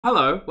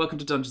Hello, welcome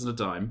to Dungeons and a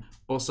Dime.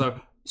 Also,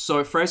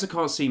 so Fraser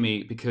can't see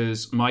me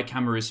because my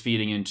camera is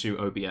feeding into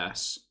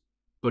OBS,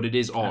 but it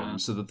is on,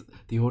 so that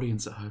the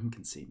audience at home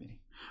can see me.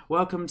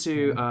 Welcome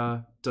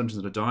to Dungeons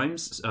and a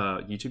Dime's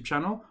YouTube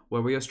channel,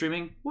 where we are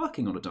streaming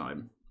Working on a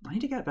Dime. I need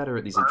to get better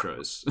at these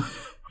intros.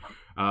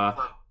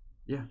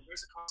 Yeah.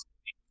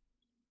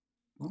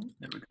 Oh,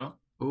 there we go.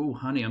 Oh,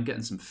 honey, I'm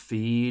getting some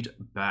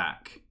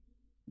feedback.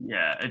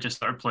 Yeah, it just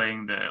started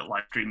playing the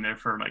live stream there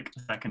for like a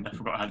second. I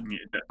forgot I had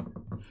muted it.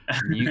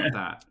 Mute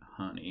that,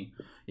 honey.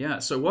 Yeah,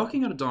 so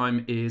Working on a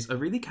Dime is a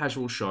really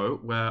casual show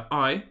where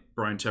I,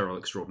 Brian Terrell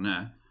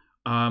extraordinaire,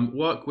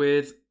 work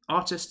with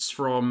artists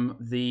from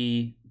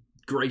the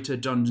greater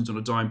Dungeons on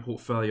a Dime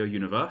portfolio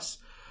universe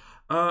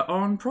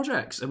on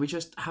projects. And we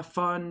just have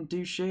fun,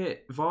 do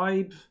shit,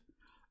 vibe,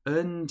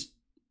 and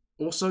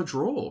also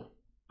draw.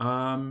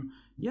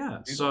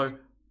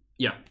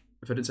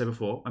 If I didn't say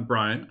before, I'm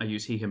Brian. I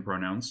use he, him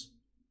pronouns.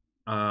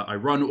 I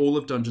run all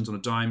of Dungeons on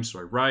a Dime, so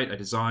I write, I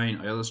design,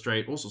 I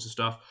illustrate, all sorts of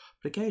stuff.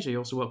 But occasionally I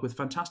also work with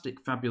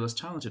fantastic, fabulous,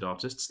 talented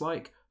artists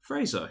like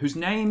Fraser, whose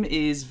name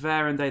is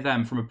there and they,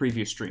 them from a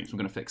previous stream, so I'm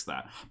going to fix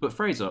that. But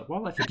Fraser,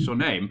 while I fix your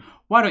name,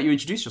 why don't you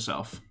introduce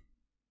yourself?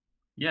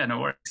 Yeah,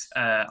 no worries.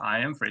 I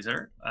am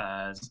Fraser,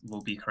 as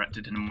will be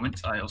corrected in a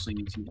moment. I also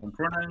use he, him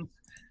pronouns.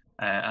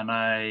 And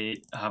I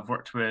have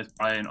worked with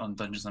Brian on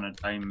Dungeons on a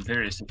Dime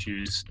various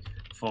issues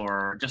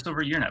for just over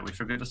a year now. We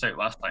figured this out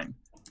last time.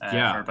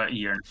 For about a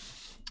year.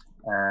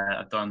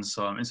 I've done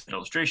some instant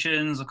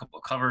illustrations, a couple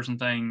of covers and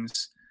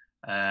things.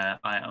 I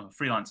am a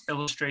freelance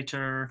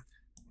illustrator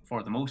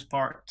for the most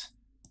part.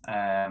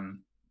 I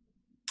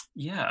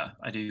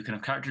do kind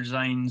of character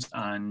designs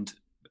and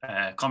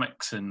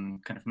comics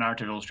and kind of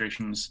narrative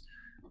illustrations.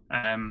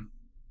 And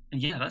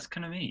yeah, that's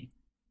kind of me.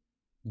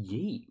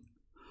 Yee.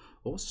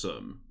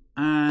 Awesome.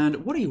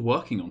 And what are you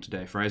working on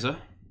today, Fraser?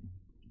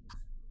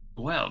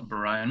 Well,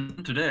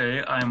 Brian,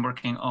 today I'm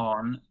working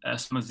on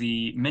some of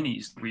the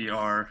minis we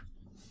are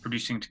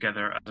producing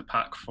together as a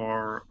pack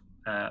for,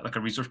 like a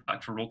resource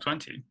pack for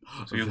Roll20.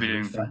 So you'll be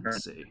doing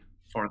fancy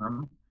for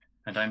them,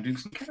 and I'm doing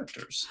some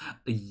characters.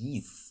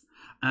 Yes.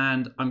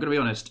 And I'm going to be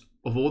honest,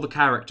 of all the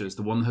characters,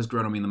 the one that has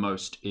grown on me the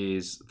most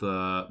is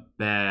the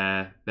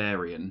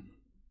Barbarian.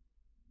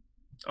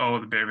 Oh,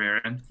 the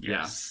Barbarian.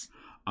 Yes.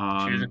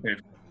 Yeah. She's a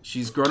favorite.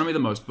 She's grown on me the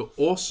most, but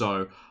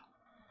also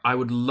I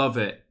would love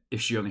it if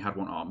she only had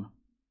one arm.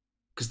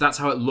 Because that's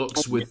how it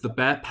looks with the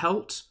bear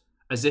pelt,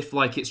 as if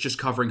like it's just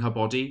covering her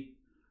body.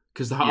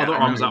 Because the other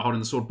arm is out holding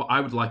the sword, but I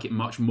would like it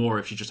much more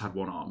if she just had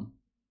one arm.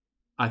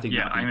 I think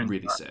that would be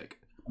really sick.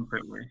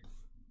 Completely.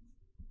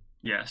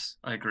 Yes,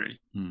 I agree.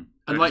 And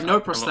like no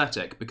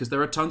prosthetic, because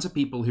there are tons of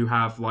people who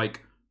have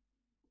like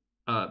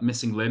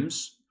missing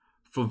limbs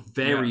for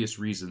various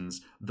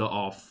reasons that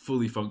are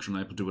fully functional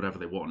and able to do whatever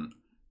they want.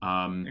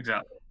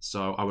 Exactly.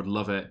 So I would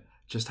love it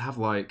just to have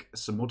like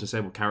some more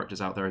disabled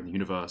characters out there in the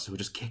universe who are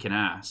just kicking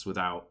ass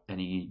without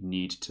any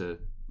need to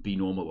be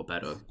normal or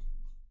better.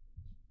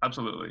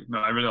 Absolutely. No,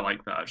 I really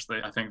like that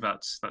actually. I think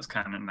that's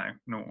canon now.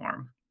 No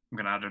arm. I'm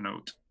gonna add a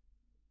note.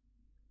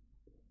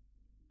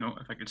 No,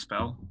 if I could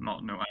spell,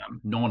 not no arm.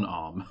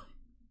 Non-arm.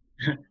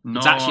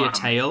 It's actually a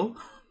tail.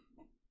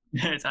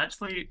 It's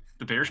actually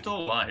the bear's still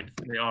alive.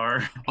 They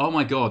are. Oh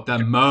my god, they're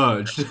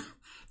merged.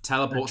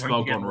 Teleport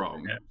spell gone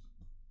wrong. Yeah.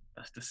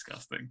 That's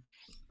disgusting.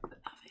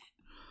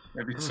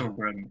 It'd be so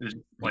grim.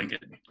 Like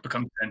it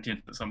becomes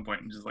sentient at some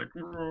point and just like.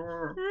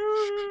 Oh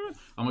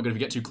my god! If you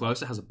get too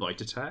close, it has a bite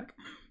attack.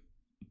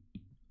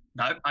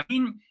 I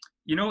mean,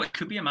 you know, it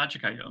could be a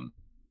magic item.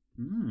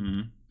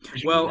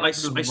 Well, I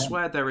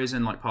swear there is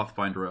in like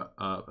Pathfinder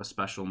a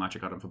special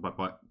magic item for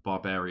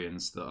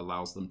barbarians that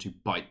allows them to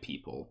bite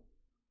people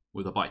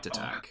with a bite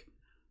attack.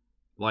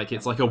 Like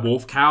it's like a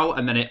wolf cow,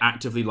 and then it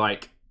actively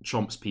like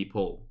chomps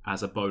people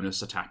as a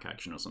bonus attack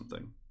action or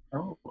something.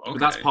 Oh, okay. But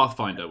that's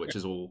Pathfinder, which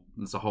is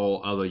it's a whole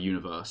other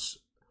universe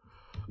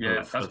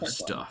of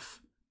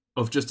stuff.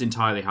 Of just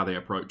entirely how they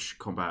approach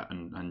combat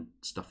and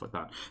stuff like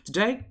that.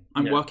 Today,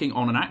 I'm working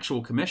on an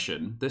actual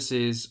commission. This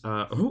is...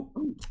 I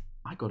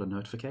got a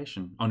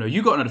notification. Oh no,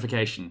 you got a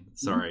notification.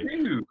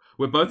 Sorry.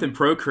 We're both in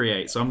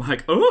Procreate, so I'm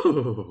like,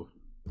 oh!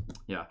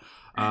 Yeah.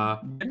 I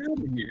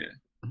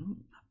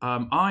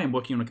am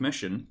working on a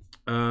commission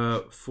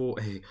for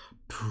a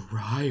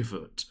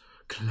private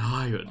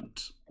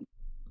client.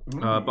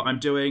 But I'm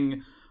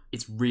doing...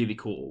 It's really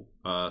cool.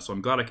 So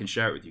I'm glad I can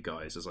share it with you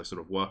guys as I sort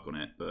of work on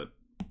it, but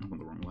I'm on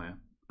the wrong layer.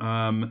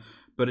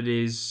 But it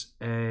is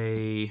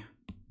a...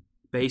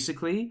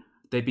 Basically,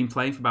 they've been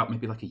playing for about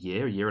maybe like a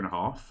year and a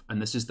half,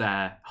 and this is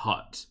their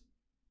hut.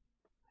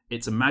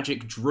 It's a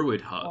magic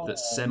druid hut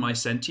that's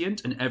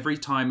semi-sentient, and every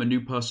time a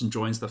new person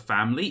joins the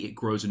family, it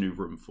grows a new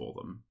room for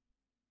them.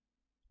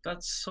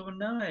 That's so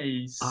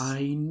nice.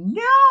 I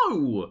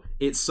know!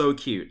 It's so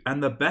cute.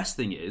 And the best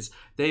thing is,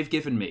 they've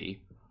given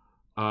me...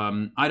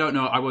 I don't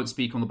know, I won't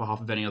speak on the behalf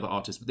of any other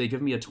artist, but they've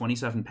given me a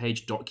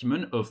 27-page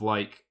document of,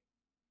 like,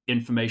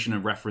 information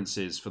and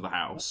references for the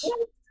house.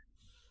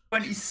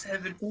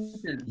 27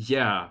 pages?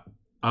 Yeah.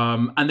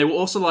 And they were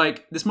also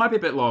like, this might be a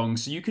bit long,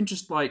 so you can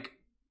just, like,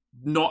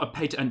 not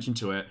paid attention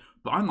to it.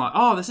 But I'm like,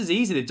 oh, this is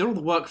easy. They've done all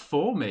the work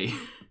for me.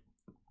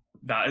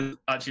 That is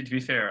actually, to be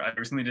fair, I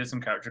recently did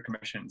some character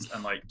commissions,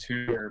 and like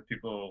 2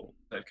 people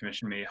that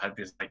commissioned me had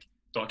these like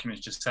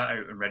documents just set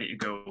out and ready to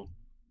go,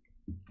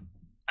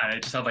 and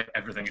it just had like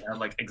everything. It had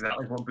like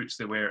exactly what boots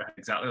they wear,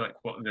 exactly like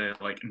what the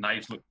like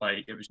knives looked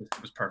like. It was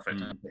perfect.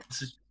 And I was like,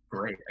 this is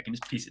great. I can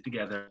just piece it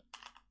together.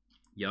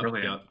 Yep.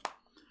 Brilliant. Yep.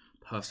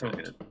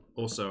 Perfect. So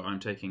also, I'm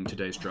taking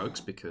today's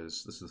drugs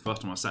because this is the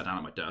first time I sat down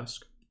at my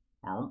desk.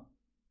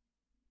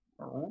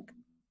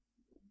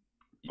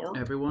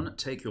 Everyone,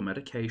 take your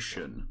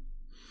medication.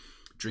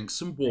 Drink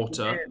some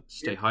water.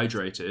 Stay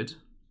hydrated.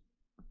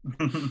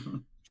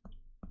 So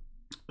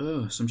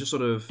I'm just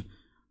sort of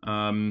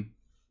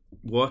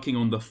working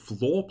on the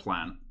floor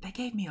plan. They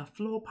gave me a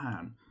floor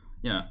plan.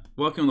 Yeah,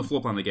 working on the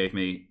floor plan they gave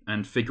me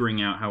and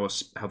figuring out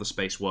how the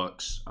space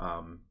works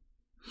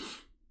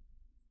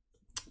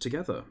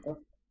together.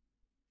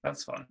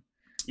 That's fun.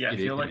 Yeah, I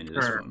feel like it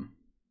is fun.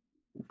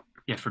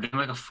 Yeah, for doing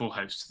like a full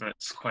house,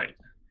 that's quite.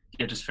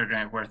 Yeah, just figuring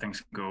out where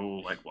things can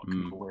go, like what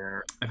can go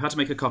where. I've had to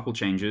make a couple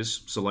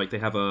changes. So, like, they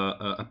have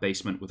a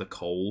basement with a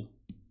coal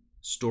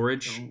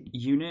storage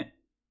unit.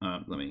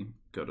 Let me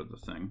go to the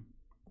thing.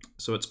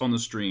 So it's on the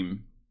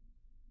stream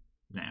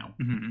now.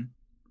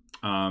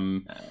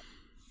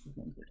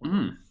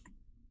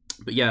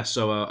 But yeah,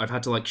 so I've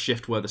had to like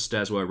shift where the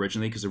stairs were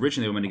originally, because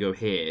originally they were meant to go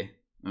here.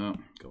 Oh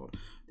god,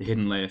 the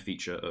hidden layer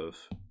feature of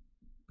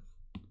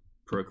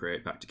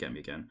Procreate back to get me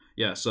again.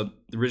 Yeah, so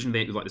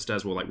originally like the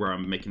stairs were like where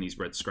I'm making these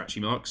red scratchy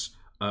marks,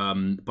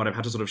 but I've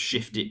had to sort of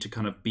shift it to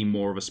kind of be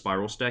more of a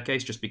spiral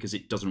staircase, just because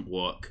it doesn't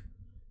work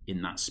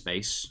in that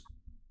space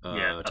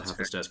to have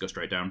the stairs go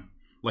straight down.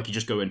 Like you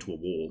just go into a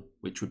wall,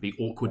 which would be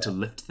awkward to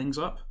lift things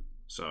up.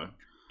 So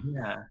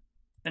yeah,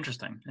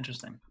 interesting.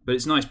 But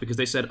it's nice because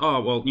they said,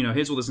 oh well, you know,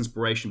 here's all this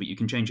inspiration, but you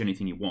can change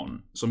anything you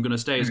want. So I'm going to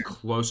stay as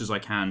close as I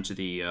can to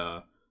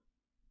the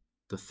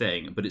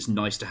thing, but it's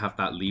nice to have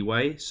that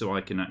leeway so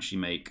I can actually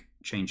make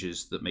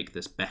changes that make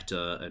this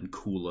better and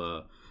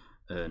cooler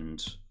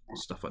and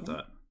stuff like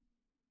that.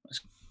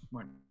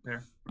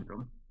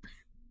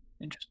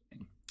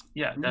 Interesting.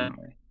 Yeah,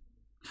 definitely.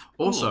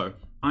 Also,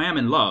 I am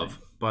in love,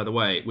 by the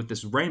way, with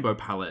this rainbow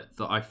palette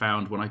that I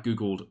found when I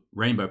googled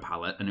rainbow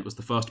palette, and it was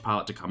the first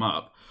palette to come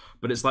up.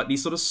 But it's like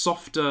these sort of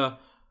softer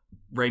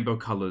rainbow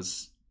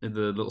colours in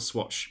the little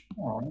swatch.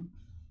 Aww.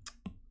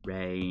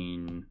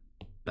 Rainbow.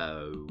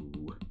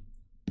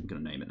 I'm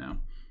going to name it now.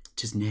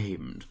 'Tis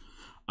named.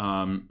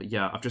 But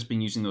yeah, I've just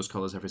been using those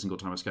colours every single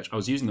time I sketch. I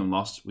was using them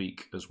last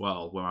week as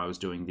well when I was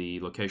doing the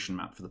location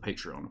map for the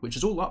Patreon, which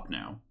is all up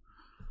now.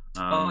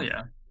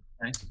 Yeah.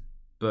 Nice.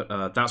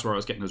 But that's where I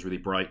was getting those really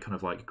bright kind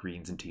of like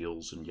greens and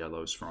teals and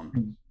yellows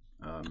from.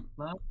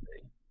 Lovely.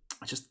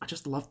 I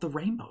just love the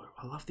rainbow.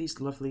 I love these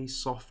lovely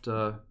soft,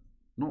 not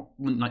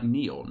like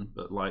neon,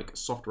 but like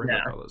soft rainbow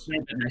colours.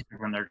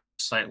 When they're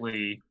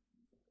slightly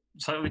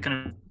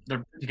kind of they're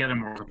put together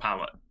more of a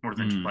palette, more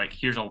than just like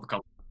here's all the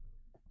colours.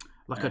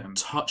 Like a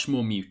touch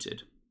more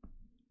muted.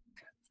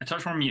 A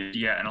touch more muted,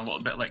 yeah, and a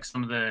little bit like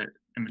some of the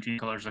in between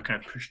colours are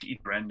kind of pushed to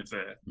either end of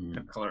the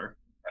colour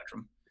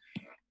spectrum.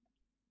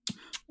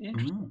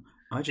 Interesting.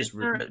 I just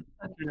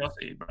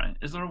curiosity, Brian.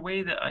 Is there a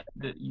way that I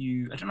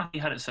don't know how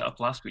you had it set up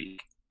last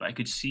week, but I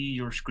could see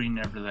your screen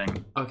and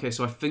everything. Okay,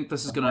 so I think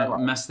this is gonna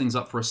mess things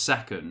up for a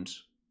second.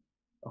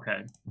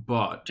 Okay.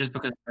 But just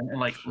because I can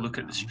like look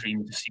at the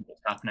stream to see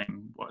what's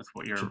happening with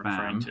what you're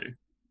referring to.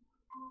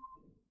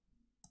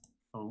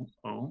 I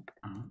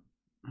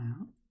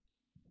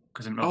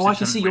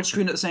can see your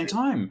screen at the same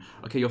time.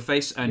 Okay, your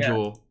face and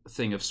your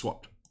thing have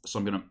swapped. So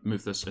I'm gonna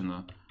move this in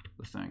the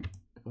thing.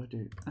 If I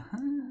do.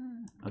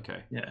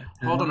 Okay. Yeah.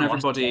 Hold on,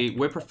 everybody.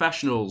 We're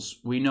professionals.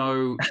 We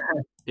know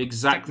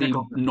exactly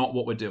not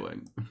what we're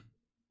doing.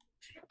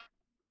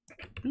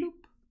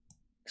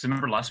 Because I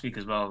remember last week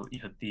as well,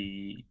 you had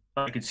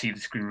I could see the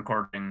screen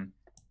recording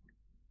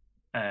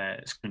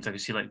screens. I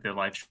could see like the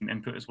live stream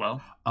input as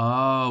well.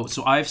 Oh,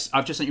 so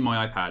I've just sent you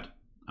my iPad.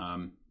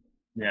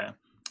 Yeah.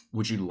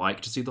 Would you like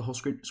to see the whole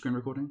screen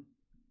recording?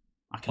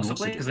 I can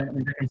possibly, because I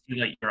can see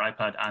like your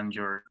iPad and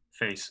your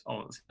face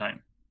all at the same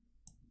time.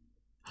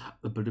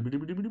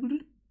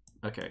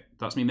 Okay,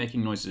 that's me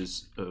making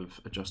noises of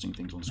adjusting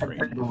things on screen.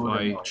 If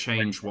I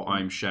change what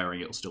I'm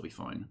sharing, it'll still be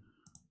fine.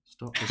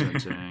 Stop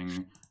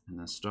presenting, and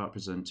then start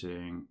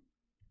presenting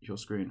your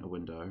screen, a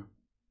window,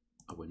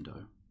 and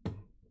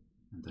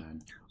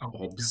then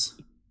obs.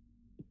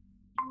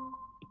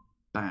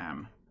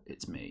 Bam,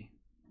 it's me.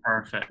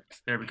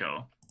 Perfect. There we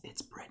go.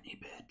 It's Brittany,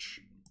 bitch.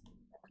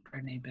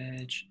 Brittany,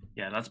 bitch.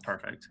 Yeah, that's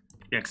perfect.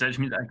 Yeah, because that just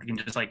means I can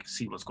just like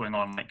see what's going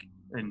on like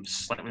in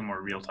slightly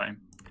more real time.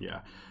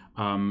 Yeah.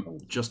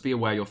 Just be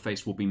aware your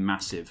face will be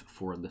massive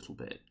for a little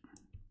bit.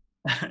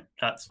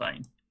 That's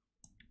fine.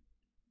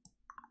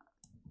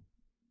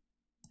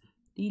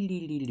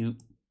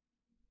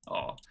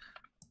 Oh.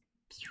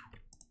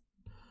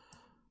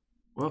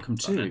 Welcome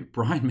to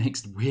Brian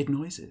Makes Weird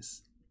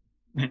Noises.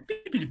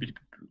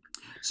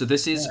 So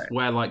this is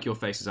where like your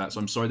face is at. So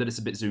I'm sorry that it's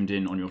a bit zoomed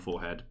in on your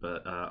forehead,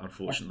 but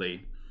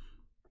unfortunately,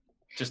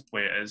 Just the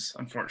way it is,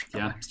 unfortunately.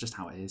 Yeah, it's just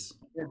how it is.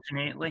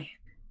 Unfortunately.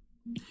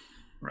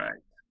 Right.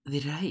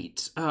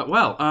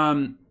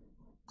 Right.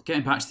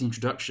 Getting back to the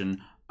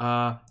introduction,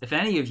 if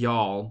any of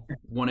y'all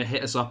want to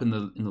hit us up in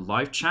the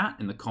live chat,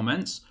 in the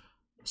comments,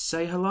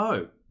 say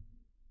hello.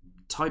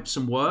 Type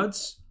some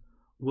words.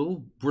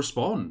 We'll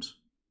respond.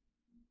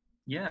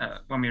 Yeah,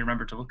 when we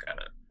remember to look at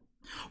it.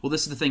 Well,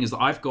 this is the thing, is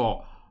that I've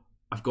got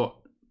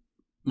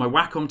my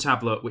Wacom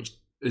tablet, which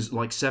is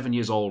like 7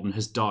 years old and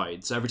has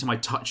died. So every time I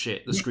touch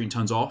it, the screen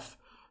turns off.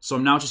 So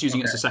I'm now just using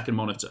it as a second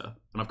monitor,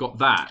 and I've got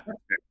that.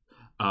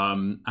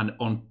 And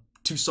on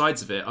two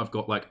sides of it, I've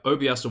got like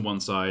OBS on one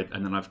side,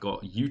 and then I've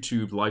got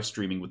YouTube live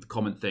streaming with the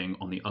comment thing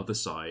on the other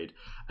side.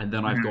 And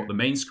then I've got the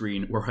main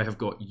screen where I have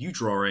got you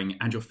drawing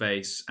and your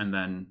face, and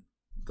then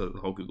the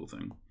whole Google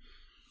thing.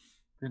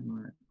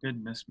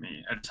 Goodness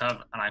me. I just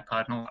have an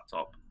iPad and a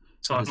laptop.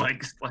 So I'm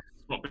like split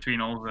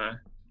between all the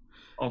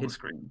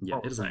screens. Yeah,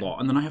 it is a lot.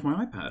 And then I have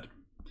my iPad.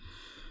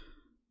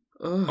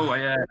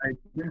 I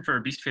went for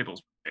Beast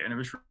Fables, and it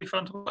was really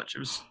fun to watch. It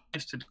was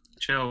nice to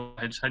chill.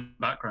 I just had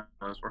background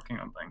while I was working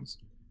on things.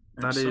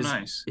 That is so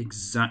nice.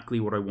 Exactly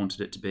what I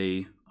wanted it to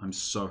be. I'm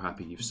so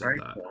happy you've said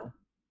that. Chill.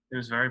 It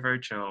was very, very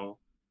chill.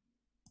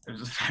 It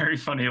was very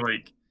funny.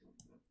 Like,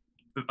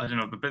 I don't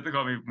know, the bit that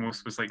got me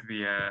most was like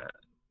the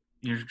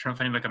you're trying to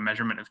find like a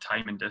measurement of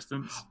time and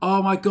distance.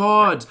 Oh my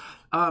god!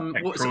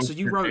 So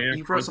you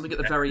wrote something at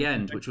the very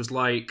end, which was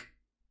like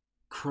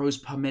crows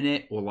per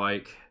minute, or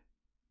like.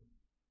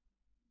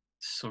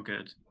 So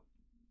good.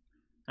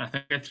 I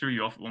think I threw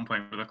you off at one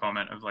point with a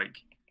comment of like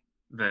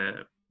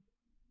the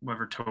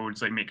whatever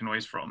toads like make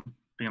noise from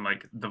being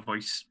like the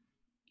voice.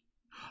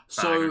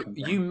 So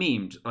you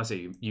memed. I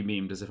say you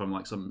memed as if I'm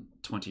like some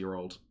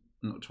 20-year-old,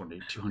 not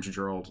 20,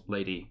 200-year-old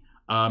lady.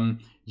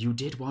 You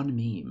did one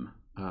meme.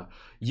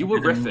 You were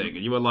riffing,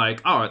 and you were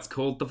like, "Oh, it's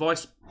called the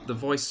voice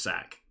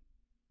sack,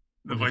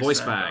 the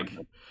voice bag,"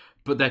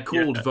 but they're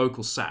called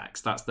vocal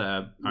sacks. That's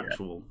their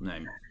actual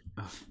name.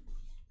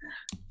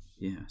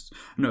 Yes.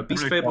 No,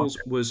 Beast Fables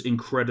was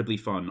incredibly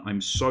fun.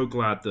 I'm so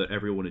glad that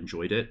everyone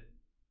enjoyed it.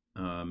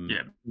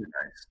 Really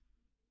nice.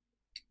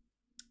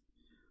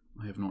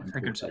 I have not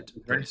imported it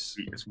very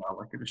sweet as well.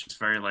 Like, it was just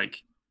very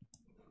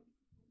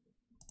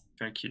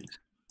very cute.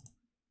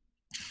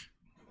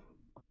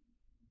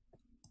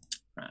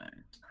 Right.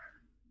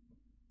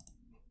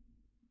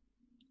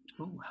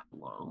 Oh,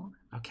 hello.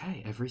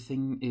 Okay,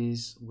 everything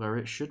is where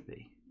it should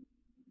be.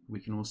 We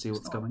can all see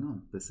what's going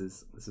on. This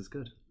is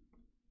good.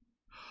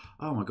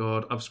 Oh my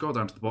god! I've scrolled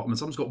down to the bottom, and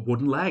someone's got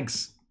wooden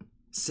legs.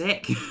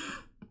 Sick.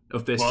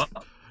 Of this. What?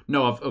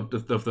 No, of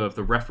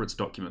the reference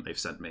document they've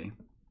sent me.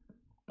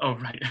 Oh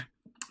right.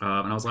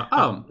 And I was like,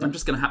 oh,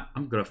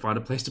 I'm gonna find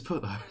a place to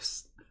put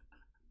those.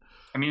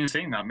 I mean, in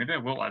saying that, maybe I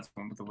will add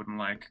one with the wooden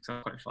leg, because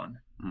that's quite fun.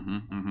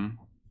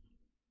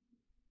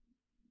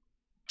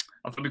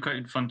 I thought it'd be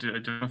quite fun to. I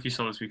don't know if you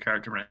saw this wee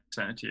character when I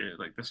sent it to you,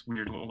 like this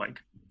weird little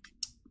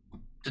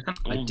just an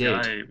old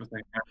guy with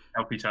like an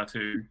LP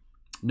tattoo.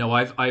 No,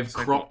 I've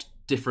cropped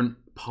different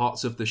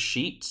parts of the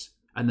sheet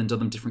and then done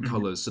them different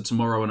colors. So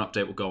tomorrow an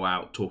update will go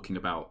out talking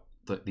about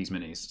these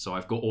minis. So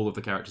I've got all of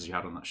the characters you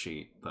had on that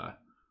sheet there.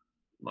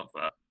 Love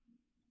that.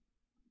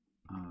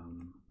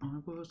 I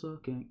was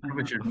looking.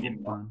 Probably should have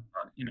eaten them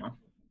up,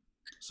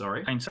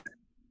 Sorry. Hindsight.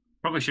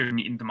 Probably should have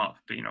eaten them up,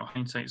 but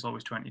hindsight is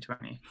always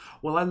 20/20.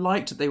 Well, I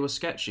liked that they were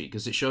sketchy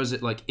because it shows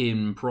it like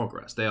in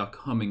progress. They are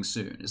coming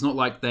soon. It's not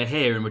like they're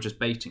here and we're just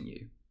baiting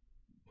you.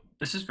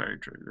 This is very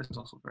true. This is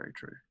also very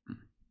true.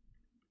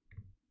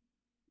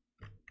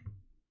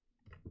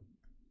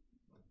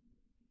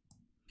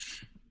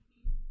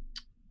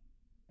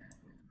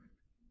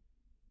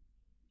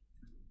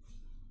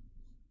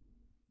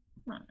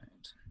 Right.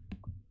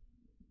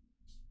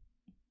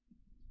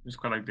 I just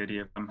quite like the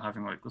idea of him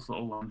having like this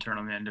little lantern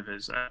on the end of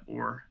his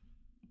oar.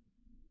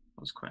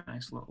 That was quite a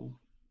nice little.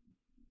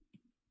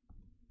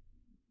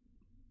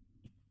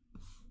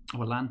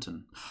 Oh, a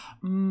lantern.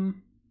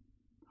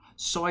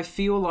 So I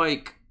feel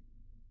like,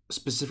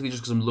 specifically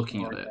just because I'm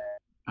looking at it,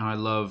 and I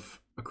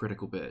love a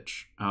critical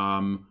bitch.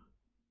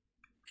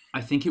 I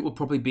think it will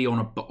probably be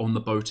on the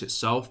boat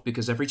itself,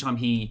 because every time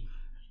he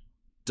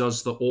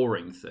does the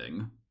oaring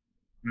thing,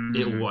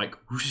 it'll like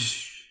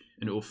whoosh,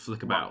 and it will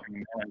flick about.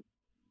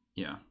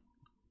 Yeah.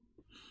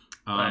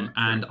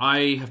 And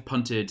I have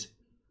punted,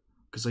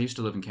 because I used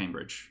to live in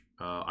Cambridge.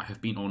 I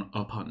have been on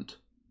a punt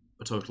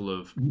a total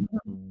of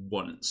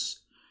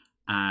once.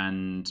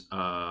 And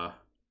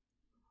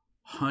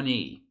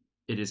honey,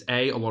 it is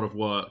a lot of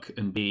work,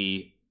 and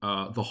B,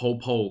 the whole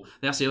pole.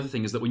 That's the other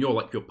thing, is that when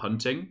you're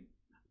punting,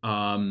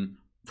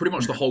 pretty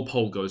much the whole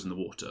pole goes in the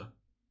water.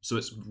 So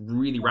it's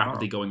really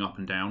rapidly going up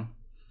and down.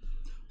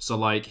 So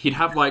like he'd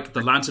have like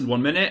the lantern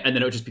 1 minute and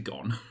then it would just be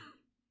gone.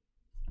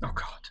 Oh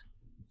god.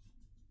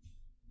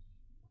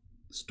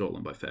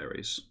 Stolen by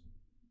fairies.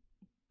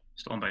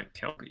 Stolen by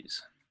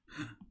kelpies.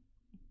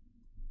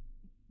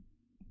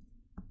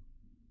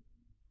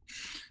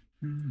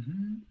 Yeah,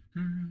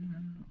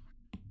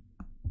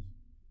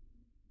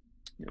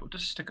 we'll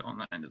just stick it on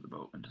that end of the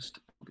boat and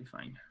it'll be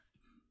fine.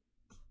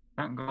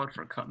 Thank God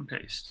for cut and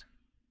paste.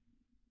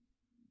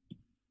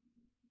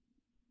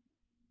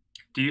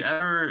 Do you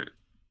ever,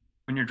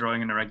 when you're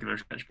drawing in a regular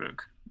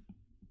sketchbook,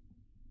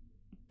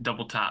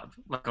 double tap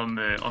like on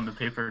the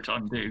paper to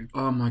undo?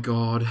 Oh my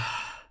god.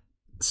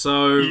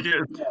 So You do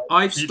it as well.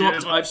 I've You do it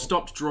as stopped well. I've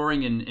stopped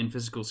drawing in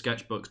physical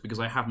sketchbooks because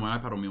I have my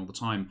iPad on me all the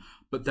time.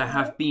 But there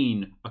have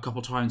been a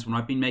couple times when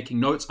I've been making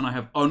notes and I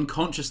have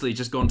unconsciously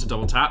just gone to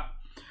double tap.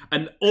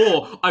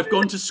 Or I've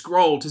gone to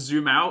scroll to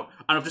zoom out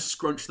and I've just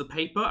scrunched the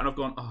paper and I've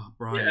gone, oh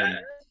Brian,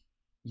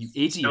 you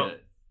idiot. No,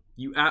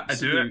 you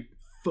absolute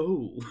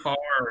fool. far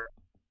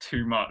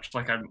too much.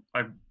 Like I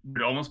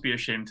would almost be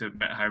ashamed to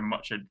admit how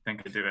much I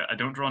think I do it. I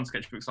don't draw on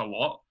sketchbooks a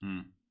lot,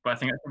 but I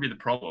think that could be the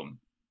problem.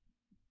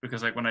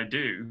 Because like when I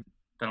do,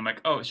 then I'm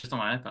like, oh, it's just on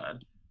my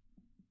iPad.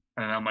 And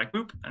then I'm like,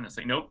 oop, and it's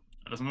like, nope,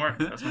 that doesn't work.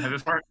 That's not how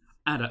this works.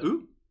 And a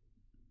oop.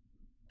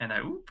 And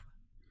I oop.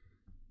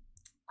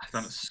 I've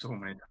done it so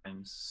many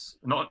times.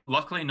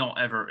 Luckily not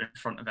ever in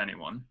front of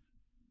anyone.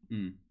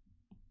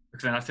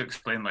 Because then I have to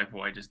explain like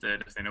what I just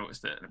did if they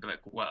noticed it. And they'd be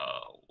like,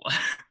 well,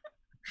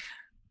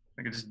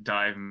 I could just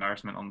die of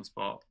embarrassment on the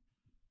spot.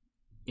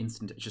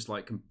 Instant, just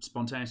like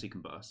spontaneously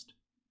combust.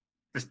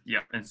 Just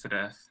insta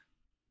death.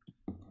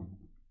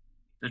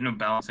 There's no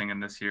balancing in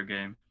this here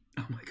game.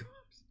 Oh my god.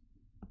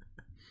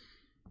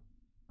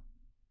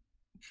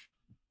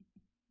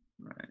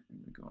 Right, here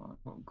we go.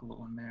 A little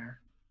glow in there.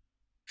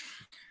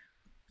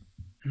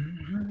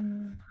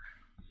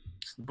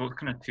 It's both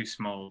kind of too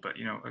small, but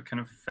you know, it kind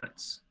of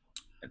fits.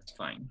 It's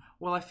fine.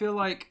 Well, I feel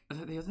like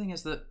the other thing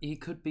is that he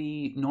could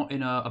be not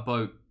in a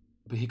boat,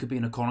 but he could be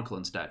in a conical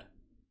instead.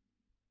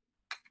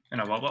 In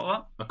a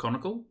what? A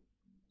conical?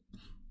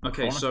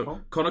 Okay, Conical?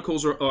 so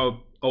conicals are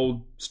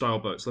old style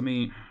boats.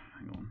 Hang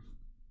on.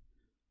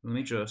 Let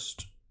me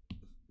just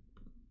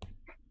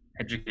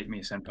educate me,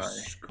 senpai.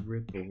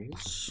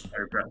 Scribbles. I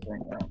regret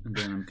saying that. And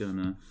then I'm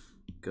gonna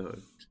go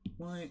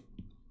white.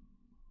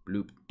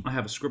 Bloop. I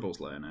have a scribbles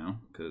layer now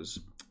because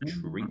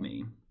treat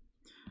me.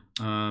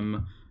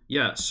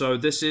 Yeah. So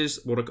this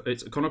is what a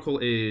conical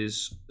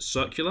is.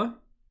 Circular.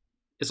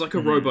 It's like a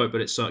rowboat, but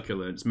it's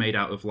circular. It's made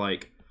out of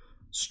like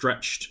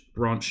stretched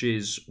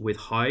branches with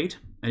hide,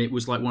 and it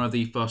was like one of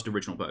the first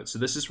original boats. So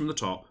this is from the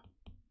top.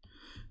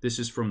 This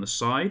is from the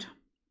side,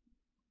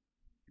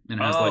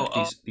 and it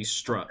has these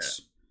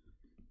struts.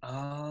 Okay.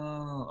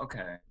 Oh,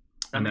 okay.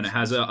 And then it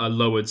has a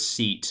lowered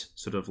seat,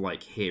 sort of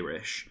like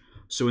here-ish.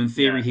 So in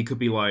theory, he could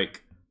be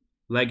like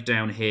leg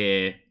down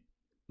here,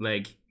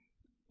 leg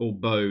all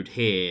bowed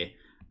here,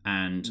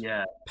 and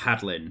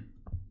paddling.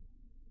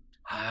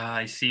 Ah,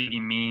 I see what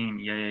you mean.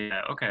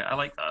 Yeah. Okay, I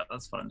like that.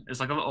 That's fun.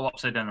 It's like a little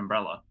upside down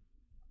umbrella.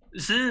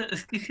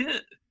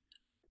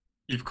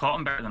 You've caught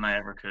him better than I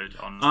ever could.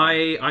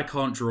 Honestly, I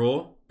can't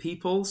draw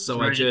people,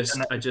 so I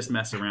just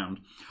mess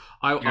around.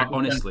 I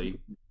honestly,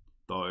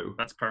 though,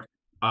 that's perfect.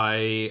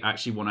 I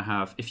actually want to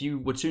have. If you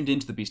were tuned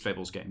into the Beast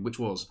Fables game, which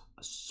was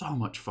so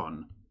much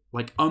fun,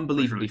 like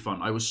unbelievably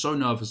fun. I was so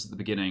nervous at the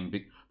beginning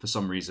for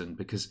some reason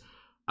because,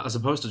 as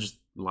opposed to just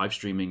live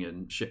streaming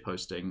and shit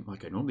posting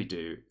like I normally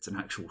do, it's an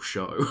actual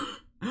show.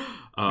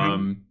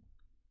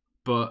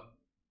 But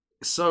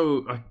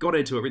so I got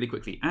into it really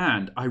quickly,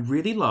 and I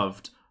really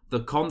loved the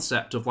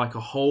concept of like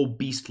a whole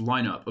beast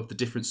lineup of the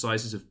different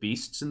sizes of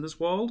beasts in this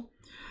world.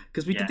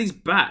 Because we did these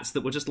bats that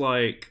were just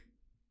like,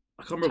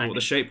 I can't remember what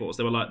the shape was.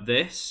 They were like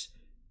this.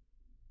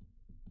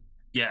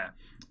 Yeah.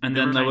 And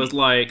then there was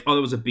like,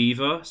 there was a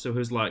beaver, so it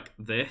was like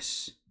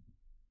this.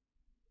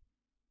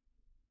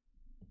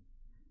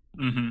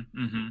 And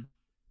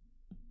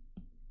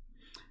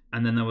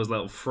then there was a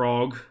little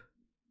frog.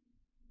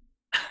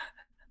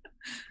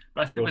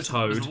 But I think or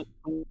toad. Was the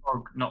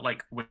frog not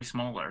like way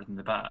smaller than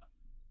the bat?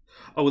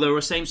 Oh, they were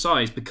the same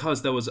size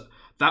because that was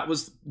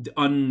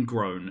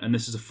ungrown, and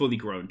this is a fully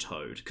grown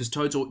toad. Because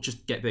toads all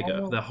just get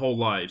bigger. Their whole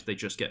lives, they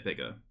just get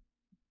bigger.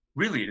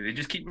 Really? They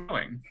just keep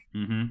growing?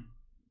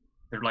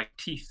 They're like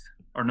teeth.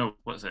 Or no,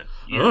 what is it?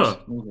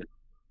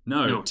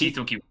 No, teeth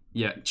don't keep...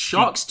 Yeah,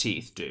 shark's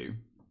teeth do.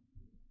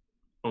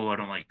 Oh, I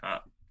don't like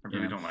that. I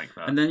really don't like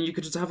that. And then you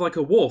could just have like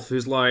a wolf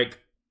who's like...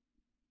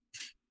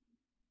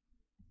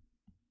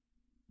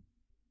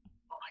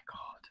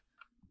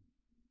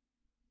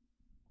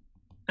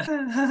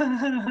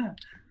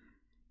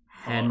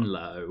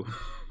 Hello.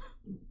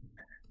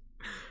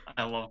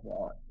 I love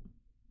that.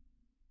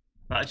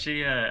 But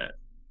actually,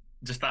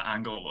 just that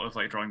angle of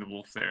like drawing the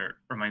wolf there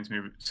reminds me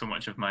so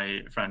much of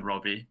my friend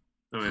Robbie.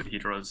 The way that he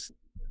draws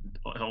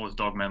all his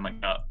dogmen like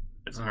that.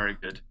 It's very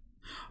good.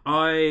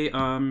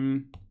 Mr.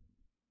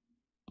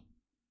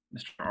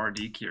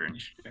 R.D. Kieran, you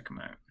should check him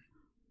out.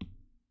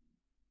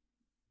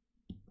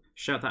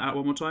 Shout that out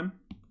one more time.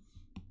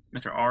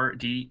 Mr.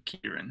 R.D.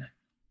 Kieran.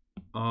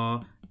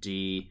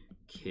 R.D.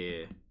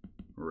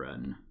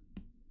 Kieran.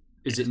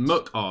 Is it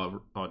Muck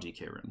R.D.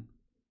 Kieran?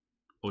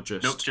 Or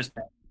just... Nope, just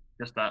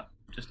that.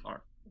 Just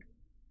R.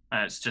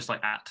 It's just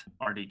like at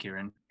R.D.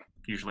 Kieran,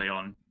 usually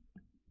on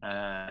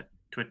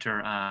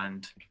Twitter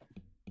and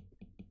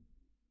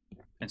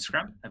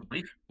Instagram, I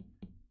believe.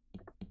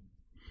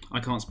 I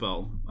can't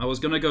spell. I was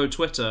gonna go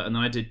Twitter, and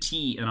then I did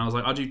T, and I was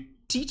like, I'll do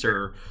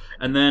teeter,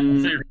 and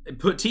then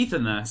put teeth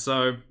in there.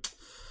 So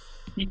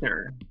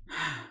Teeter.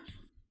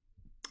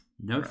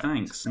 No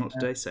thanks, not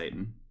today,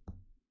 Satan.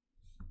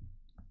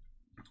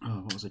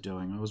 Oh, what was I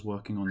doing? I was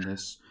working on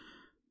this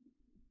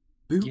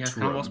boot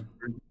room.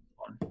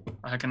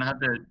 I can have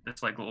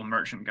this like little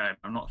merchant guy,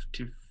 but I'm not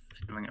too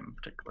feeling him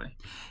particularly.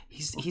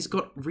 He's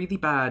got really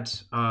bad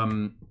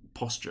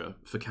posture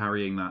for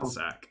carrying that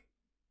sack.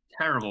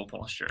 Terrible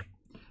posture.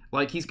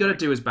 Like he's gonna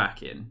do his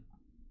back in.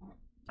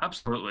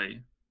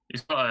 Absolutely.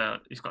 He's got a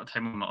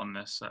time limit on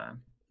this. I'd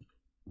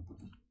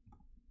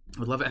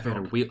love it if he had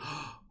a wheel.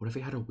 What if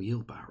he had a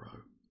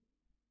wheelbarrow?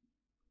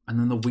 And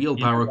then the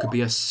wheelbarrow could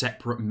be a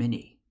separate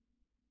mini.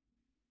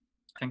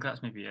 I think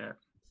that's maybe it.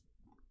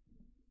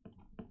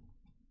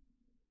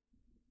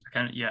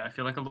 I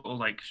feel like a little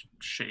like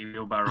shitty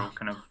wheelbarrow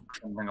kind of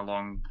trundling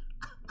along,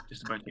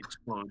 just about to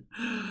explode.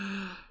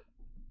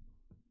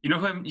 You know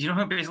who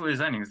I'm basically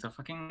designing? It's the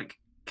fucking like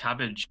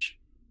cabbage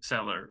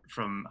seller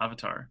from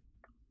Avatar.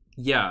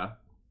 Yeah,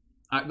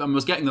 I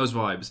was getting those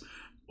vibes.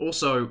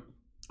 Also,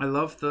 I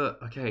love the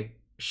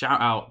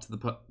shout out to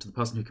the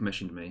person who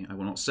commissioned me. I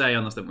will not say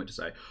unless they want me to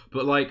say.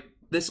 But like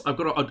this, I've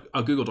got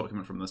a Google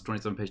document from this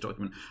 27-page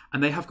document,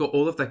 and they have got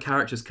all of their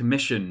characters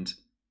commissioned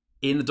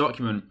in the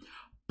document,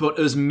 but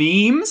as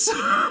memes.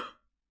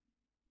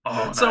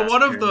 Oh, so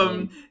one of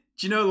them,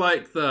 do you know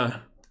like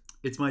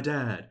it's my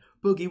dad,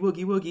 boogie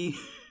woogie woogie.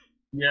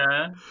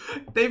 Yeah.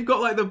 They've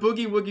got like the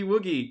boogie woogie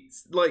woogie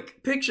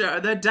like picture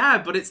of their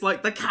dad, but it's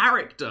like the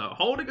character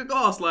holding a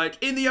glass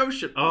like in the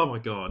ocean. Oh my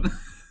god.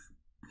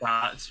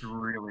 That's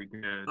really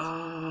good.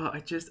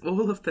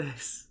 All of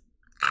this.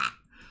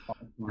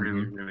 That's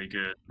really, really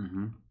good.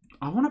 Mm-hmm.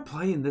 I want to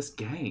play in this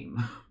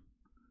game.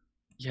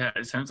 Yeah,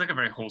 it sounds like a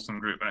very wholesome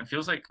group, and it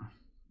feels like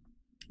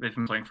they've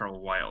been playing for a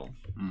while.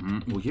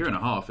 Mm-hmm. Well, a year and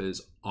a half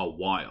is a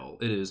while.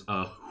 It is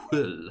a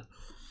while.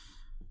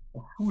 A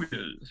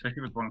while,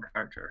 especially with one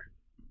character.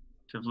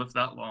 To have lived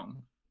that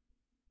long.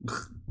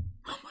 Oh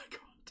my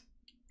god.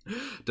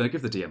 Don't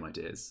give the DM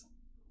ideas.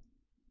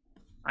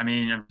 I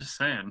mean, I'm just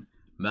saying.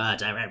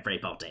 Murder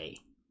everybody.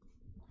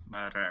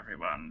 Murder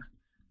everyone.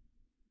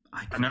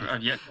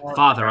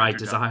 Father, I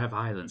desire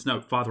violence.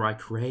 No, Father, I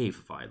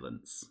crave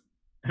violence.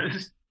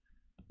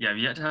 Yeah, I've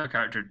yet to have a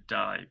character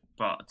die,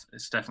 but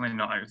it's definitely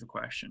not out of the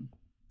question.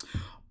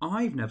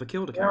 I've never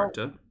killed a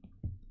character.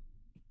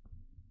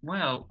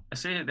 Well, I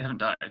say they haven't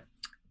died.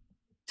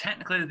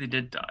 Technically, they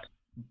did die,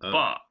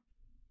 but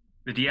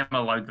the DM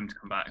allowed them to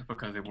come back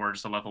because they were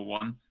just a level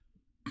 1.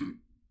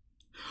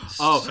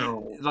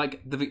 So,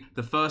 like the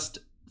first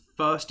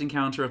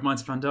encounter of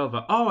Mines of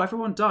Fandelver. Oh,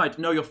 everyone died.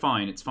 No, you're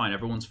fine. It's fine.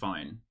 Everyone's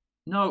fine.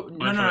 No.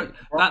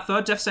 That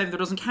third death save that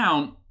doesn't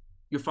count.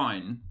 You're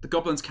fine. The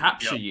goblins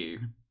capture you.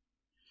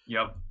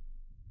 Yep.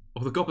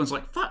 Or the goblin's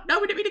like, fuck, no,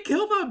 we didn't mean to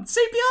kill them.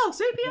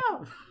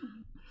 CPR.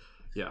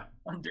 Yeah.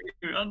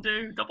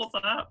 Undo, double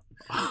tap.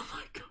 Oh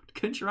my god,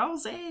 Control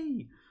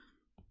Z.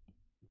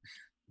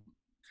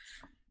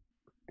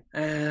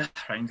 I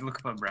need to look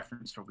up a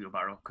reference for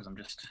wheelbarrow because I'm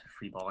just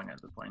freeballing at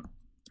the point.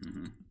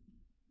 Mm-hmm.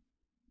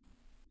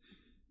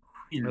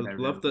 I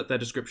love that their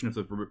description of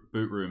the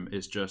boot room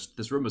is just,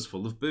 this room is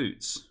full of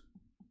boots.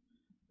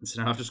 And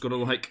so now I've just got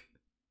to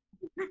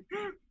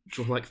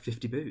draw like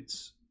 50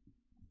 boots.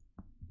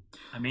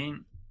 I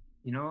mean,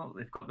 they've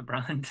got the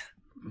brand.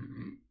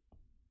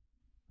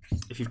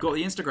 If you've got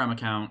the Instagram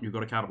account, you've got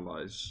to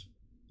capitalize.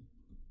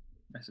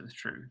 This is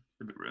true.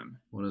 The boot room.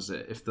 What is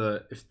it? If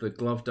the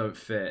glove don't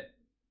fit,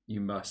 you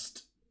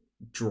must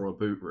draw a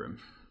boot room.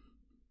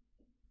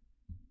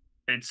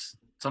 It's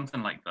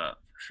something like that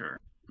for sure.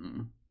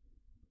 Mm.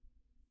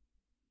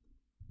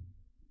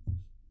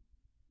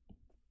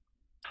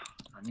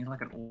 I need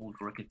like an old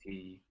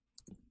rickety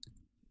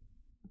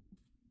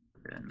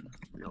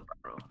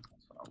wheelbarrow.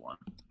 That's what I want.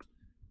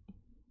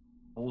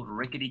 Old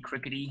rickety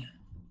crickety.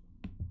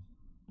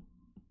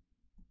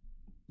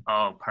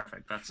 Oh,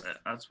 perfect. That's it.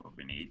 That's what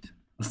we need.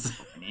 That's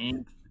what we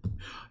need.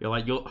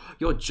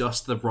 You're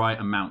just the right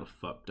amount of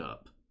fucked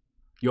up.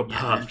 You're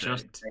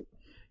perfect.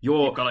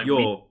 You're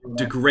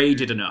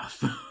degraded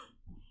enough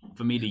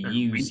for me to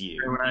use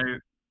you.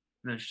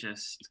 There's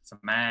just it's a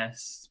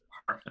mess.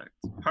 Perfect.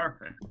 It's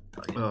perfect.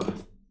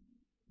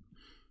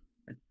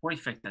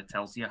 That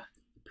tells you.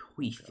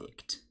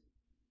 Perfect.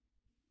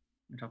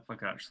 I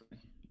could actually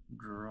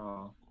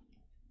draw.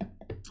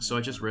 So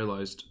I just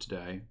realized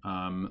today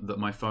that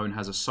my phone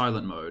has a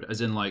silent mode,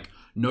 as in like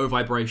no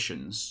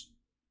vibrations.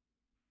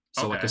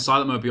 So like a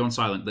silent mode beyond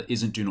silent that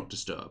isn't do not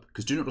disturb.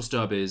 Because do not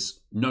disturb is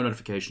no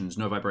notifications,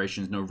 no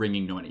vibrations, no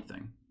ringing, no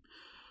anything.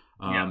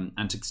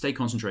 And to stay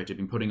concentrated, I've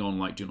been putting on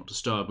like do not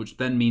disturb, which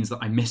then means that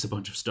I miss a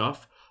bunch of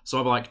stuff. So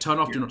I'll like turn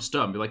off do not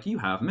disturb and be like, you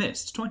have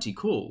missed 20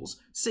 calls,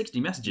 60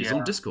 messages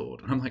on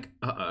Discord. And I'm like,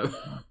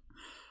 uh-oh,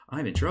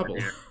 I'm in trouble.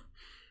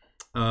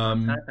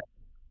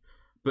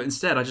 But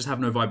instead, I just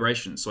have no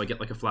vibrations, so I get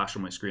like a flash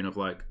on my screen of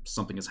like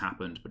something has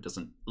happened, but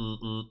doesn't.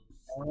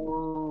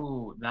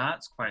 Oh,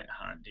 that's quite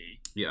handy.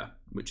 Yeah,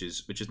 which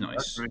is nice.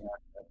 That's really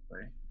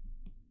handy,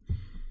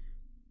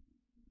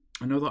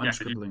 I know that I'm Yeah, 'cause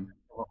you scribbling. have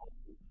a little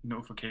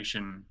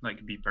notification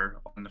like beeper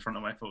on the front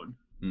of my phone.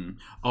 Mm.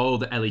 Oh,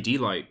 the LED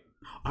light.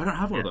 I don't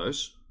have one Yeah, of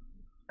those.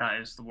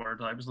 that is the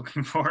word I was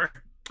looking for.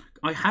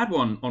 I had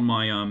one on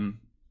my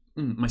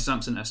my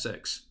Samsung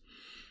S6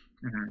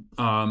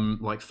 Hmm.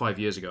 like 5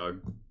 years ago.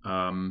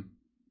 I've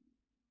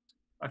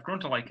grown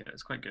to like it.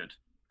 It's quite good.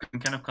 You can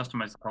kind of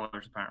customize the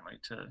colors apparently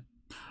to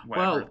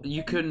whatever. Well,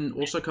 you can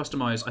also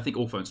customize. I think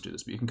all phones do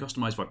this, but you can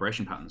customize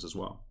vibration patterns as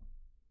well,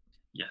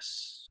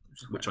 Yes,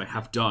 which is quite which I handy.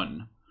 have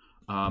done,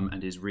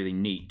 and is really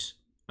neat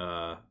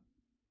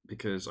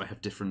because I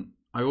have different.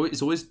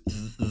 It's always,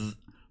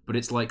 but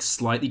it's like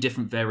slightly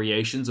different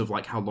variations of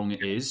like how long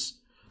it is.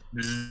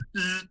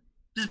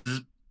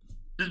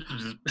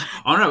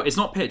 Oh no, it's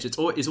not pitch. It's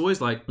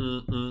always like,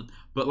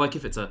 but like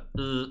if it's a,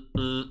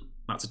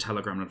 that's a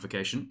Telegram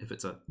notification. If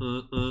it's a,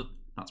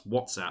 that's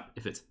WhatsApp.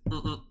 If it's,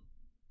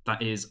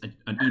 that is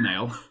an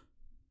email.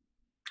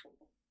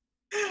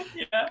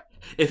 Yeah.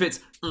 If it's,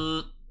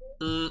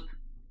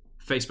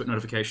 Facebook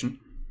notification.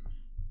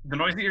 The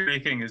noise that you're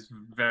making is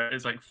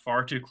like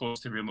far too close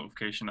to real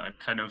notification. I'm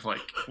kind of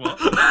like, what?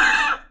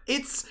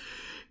 It's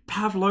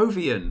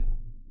Pavlovian.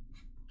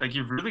 Like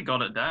you've really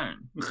got it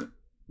down.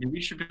 Maybe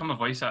you should become a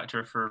voice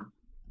actor for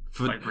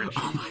vibration.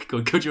 Oh my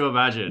god, could you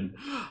imagine?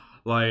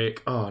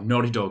 Like, oh,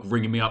 Naughty Dog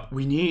ringing me up.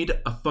 We need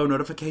a phone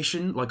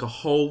notification, like a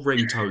whole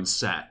ringtone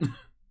set.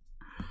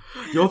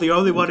 You're the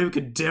only one who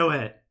can do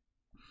it.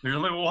 There's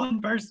only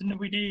one person that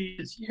we need.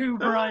 It's you,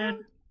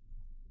 Brian.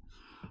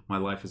 My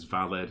life is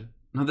valid.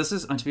 No, this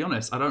is, and to be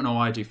honest, I don't know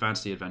why I do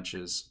fantasy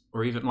adventures,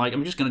 or even, like,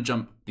 I'm just going to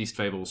jump these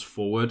fables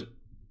forward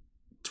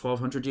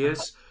 1,200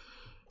 years,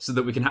 so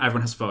that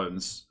everyone has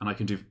phones, and I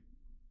can do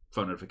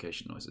phone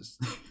notification noises.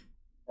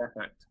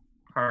 Perfect.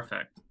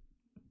 Perfect.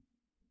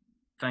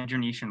 Find your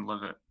niche and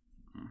live it.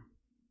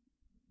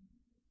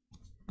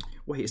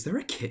 Wait, is there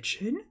a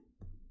kitchen?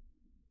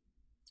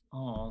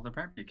 Oh, the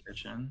barbecue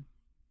kitchen.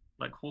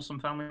 Like wholesome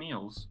family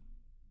meals.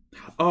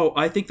 Oh,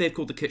 I think they've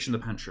called the kitchen the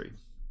pantry.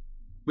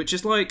 Which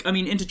is like, I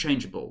mean,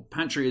 interchangeable.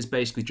 Pantry is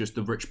basically just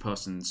the rich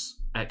person's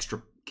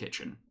extra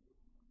kitchen.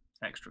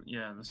 Extra,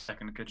 yeah, the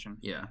second kitchen.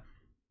 Yeah.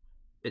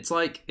 It's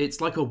like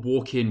a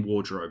walk-in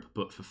wardrobe,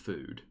 but for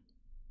food.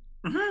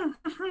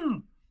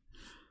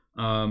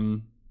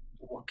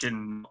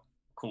 Walk-in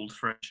cold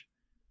fridge.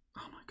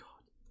 Oh my god.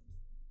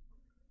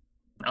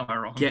 Am I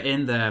wrong? Get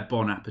in there,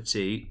 bon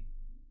appetit.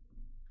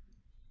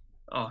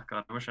 Oh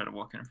god, I wish I had a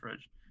walk-in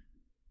fridge.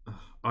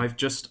 I've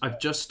just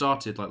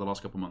started like the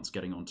last couple of months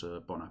getting onto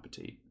Bon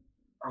Appetit.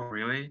 Oh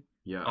really?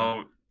 Yeah.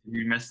 Oh,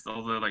 you missed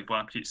all the like Bon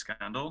Appetit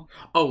scandal.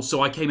 Oh,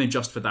 so I came in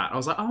just for that. I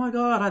was like, oh my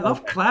god, I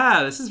love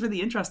Claire. This is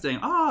really interesting.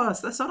 Oh,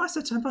 it's so nice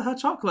to temper her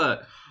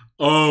chocolate.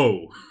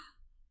 Oh.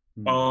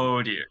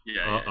 Oh dear.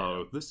 Yeah.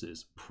 Uh-oh, this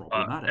is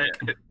problematic.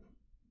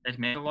 It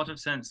made a lot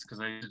of sense because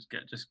I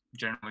just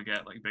generally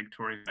get like big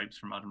Tory vibes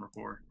from Adam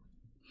Rapport.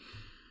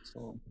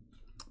 So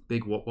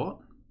Big what?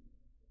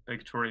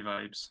 big Tory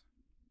vibes.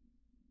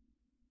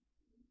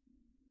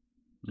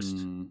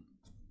 Just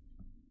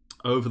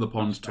over the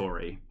pond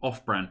Tory,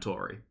 off-brand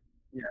Tory.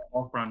 Yeah,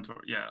 off-brand Tory.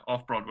 Yeah,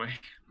 off-Broadway.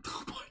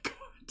 Oh my god.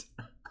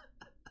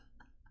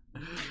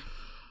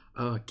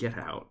 Oh, get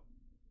out.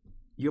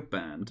 You're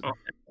banned.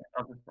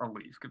 Okay, I'll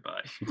leave.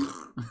 Goodbye.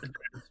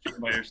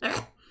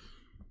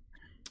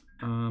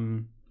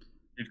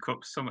 You'd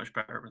cope so much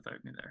better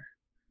without me there.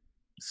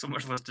 So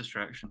much less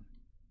distraction.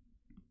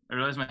 I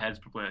realize my head's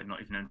probably like,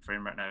 not even in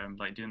frame right now. I'm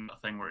like doing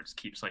that thing where it just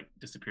keeps like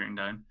disappearing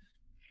down.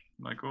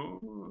 I'm like, oh,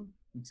 you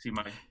can see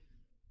my.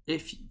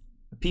 If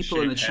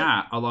people in the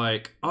chat are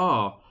like,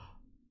 oh,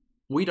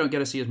 we don't get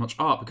to see as much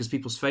art because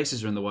people's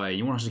faces are in the way,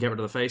 you want us to get rid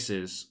of the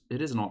faces,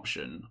 it is an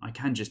option. I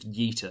can just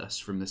yeet us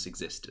from this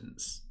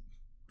existence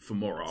for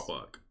more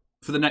artwork.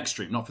 For the next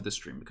stream, not for this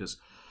stream, because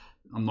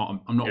I'm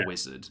not a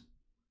wizard.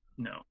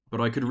 No.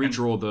 But I could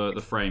redraw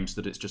the frames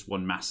so that it's just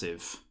one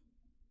massive,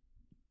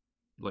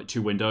 like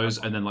two windows,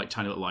 and then like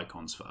tiny little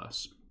icons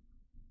first.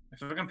 I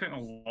feel like I'm putting a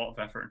lot of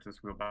effort into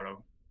this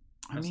wheelbarrow.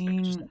 I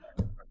mean,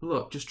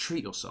 look, just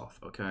treat yourself,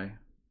 okay?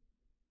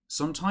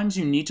 Sometimes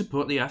you need to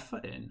put the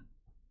effort in.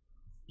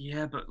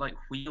 Yeah, but like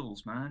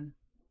wheels, man.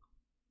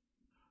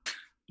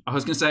 I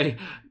was going to say,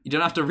 you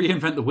don't have to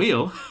reinvent the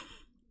wheel.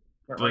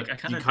 But like, I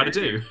you kind of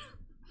do.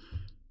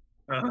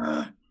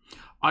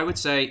 I would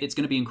say it's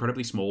going to be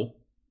incredibly small.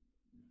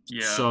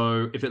 Yeah.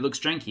 So if it looks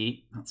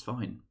janky, that's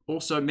fine.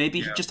 Also,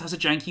 maybe he just has a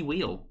janky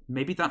wheel.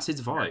 Maybe that's his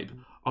vibe.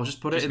 I'll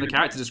just put it in the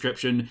character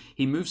description.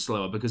 He moves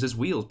slower because his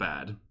wheel's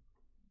bad.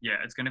 Yeah,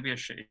 it's going to be a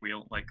shitty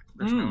wheel. Like,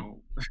 there's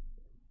no...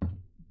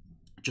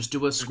 Just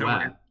do a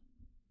square.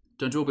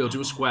 Don't do a wheel,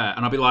 do a square.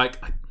 And I'll be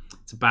like,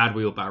 it's a bad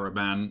wheelbarrow,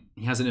 man.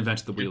 He hasn't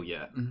invented the wheel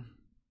yet.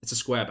 It's a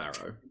square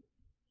barrow.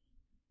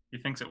 He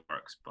thinks it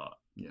works, but...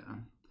 Yeah.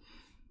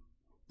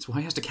 That's why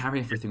he has to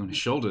carry everything on his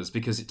shoulders,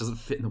 because it doesn't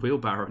fit in the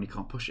wheelbarrow and he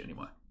can't push it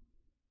anywhere.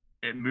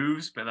 It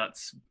moves, but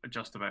that's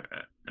just about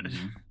it.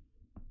 Mm-hmm.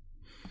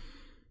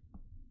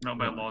 Not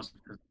by laws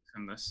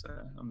in this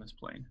on this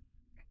plane.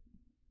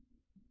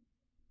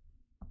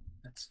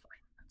 That's fine.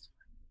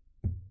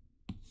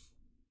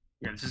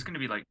 Yeah, this is going to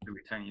be like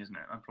really tiny, isn't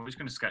it? I'm probably just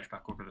going to sketch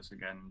back over this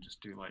again and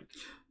just do like.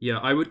 Yeah,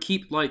 I would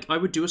keep I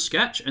would do a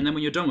sketch, and then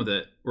when you're done with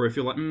it, or if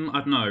you're like, I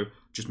don't know,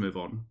 just move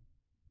on,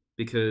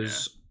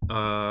 because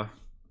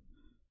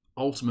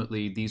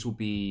ultimately these will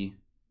be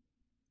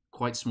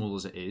quite small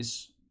as it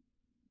is.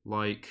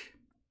 Like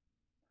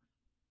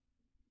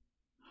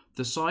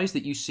the size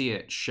that you see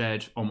it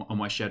shared on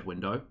my shared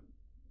window.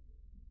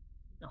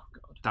 Oh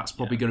god. That's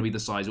probably going to be the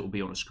size it will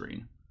be on a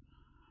screen.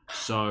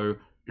 So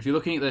if you're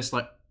looking at this,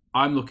 like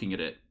I'm looking at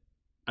it,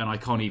 and I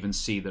can't even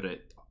see that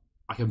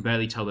I can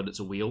barely tell that it's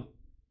a wheel,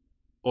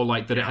 or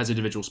like that it has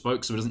individual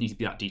spokes, so it doesn't need to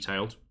be that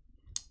detailed,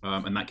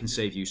 and that can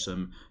save you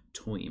some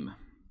time.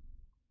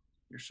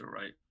 You're so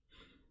right.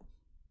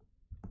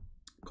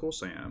 Of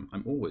course I am.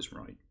 I'm always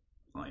right.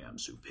 I am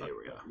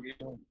superior.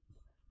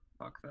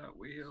 Fuck that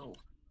wheel.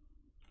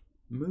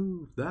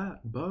 Move that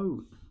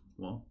boat.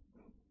 What?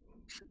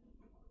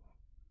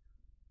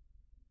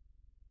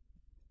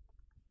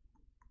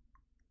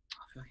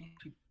 I feel like it needs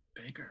to be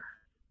bigger.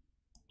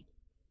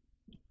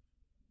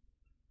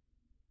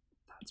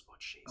 That's what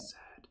she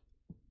said.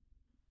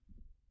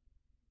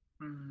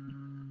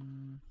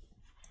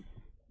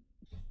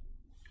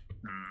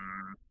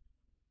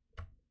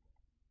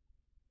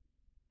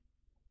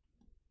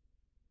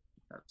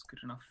 That's good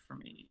enough for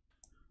me.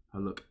 I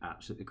look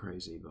absolutely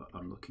crazy, but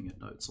I'm looking at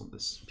notes on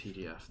this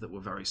PDF that were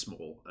very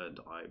small, and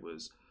I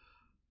was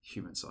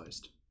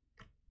human-sized,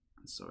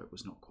 and so it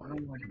was not quite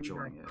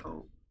enjoying it.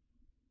 Oh,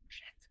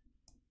 shit.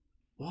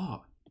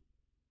 What?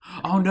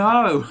 Oh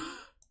no!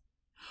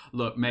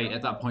 Look, mate,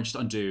 at that point,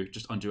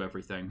 just undo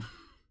everything.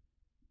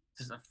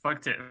 Just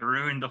fucked it,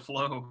 ruined the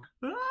flow.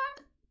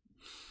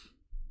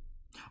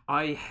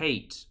 I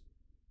hate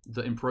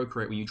that in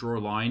Procreate when you draw a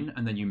line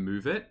and then you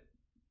move it,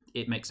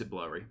 it makes it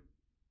blurry.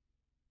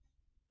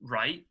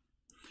 Right?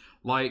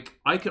 Like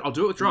I'll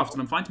do it with draft,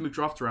 and I'm fine to move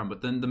draft around.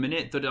 But then the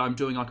minute that I'm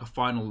doing like a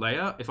final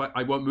layer, if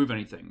I won't move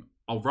anything,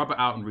 I'll rub it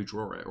out and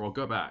redraw it, or I'll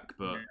go back.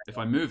 But if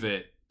I move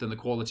it, then the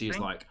quality is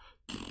like.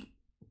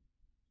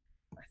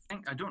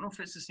 I don't know if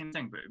it's the same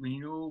thing, but when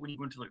you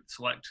go into like the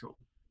select tool,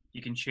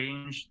 you can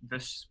change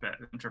this bit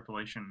of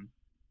interpolation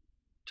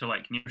to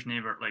like nearest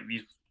neighbor, like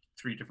these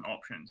 3 different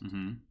options.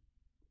 Mm-hmm.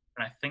 And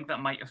I think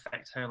that might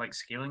affect how like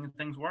scaling and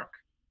things work.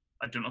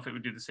 I don't know if it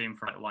would do the same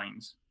for like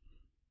lines.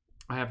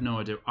 I have no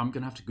idea. I'm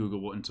gonna have to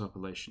Google what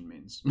interpolation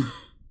means. I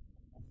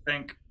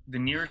think the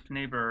nearest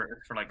neighbor is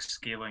for like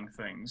scaling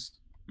things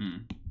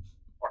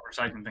or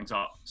sizing things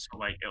up. So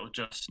like it'll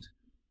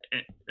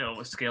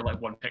scale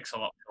like 1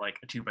 pixel up to like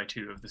a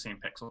 2x2 of the same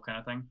pixel kind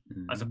of thing,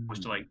 as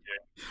opposed to like.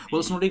 Well,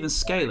 it's not even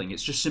scaling;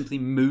 it's just simply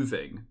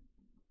moving.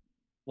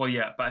 Well,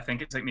 yeah, but I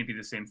think it's like maybe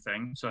the same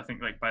thing. So I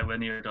think like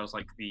bilinear does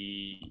like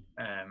the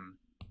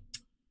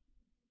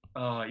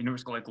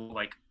it's got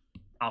like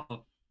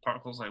alpha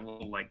particles, like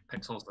little like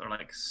pixels that are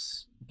like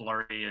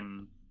blurry,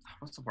 and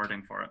what's the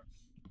wording for it?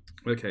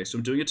 Okay, so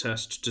I'm doing a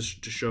test to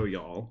show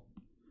y'all.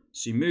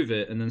 So you move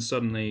it, and then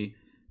suddenly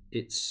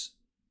it's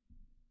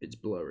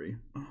blurry.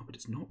 Oh, but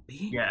it's not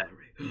being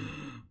blurry.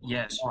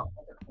 Yeah,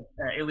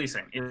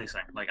 aliasing,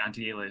 like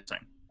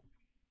anti-aliasing.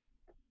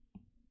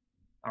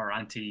 Or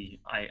anti-aliasing,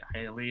 I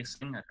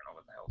don't know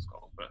what the hell it's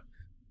called, but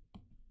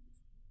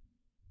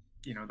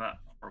that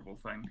horrible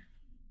thing.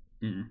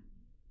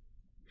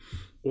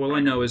 All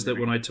I know is that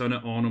when I turn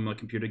it on my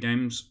computer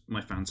games,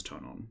 my fans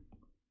turn on.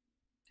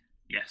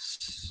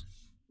 Yes.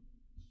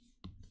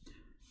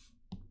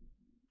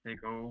 They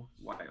go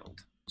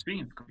wild.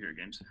 Speaking of computer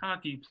games,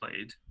 have you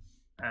played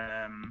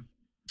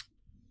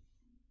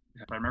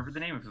if I remember the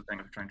name of the thing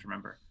I'm trying to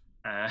remember.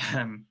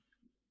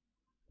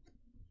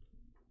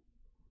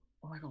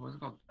 Oh my god, what's it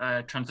called?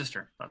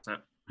 Transistor, that's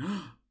it.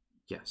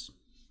 Yes.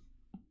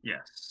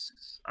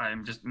 Yes.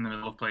 I'm just in the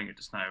middle of playing it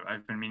just now.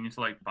 I've been meaning to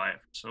like buy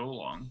it for so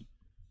long.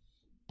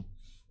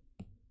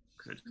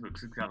 Because it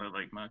looks exactly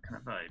like my kind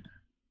of vibe.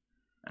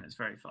 And it's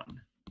very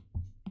fun.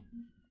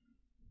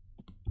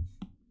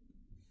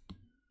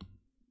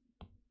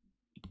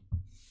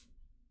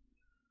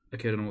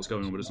 Okay, I don't know what's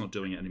going on, but it's not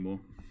doing it anymore.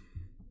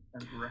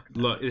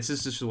 Look, this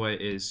is just the way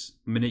it is.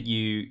 The minute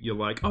you're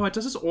like, oh, it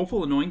does this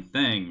awful annoying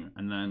thing,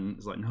 and then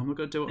it's like, no, I'm not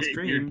going to do it on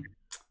stream.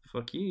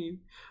 Fuck you.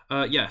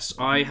 Yes,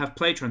 I have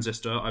played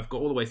Transistor. I've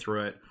got all the way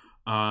through it.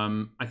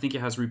 I think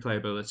it has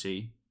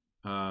replayability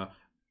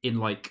in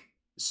like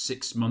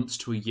 6 months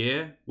to a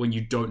year when you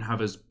don't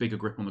have as big a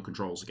grip on the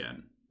controls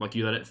again. Like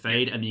you let it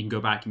fade, and you can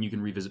go back and you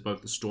can revisit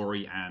both the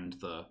story and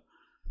the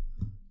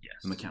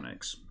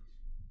mechanics.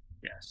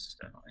 Yes,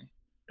 definitely.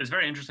 It's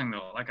very interesting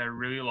though. Like I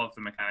really love the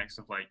mechanics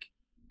of like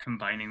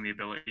combining the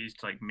abilities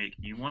to like make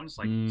new ones.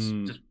 Like it's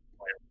just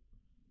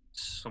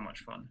so much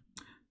fun.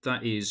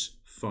 That is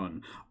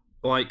fun.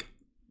 Like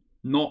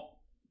not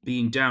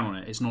being down on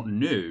it, it's not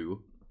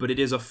new, but it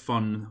is a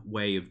fun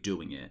way of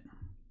doing it.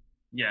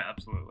 Yeah,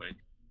 absolutely.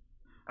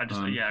 I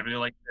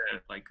really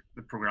like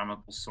the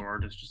programmable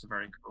sword. It's just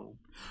very cool.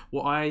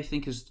 What I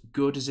think is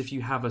good is if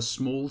you have a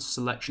small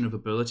selection of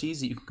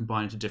abilities that you can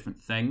combine into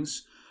different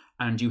things,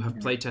 and you have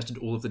play tested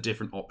all of the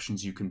different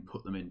options you can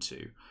put them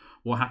into.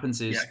 what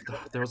happens is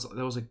Yeah.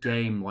 there was a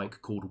game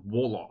like called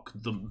Warlock,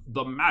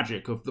 the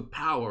magic of the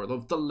power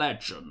of the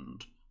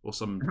legend, or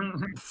some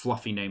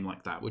fluffy name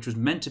like that, which was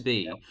meant to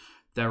be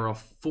there are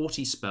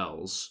 40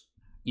 spells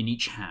in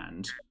each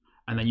hand,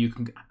 and then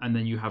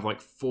you have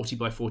like 40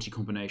 by 40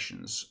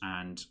 combinations,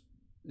 and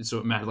so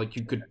it mattered like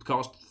you could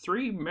cast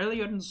 3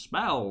 million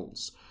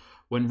spells,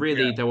 when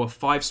really there were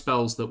 5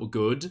 spells that were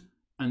good,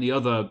 and the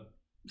other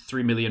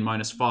 3 million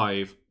minus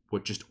 5 were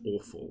just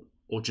awful,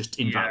 or just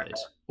invalid,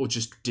 or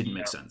just didn't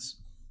make sense.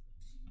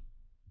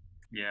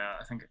 Yeah,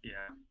 I think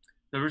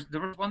there was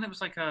one that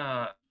was like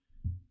a,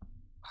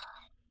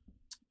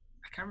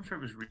 I can't remember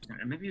if it was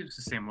recent, or maybe it was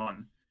the same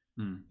one.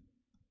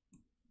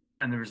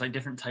 And there was like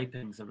different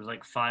typings. There was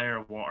like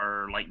fire,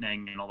 water,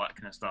 lightning, and all that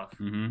kind of stuff.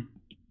 And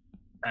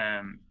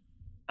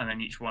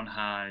then each one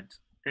had.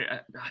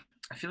 I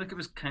feel like it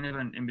was kind of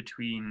an in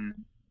between,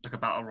 like a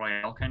battle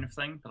royale kind of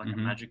thing, but like a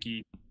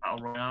magic-y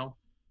battle royale.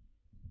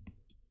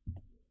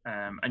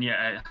 And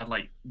yeah, it had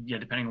like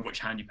depending on which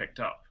hand you picked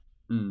up,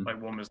 like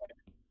one was like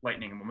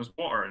lightning and one was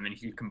water, and then you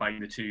could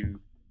combine the two.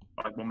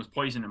 Like one was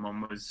poison and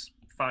one was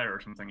fire or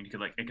something, and you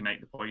could like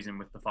ignite the poison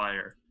with the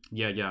fire.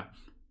 Yeah,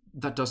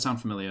 that does sound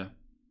familiar.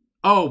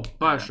 Oh,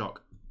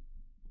 BioShock.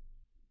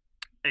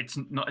 It's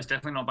not. It's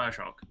definitely not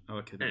BioShock. Oh,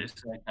 okay.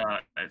 It's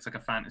like a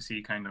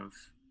fantasy kind of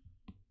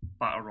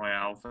battle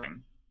royale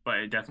thing, but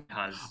it definitely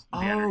has.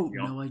 Oh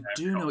no, I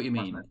do know what you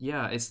mean.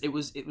 Yeah, it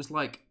was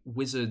like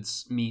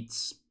Wizards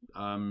meets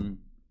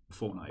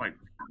Fortnite. Like,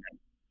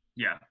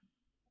 yeah,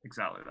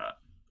 exactly that.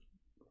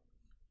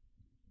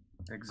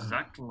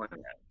 Exactly that.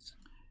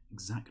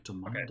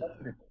 Exactamundo. Okay,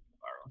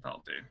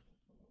 that'll do.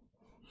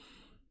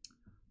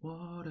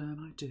 What am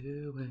I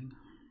doing?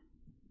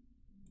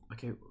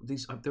 Okay,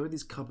 there are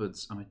these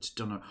cupboards, and I just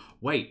don't know.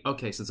 Wait,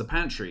 okay, so there's a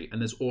pantry,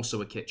 and there's also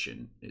a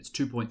kitchen. It's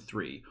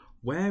 2.3.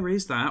 Where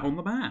is that on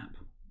the map?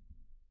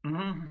 The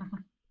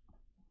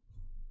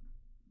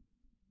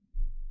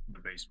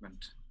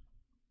basement.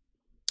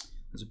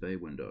 There's a bay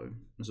window.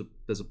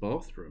 There's a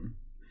bathroom.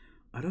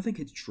 I don't think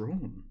it's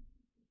drawn.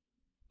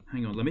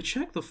 Hang on, let me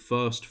check the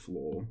first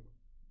floor.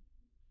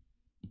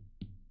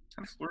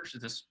 How many floors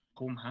does this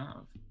home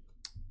have?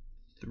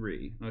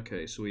 3.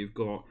 Okay, so we've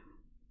got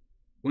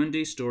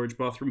Wendy, storage,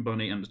 bathroom,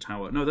 bunny, and a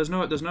tower. No, there's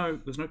no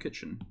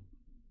kitchen.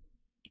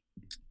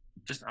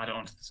 Just add it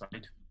onto the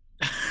side.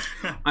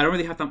 I don't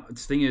really have that. The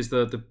thing is,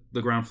 the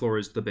ground floor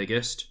is the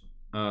biggest,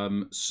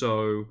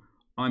 so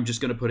I'm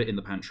just going to put it in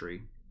the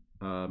pantry,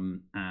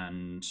 and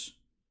the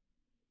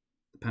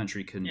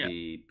pantry can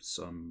be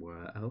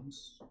somewhere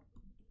else.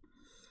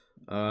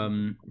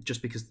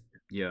 Just because,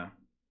 yeah.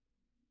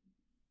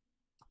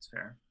 That's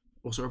fair.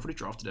 Also, I've already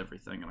drafted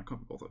everything, and I can't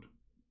be bothered.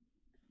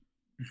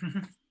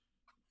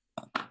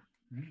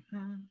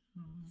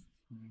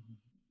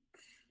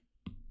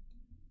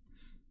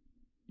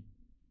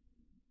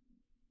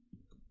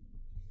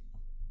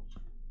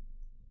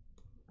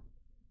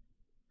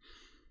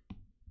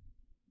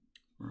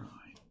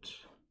 Right.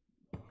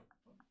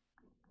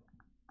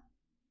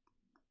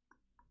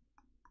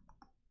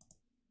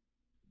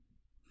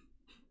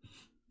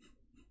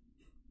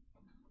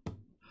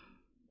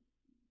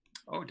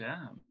 Oh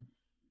damn.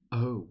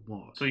 Oh,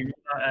 what? So you mean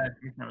that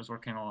I was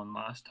working on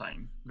last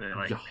time, the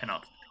like pin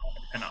up.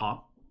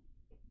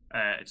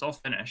 It's all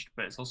finished,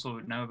 but it's also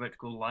now about to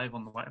go live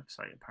on the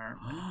website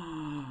apparently.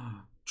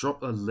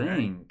 Drop a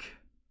link.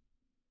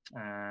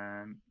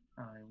 I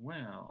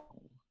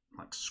will.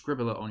 Like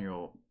scribble it on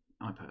your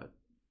iPad.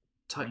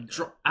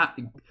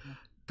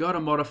 Go to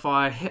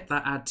modify, hit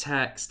that add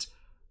text,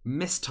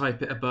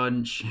 mistype it a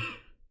bunch.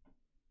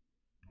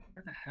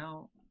 Where the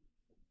hell?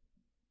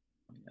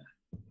 Oh, yeah.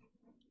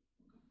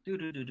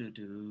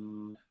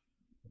 Do.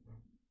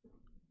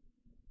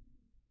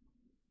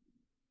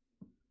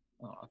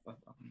 Oh,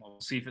 we'll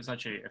see if it's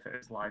actually if it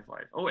is live.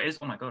 Oh, it is.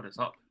 Oh my god, it's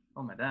up.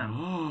 Oh my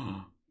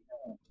damn.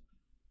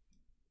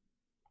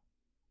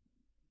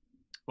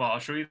 Well, I'll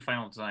show you the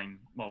final design,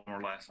 well, more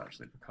or less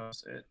actually,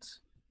 because there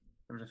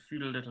was a few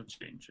little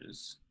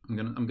changes.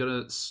 I'm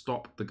gonna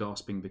stop the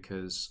gasping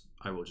because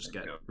I will just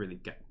get really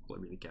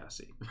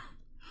gassy.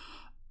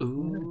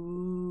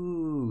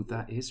 Ooh,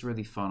 that is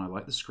really fun. I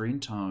like the screen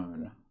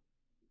tone.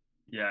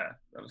 Yeah,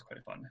 that was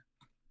quite fun.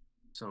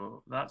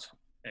 So that's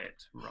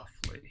it,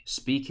 roughly.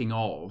 Speaking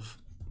of,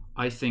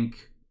 I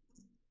think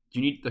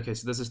you need. Okay,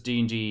 so there's this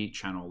D&D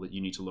channel that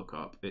you need to look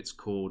up. It's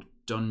called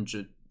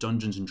Dungeons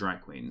and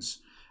Drag Queens,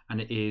 and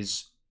it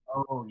is.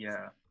 Oh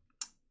yeah.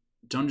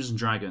 Dungeons and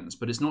Dragons,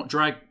 but it's not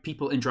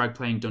people in drag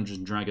playing Dungeons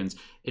and Dragons.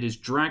 It is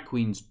drag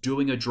queens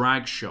doing a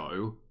drag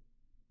show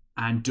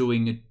and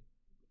doing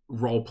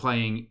role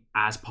playing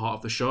as part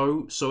of the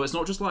show. So it's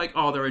not just like,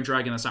 oh, they're in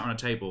drag and they're sat on a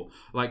table.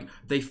 Like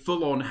they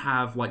full on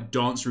have like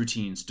dance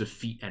routines to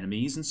defeat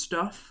enemies and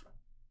stuff.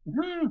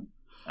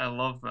 I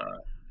love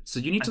that. So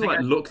you need to like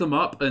look them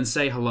up and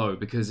say hello,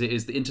 because it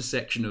is the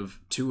intersection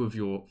of two of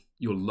your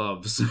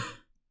loves.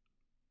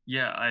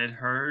 Yeah, I'd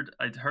heard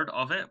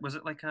of it. Was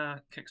it like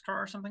a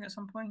Kickstarter or something at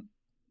some point?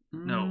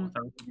 No,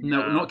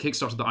 no, not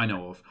Kickstarter that I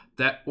know of.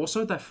 They're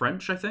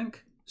French, I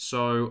think.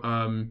 So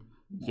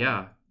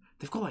Yeah,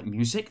 they've got like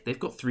music, they've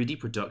got 3D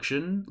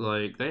production,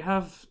 like they've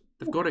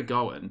got it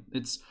going.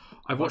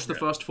 I've watched the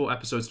first 4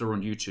 episodes that are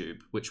on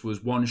YouTube, which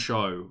was one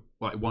show,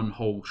 like one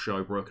whole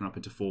show broken up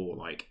into 4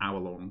 like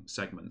hour-long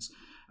segments.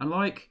 And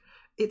like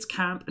it's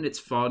camp and it's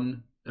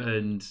fun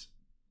and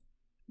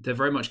they're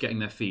very much getting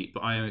their feet, but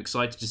I am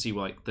excited to see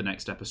like the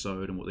next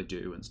episode and what they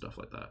do and stuff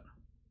like that.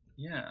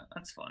 Yeah,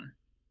 that's fun.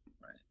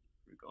 Right.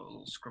 We got a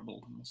little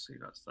scribble and we'll see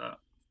that's that.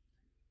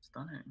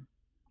 Stunning.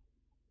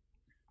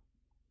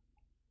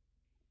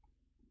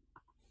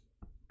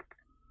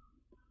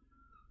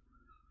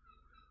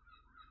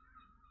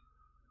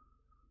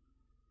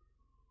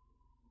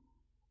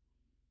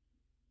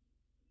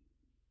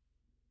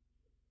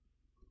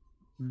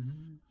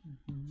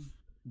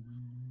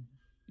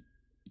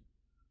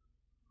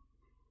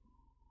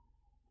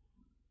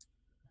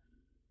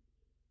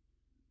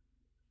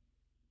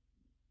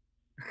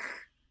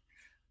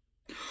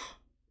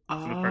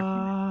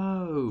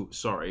 Oh,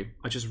 sorry.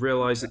 I just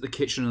realised that the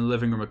kitchen and the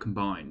living room are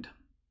combined.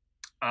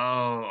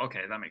 Oh,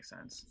 okay, that makes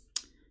sense.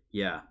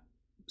 Yeah.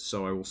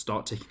 So I will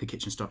start taking the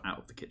kitchen stuff out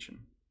of the kitchen.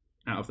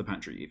 Out of the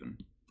pantry, even.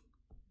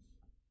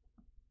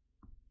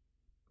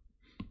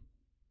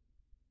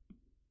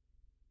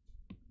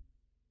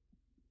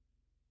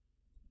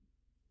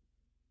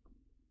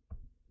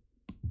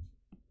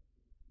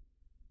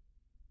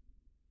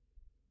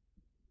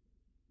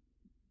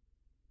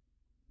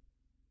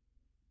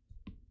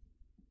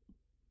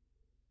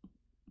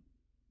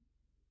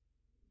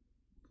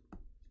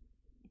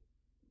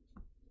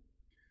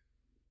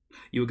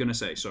 You were going to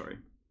say, sorry.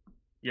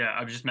 Yeah,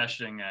 I was just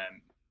messaging.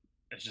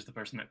 It's just the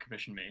person that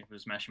commissioned me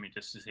was messaging me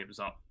just to say it was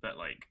up, but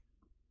like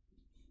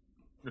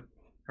the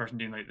person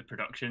doing like the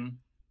production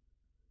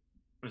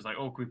was like,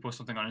 "Oh, can we post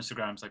something on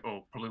Instagram?" It's like,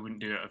 "Oh, probably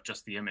wouldn't do it of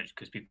just the image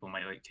because people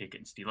might like take it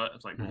and steal it."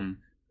 It's like, well,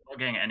 not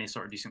getting any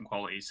sort of decent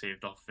quality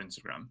saved off of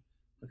Instagram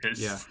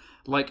because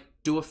like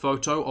do a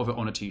photo of it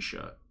on a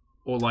t-shirt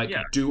or like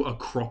do a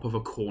crop of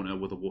a corner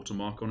with a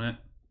watermark on it.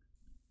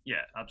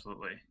 Yeah,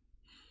 absolutely.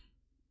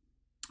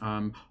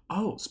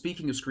 Oh,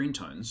 speaking of screen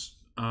tones,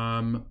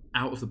 Out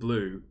of the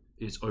Blue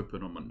is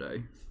open on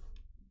Monday,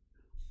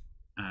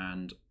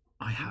 and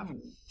I have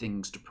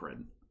things to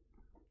print.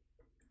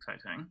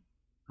 Exciting.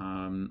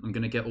 I'm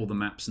gonna get all the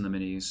maps and the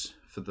minis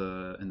for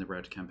in the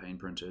red campaign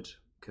printed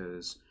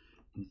because,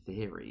 in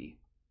theory,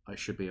 I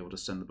should be able to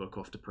send the book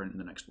off to print in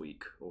the next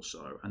week or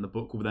so, and the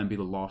book will then be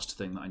the last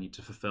thing that I need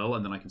to fulfill,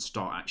 and then I can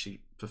start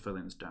actually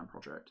fulfilling this damn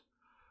project.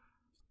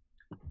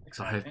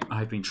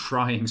 I've been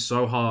trying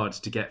so hard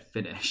to get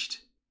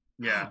finished.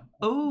 Yeah.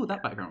 Oh,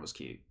 that background was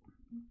cute.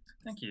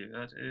 Thank you.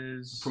 That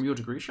is from your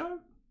degree show?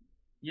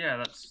 Yeah,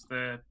 that's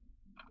the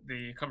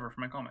cover for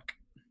my comic.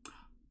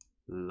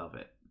 Love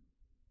it.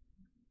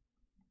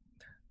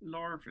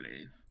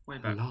 Lovely. Way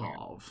back.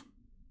 Love.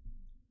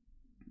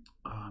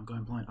 Oh, I'm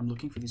going blind. I'm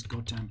looking for these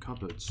goddamn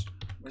cupboards.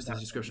 Because there's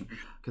a description.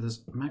 Okay,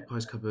 there's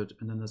Magpie's cupboard,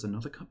 and then there's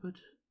another cupboard.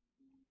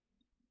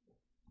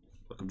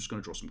 Look, I'm just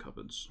going to draw some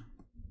cupboards.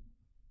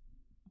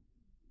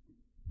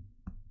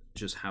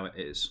 Just how it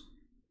is.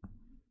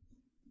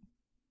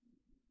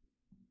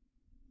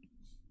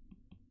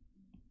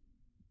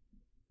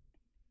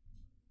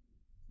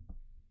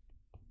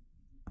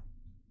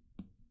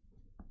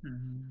 I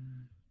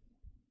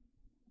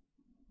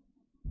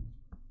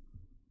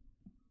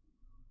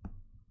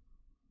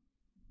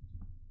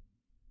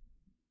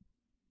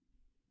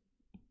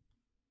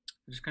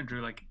just kind of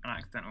drew like an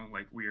accidental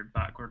like weird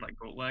backward like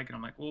goat leg, and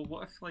I'm like, well,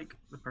 what if like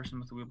the person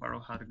with the wheelbarrow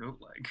had a goat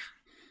leg?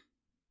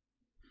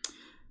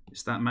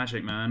 It's that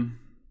magic, man.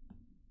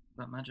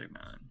 That magic,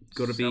 man.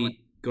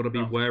 Gotta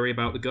be wary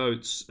about the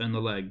goats and the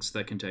legs.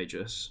 They're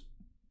contagious.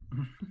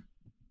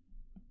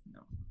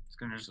 No, it's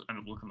gonna just end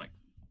up looking like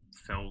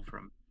Phil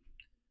from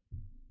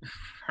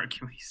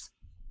Hercules.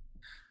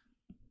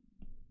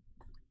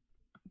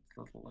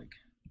 Little like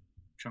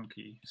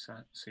chunky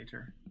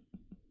satyr.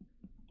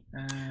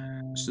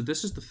 So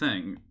this is the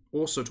thing.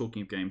 Also,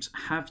 talking of games,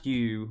 have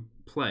you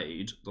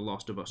played The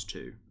Last of Us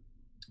 2?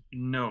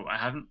 No, I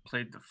haven't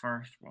played the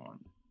first one.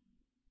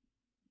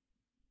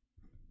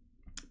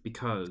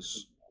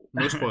 Because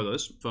no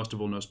spoilers. First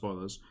of all, no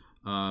spoilers.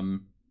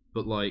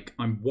 But like,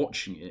 I'm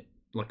watching it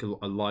like a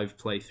live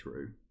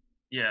playthrough.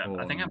 Yeah,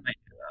 I think I might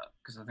do that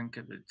because I think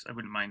I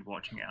wouldn't mind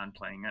watching it and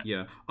playing it.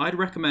 Yeah, I'd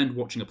recommend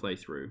watching a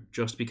playthrough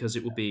just because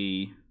it will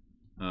be,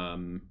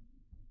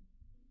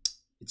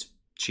 it's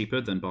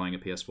cheaper than buying a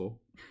PS4.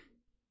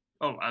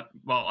 Oh,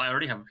 well, I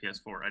already have a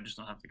PS4. I just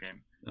don't have the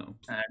game. Oh.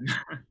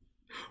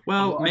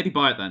 Well, maybe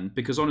buy it then,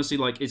 because honestly,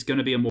 like, it's going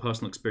to be a more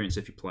personal experience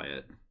if you play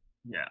it.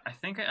 Yeah, I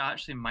think it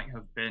actually might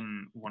have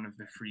been one of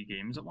the free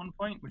games at one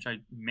point, which I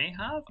may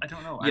have. I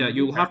don't know. Yeah,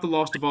 you'll have The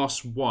Last of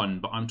Us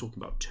 1, but I'm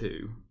talking about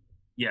 2.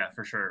 Yeah,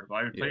 for sure. But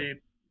I would play.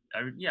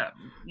 I would. Yeah.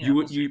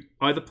 You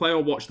either play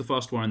or watch the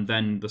first one and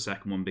then the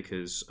second one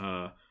because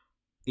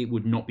it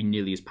would not be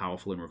nearly as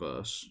powerful in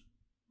reverse.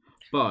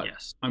 But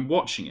yes. I'm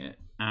watching it,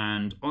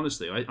 and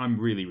honestly, I'm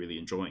really, really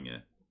enjoying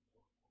it.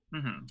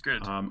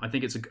 Good. I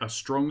think it's a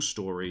strong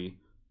story,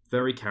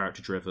 very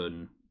character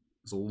driven.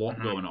 There's a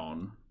lot going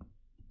on.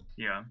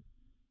 Yeah,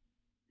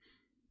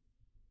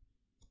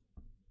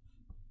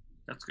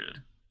 that's good.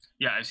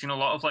 Yeah, I've seen a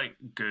lot of like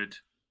good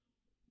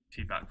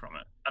feedback from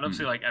it. I don't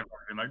see like everyone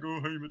being like,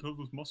 "Oh, hey, it has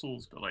those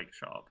muscles," but like,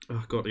 shut up.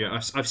 Oh god, yeah,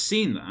 I've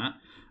seen that,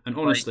 and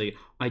Like, honestly,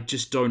 I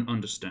just don't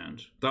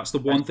understand. That's the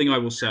I one thing I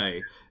will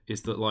say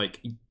is that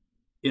like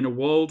in a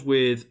world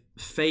with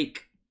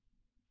fake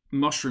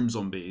mushroom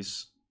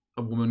zombies,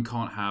 a woman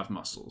can't have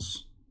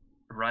muscles.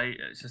 right?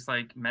 It's just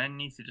like men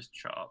need to just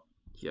shut up,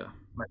 Yeah.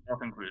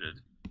 myself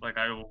included. Like,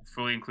 I will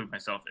fully include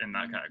myself in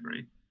that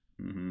category.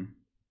 Mm-hmm.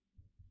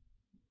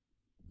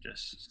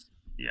 Just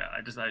yeah,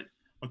 I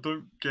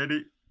don't get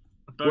it.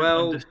 I don't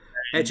Well, understand.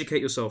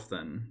 educate yourself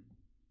then.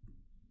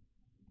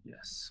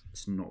 Yes,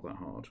 It's not that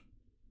hard.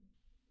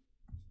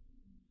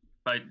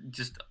 but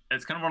just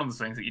it's kind of one of those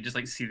things that you just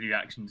like see the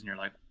reactions and you're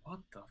like,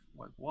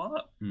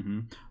 what? Mm-hmm.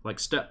 Like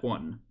step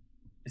 1,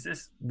 Is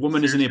this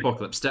woman is in the seriously?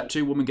 apocalypse. Step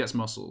 2, woman gets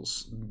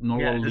muscles. Not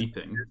a Yeah, lot of is this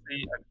leaping.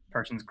 seriously a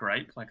person's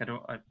gripe? Like,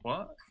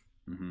 what?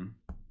 Mm-hmm.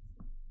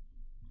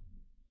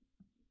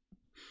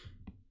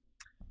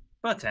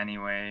 But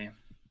anyway,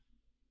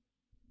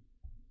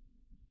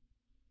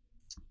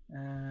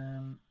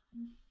 um,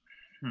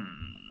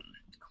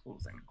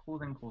 clothing.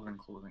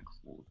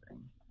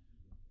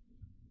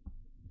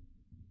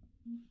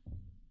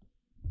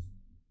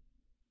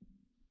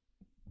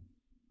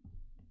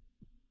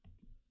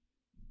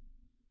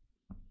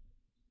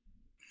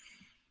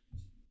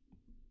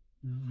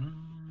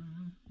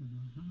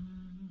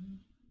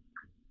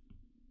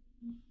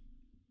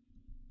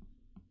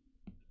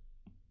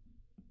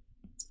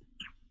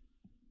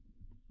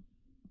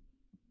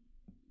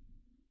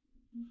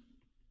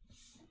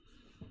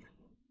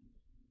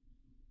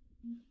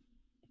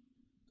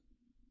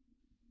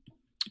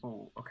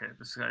 Oh, okay.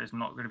 This guy is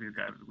not going to be the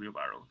guy with the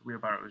wheelbarrow. The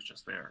wheelbarrow is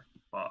just there,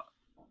 but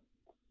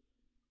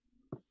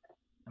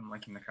I'm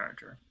liking the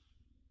character.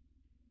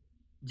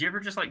 Do you ever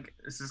just like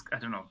this is I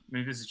don't know,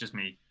 maybe this is just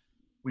me.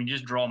 When you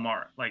just draw a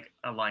mark, like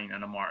a line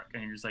and a mark,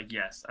 and you're just like,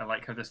 yes, I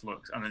like how this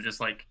looks, and then just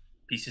like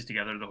pieces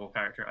together the whole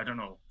character. I don't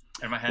know.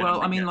 In my head,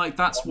 Well, I mean, yeah. like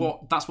that's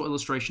what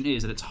illustration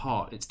is at its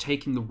heart. It's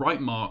taking the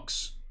right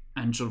marks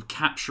and sort of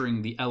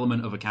capturing the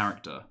element of a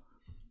character.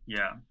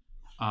 Yeah.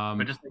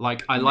 But just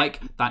like I like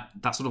that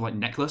sort of like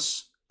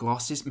necklace,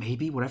 glasses,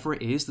 maybe whatever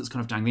it is that's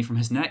kind of dangling from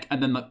his neck,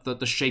 and then like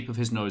the shape of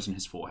his nose and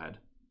his forehead,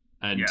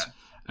 and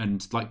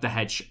like the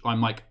head.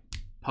 I'm like,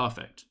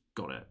 perfect,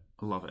 got it,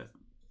 I love it.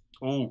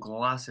 Oh,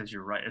 glasses!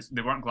 You're right.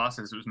 They weren't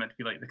glasses. It was meant to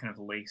be like the kind of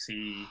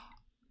lacy,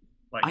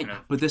 like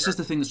But this is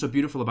the thing that's so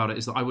beautiful about it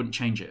is that I wouldn't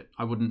change it.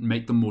 I wouldn't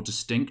make them more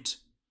distinct.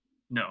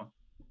 No.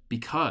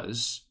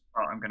 Because.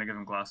 Oh, I'm gonna give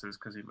him glasses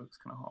because he looks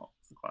kind of hot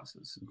with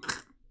glasses.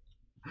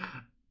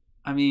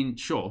 I mean,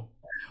 sure.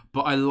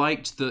 But I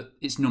liked that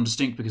it's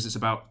non-distinct because it's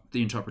about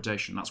the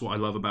interpretation. That's what I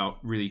love about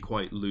really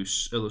quite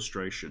loose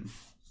illustration.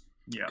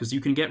 Yeah. Because you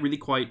can get really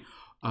quite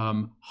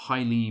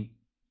highly,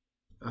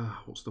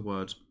 what's the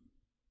word?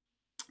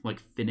 Like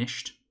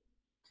finished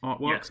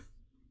artwork. Yes.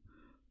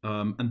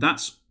 And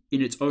that's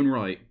in its own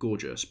right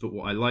gorgeous. But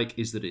what I like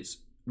is that it's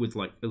with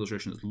like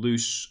illustration that's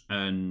loose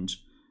and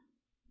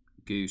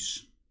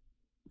goose.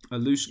 A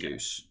loose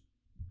goose.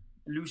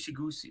 Loosey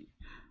goosey.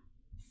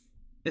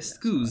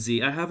 Excuse,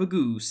 I have a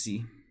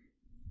goosey.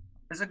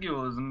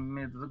 Excuse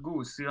me, the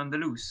goosey on the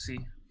loosey.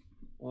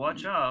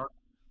 Watch out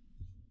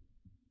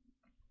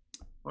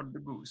for the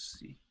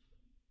goosey.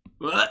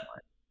 What?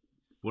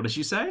 What did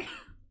you say?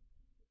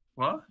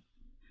 What?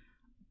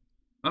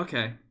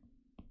 Okay.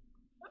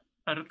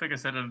 I don't think I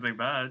said anything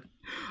bad.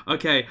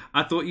 Okay,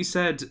 I thought you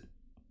said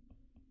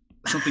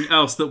something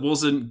else that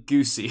wasn't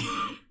goosey.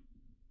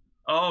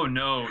 Oh,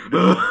 no.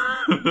 No,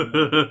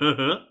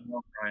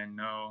 Brian,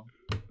 no.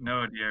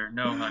 No, dear.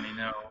 No, honey,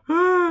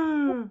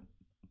 no.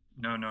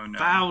 No.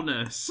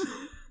 Foulness.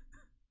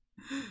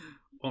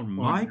 On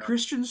my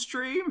Christian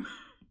stream?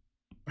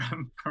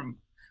 From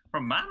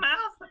my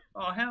mouth?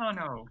 Oh, hell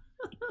no.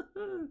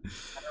 I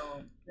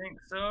don't think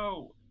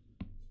so.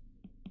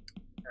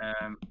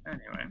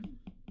 Anyway.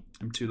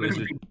 I'm too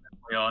lazy.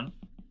 On.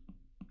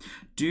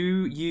 Do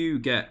you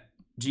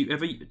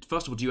ever,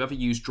 first of all, do you ever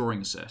use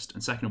drawing assist?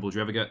 And second of all, do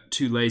you ever get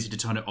too lazy to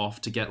turn it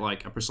off to get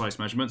like a precise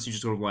measurement? So you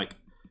just sort of like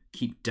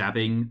keep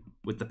dabbing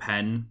with the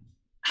pen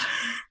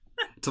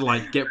to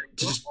like get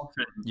to just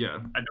often, yeah.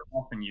 I don't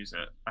often use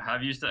it. I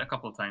have used it a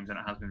couple of times and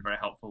it has been very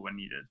helpful when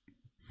needed.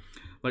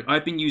 Like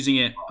I've been using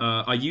it.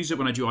 I use it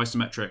when I do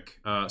isometric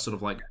sort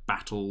of like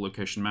battle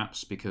location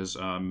maps because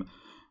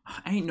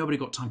ain't nobody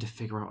got time to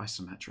figure out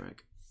isometric.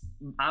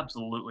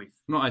 Absolutely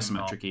not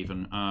isometric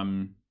even.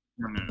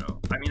 No.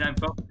 I mean, I've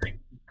got a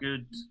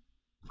good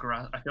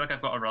grasp. I feel like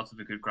I've got a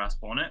relatively good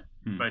grasp on it,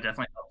 but it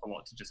definitely helps a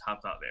lot to just have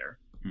that there.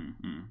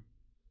 Mm-hmm.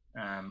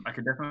 I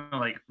could definitely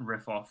like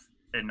riff off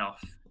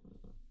enough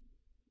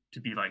to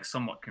be like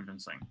somewhat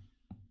convincing,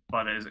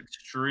 but it is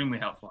extremely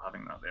helpful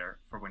having that there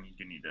for when you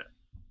do need it.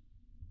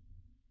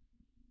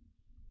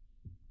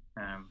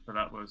 But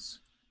that was,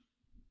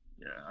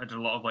 yeah, I did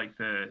a lot of like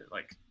the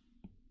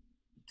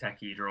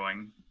techie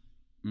drawing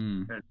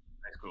at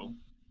high school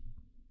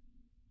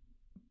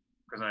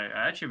because I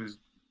actually was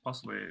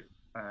possibly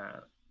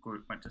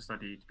went to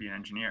study to be an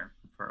engineer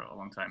for a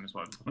long time as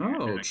well. I was looking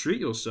at Oh, doing treat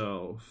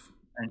yourself.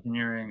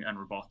 engineering and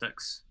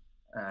robotics,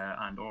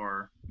 and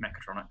or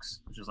mechatronics,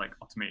 which is like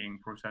automating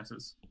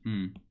processes.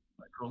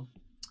 Quite cool.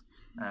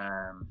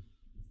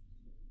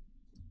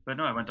 But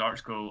no, I went to art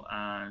school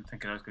and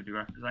thinking I was going to do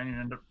graphic design and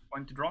ended up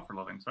wanting to draw for a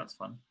living, so that's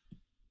fun.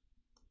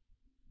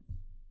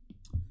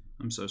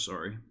 I'm so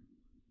sorry.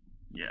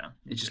 Yeah.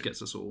 It just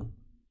gets us all.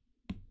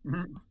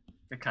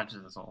 It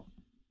catches us all.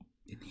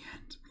 In the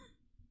end.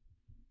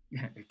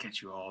 Yeah, it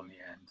gets you all in the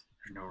end.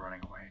 There's no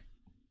running away.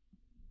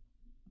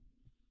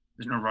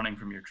 There's no running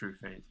from your true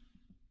fate.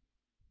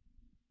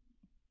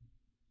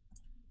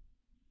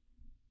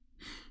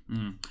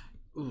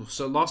 Ooh,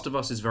 so Last of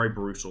Us is very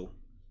brutal.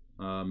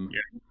 Yeah.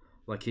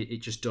 Like it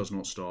just does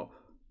not stop.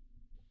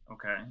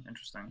 Okay,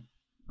 interesting.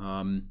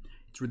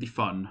 It's really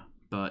fun,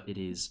 but it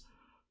is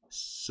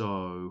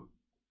so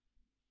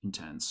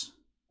intense.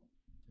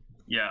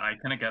 Yeah, I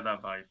kind of get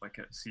that vibe. Like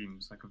it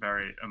seems like a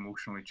very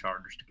emotionally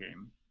charged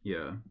game.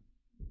 Yeah.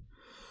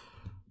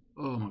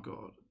 Oh my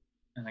god.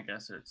 And I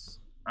guess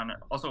and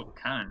also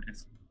canon.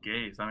 It's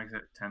gay, so that makes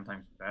it 10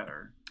 times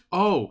better.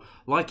 Oh,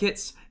 like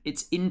it's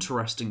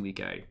interestingly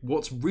gay.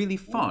 What's really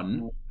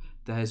fun? Ooh.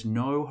 There's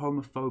no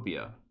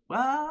homophobia.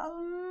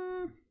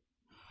 Well,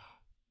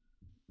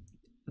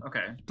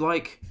 okay.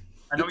 Like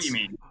I know what you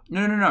mean.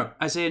 No.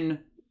 As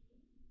in,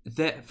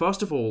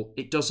 first of all,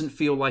 it doesn't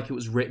feel like it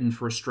was written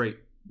for a straight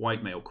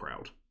white male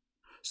crowd.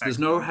 So there's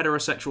no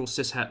heterosexual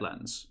cishet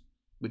lens,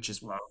 which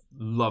is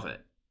love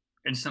it.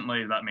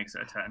 Instantly, that makes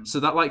it a 10. So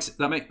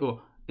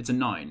it's a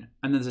 9,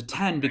 and there's a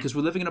 10 because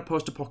we're living in a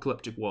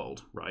post-apocalyptic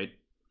world, right?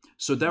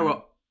 So there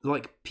are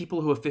like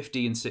people who are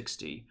 50 and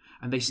 60,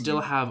 and they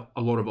still have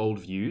a lot of old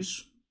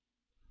views.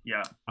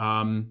 Yeah.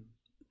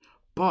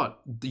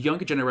 But the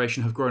younger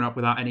generation have grown up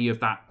without any of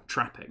that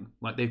trapping.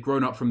 Like they've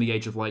grown up from the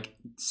age of like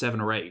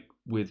 7 or 8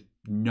 with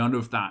none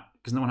of that,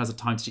 because no one has the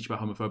time to teach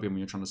about homophobia when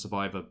you're trying to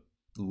survive a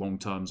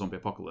long-term zombie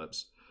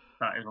apocalypse.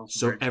 That is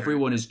also so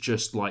everyone is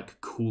just like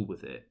cool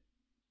with it,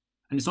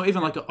 and it's not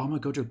even like oh my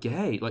god you're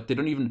gay. Like they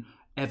don't even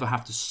ever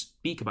have to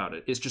speak about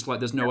it. It's just like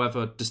there's no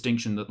ever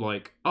distinction that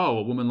like oh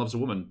a woman loves a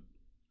woman.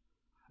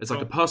 It's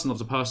like a person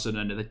loves a person,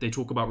 and they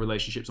talk about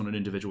relationships on an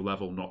individual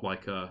level, not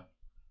like a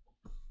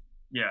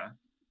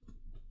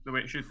the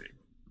way it should be.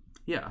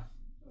 Yeah.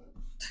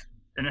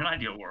 In an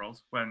ideal world,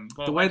 when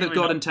the way that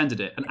God intended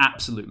it, an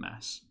absolute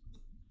mess.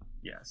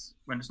 Yes,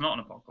 when it's not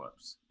an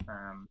apocalypse.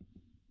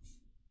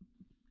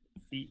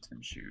 Feet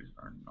and shoes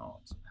are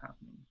not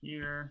happening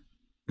here.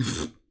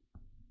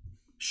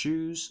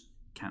 Shoes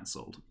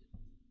cancelled.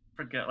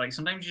 Forget, like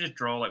sometimes you just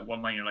draw like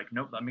one line, you're like,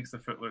 nope, that makes the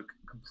foot look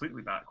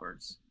completely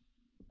backwards.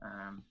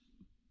 I'm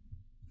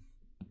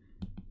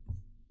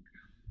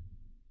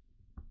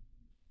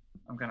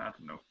gonna add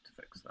a note to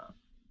fix that.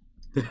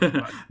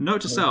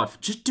 Note to self: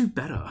 just do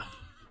better.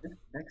 Just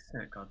fix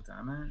it,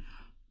 goddammit.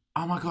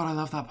 Oh my god, I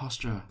love that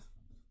posture.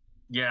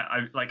 Yeah,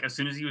 I like as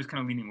soon as he was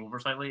kind of leaning over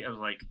slightly, I was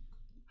like,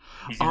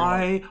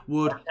 I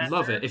would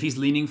love it if he's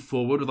leaning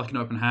forward with like an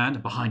open hand,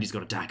 and behind he's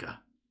got a dagger.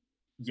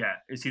 Yeah,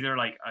 it's either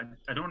like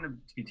I don't want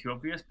it to be too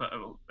obvious, but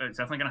it's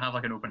definitely gonna have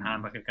like an open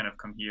hand, like it kind of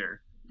come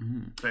here.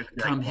 But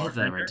come like,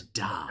 hither and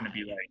die. It's gonna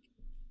be like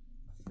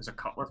there's a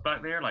cutlass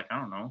back there, like I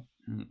don't know.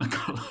 A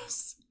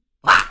cutlass.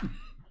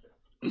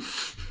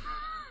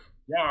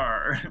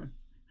 Yar.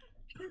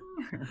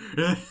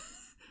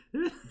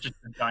 Just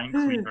a giant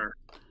cleaver.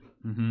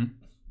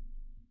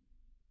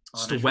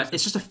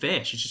 It's just a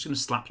fish. It's just going to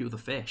slap you with a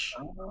fish.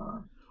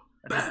 Oh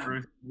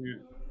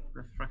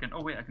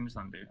wait, I can just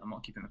undo. I'm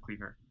not keeping the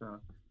cleaver. So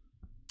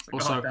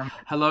like, also,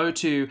 hello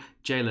to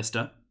Jay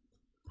Lister.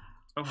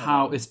 Oh,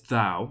 how is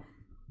thou?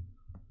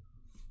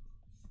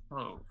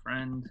 Hello,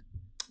 friend.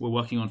 We're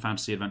working on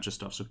fantasy adventure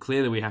stuff, so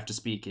clearly we have to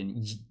speak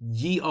in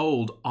ye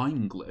old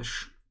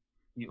English.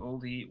 Ye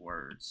oldie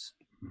words.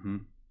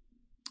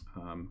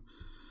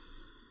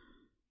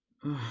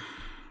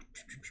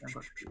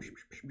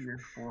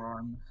 Weird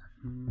forearms.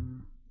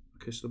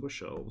 Okay, so there were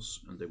shelves,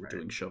 and they were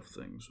doing shelf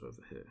things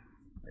over here.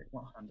 Wait,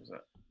 what hand is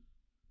it?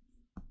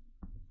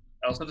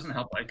 It also doesn't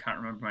help that I can't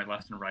remember my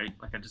left and right.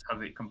 Like I just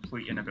have the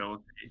complete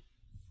inability.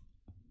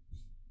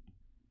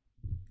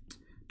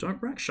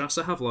 Don't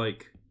Rakshasa have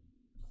like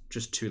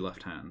just 2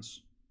 left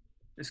hands?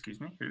 Excuse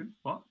me, who?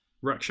 What?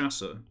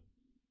 Rakshasa.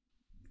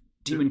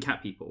 Demon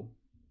cat people.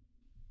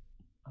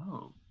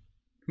 Oh.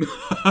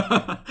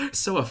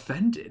 So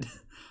offended.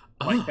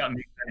 Like that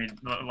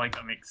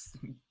makes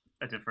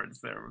a difference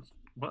there.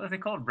 What are they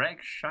called?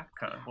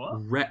 Rakshaka.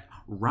 What?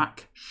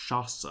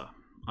 Rakshasa.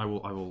 I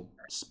will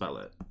spell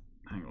it.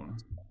 Hang on.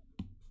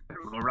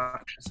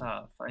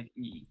 Rakshasa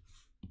 5E.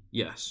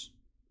 Yes.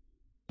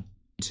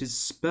 'Tis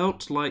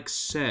spelt like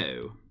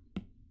so.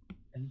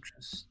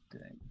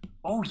 Interesting.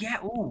 Oh yeah.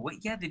 Oh wait,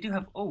 yeah. They do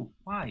have. Oh,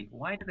 why?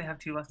 Why do they have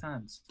 2 left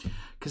hands?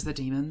 Because they're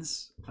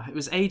demons. It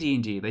was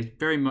AD&D. They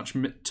very much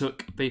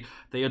took. They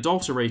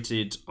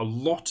adulterated a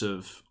lot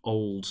of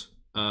old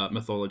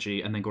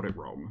mythology and then got it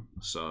wrong.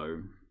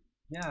 So.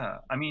 Yeah,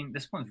 I mean,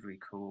 this one's really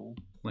cool.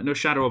 Like no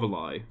shadow of a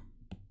lie.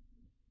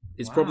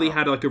 It's probably Wow.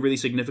 had like a really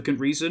significant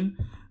reason,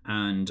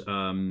 and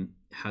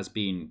has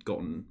been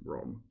gotten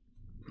wrong.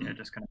 Yeah,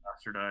 just kind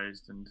of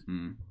bastardized and.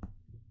 Mm.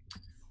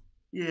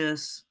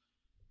 Yes.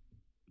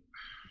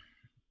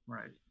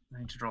 Right. I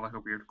need to draw like a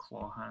weird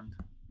claw hand.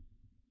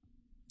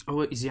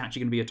 Oh, is he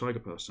actually going to be a tiger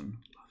person?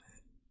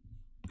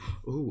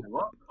 Ooh.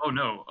 What? Oh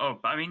no. Oh,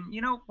 but I mean,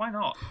 why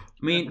not?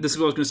 I mean, this is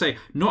what I was going to say.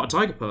 Not a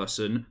tiger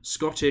person,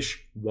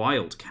 Scottish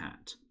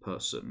wildcat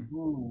person.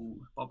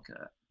 Ooh,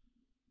 bobcat.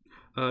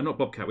 Not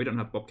bobcat. We don't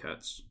have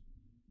bobcats.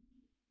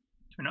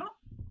 Do we know?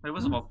 There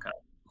was a bobcat.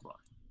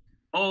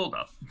 Hold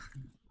up.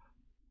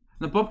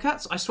 The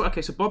bobcats? I swear.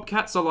 Okay, so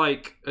bobcats are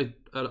like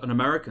an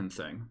American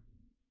thing.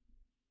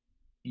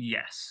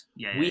 Yes.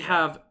 Yeah. We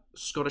have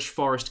Scottish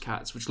forest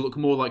cats, which look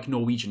more like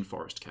Norwegian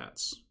forest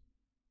cats.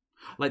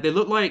 Like, they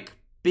look like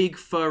big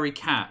furry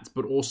cats,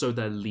 but also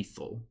they're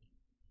lethal.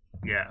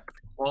 Yeah.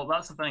 Well,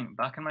 that's the thing.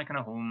 Back in my kind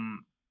of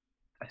home,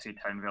 I say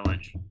town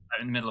village,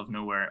 out in the middle of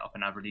nowhere up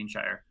in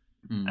Aberdeenshire,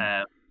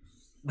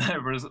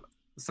 there was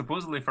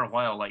supposedly for a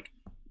while like,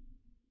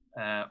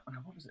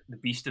 what was it? The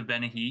Beast of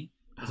Benihee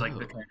was like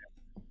the kind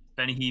of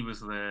Benihee was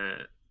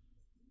the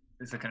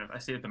kind of, I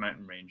say, the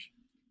mountain range,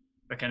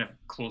 the kind of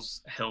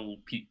close hill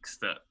peaks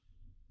that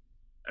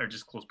are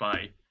just close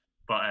by.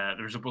 But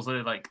there was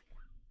supposedly like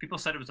people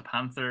said it was a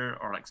panther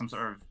or like some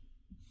sort of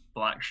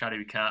black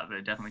shadowy cat that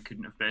it definitely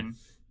couldn't have been.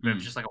 But it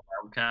was just like a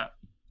wild cat.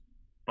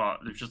 But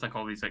there's just like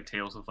all these like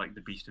tales of like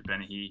the Beast of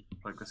Benihee,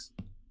 like this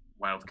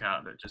wild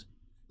cat that just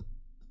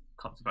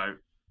cuts about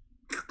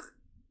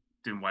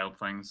doing wild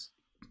things.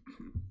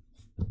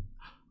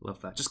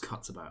 Love that. Just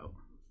cuts about.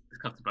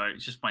 Just cuts about.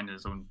 He's just minding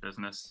his own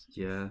business.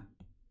 Yeah.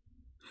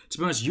 To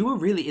be honest, you were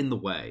really in the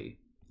way.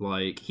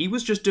 Like, he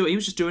was just doing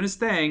his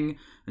thing,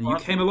 and you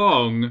came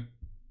along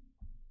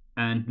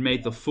and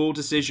made the full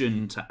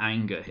decision to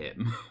anger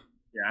him.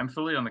 Yeah, I'm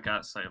fully on the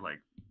cat's side. Like,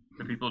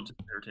 the people just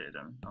irritated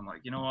him. I'm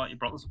like, you know what? You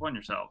brought this upon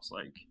yourselves.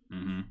 Like,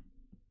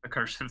 the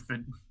curse of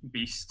the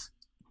beast.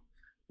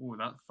 Oh,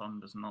 that thumb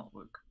does not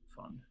look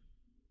fun.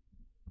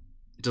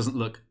 It doesn't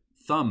look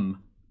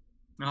thumb.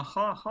 Ha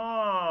ha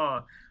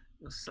ha!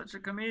 You're such a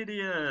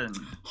comedian.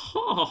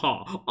 Ha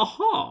ha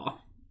ha!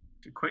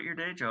 You quit your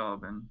day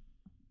job and.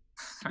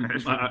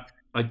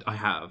 I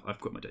have. I've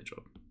quit my day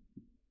job.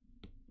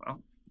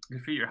 Well,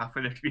 good for you. You're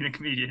halfway there to being a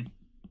comedian.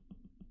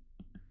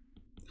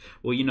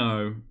 Well,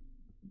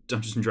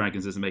 Dungeons and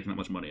Dragons isn't making that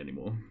much money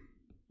anymore.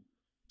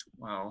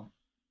 Well,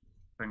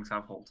 things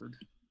have halted.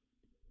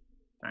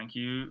 Thank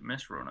you,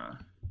 Miss Rona.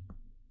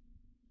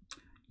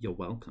 You're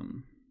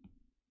welcome.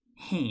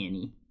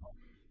 Hanny.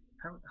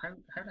 How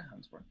do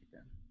hands work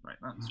again? Right,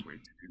 that's way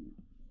to do.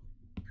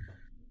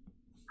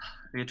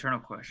 The eternal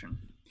question.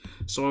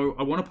 So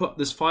I want to put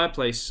this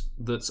fireplace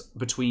that's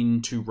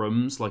between two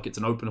rooms, like it's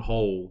an open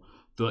hole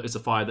that is a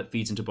fire that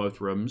feeds into both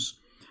rooms.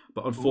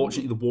 But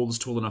unfortunately, the wall is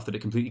tall enough that it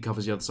completely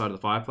covers the other side of the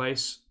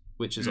fireplace,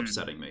 which is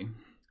upsetting me.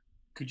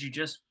 Could you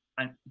just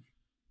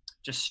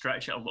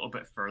stretch it a little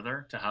bit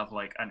further to have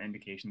like an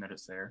indication that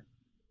it's there?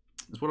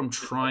 That's what I'm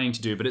trying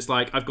to do, but it's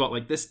like I've got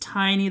like this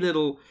tiny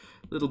little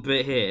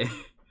bit here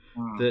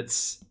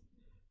that's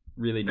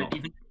really not.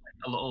 Even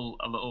a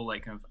little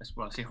like kind of,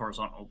 well, I say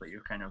horizontal, but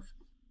you're kind of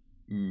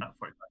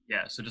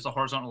yeah. So just a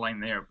horizontal line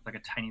there, with like a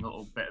tiny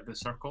little bit of the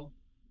circle,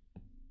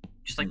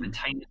 just like the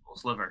tiny little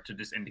sliver to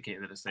just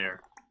indicate that it's there.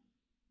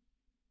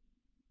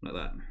 Like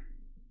that.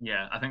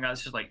 Yeah, I think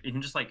that's just like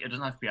even just like it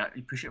doesn't have to be.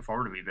 You push it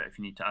forward a wee bit if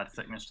you need to add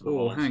thickness to the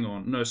walls. Oh, hang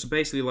on. No, so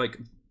basically, like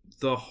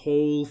the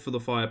hole for the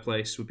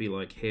fireplace would be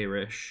like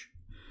here-ish.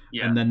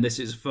 Yeah. And then this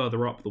is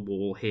further up the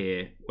wall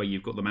here, where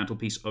you've got the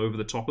mantelpiece over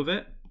the top of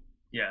it.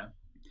 Yeah.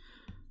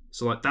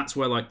 So like that's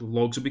where like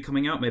logs would be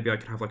coming out. Maybe I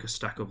could have like a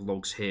stack of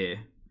logs here,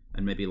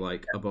 and maybe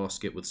like a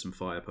basket with some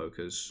fire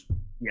pokers.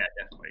 Yeah,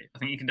 definitely. I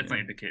think you can definitely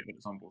indicate that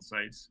it's on both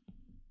sides.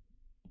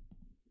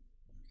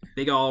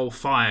 Big old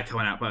fire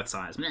coming out both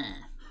sides. Meh.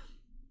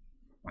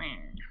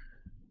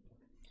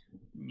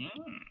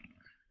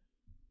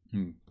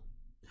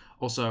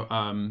 Also,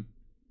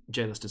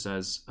 Jay Lister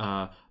says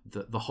that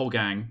the whole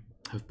gang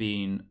have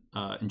been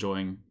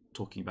enjoying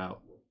talking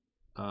about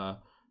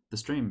the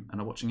stream and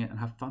are watching it and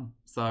have fun.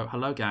 So,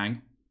 hello,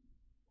 gang.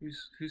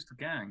 Who's the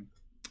gang?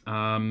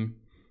 I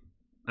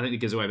think it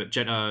gives away, but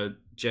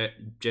Jay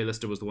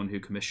Lister was the one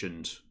who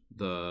commissioned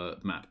the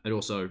map. It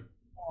also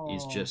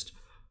is just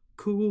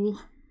cool.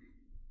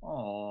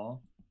 Aww.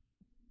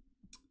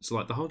 So,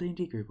 like, the whole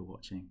D&D group are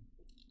watching.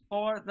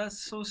 Oh,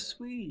 that's so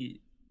sweet.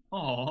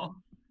 Aww.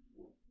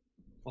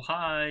 Well,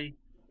 hi.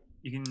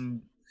 You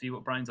can see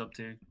what Brian's up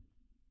to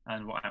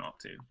and what I'm up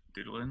to.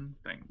 Doodling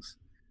things.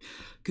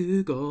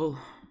 Google.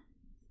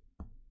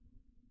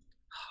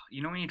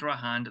 You know when you draw a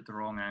hand at the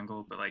wrong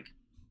angle, but like,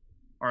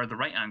 or the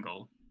right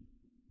angle,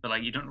 but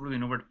like you don't really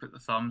know where to put the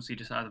thumb, so you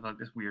just add like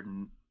this weird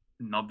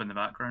nub in the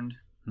background.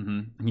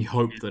 And you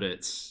hope that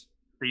it's...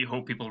 That you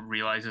hope people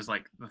realize is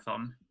like the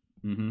thumb.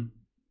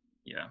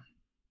 Yeah.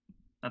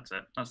 That's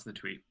it. That's the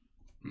tweet.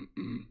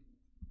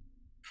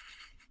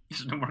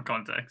 There's no more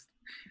context.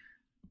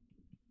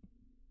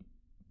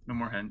 No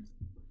more hints.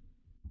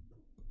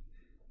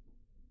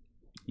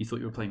 You thought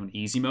you were playing on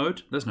easy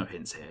mode? There's no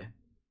hints here.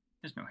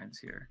 There's no hints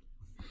here.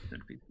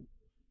 There'd be...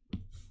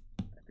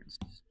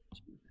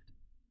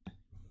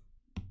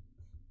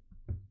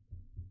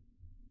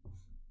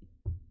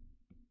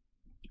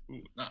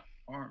 Ooh, that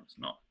arm's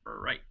not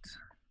right.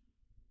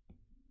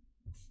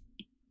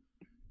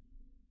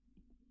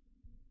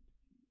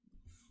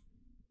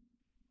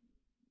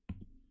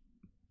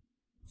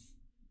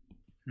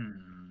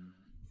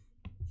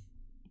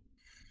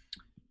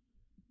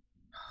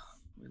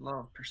 We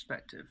love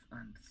perspective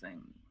and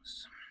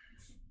things.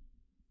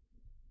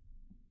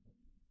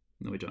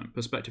 No, we don't.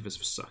 Perspective is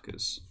for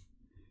suckers.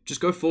 Just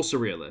go full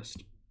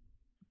surrealist.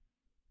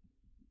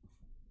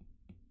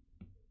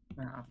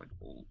 I have like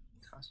old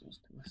tassels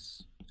to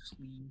this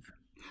sleeve.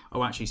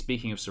 Oh, actually,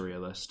 speaking of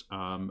surrealist,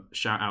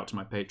 shout out to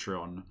my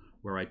Patreon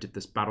where I did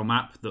this battle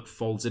map that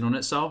folds in on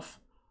itself,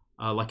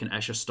 like an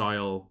Escher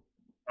style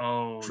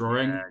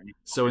drawing. Yeah,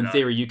 so in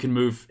theory, you can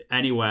move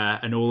anywhere,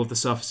 and all of the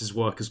surfaces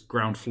work as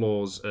ground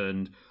floors.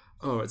 And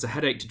it's a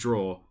headache to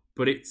draw,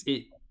 but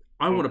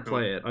I want to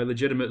play it. I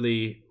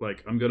legitimately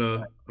like. I'm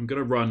gonna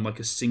run like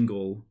a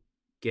single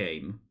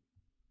game.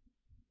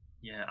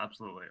 Yeah,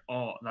 absolutely.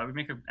 Oh, that would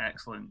make an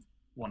excellent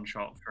one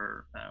shot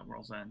for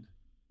World's End.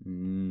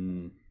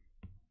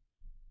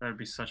 That would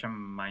be such a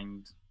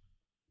mind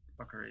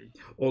fuckery.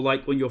 Or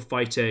like when you're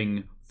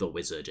fighting the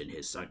wizard in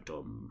his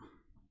sanctum.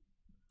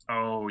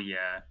 Oh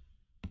yeah.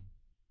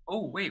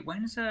 Oh wait,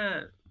 when's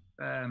oh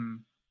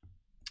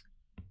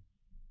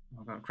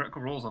god,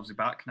 Critical Role's obviously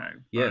back now.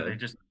 Yeah. Are they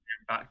just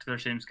back to their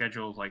same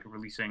schedule of like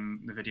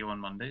releasing the video on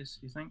Mondays,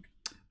 you think?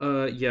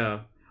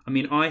 Yeah. I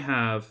mean, I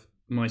have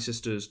my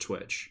sister's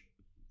Twitch.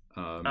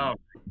 Nice.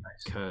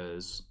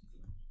 Because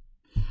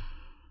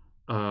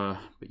but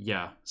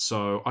yeah,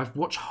 so I've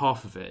watched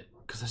half of it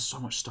because there's so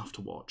much stuff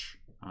to watch.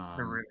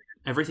 Really...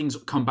 Everything's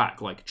come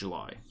back like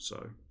July,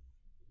 so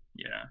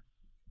yeah.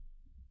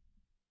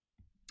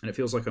 And it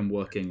feels like I'm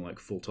working like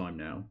full time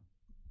now.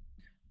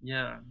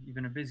 Yeah, you've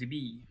been a busy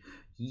bee.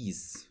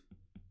 Yes.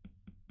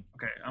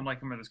 Okay, I'm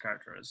liking where this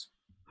character is.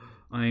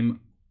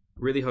 I'm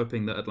really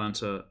hoping that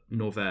Atlanta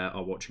Norvere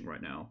are watching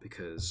right now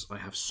because I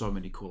have so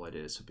many cool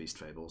ideas for Beast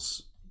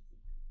Fables.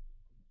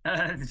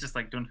 It's just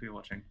like, don't be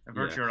watching.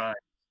 Avert your eye.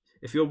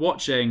 If you're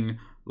watching,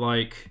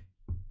 like,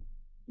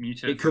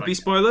 Muted it could be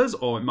spoilers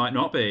or it might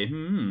not be.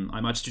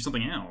 I might just do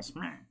something else.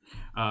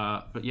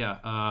 But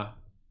yeah,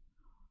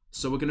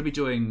 so we're going to be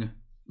doing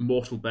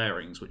Mortal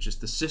Bearings, which is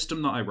the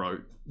system that I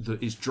wrote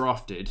that is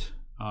drafted.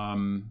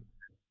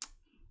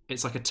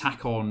 It's like a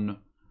tack-on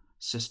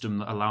system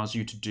that allows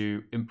you to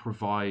do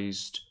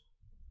improvised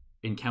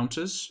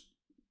encounters,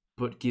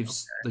 but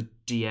gives the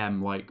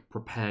DM like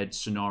prepared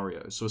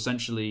scenarios. So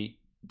essentially,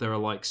 there are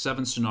like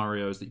 7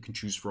 scenarios that you can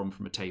choose from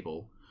a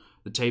table.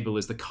 The table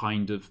is the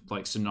kind of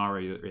like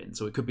scenario you're in.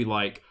 So it could be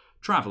like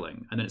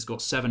traveling, and then it's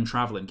got 7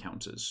 travel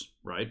encounters,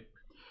 right?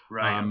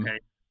 Right. Okay.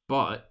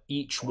 But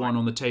each one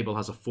on the table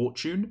has a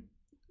fortune.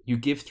 You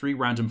give 3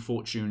 random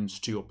fortunes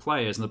to your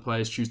players, and the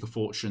players choose the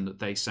fortune that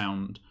they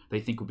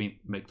think would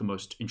make the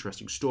most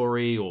interesting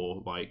story,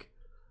 or like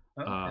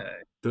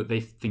that they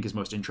think is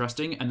most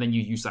interesting, and then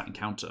you use that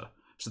encounter.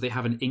 So they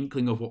have an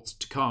inkling of what's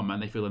to come,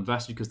 and they feel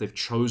invested because they've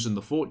chosen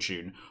the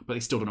fortune, but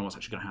they still don't know what's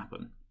actually going to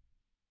happen.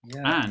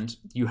 Yeah. And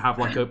you have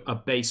like a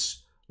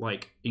base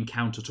like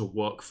encounter to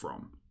work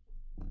from.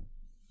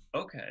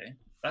 Okay,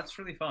 that's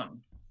really fun.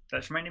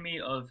 That's reminding me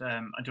of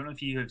I don't know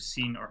if you have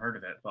seen or heard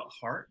of it, but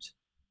Heart,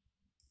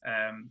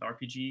 the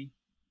RPG.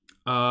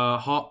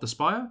 Heart the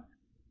Spire.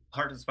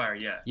 Heart the Spire,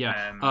 yeah.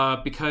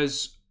 Yeah.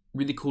 Because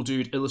really cool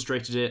dude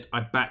illustrated it.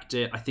 I backed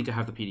it. I think I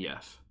have the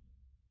PDF.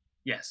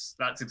 Yes,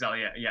 that's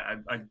exactly it. Yeah,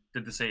 I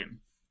did the same.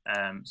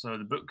 So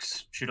the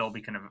books should all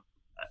be kind of,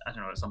 I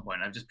don't know, at some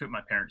point. I've just put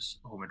my parents'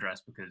 home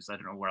address because I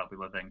don't know where I'll be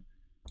living.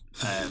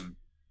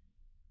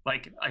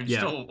 Like I'm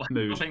still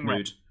mood.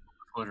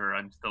 Disclosure,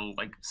 I'm still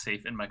like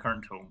safe in my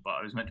current home, but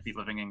I was meant to be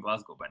living in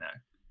Glasgow by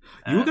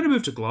now. You were going to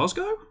move to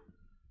Glasgow?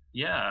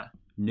 Yeah.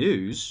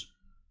 News.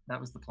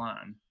 That was the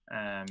plan.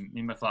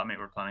 Me and my flatmate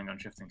were planning on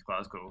shifting to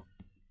Glasgow.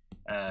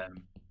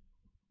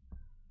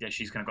 Yeah,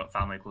 she's kind of got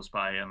family close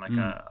by and like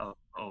a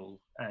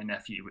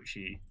nephew, which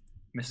she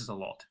misses a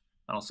lot.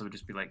 And also would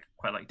just be like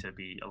quite like to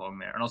be along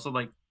there. And also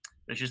like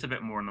there's just a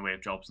bit more in the way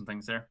of jobs and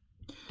things there.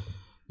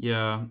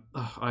 Yeah,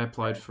 I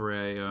applied for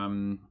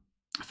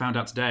I found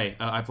out today.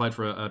 I applied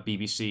for a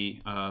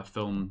BBC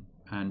film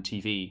and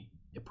TV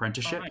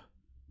apprenticeship,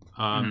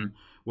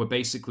 where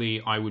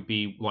basically I would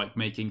be like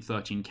making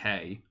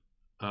 13K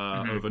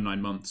over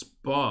 9 months,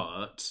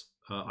 but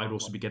I'd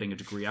also be getting a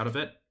degree out of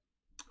it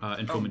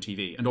in film and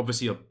TV, and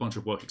obviously a bunch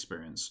of work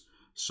experience.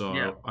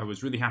 So I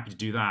was really happy to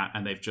do that,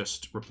 and they've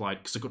just replied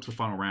because I got to the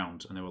final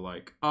round, and they were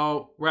like,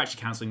 "Oh, we're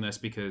actually cancelling this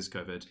because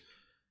COVID."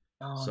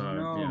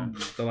 Yeah,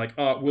 they're like,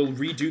 "Oh, we'll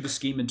redo the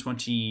scheme in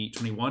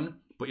 2021,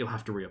 but you'll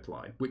have to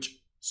reapply," which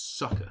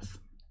sucketh.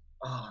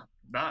 Oh,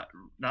 that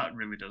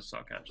really does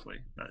suck. Actually,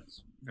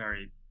 that's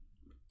very.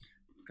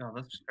 God,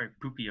 that's very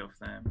poopy of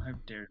them. How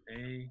dare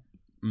they?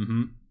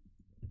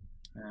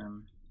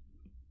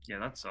 Yeah,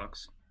 that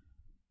sucks.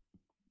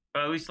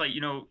 But at least, like,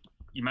 you know,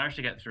 you managed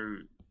to get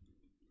through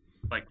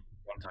like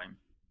one time.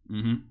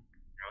 Mm-hmm. You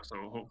know,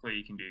 so hopefully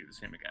you can do the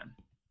same again.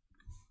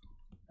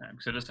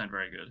 Because it does sound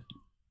very good.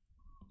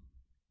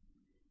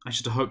 I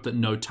just hope that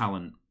no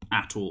talent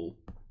at all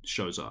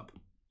shows up.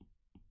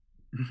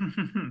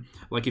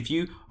 Like, if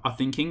you are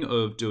thinking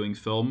of doing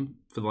film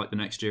for like the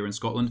next year in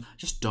Scotland,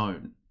 just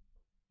don't.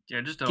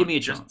 Yeah, just don't. Give me a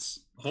just chance.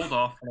 Hold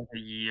off for like a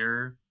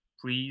year,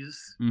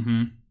 please.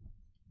 Mm-hmm.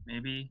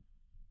 Maybe.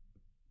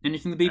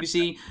 Anything the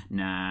BBC?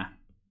 Nah.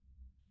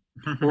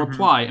 Or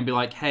apply and be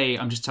like, hey,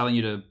 I'm just telling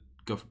you to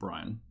go for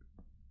Brian.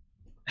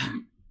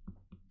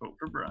 Vote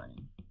for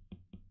Brian.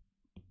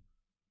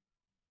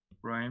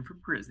 Brian for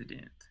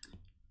president.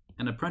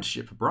 An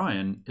apprenticeship for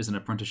Brian is an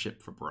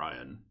apprenticeship for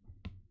Brian.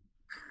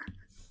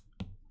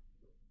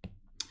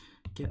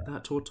 Get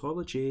that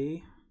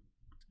tautology.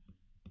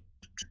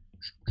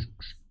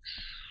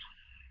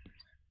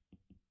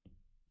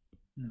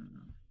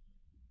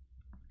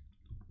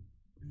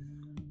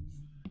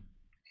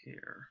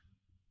 Here.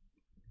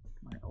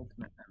 My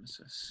ultimate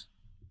nemesis.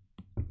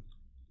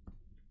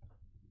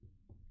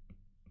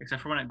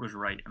 Except for when it goes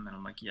right, and then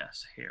I'm like,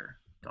 yes, here.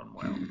 Done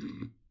well.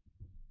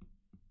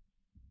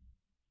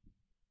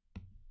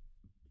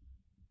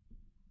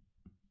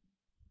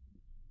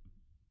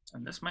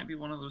 And this might be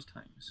one of those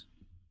times.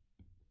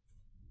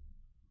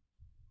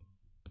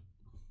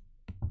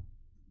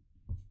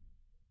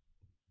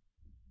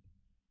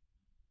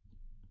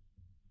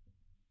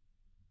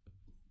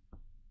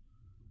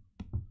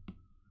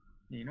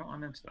 You know,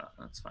 I'm into that.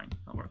 That's fine.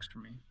 That works for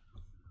me.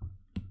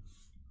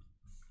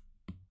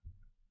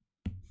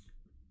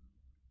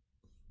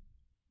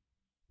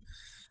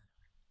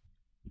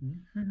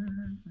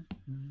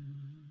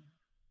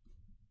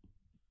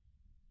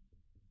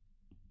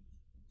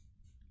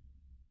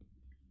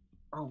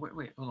 Oh,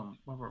 wait, hold on.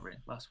 Where were we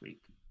last week?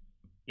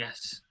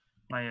 Yes.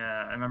 I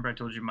remember I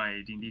told you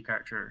my D&D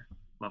character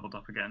leveled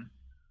up again.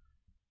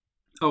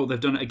 Oh, they've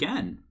done it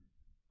again?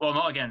 Well,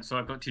 not again. So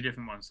I've got two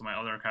different ones. So my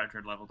other character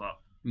had leveled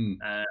up. Mm.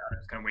 I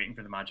was kind of waiting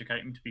for the magic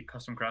item to be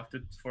custom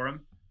crafted for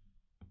him.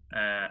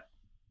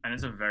 And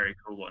it's a very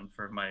cool one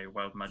for my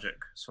wild magic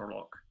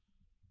Sorlock.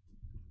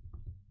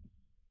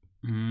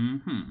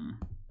 Mm-hmm.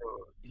 So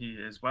he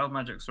is wild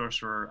magic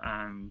sorcerer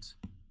and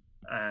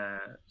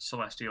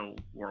celestial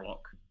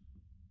warlock.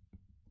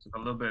 So a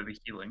little bit of a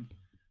healing,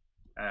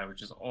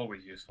 which is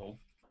always useful.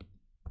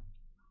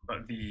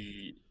 But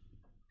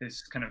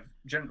his kind of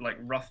like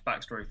rough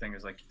backstory thing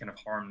is like he kind of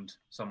harmed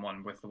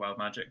someone with the wild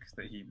magic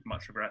that he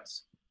much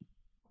regrets,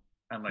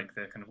 and like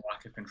the kind of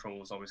lack of control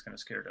has always kind of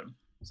scared him.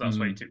 So that's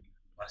why he took the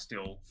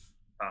celestial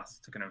path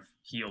to kind of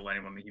heal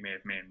anyone that he may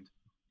have maimed.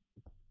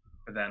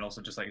 But then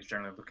also just like he's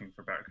generally looking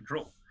for better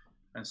control.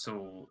 And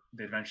so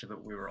the adventure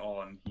that we were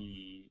on,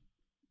 he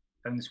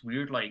found this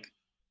weird like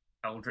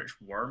eldritch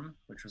worm,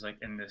 which was like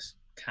in this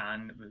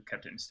can that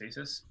kept it in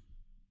stasis.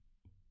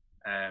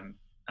 And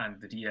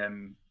the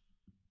DM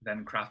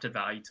then crafted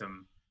that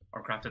item,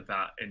 or crafted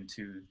that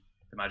into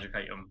the magic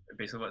item. It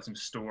basically lets him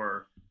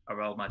store a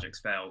wild magic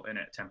spell in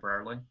it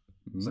temporarily.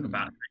 It's like a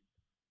battery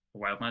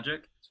for wild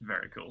magic. It's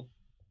very cool.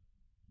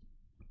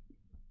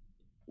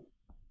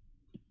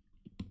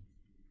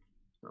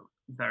 So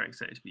very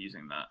excited to be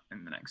using that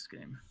in the next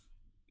game.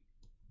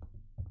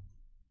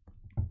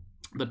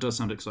 That does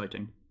sound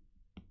exciting.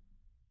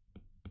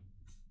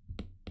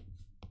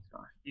 So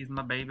he's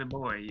my baby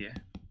boy, yeah.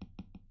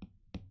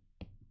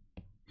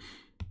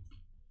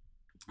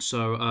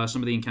 So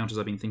some of the encounters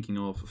I've been thinking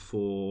of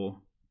for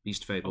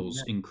Beast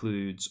Fables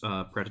includes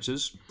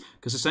predators,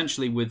 because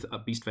essentially with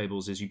Beast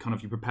Fables is you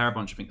prepare a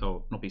bunch of things.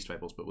 Oh, not Beast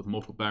Fables, but with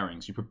Mortal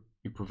Bearings, you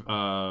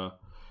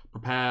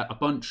prepare a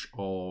bunch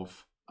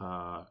of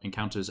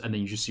encounters, and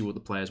then you just see what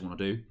the players want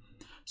to do.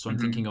 So I'm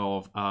thinking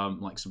of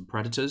like some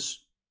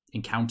predators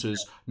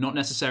encounters, not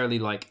necessarily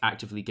like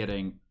actively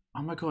getting.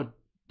 Oh my god,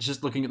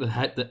 just looking at the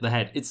head. The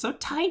head, it's so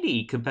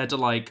tiny compared to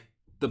like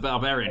the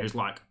barbarian who's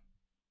like.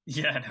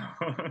 Yeah,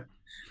 no.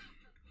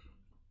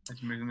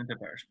 Let's move them into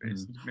better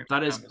space.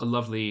 That is a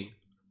lovely.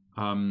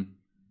 I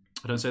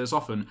don't say this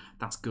often.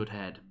 That's good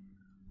head.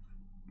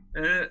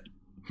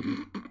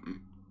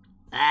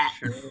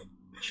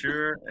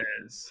 Sure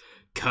is.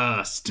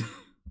 Cursed.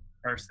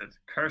 Cursed.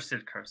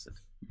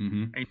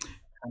 Mm-hmm.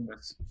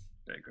 Canvas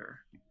bigger,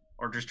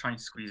 or just try and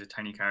squeeze a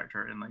tiny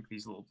character in like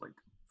these little like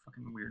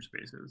fucking weird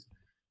spaces.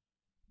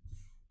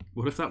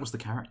 What if that was the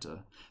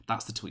character?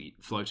 That's the tweet.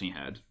 Floating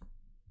head.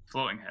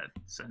 Floating head.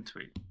 Send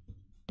tweet.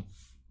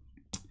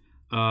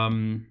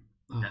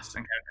 Yes,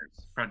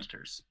 encounters,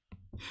 predators.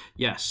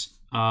 Yes.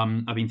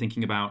 I've been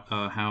thinking about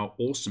how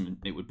awesome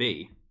it would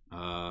be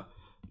to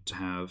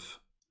have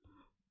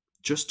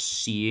just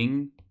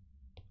seeing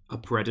a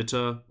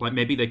predator. Like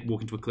maybe they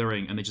walk into a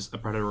clearing and a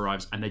predator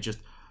arrives and it's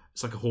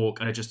like a hawk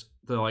and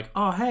they're like,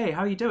 oh hey,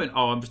 how you doing?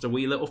 Oh, I'm just a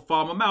wee little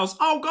farmer mouse.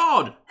 Oh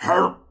god,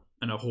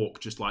 and a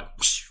hawk just like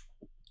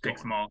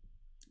takes them all.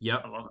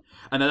 Yep. I love it.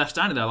 And then they're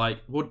standing there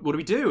like, what do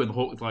we do? And the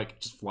hawk like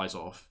just flies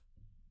off.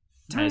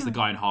 Tears the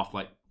guy in half,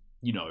 like,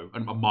 you know,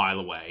 a mile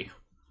away.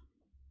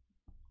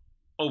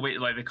 Oh wait,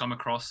 like they come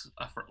across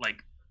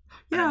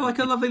Yeah, like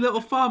a lovely little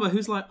farmer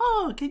who's like,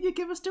 "Oh, can you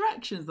give us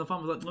directions?" The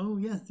farmer's like, "Oh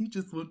yes, you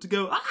just want to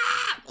go."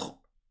 Ah!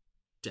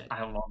 Dead.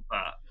 I love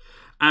that.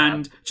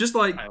 And just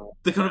like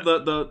the kind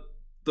of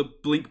the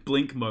blink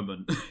blink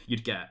moment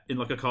you'd get in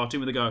like a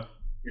cartoon where they go,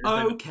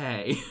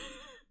 "Okay."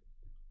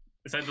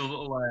 It's like the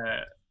little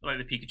like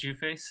the Pikachu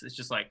face. It's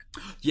just like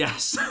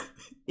Yes,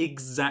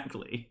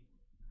 exactly.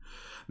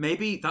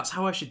 Maybe that's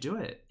how I should do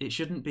it. It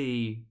shouldn't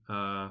be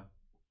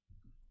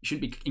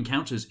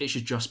encounters. It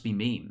should just be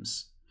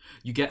memes.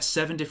 You get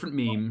 7 different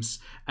memes,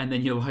 and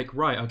then you're like,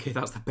 right, okay,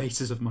 that's the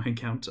basis of my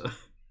encounter.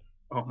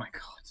 oh my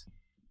god,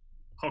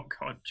 oh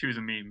god, choose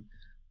a meme.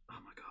 Oh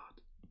my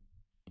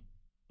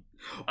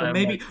god. Or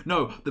maybe like,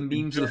 no, the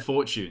memes are the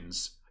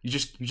fortunes. You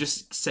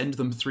just send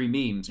them 3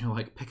 memes, and you're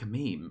like, pick a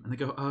meme, and they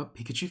go,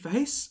 Pikachu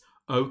face.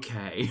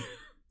 Okay.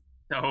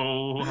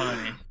 Oh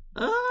honey,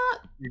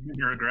 you're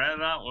gonna regret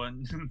that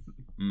one.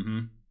 Mm-hmm.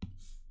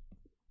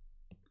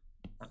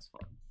 That's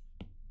fun.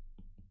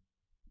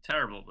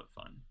 Terrible but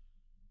fun.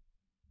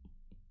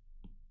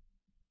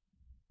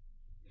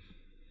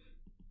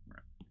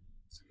 Right.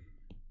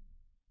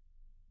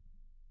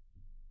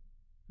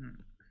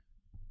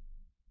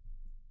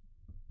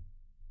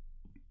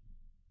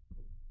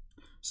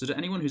 So to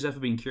anyone who's ever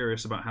been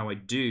curious about how I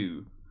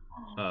do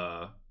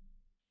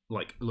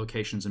like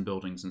locations and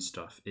buildings and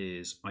stuff,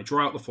 is I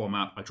draw out the floor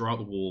map, I draw out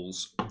the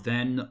walls,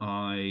 then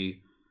I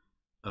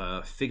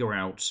figure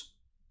out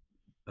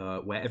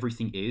where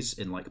everything is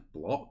in like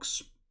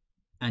blocks,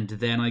 and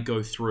then I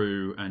go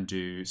through and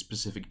do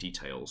specific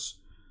details.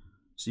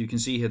 So you can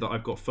see here that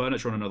I've got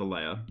furniture on another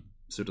layer,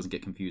 so it doesn't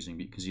get confusing,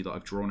 but you can see that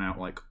I've drawn out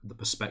like the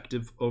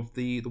perspective of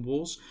the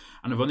walls,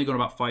 and I've only gone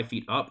about 5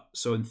 feet up,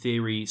 so in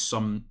theory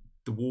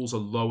the walls are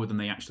lower than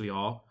they actually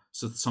are,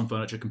 so some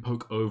furniture can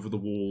poke over the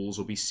walls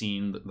or be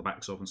seen the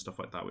backs of and stuff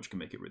like that, which can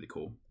make it really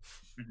cool.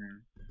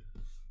 Mm-hmm.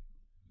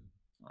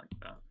 I like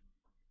that.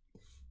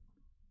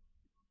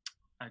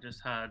 I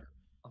just had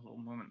a little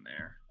moment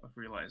there of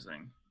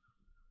realizing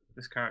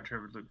this character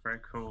would look very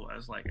cool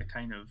as like a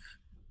kind of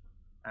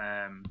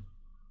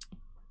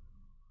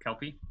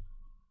Kelpie.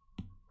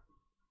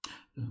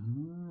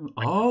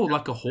 Oh,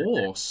 like a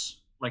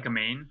horse. Like a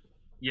mane.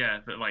 Yeah,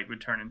 that like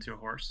would turn into a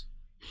horse.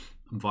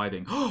 I'm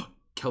vibing.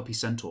 Kelpie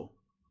centaur.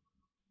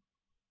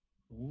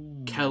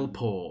 Ooh.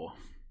 Kelpor.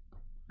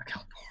 A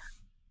Kelpor.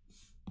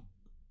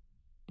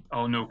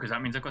 Oh no, because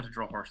that means I've got to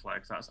draw horse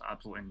legs. That's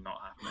absolutely not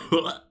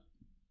happening.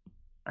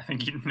 I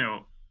think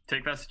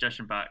take that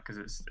suggestion back,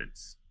 because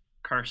it's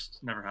cursed,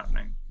 never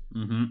happening.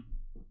 Mm-hmm.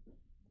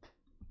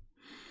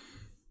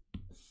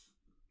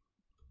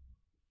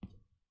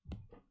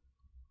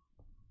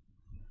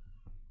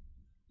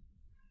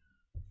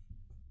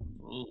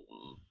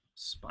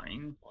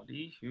 Spine,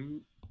 body,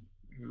 who?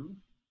 No.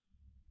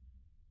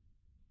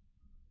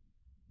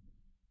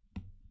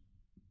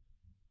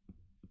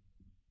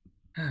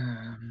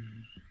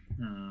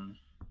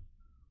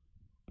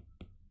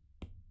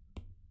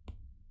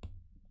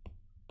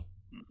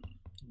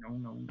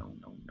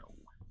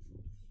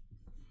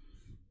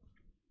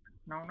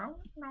 No.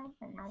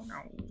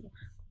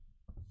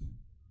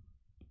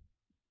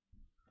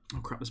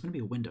 Oh crap, there's going to be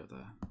a window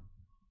there.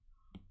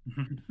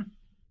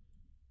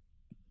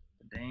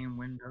 The damn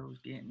window's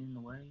getting in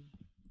the way.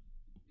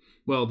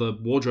 Well, the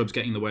wardrobe's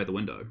getting in the way of the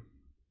window.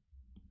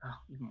 Oh,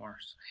 even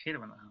worse. I hate it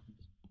when that happens.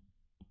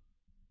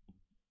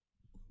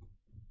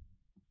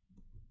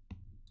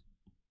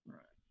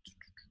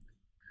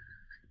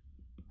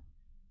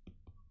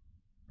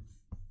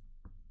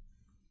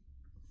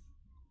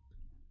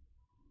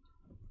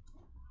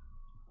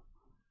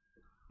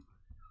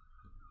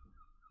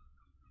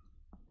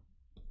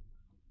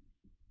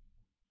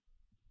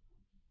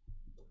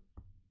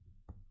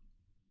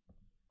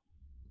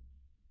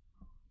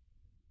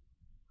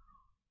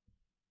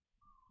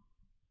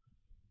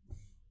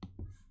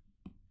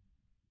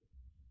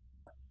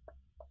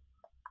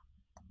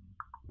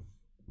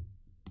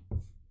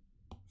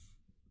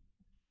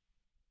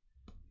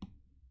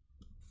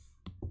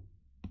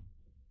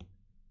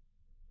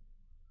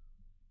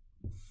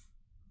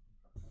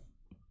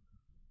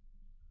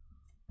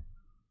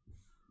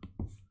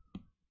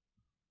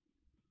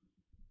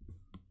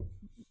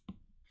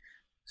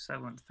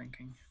 Silent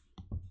thinking.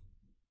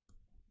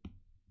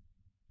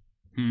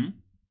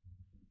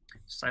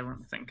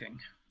 Silent thinking.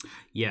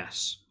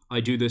 Yes, I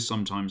do this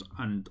sometimes,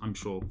 and I'm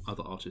sure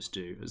other artists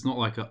do. It's not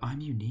like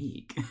I'm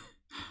unique.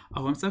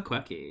 Oh, I'm so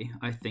quirky.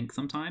 I think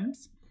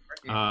sometimes.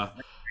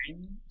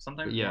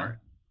 Sometimes yeah.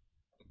 more.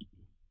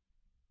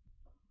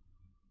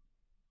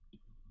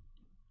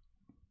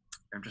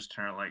 I'm just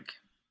trying to like.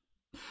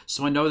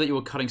 So I know that you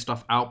were cutting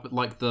stuff out, but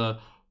like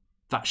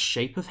that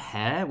shape of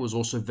hair was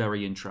also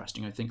very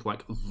interesting. I think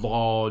like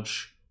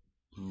large,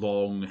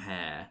 long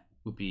hair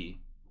would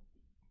be.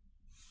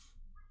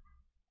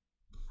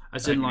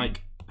 As in,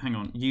 like, hang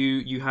on,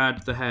 you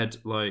had the head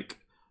like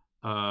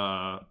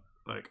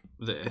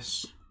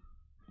this.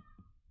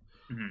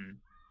 Mm-hmm.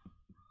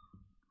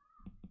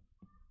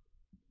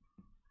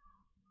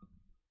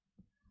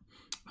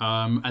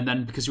 And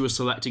then because you were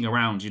selecting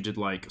around, you did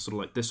like sort of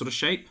like this sort of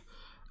shape.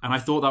 And I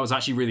thought that was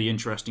actually really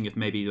interesting if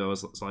maybe there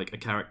was like a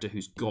character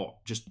who's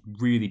got just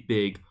really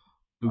big,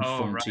 Oh,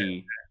 right.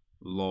 bouffanty,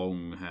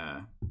 long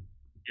hair.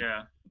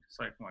 Yeah. It's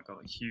like, oh my god,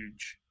 like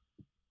huge.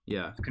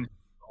 Yeah. The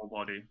whole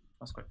body.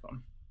 That's quite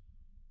fun.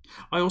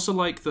 I also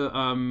like that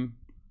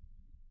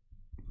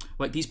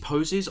like these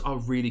poses are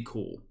really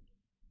cool.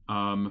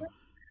 As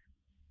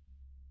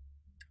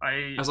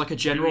like a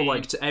general,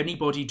 like to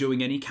anybody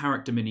doing any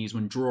character minis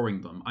when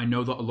drawing them, I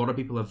know that a lot of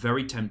people are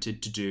very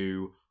tempted to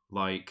do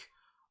like,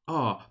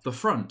 the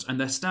front and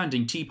they're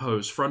standing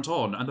T-pose front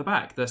on, and the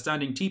back they're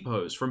standing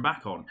T-pose from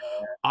back on.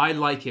 I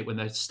like it when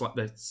they're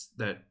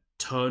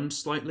turned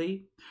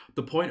slightly.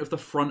 The point of the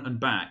front and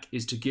back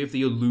is to give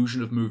the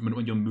illusion of movement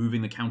when you're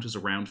moving the counters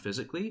around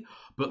physically,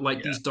 but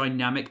like these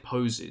dynamic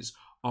poses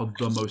are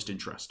the most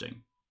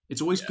interesting.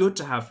 It's always good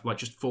to have like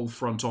just full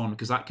front on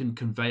because that can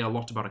convey a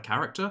lot about a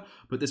character,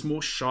 but this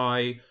more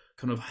shy,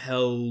 kind of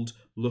held,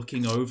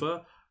 looking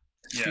over,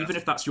 even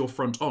if that's your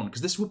front on,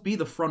 because this would be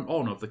the front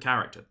on of the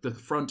character. The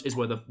front is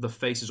where the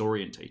face is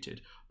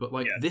orientated, but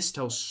like this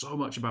tells so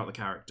much about the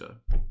character.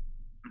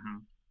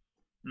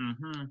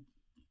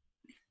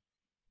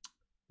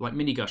 Like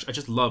Mini Gush, I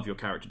just love your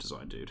character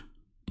design, dude.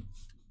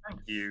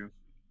 Thank you.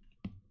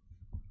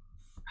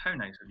 How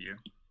nice of you.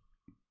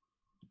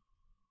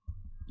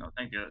 No,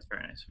 thank you. That's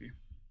very nice of you.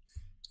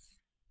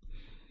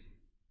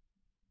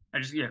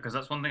 Because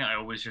that's one thing I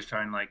always just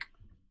try and like.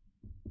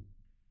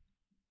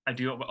 I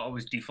do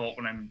always default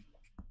when I'm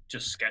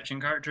just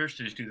sketching characters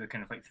to just do the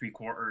kind of like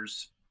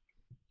 3/4,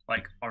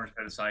 like arms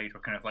by the side,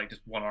 or kind of like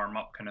just one arm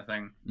up kind of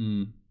thing.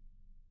 And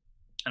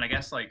I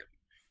guess like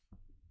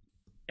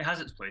it has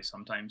its place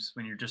sometimes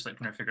when you're just like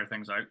trying to figure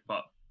things out.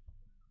 But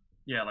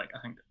yeah, like I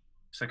think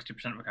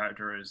 60% of a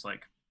character is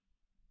like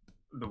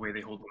the way they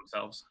hold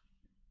themselves.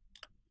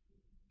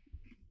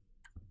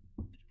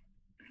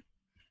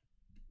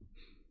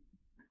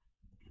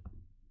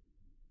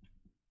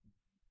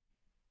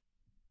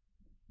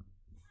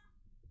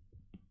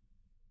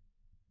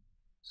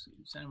 See,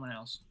 is anyone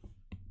else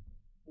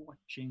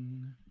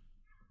watching?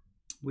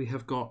 We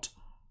have got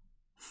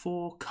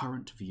 4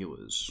 current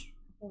viewers.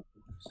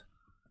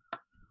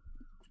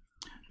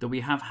 That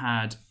we have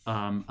had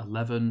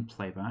 11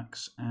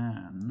 playbacks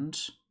and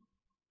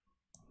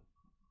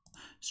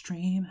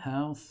stream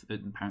health.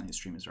 Apparently, the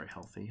stream is very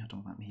healthy. I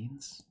don't know what that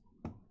means.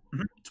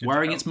 It's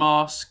wearing its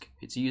mask.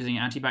 It's using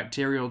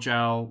antibacterial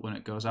gel when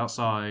it goes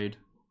outside.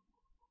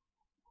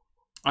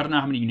 I don't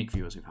know how many unique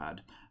viewers we've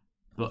had,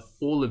 but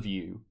all of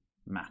you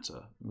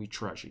matter. We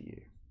treasure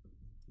you.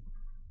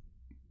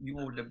 You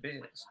all the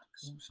best.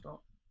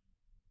 Stop.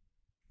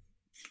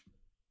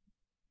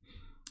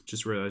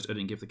 Just realised I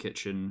didn't give the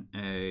kitchen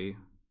a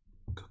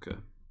cooker,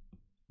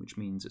 which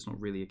means it's not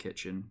really a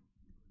kitchen.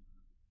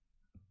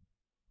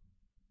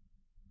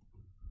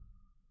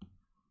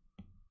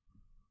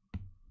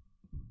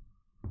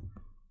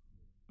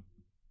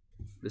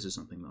 This is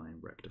something that I'm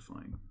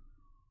rectifying.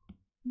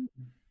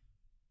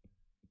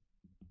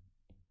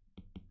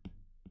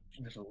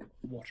 A little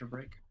water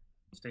break.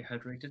 Stay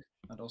hydrated.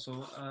 And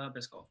also a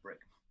Biscoff break.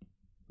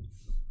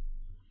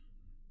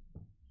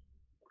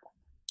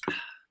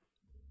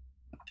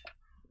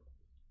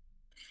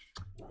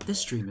 This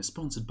stream is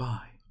sponsored by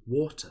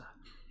water.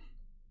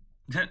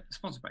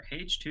 Sponsored by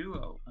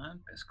H2O and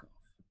Biscoff.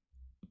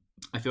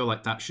 I feel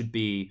like that should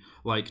be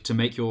like to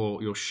make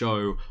your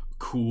show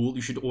cool.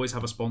 You should always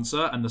have a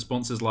sponsor, and the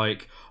sponsor's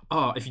like,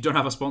 if you don't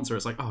have a sponsor,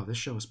 it's like, this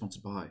show is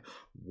sponsored by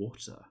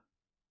water.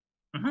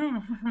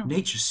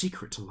 Nature's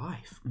secret to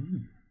life.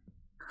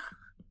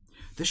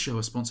 This show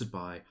is sponsored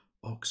by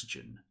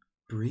oxygen.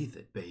 Breathe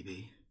it,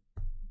 baby.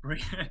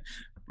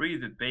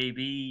 Breathe it,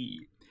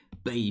 baby.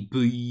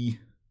 Baby.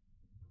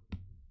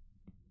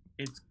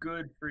 It's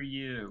good for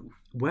you.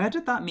 Where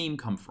did that meme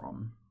come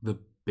from? The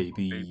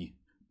baby.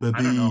 Baby.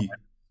 I don't know.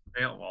 I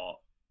say it a lot.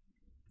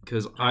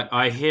 Because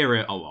I hear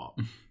it a lot.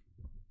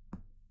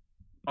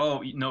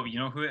 Oh, no, you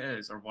know who it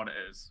is or what it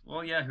is?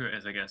 Well, yeah, who it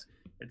is, I guess.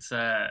 It's,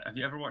 have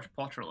you ever watched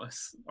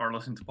Potterless or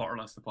listened to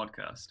Potterless, the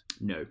podcast?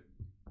 No.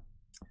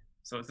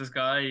 So it's this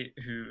guy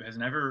who has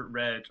never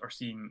read or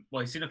seen, well,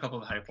 he's seen a couple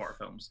of the Harry Potter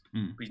films,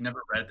 but he's never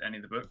read any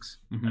of the books.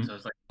 And so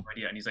it's like, no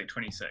idea. And he's like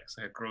 26,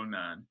 like a grown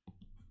man.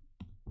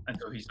 And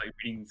so he's like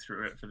reading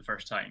through it for the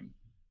first time.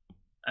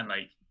 And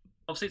like,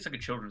 obviously it's like a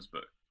children's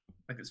book.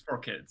 Like it's for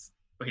kids.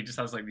 But he just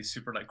has like these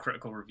super like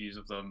critical reviews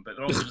of them. But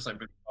they're also just like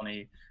really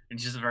funny. And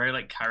he's just a very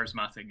like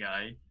charismatic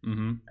guy.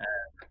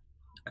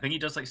 I think he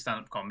does like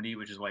stand-up comedy,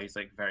 which is why he's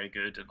like very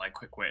good and like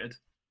quick-witted.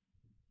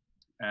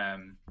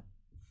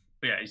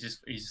 But yeah,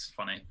 he's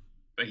funny.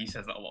 But he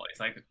says that a lot. He's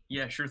like,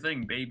 yeah, sure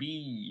thing,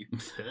 baby.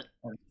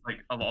 And, like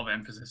a lot of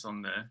emphasis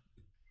on the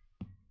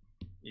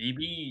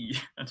baby.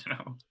 I don't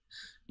know.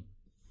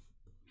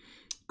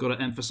 Got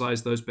to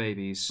emphasize those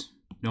babies.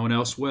 No one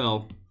else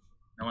will.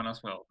 No one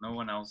else will. No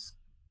one else.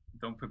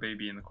 Don't put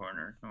baby in the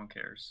corner. No one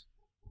cares.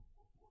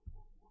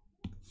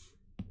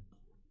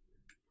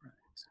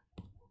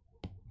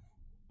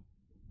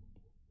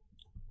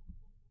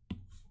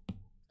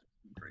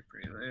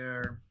 Drapery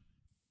there.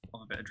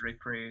 A bit of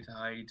drapery to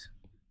hide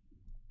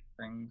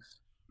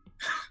things.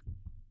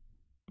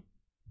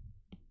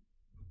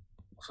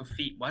 Also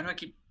feet. Why do I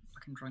keep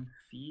fucking drawing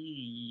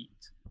feet?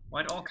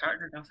 Why do all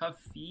characters have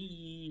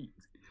feet?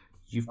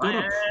 You've got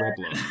a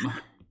problem.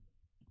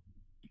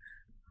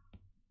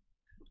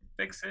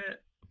 Fix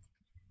it.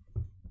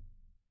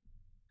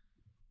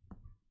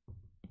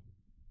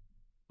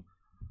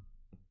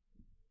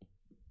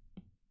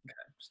 Okay,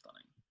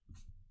 stunning.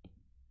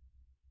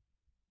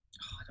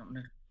 Oh, I don't want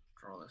to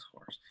draw this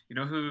horse. You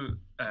know who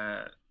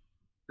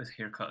this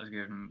haircut is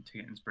given to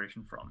get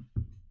inspiration from?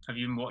 Have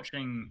you been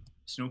watching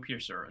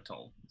Snowpiercer at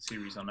all? The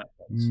series on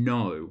Netflix.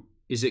 No.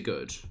 Is it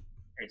good?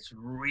 It's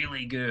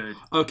really good.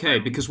 Okay,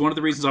 because one of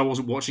the reasons I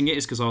wasn't watching it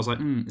is because I was like,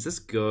 is this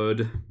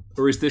good?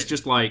 Or is this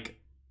just like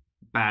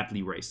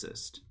badly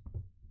racist?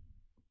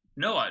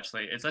 No,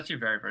 actually, it's actually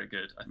very, very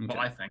good. Well,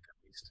 I think at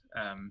least.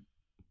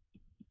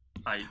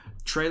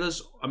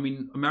 Trailers, I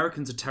mean,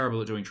 Americans are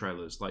terrible at doing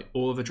trailers. Like,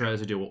 all of the trailers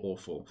they do are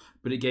awful.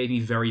 But it gave me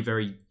very,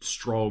 very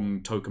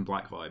strong Token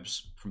Black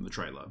vibes from the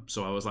trailer.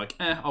 So I was like,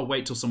 I'll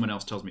wait till someone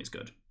else tells me it's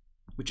good.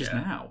 Which is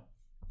now.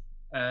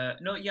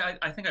 No, yeah,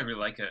 I think I really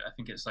like it. I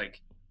think it's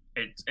like,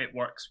 it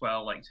works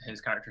well, like, to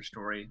his character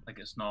story. Like,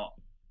 it's not,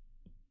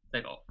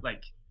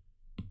 like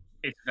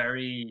it's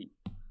very,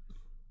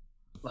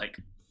 like,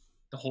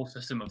 the whole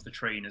system of the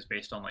train is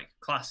based on, like,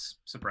 class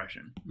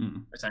suppression,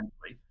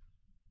 essentially.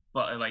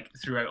 But like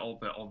throughout all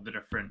the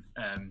different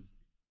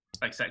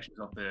like sections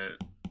of the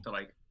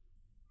like,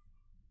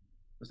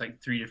 there's like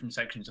 3 different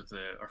sections of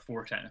or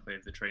 4 technically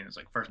of the train. There's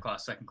like first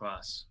class, second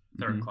class,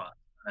 third class,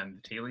 and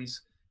the tailies.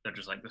 They're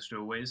just like the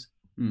stowaways.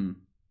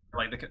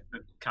 Like the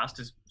cast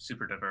is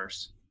super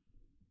diverse,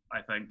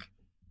 I think,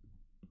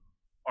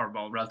 or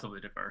well, relatively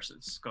diverse.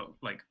 It's got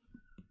like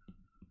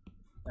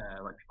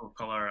people of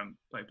color and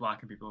like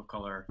black and people of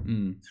color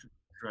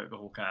throughout the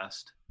whole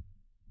cast.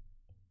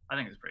 I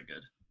think it's pretty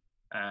good.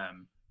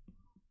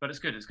 But it's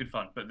good. It's good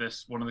fun. But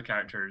one of the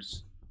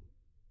characters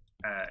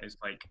is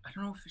like, I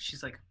don't know if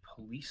she's like a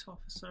police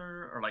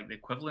officer or like the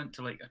equivalent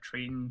to like a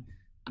train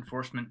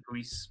enforcement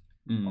police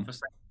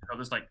officer. So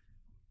this like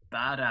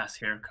badass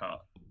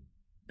haircut.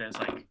 There's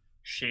like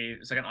shade.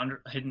 It's like an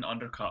hidden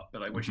undercut,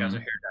 but like when she has her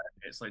hair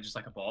down, it's like just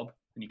like a bob,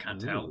 and you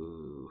can't tell.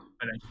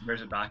 And then she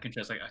wears it back, and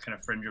she has like a kind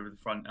of fringe over the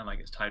front, and like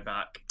it's tied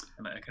back,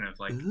 and like kind of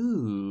like.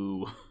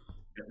 Ooh.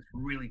 Yeah, it's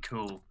really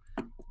cool.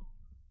 I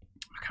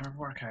can't remember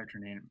what her character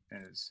name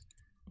is.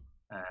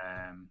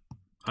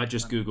 I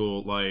just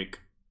Google like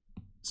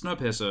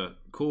Snowpiercer,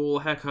 cool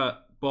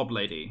haircut, Bob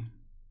lady.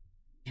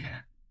 Yeah.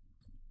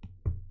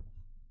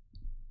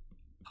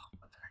 Oh,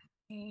 what's her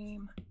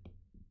name?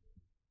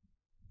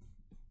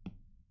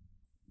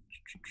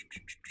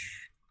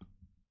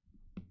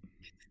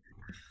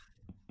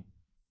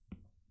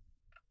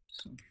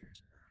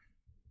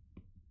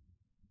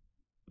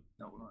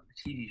 No, not the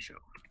TV show.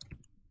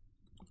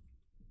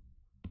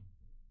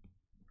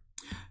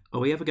 Are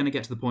we ever going to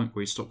get to the point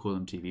where we stop calling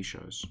them TV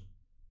shows?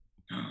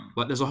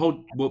 Like,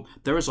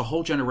 there is a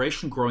whole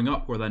generation growing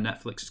up where they're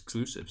Netflix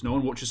exclusives. No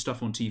one watches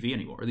stuff on TV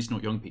anymore, at least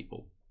not young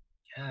people.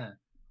 Yeah.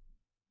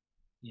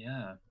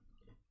 Yeah.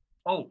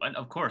 Oh, and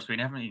of course, we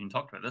haven't even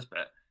talked about this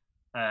bit.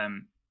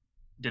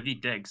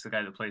 David Diggs, the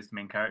guy that plays the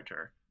main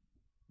character,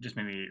 just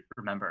made me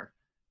remember.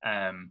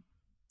 Actually,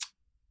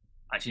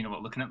 you know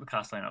what? Looking at the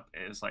cast lineup,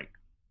 it is like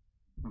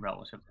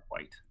relatively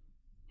white.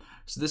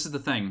 So this is the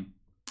thing.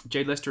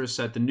 Jade Lister has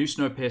said the new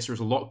Snowpiercer is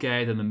a lot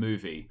gayer than the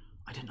movie.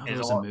 I didn't know there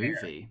was a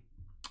movie.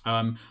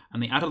 And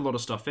they added a lot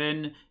of stuff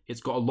in.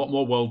 It's got a lot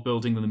more world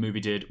building than the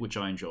movie did, which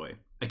I enjoy.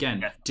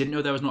 Again, didn't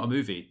know there was not a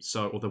movie,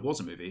 or there was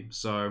a movie.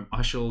 So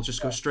I shall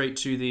just go straight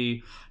to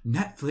the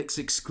Netflix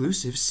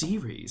exclusive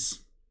series.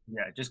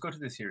 Yeah, just go to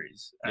the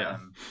series.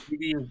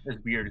 Movie is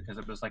weird because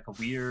it was like a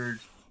weird.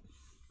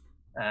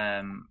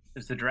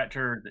 It's the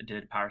director that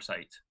did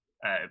Parasite.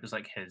 It was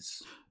like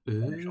his.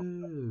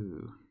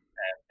 Ooh.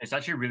 It's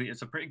actually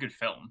it's a pretty good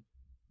film.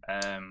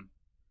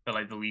 But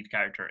like the lead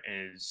character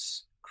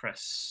is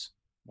Chris,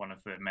 one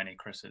of the many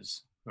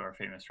Chris's who are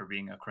famous for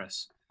being a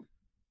Chris.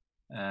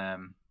 Right,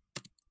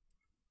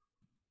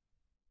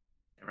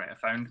 I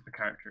found the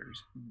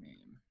character's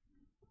name.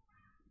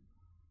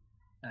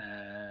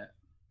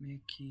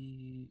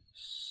 Mickey.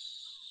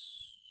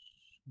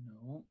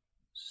 No.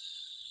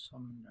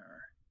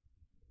 Sumner.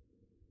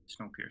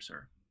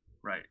 Snowpiercer.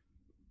 Right.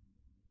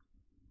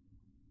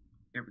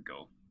 Here we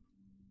go.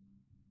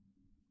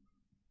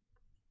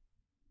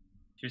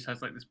 She just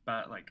has like this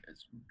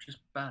it's just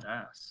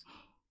badass.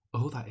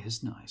 Oh, that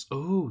is nice.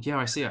 Oh, yeah,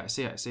 I see it.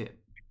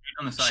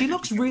 On the side, she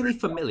looks really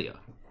familiar.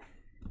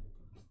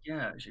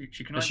 Yeah, she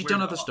can. Has she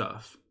done other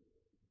stuff?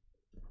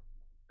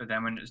 But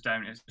then when it's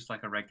down, it's just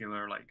like a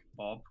regular like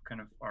bob kind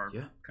of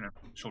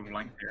shoulder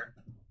length hair.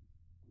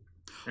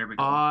 There we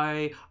go.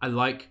 I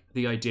like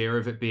the idea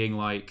of it being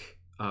like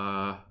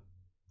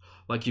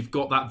you've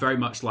got that very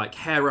much like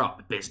hair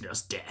up,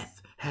 business,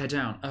 death, hair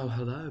down. Oh,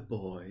 hello,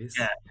 boys.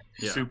 Yeah.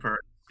 Super.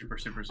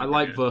 I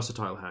like good.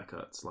 Versatile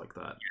haircuts like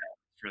that. Yeah,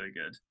 it's really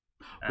good.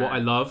 What I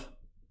love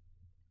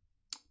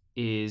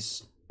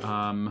is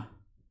a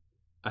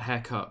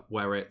haircut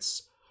where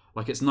it's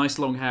Like it's nice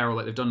long hair, or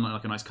like they've done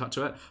like a nice cut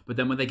to it. But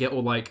then when they get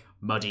all like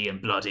muddy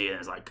and bloody, and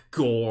it's like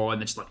gore,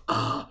 and it's just like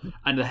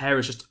and the hair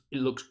is just it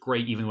looks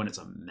great even when it's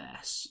a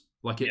mess.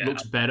 Like it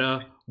looks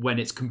better when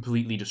it's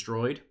completely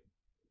destroyed.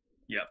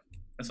 Yep,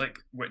 it's like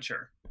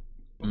Witcher.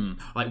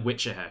 Like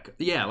Witcher hair.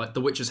 Yeah, like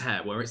the Witcher's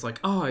hair, where it's like,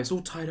 oh, it's all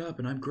tied up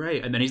and I'm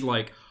great, and then he's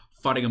like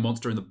fighting a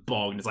monster in the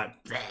bog, and it's like,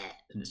 bleh,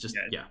 and it's just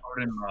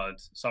covered in mud.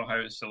 Somehow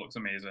it still looks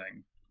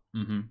amazing.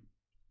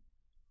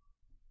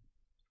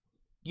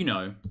 You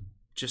know,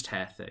 just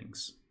hair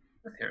things.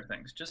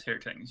 Just hair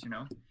things, you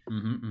know.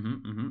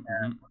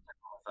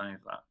 Any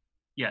of that.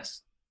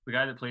 Yes, the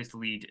guy that plays the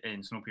lead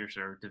in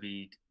Snowpiercer,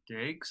 David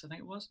Diggs, I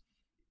think it was,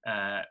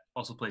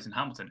 also plays in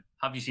Hamilton.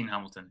 Have you seen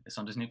Hamilton? It's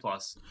on Disney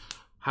Plus.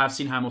 Have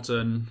seen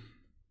Hamilton.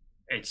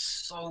 It's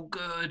so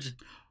good.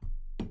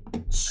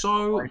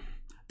 So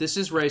this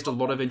has raised a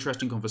lot of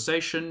interesting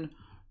conversation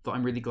that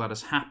I'm really glad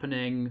is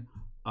happening.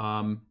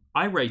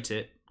 I rate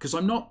it because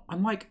I'm not a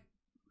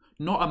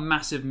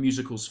massive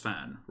musicals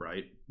fan,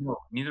 right? No,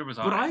 neither was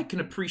I. But I can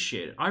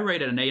appreciate it. I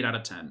rate it an 8 out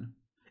of 10.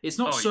 It's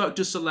not Cirque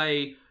du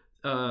Soleil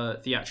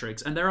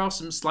theatrics, and there are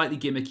some slightly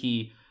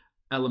gimmicky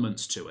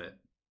elements to it.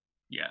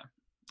 Yeah.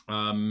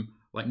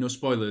 Like no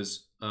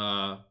spoilers.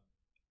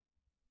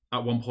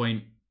 At one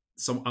point,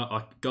 some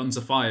guns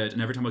are fired,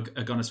 and every time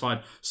a gun is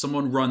fired,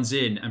 someone runs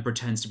in and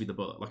pretends to be the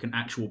bullet, like an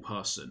actual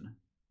person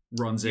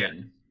runs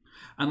in,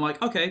 and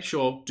like, okay,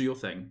 sure, do your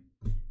thing,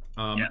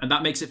 and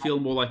that makes it feel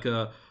more like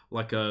a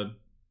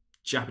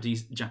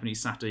Japanese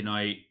Saturday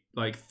night,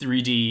 like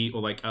 3D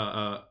or like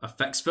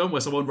effects film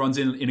where someone runs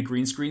in a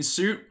green screen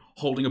suit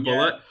holding a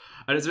bullet,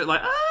 and it's a bit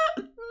like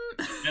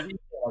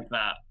like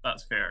that.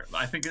 That's fair.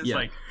 I think it's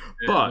like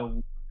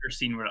the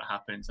scene where it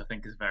happens. I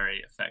think is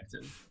very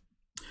effective.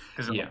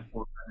 Because of the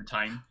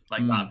time,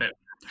 like that bit.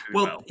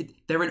 Well,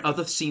 they're in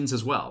other scenes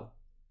as well.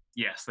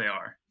 Yes, they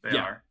are. They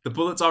are. The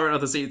bullets are in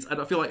other scenes,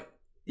 and I feel like,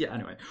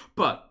 anyway.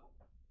 But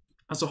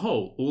as a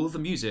whole, all of the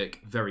music,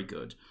 very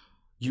good.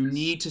 You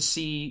need to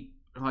see,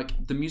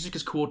 like, the music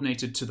is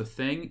coordinated to the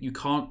thing. You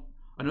can't.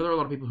 I know there are a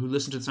lot of people who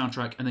listen to the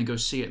soundtrack and then go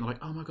see it, and they're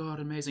like, oh my god,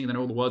 amazing, and then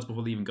all the words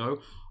before they even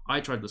go. I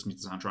tried listening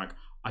to the soundtrack.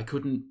 I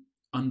couldn't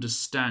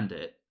understand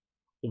it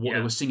or what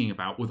they were singing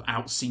about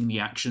without seeing the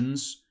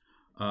actions.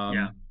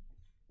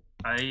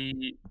 I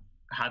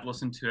had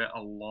listened to it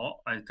a lot.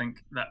 I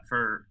think that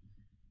for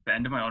the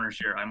end of my honors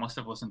year, I must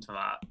have listened to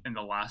that in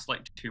the last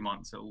like 2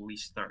 months at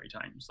least 30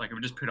 times. Like I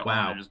would just put it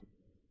on and just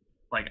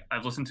like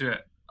I've listened to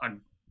it a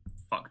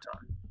fuck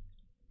ton,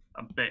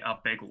 a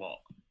big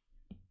lot,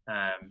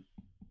 and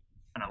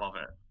I love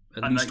it.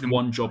 At least like,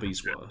 one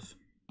jobby's worth.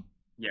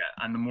 Yeah,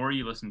 and the more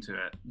you listen to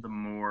it, the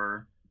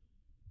more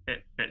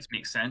bits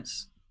make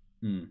sense.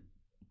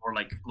 Or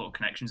like little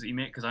connections that you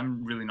make, because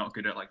I'm really not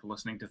good at like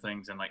listening to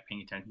things and like paying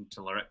attention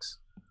to lyrics,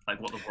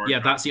 like what the words. Yeah,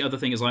 that's the other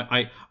thing is like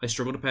I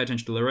struggle to pay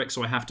attention to lyrics,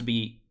 so I have to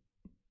be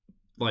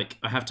like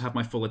I have to have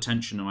my full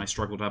attention, and I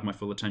struggle to have my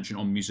full attention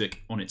on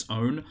music on its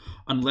own,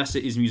 unless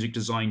it is music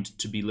designed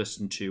to be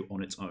listened to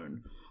on its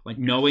own. Like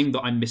knowing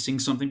that I'm missing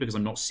something because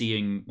I'm not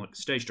seeing like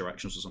stage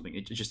directions or something,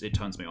 it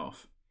turns me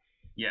off.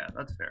 Yeah,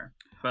 that's fair.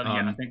 But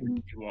yeah, I think when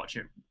you watch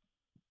it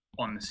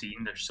on the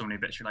scene, there's so many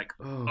bits you're like,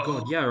 oh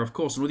god, yeah, of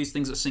course, and all these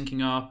things are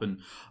syncing up. And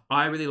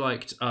I really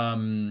liked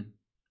the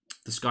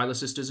Schuyler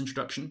sisters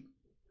introduction.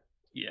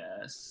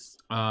 Yes.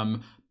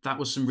 That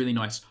was some really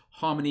nice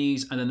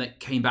harmonies, and then that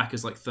came back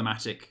as like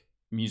thematic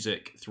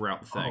music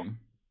throughout the thing.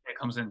 It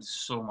comes in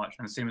so much,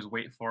 and the same as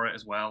Wait For It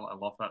as well. I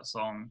love that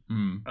song.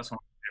 That's one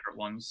of my favorite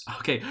ones.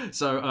 Okay,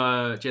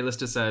 so Jay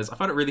Lister says, I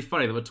find it really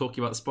funny that we're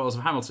talking about the spoils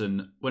of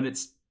Hamilton when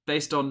it's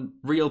based on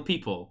real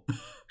people.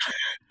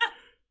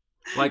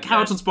 Like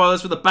Hamilton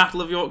spoilers for the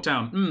Battle of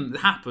Yorktown. It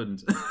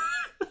happened.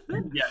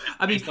 Yeah,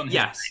 I mean,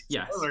 yes.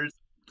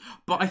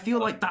 But I feel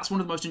like that's one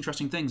of the most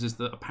interesting things is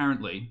that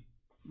apparently,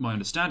 my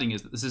understanding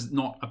is that this is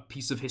not a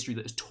piece of history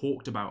that is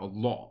talked about a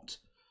lot.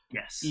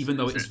 Yes. Even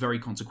though it is very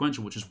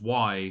consequential, which is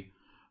why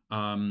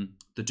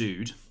the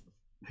dude,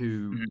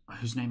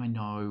 whose name I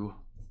know...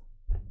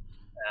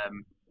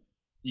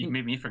 You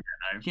made me forget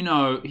now. You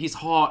know, he's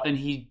hot and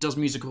he does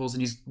musicals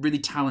and he's really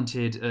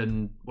talented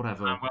and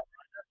whatever.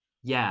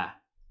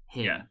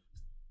 Him.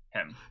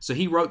 So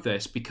he wrote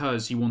this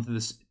because he wanted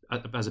this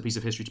as a piece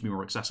of history to be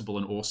more accessible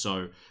and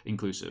also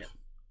inclusive.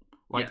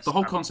 The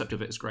whole concept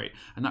of it is great.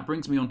 And that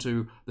brings me on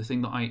to the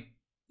thing that I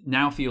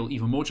now feel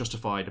even more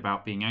justified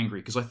about being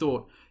angry, because I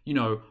thought, you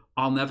know,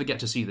 I'll never get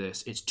to see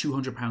this. It's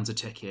 £200 a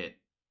ticket.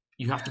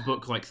 You have to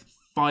book like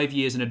 5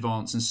 years in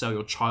advance and sell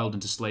your child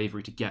into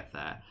slavery to get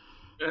there.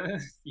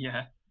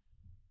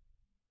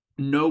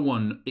 No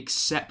one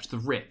except the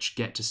rich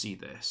get to see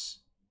this.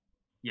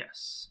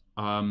 Yes.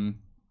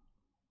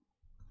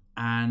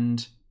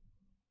 And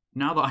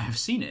now that I have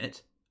seen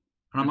it,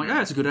 and I'm like,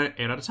 it's a good 8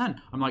 out of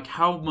 10. I'm like,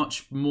 how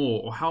much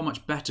more or how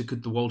much better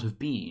could the world have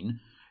been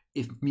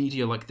if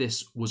media like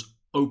this was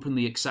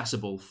openly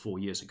accessible 4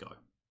 years ago?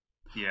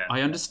 Yeah.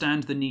 I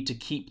understand the need to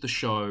keep the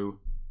show.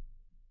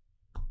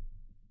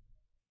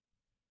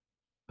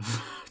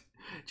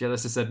 Jay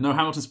Lister said, no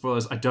Hamilton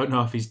spoilers. I don't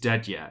know if he's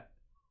dead yet.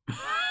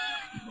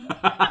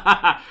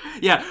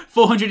 Yeah,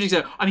 400 years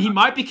ago. I mean, he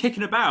might be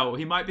kicking about.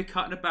 He might be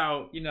cutting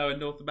about, in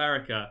North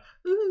America.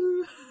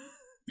 Ooh.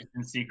 It's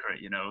in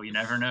secret, you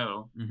never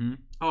know. Mm-hmm.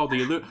 Oh,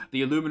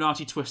 the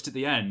Illuminati twist at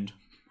the end.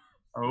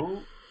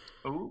 Oh.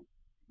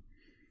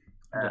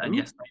 And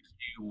yes, thank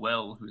you,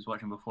 Will, who was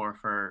watching before,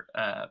 for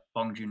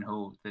Bong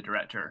Joon-ho, the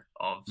director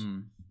of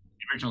the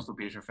original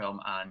Snowpiercer film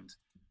and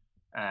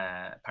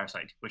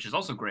Parasite, which is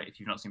also great if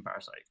you've not seen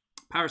Parasite.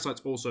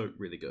 Parasite's also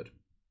really good.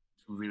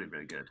 It's really,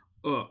 really good.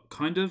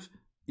 Kind of.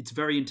 It's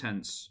very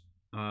intense.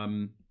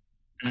 I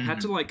had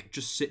to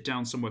just sit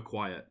down somewhere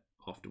quiet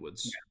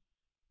afterwards. Yeah.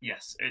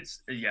 Yes,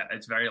 it's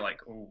very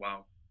oh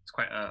wow, it's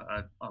quite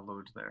a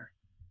load there.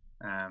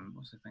 What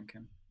was I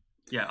thinking?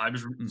 Yeah, I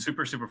was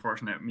super, super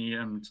fortunate. Me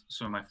and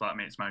some of my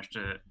flatmates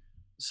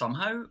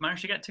somehow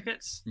managed to get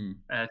tickets to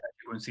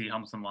go and see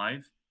Hamilton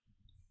live.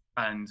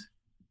 And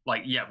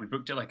we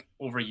booked it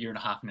over a year and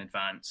a half in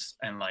advance.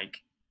 And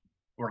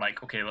we're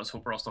okay, let's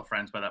hope we're all still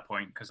friends by that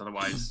point, because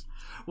otherwise...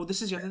 Well,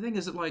 this is the other thing,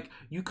 is that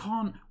you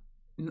can't,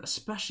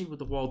 especially with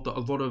the world that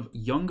a lot of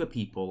younger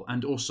people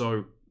and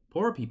also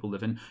poorer people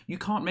live in, you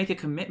can't make a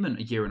commitment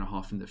a year and a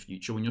half in the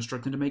future when you're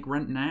struggling to make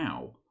rent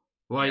now.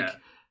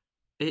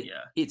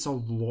 It's a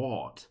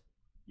lot.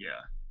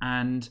 Yeah.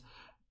 And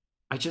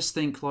I just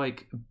think,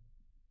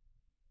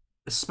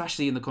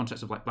 especially in the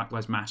context of Black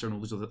Lives Matter and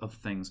all these other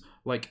things,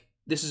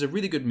 this is a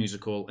really good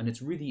musical and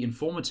it's really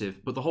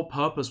informative, but the whole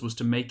purpose was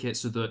to make it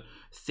so that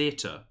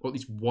theatre, or at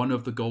least one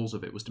of the goals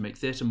of it, was to make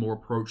theatre more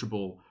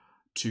approachable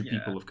to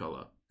people of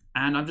colour.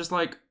 And I'm just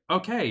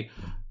okay,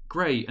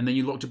 great. And then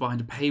you locked it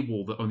behind a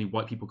paywall that only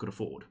white people could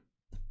afford.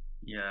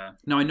 Yeah.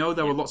 Now, I know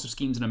there were lots of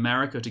schemes in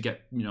America to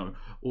get,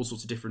 all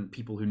sorts of different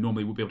people who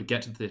normally would be able to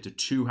get to the theatre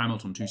to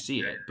Hamilton to see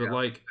it. But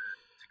to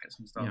get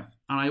some stuff. Yeah.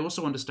 And I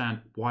also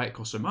understand why it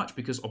costs so much,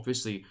 because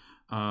obviously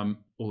all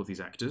of these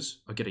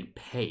actors are getting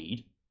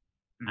paid,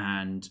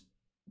 and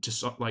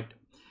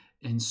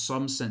in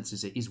some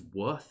senses it is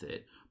worth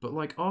it. But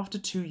after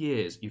 2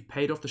 years, you've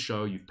paid off the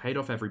show, you've paid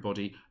off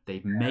everybody,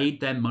 they've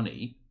made their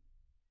money.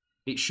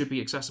 It should be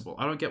accessible.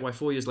 I don't get why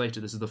 4 years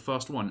later this is the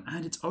first one,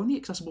 and it's only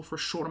accessible for a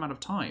short amount of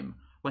time.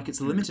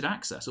 It's limited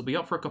access. It'll be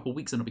up for a couple of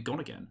weeks and it'll be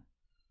gone again.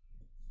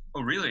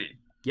 Oh, really?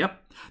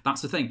 Yep.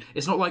 That's the thing.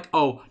 It's not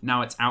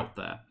now it's out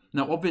there.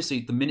 Now,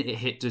 obviously, the minute it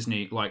hit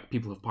Disney,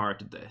 people have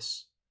pirated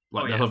this.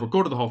 They'll have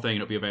recorded the whole thing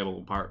and it'll be available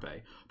on Pirate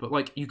Bay.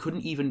 But, you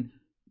couldn't even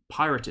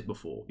pirate it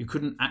before. You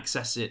couldn't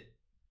access it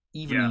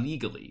even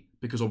legally,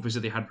 because obviously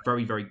they had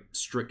very, very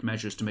strict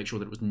measures to make sure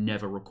that it was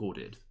never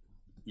recorded.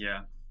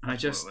 Yeah. And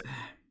absolutely.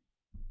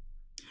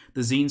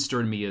 The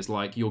zinester in me is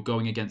you're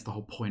going against the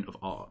whole point of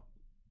art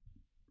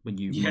when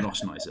you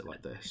monotonize it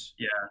like this.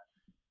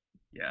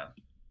 Yeah.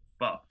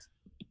 But...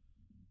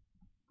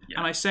 Yeah.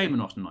 And I say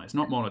monotonize,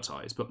 not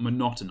monetize, but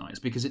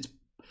monotonize, because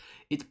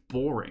it's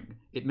boring.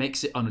 It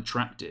makes it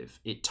unattractive.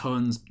 It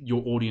turns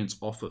your audience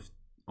off of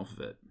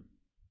it.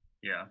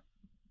 Yeah.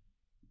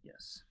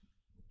 Yes.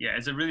 Yeah,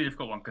 it's a really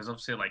difficult one, because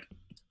obviously,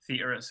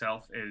 theatre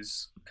itself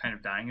is kind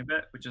of dying a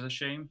bit, which is a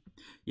shame.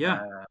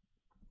 Yeah.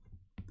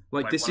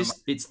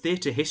 It's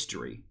theatre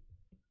history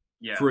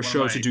for a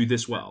show to do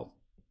this well.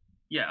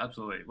 Yeah,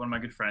 absolutely. One of my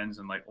good friends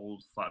and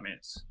old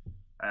flatmates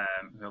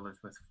who I lived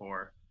with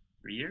for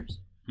 3 years,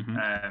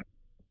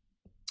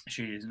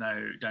 she is now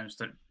down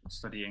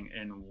studying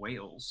in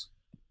Wales,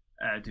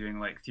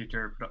 doing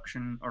theatre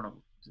production, or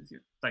no,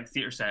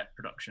 theatre set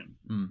production,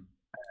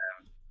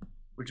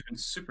 which has been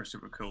super,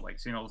 super cool.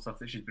 Seeing all the stuff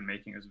that she's been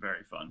making is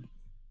very fun.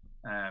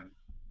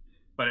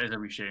 But it is a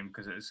wee shame,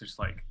 because it's just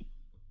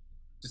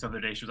just the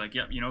other day she was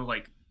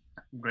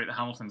great that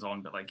Hamilton's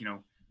on, but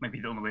might be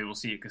the only way we'll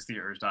see it because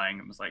theatre is dying.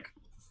 And was oh,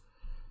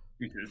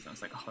 that's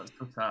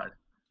so sad.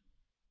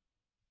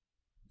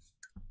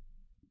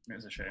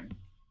 It's a shame,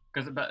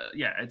 because it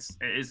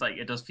is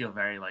it does feel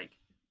very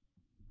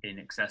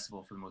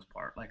inaccessible for the most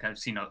part. I've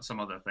seen some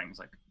other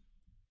things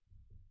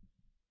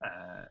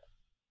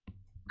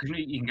because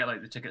you can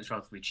get the tickets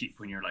relatively cheap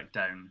when you're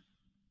down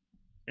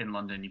in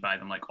London. You buy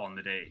them on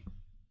the day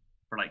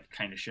for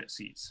kind of shit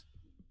seats.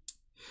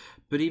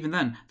 But even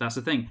then, that's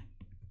the thing,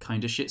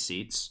 kind of shit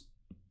seats,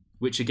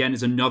 which again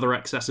is another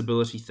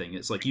accessibility thing.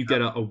 It's you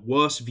get a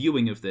worse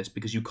viewing of this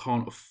because you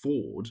can't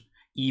afford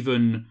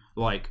even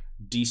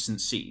decent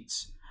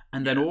seats.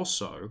 And then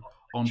also,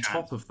 on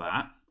top of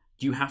that,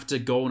 you have to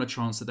go on a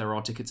chance that there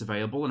are tickets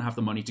available and have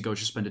the money to go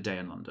just spend a day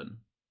in London.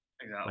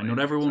 Exactly. Not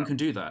everyone can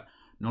do that.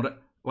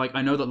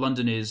 I know that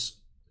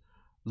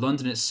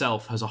London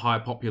itself has a higher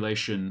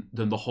population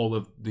than the whole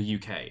of the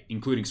UK,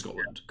 including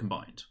Scotland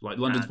combined.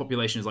 London's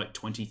population is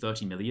 20,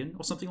 30 million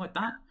or something like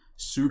that.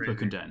 Super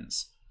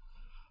condensed.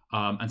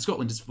 And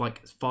Scotland is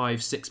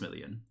 5, 6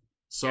 million.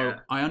 So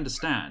I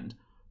understand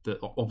that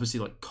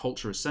obviously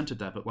culture is centered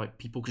there, but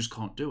people just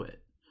can't do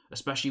it.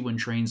 Especially when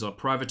trains are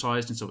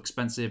privatized and so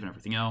expensive and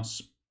everything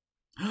else.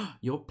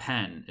 Your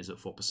pen is at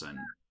 4%,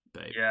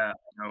 babe. Yeah,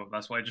 no,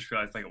 that's why I just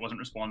realized it wasn't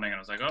responding, and I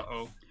was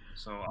uh-oh.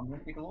 So I'm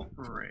gonna take a little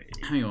break.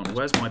 Hang on,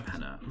 where's my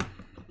pen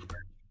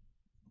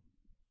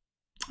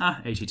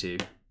at? 82.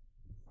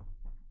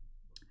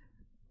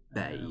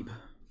 Babe.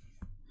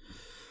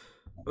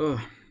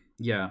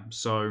 Yeah.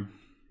 So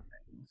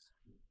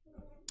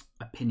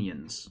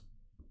opinions.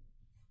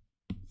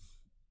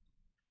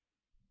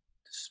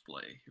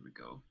 Display. Here we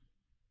go.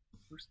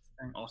 Where's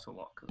the thing? Auto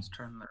lock. Let's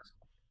turn this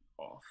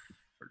off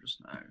for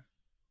just now.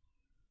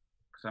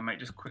 Because I might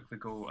just quickly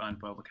go and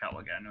boil the kettle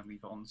again and leave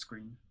it on the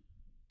screen.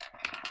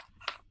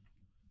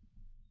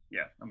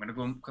 Yeah, I'm going to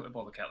go and quickly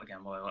boil the kettle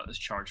again while I let this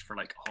charge for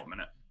like a hot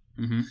minute.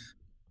 Mm-hmm.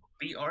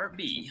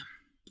 BRB.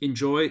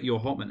 Enjoy your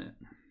hot minute.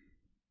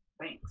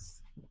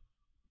 Thanks.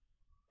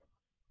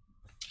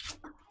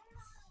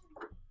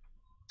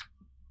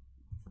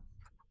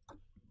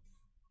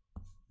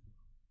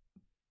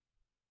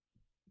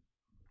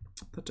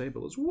 The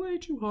table is way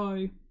too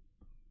high.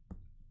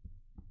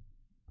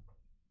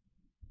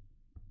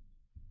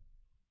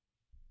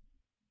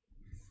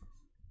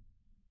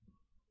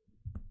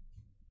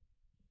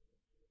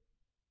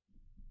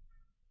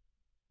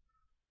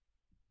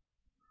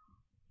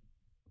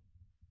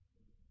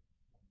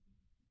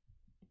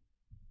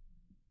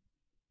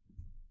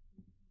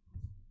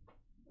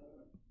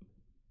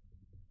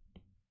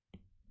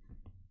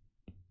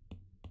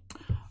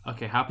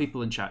 Okay, how are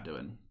people in chat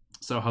doing?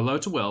 So hello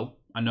to Will.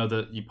 I know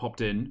that you popped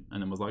in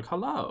and then was like,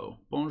 hello,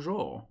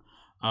 bonjour.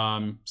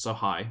 So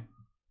hi.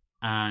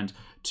 And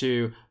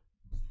to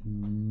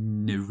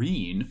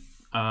Nereen,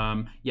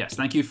 yes,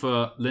 thank you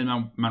for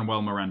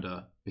Lin-Manuel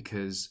Miranda,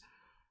 because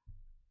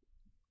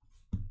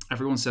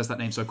everyone says that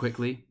name so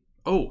quickly.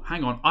 Oh,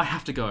 hang on, I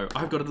have to go.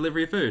 I've got a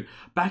delivery of food.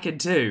 Back in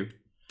 2.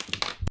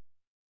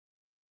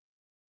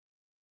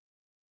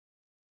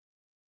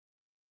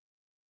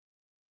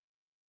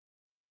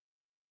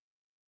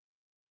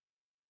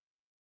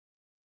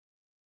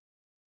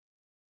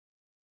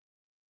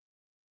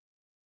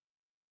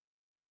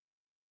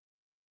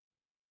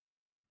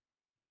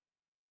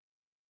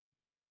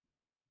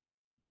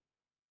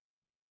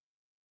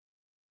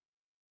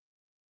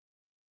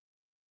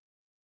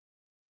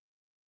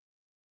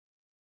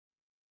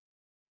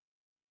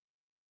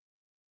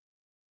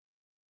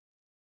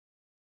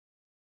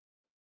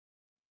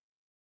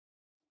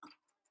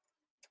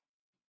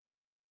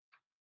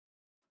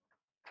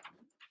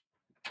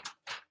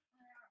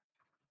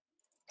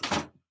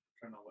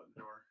 Trying to let the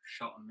door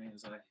shut on me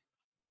as I.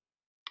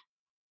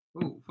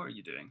 Oh, what are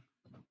you doing?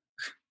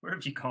 Where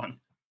have you gone?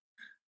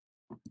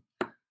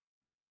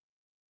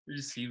 You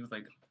just see with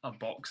like a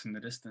box in the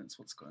distance.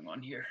 What's going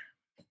on here?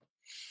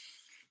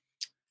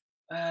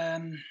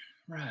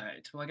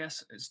 Right. Well, I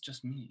guess it's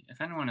just me. If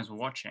anyone is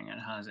watching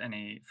and has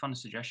any fun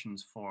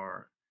suggestions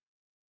for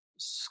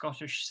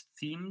Scottish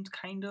themed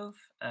kind of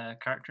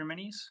character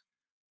minis,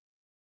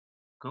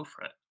 go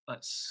for it.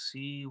 Let's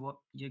see what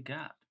you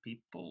got,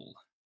 people.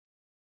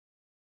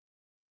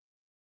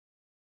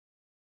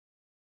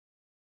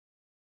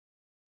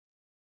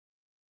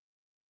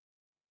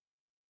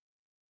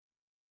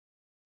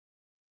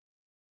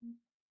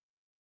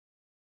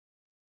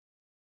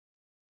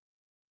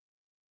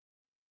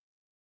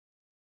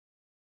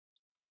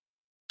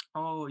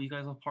 Oh, you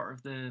guys are part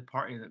of the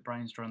party that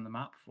Brian's drawn the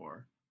map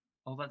for.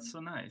 Oh, that's so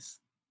nice.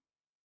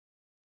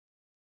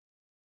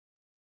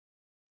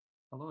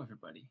 Hello,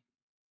 everybody.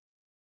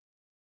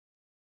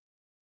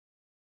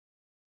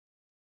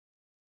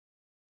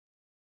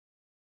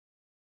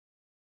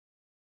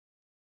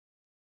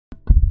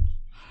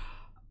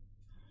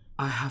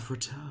 I have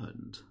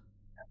returned.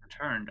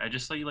 Returned. I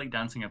just saw you like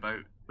dancing about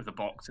with a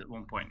box at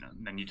one point,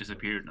 and then you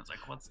disappeared, and I was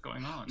like, "What's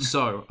going on?"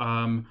 So,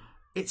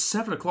 it's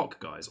 7 o'clock,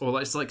 guys, or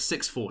it's like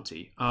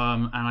 6:40.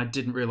 And I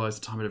didn't realize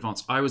the time in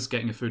advance. I was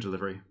getting a food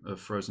delivery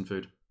of frozen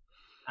food.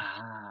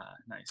 Ah,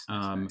 nice.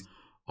 Nice.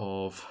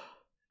 Of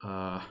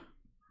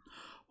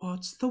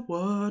what's the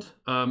word?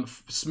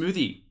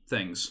 Smoothie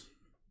things.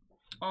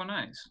 Oh,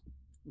 nice.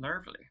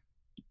 Lovely.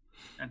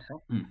 And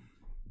healthy.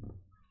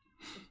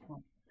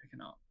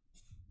 Picking up.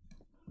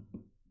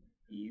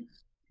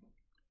 These.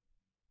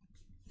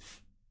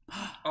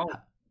 Oh,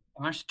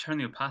 I managed to turn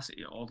the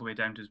opacity all the way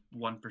down to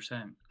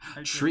 1%.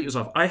 Treat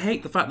yourself. I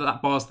hate the fact that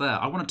that bar's there.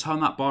 I want to turn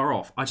that bar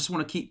off. I just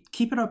want to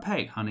keep it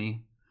opaque,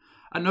 honey.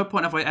 At no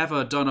point have I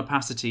ever done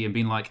opacity and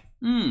been like,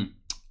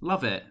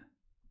 love it.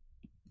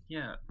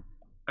 Yeah.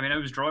 I mean, I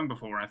was drawing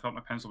before and I thought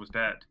my pencil was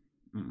dead.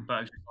 But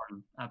I was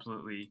drawing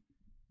absolutely...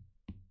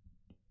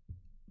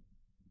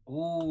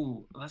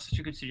 Oh, that's such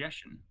a good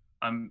suggestion.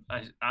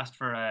 I asked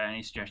for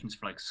any suggestions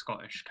for like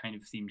Scottish kind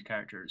of themed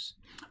characters.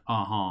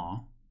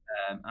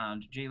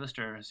 And Jay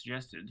Lister has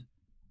suggested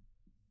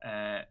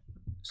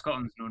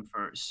Scotland's known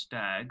for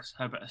stags.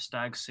 How about a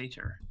stag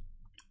satyr?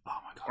 Oh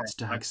my god,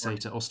 stag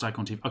satyr or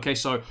staghorn tiefling. Okay,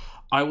 so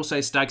I will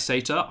say stag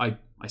satyr. I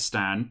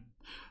stan.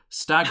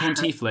 Staghorn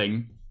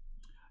tiefling,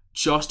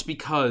 just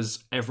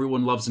because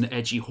everyone loves an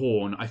edgy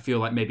horn, I feel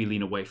like maybe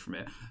lean away from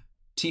it.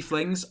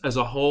 Tieflings as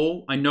a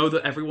whole, I know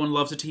that everyone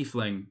loves a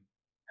tiefling.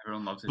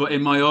 Everyone loves it. But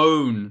in my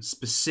own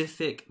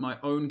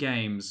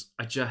games,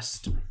 I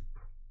just...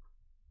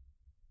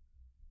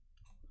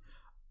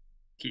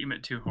 Keep him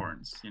at 2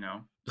 horns, you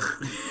know?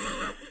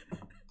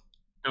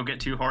 Don't get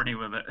too horny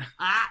with it.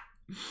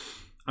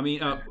 I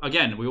mean,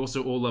 again, we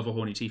also all love a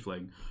horny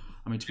tiefling.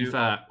 I mean, to be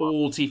fair,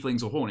 all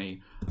tieflings are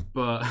horny,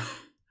 but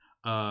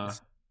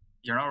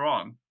you're not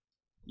wrong.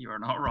 You are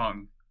not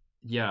wrong.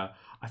 Yeah,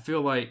 I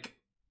feel like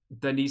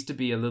there needs to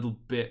be a little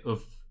bit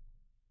of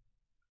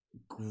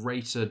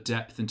greater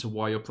depth into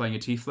why you're playing a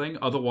tiefling.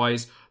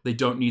 Otherwise, they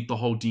don't need the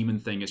whole demon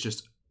thing. It's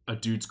just a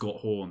dude's got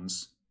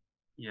horns.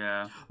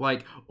 Yeah.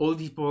 Like, all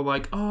the people are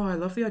like, oh, I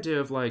love the idea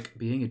of, like,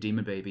 being a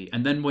demon baby.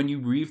 And then when you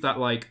weave that,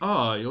 like,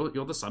 oh,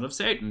 you're the son of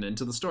Satan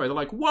into the story, they're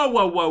like, whoa,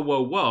 whoa, whoa,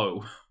 whoa,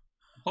 whoa.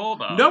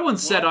 Hold on. No one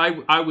said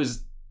I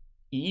was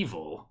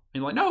evil.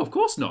 And like, no, of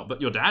course not,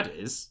 but your dad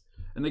is.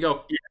 And they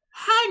go,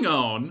 hang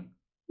on,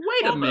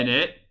 wait a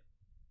minute.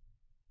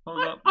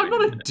 I'm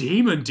not a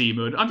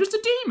demon. I'm just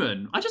a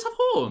demon. I just have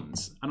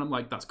horns. And I'm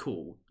like, that's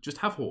cool. Just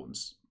have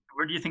horns.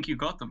 Where do you think you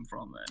got them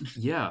from, then?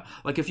 Yeah.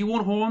 Like, if you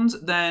want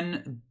horns,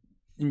 then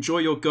enjoy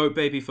your goat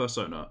baby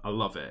fursona. I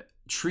love it.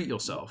 Treat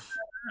yourself.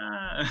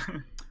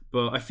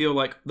 But I feel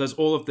like there's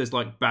all of this,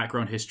 like,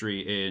 background history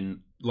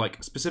in,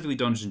 like, specifically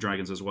Dungeons and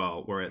Dragons as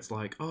well, where it's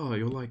like, oh,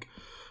 you're, like,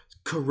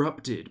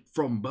 corrupted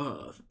from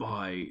birth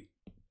by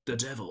the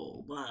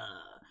devil.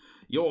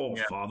 Your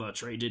father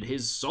traded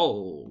his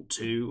soul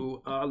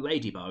to a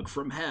ladybug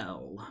from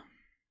hell.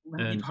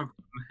 Ladybug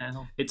from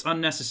hell. It's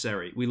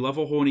unnecessary. We love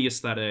a horny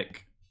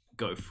aesthetic.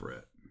 Go for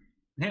it.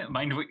 Yeah,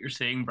 mind what you're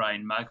saying,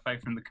 Brian. Magpie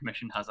from the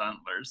Commission has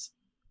antlers.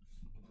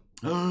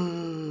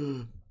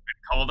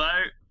 Called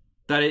out.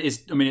 That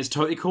is, I mean, it's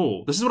totally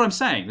cool. This is what I'm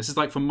saying. This is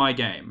like from my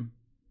game.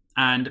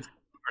 And it's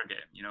her game,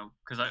 you know,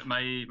 because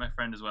my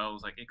friend as well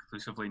was like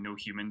exclusively no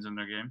humans in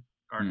their game,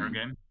 or in her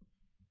game.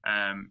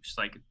 She's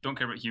like, don't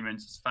care about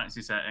humans. It's a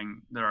fantasy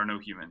setting. There are no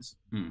humans.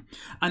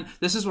 And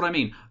this is what I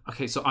mean.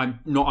 Okay, so I'm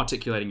not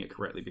articulating it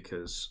correctly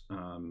because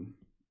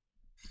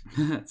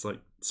it's like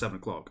 7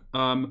 o'clock.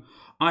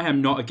 I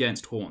am not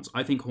against horns.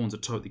 I think horns are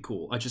totally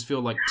cool. I just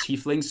feel like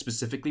tieflings,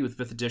 specifically with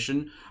 5th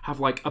edition, have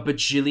like a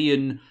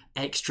bajillion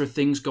extra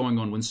things going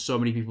on when so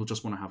many people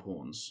just want to have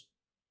horns.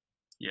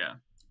 Yeah.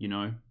 You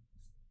know?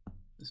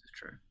 This is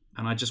true.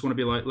 And I just want to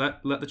be like,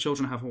 let the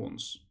children have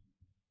horns.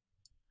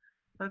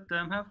 Let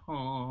them have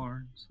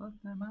horns. Let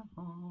them have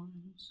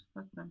horns.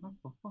 Let them have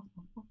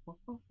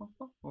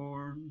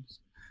horns.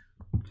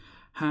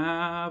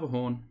 Have a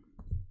horn.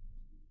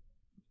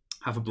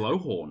 Have a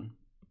blowhorn.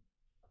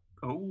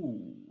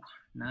 Oh,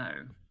 no.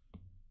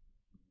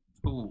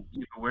 Oh,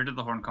 where did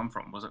the horn come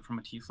from? Was it from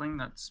a tiefling?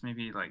 That's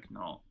maybe like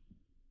not.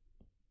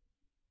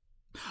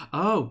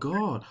 Oh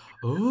God.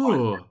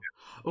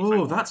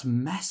 Oh, that's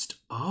messed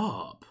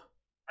up.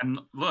 And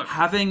look,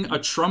 having a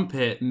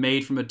trumpet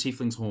made from a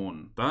tiefling's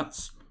horn.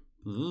 That's...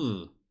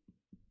 Ugh.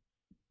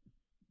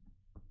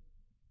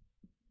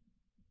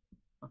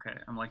 Okay,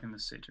 I'm liking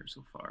this satyr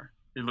so far.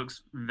 It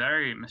looks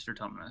very Mr.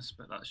 Tumnus,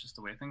 but that's just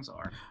the way things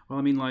are. Well,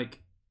 I mean,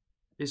 like,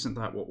 isn't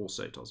that what all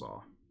satyrs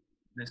are?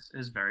 This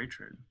is very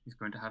true. He's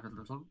going to have a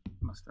little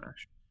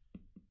mustache.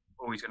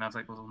 Oh, he's going to have,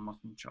 like, little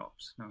mutton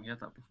chops. No, he had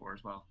that before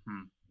as well.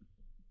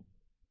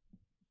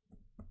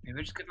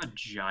 Maybe just give him a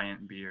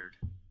giant beard.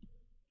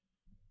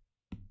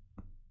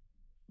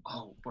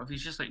 Oh, what if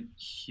he's just, like,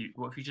 cute?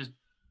 What if he's just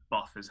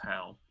buff as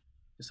hell?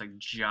 Just, like,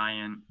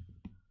 giant...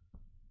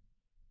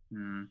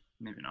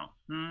 maybe not.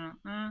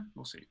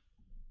 We'll see.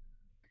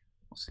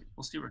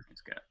 We'll see where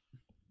things get.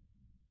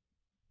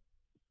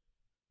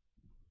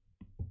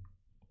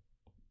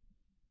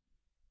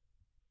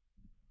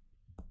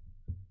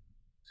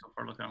 So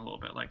far looking a little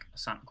bit like a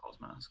Santa Claus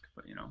mask,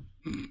 but you know.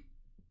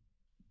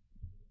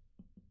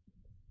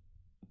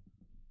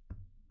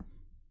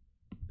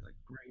 Like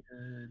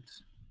braided.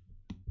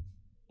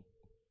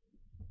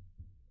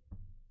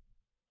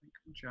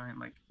 Like giant,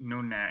 like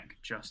no neck,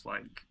 just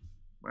like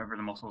wherever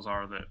the muscles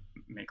are that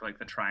make like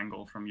the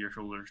triangle from your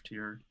shoulders to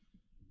your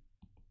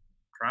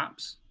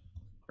traps.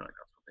 I feel like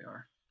that's what they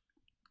are.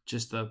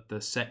 Just the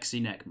sexy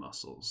neck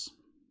muscles.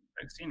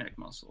 Sexy neck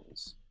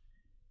muscles.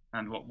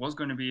 And what was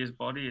going to be his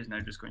body is now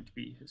just going to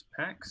be his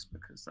pecs,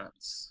 because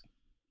that's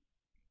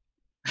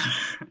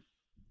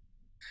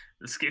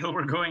the scale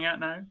we're going at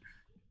now.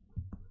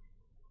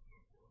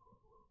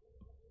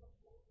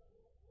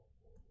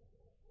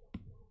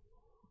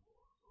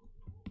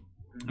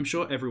 I'm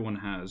sure everyone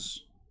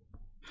has.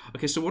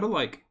 Okay, so what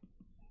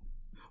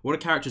are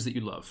characters that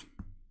you love?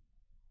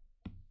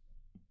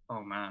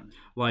 Oh man,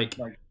 like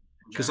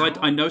because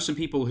I know some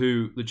people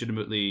who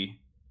legitimately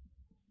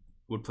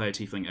would play a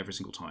tiefling every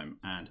single time,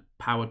 and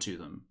power to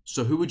them.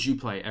 So who would you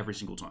play every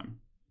single time?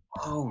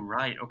 Oh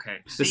right, okay.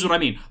 This is what I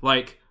mean,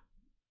 like,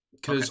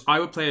 because I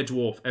would play a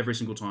dwarf every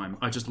single time.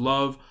 I just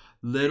love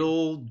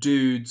little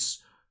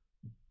dudes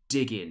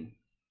digging.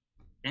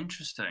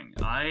 Interesting.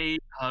 I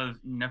have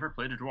never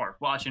played a dwarf.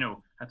 Well, actually,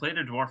 no. I played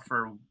a dwarf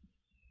for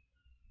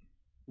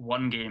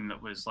one game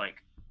that was like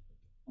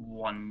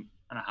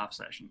 1.5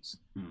 sessions.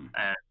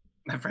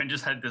 My friend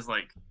just had this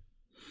like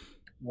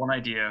one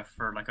idea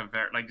for like a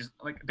very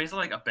basically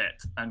like a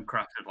bit, and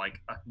crafted like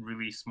a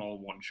really small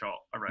one shot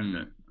around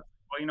it.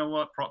 Well, you know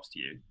what? Props to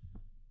you.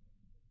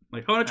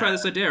 Like, I want to try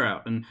this idea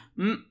out, and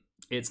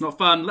it's not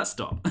fun. Let's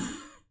stop.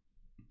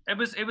 It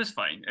was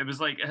fine. It was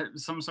like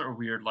some sort of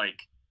weird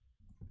like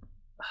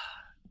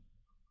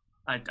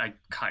I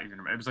can't even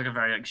remember. It was like a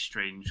very like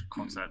strange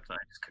concept that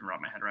I just couldn't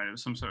wrap my head around. It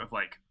was some sort of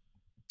like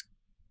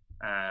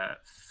uh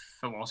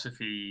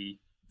philosopher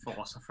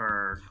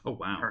Oh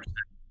wow. person.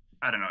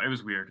 I don't know. It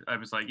was weird. I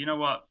was like, you know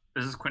what?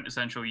 This is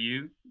quintessential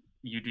you.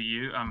 You do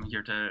you. I'm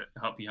here to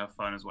help you have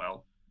fun as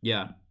well.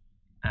 Yeah.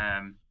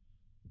 And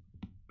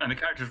the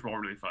characters were all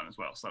really fun as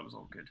well, so that was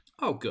all good.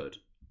 Oh, good.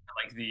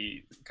 Like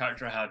the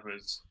character I had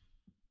was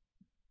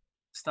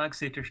Stag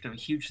Satyr should have a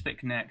huge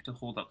thick neck to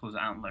hold up those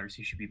antlers.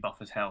 He should be buff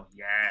as hell.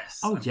 Yes.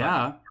 Oh, I'm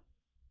yeah.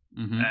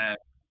 Mm-hmm.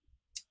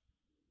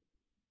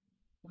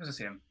 What was I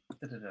saying?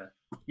 Da-da-da.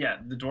 Yeah,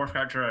 the dwarf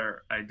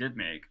character I did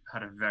make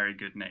had a very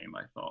good name,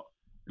 I thought.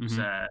 It was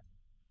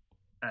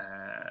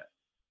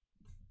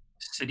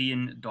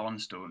Sidian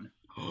Dawnstone.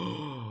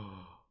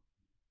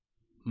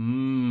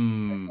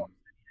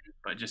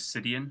 But just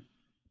Sidian.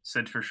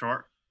 Sid for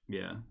short.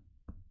 Yeah.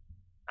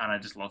 And I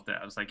just loved it.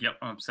 I was like, yep,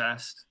 I'm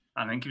obsessed.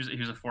 I think he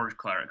was a forged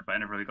cleric, but I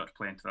never really got to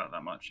play into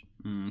that much.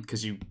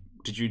 Because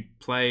did you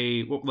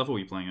play, what level were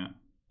you playing at?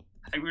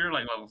 I think we were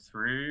like level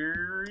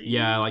 3.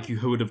 Yeah, like you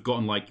would have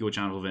gotten like your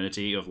channel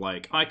divinity of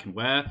like, I can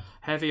wear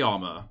heavy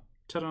armor.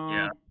 Ta-da!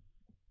 Yeah.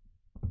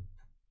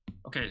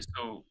 Okay,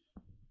 so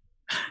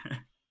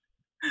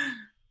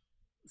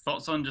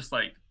thoughts on just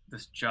like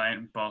this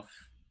giant buff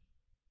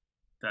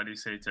Daddy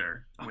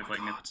Satyr with like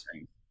nipple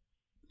things?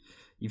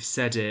 You've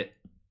said it.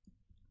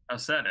 I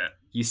said it.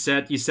 You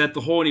said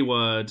the horny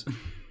word.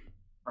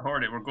 I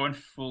heard it. We're going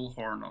full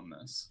horn on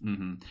this.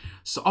 Mm-hmm.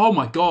 So, oh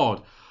my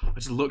god! I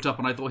just looked up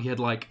and I thought he had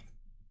like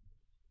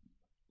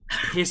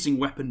piercing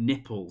weapon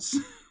nipples.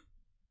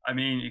 I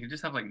mean, you could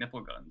just have like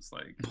nipple guns,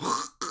 like.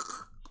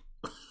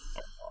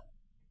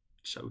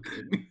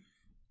 Choking.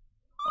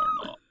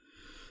 Or not.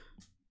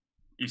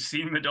 You've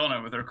seen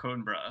Madonna with her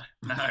cone bra.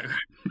 Now.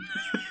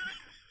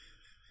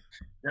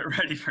 Get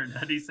ready for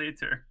Daddy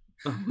Satyr.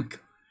 Oh my god.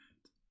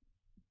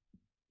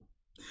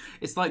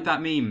 It's like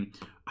that meme.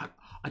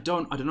 I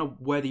don't know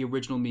where the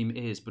original meme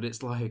is, but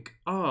it's like,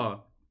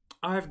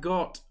 I've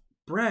got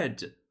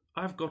bread.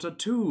 I've got a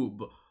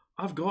tube.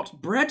 I've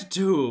got bread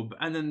tube.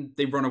 And then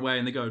they run away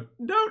and they go,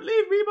 don't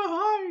leave me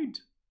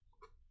behind.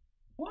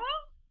 What?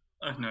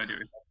 I have no idea what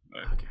you're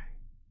talking about. Okay.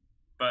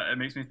 But it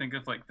makes me think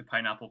of like the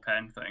pineapple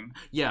pen thing.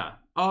 Yeah.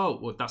 Oh,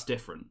 well, that's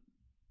different.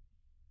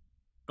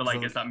 But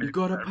like, so, is that you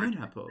got a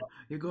pineapple.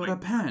 You got a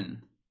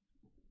pen.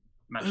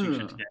 Mashing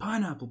shit together.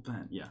 Pineapple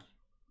pen. Yeah.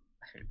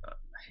 I hate that.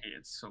 I hate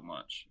it so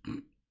much.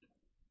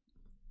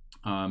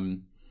 So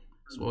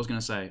what I was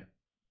gonna say,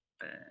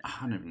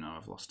 I don't even know.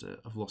 I've lost it.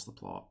 I've lost the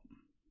plot.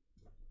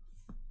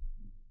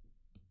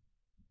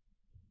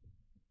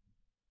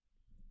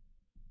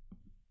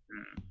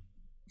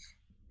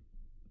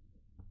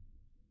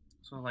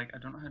 So like, I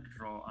don't know how to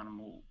draw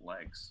animal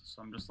legs,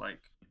 so I'm just like,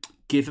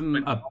 give him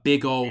a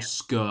big old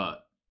skirt.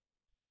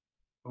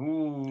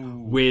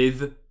 Ooh.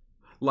 With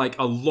like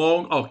a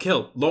long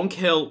kilt,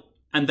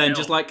 and then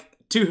just like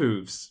 2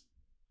 hooves.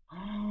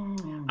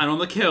 And on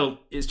the kilt,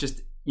 it's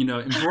just,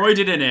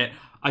 embroidered in it.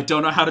 I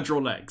don't know how to draw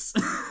legs.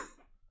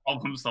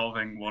 Problem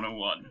solving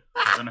 101.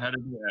 I don't know how to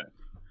do it.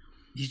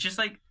 He's just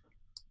like,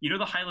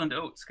 the Highland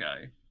Oats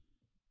guy.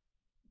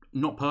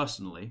 Not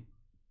personally.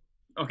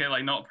 Okay,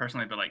 like not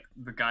personally, but like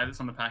the guy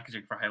that's on the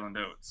packaging for Highland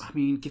Oats. I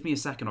mean, give me a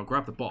second. I'll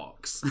grab the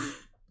box.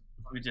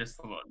 Let me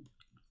just hold on.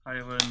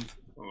 Highland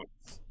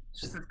Oats. It's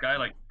just this guy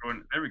like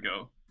throwing. There we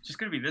go. It's just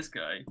gonna be this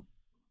guy,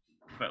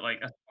 but like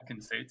a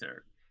fucking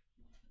satyr.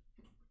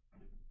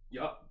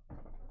 Yup.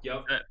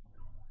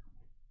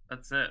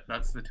 That's it.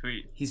 That's the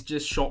tweet. He's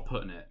just shot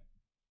putting it.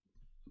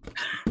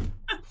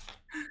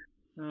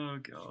 Oh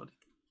god,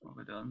 what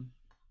have I done?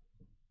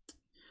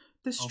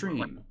 This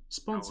stream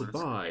sponsored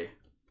by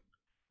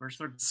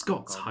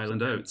Scott's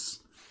Highland Oats.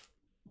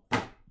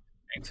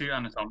 Two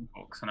anatomical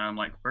books, and I'm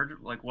like,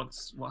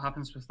 what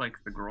happens with like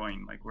the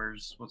groin? Like,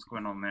 what's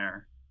going on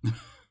there?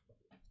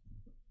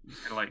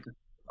 Like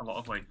a lot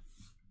of like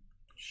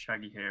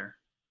shaggy hair.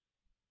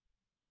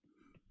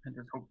 I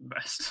just hope the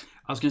best.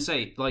 I was gonna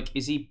say, like,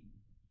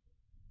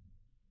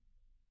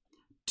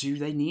 do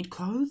they need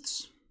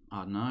clothes?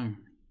 I don't know.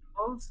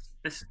 Clothes?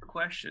 This is the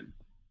question.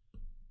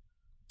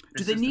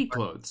 Do they need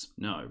clothes?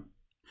 No.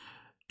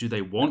 Do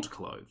they want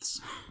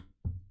clothes?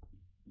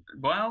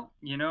 Well,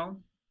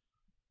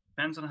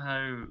 depends on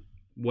how.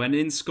 When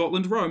in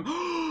Scotland, Rome.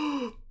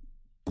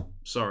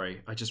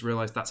 Sorry, I just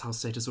realised that's how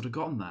satyrs would have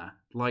gotten there.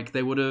 Like,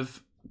 they would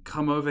have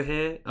come over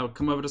here, or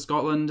come over to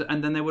Scotland,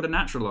 and then they would have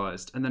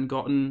naturalised, and then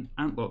gotten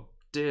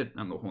deer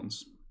antler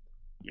horns.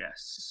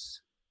 Yes.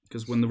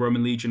 Because when the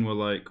Roman legion were,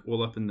 like,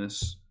 all up in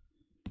this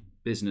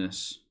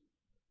business,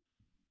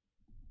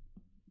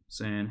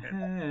 saying,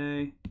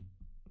 hey,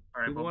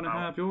 we want to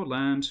have your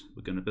land,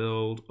 we're going to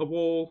build a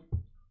wall. Oh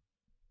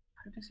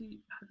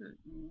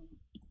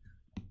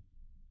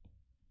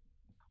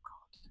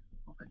god,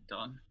 what have I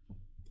done?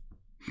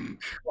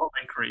 What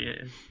have I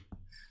created?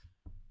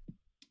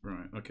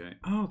 Right, okay.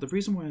 Oh, the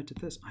reason why I did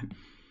this,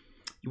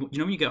 when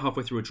you get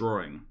halfway through a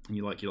drawing, and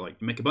you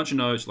make a bunch of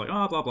notes, like,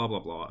 blah, blah, blah,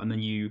 blah, and then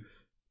you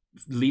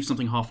leave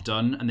something half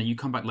done, and then you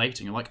come back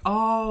later and you're like,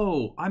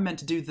 oh, I meant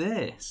to do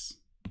this.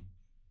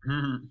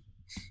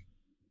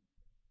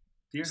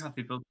 Deer have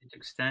the ability to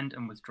extend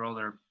and withdraw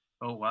their.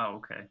 Oh wow,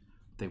 okay.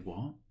 They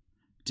what?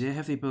 Deer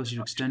have the ability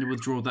to extend and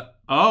withdraw that.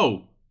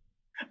 Oh!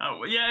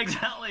 Oh yeah,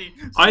 exactly.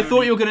 So I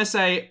thought you were going to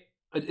say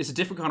it's a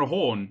different kind of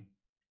horn.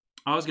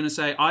 I was going to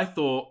say, I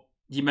thought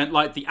you meant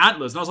like the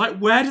antlers. And I was like,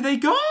 where do they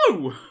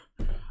go?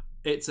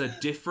 It's a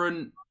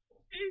different.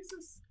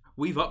 Jesus.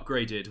 We've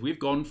upgraded. We've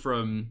gone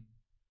from.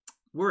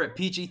 We're at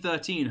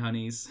PG-13,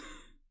 honeys.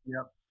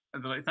 Yep.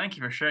 And they're like, thank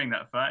you for sharing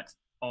that fact.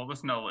 All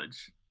this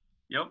knowledge.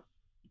 Yep.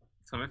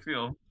 That's how I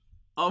feel.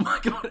 Oh my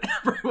god,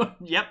 everyone.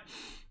 Yep.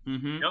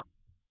 Mm-hmm. Yep.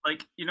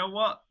 Like, you know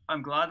what?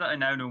 I'm glad that I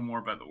now know more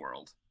about the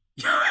world.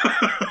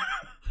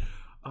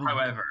 Oh,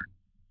 however,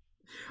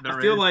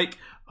 I feel like,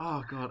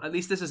 oh god, at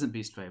least this isn't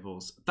Beast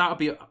Fables. That would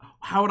be.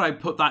 How would I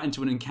put that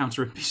into an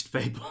encounter in Beast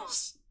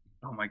Fables?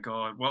 Oh my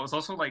god. Well, it's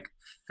also like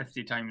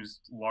 50 times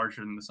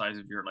larger than the size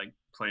of your like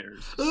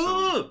players.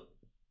 So,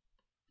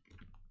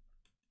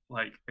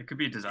 like, it could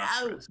be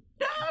disastrous.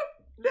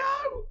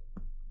 No!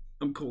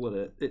 I'm calling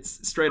it.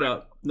 It's straight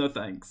up. No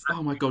thanks.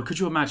 Oh my god, could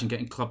you imagine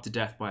getting clubbed to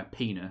death by a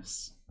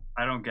penis?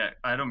 I don't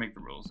make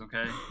the rules,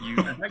 okay? In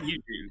fact, you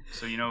do.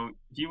 So, you know,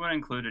 if you want to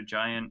include a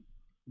giant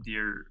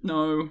deer.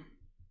 No,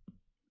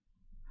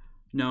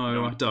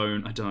 I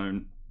don't.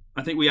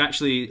 I think we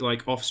actually,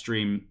 like, off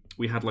stream,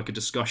 we had like a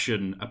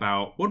discussion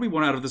about what do we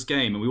want out of this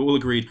game, and we all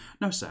agreed,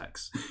 no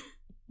sex.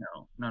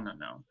 No.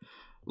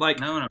 Like,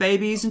 No.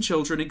 babies and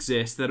children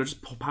exist that'll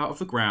just pop out of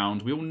the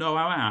ground. We all know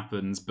how it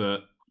happens,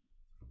 but...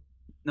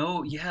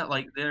 No, yeah,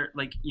 like, they're,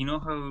 like, you know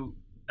how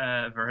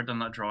Ver had done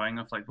that drawing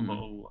of, like, the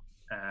little,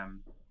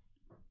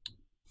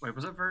 wait,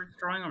 was it Ver's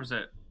drawing, or was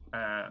it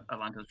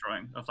Atlanta's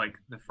drawing of, like,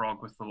 the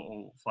frog with the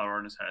little flower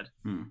on his head?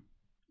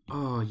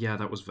 Oh, yeah,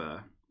 that was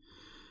Ver.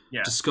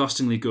 Yeah.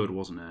 Disgustingly good,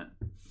 wasn't it?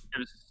 It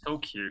was so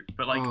cute,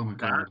 but, like, oh my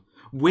god.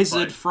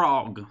 Wizard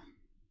frog!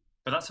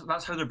 But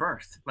that's how they're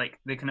birthed. Like,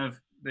 they grow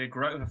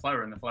out of the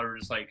flower, and the flower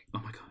just, like, oh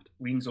my god,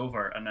 leans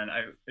over, and then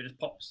it just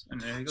pops, and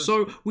there it goes.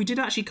 So we did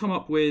actually come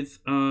up with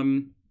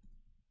some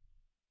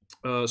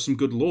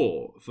good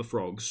lore for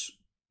frogs.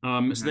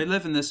 So they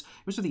live in this.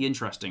 It was really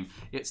interesting.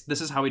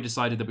 This is how we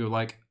decided that we were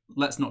like,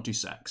 let's not do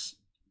sex,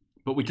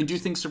 but we can do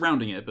things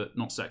surrounding it, but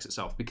not sex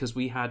itself, because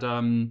we had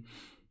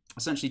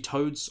essentially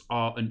toads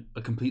are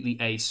a completely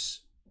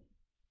ace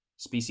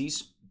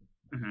species.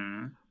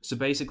 So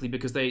basically,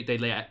 because they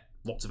lay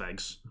lots of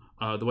eggs.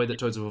 The way that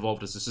toads have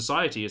evolved as a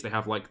society is they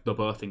have like the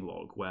birthing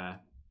log where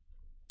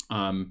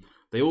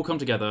they all come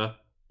together.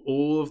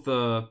 All of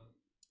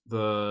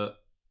the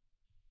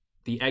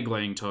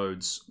egg-laying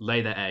toads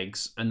lay their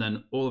eggs, and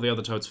then all of the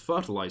other toads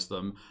fertilize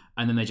them,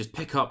 and then they just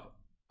pick up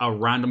a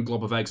random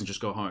glob of eggs and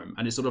just go home.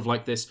 And it's sort of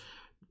like this,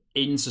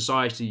 in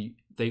society,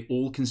 they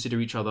all consider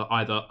each other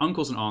either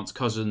uncles and aunts,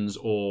 cousins,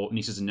 or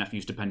nieces and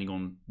nephews, depending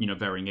on,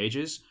 varying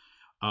ages.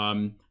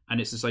 And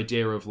it's this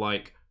idea of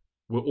like,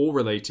 we're all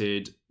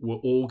related, we're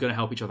all going to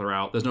help each other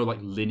out. There's no like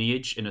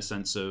lineage in a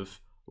sense of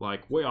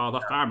like, we are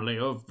the family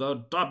of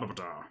the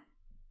da-ba-ba-da.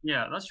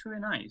 Yeah, that's really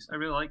nice. I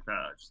really like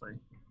that, actually.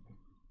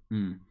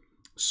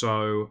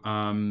 So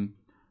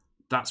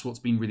that's what's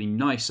been really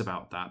nice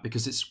about that,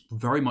 because it's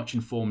very much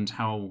informed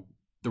how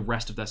the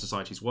rest of their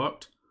societies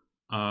worked.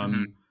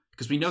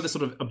 Because we know the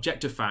sort of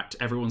objective fact,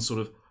 everyone sort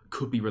of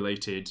could be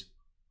related,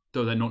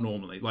 though they're not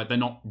normally. Like, they're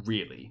not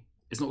really.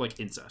 It's not like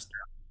incest.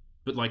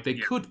 But like, they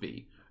could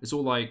be. It's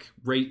all like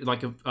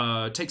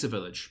takes a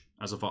village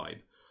as a vibe.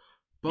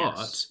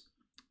 But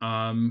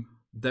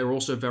they're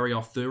also very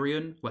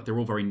Arthurian. Like, they're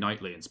all very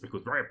knightly and speak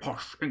with very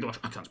posh English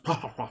accents.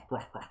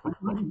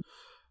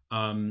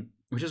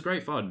 Which is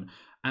great fun.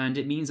 And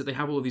it means that they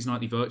have all of these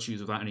knightly virtues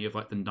without any of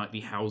like the knightly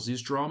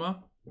houses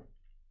drama.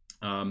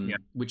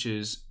 Which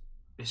is,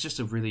 it's just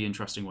a really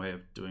interesting way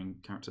of doing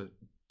character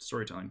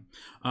storytelling.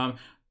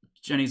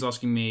 Jenny's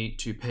asking me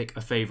to pick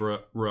a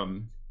favorite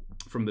room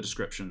from the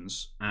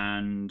descriptions,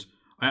 and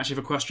I actually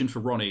have a question for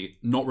Ronnie,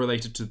 not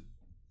related to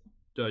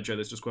Joe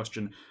Lister's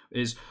question.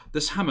 Is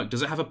this hammock,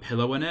 does it have a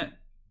pillow in it?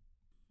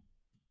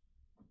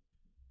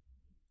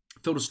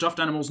 Filled with stuffed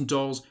animals and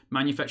dolls,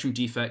 manufacturing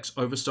defects,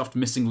 overstuffed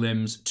missing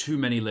limbs, too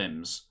many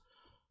limbs.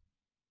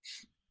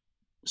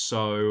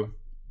 So,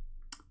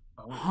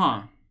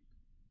 I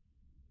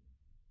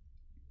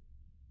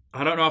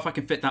don't know if I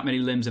can fit that many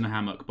limbs in a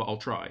hammock, but I'll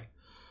try.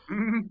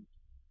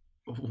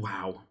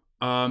 Wow.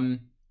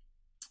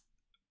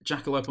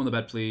 Jackalope on the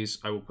bed, please.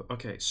 I will put...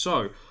 Okay,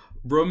 so,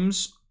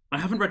 rooms. I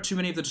haven't read too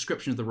many of the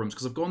descriptions of the rooms,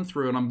 because I've gone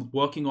through and I'm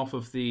working off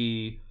of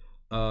the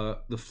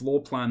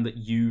floor plan that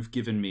you've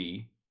given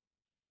me.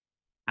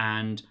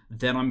 And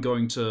then I'm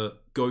going to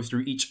go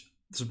through each...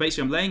 So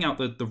basically, I'm laying out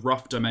the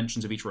rough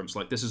dimensions of each room. So,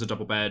 like, this is a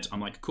double bed. I'm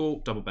like,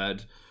 cool, double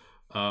bed.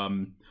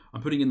 I'm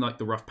putting in, like,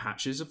 the rough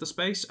patches of the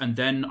space. And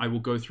then I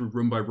will go through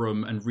room by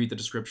room and read the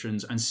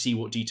descriptions and see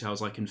what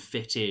details I can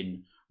fit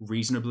in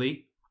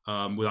reasonably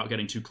without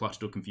getting too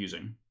cluttered or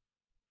confusing.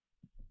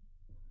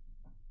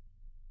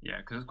 Yeah,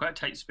 because it's quite a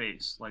tight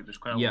space. Like, there's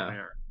quite a lot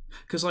there.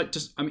 Because like,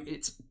 just I mean,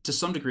 it's to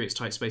some degree it's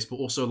tight space, but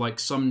also like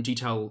some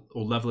detail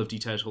or level of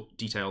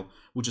detail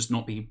will just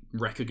not be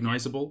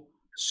recognizable.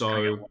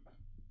 So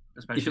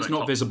if it's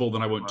not visible,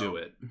 then I won't do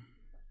it.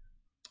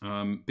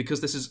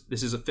 Because this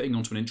is a fitting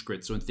onto an inch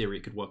grid, so in theory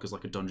it could work as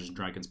like a Dungeons and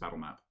Dragons battle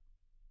map.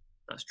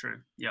 That's true.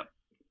 Yep.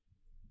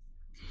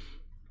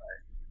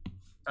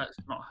 That's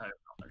not how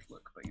numbers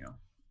look, but you know.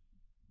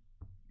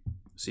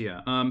 So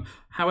yeah.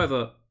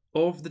 However,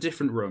 of the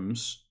different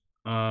rooms,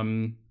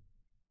 I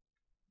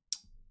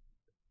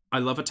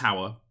love a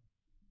tower.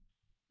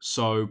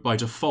 So by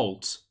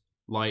default,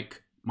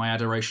 like my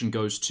adoration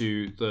goes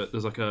to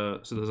there's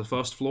a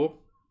first floor.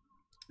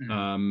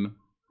 Mm-hmm.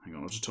 Hang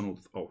on, I'll just turn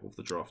all of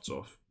the drafts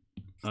off.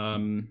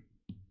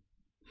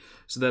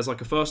 So there's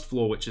like a first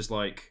floor, which is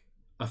like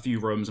a few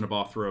rooms and a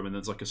bathroom, and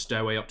there's like a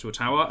stairway up to a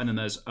tower, and then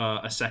there's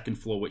a second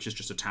floor, which is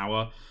just a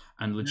tower.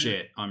 And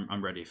legit,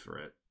 I'm ready for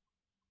it.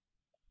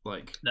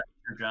 Like, that's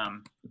your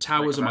jam.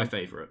 Towers are my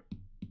favorite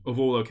of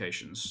all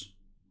locations.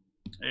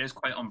 It is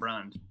quite on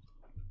brand.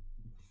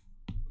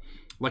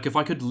 Like, if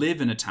I could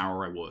live in a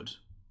tower, I would.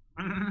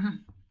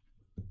 And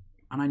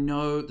I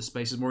know the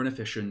space is more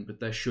inefficient, but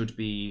there should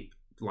be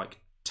like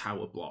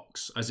tower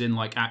blocks, as in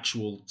like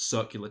actual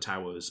circular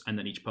towers, and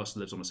then each person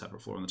lives on a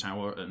separate floor in the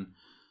tower. And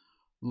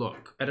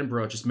look,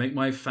 Edinburgh, just make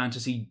my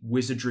fantasy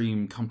wizard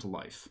dream come to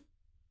life.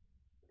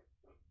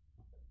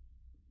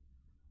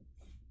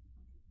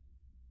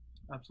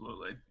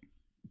 Absolutely.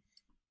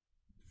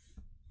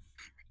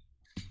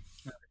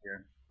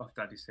 Here, Buff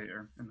Daddy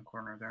Satyr in the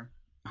corner there.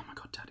 Oh my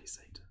god, Daddy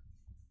Satyr.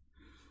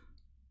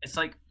 It's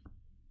like,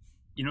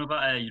 you know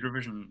that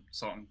Eurovision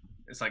song?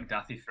 It's like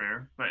Dathi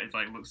Freyr, but it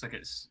like looks like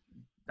it's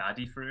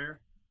Daddy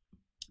Freyr.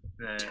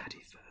 Daddy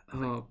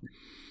Freyr. Oh,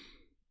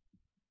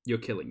 you're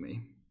killing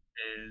me.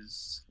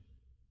 Is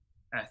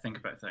Think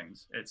About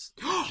Things. It's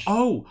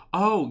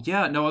oh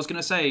yeah. No, I was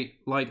gonna say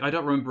like I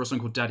don't remember a song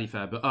called Daddy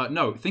Fair, but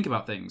no, Think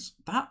About Things.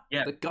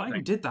 The guy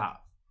who did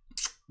that.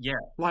 Yeah.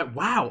 Like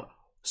wow,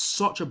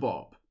 such a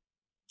bop.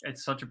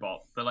 It's such a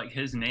bop, but like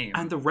his name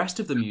and the rest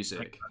of the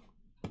music.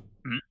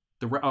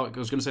 I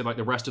was going to say like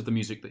the rest of the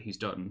music that he's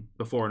done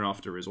before and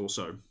after is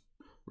also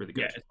really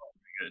good. Yeah, it's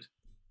really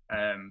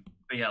good.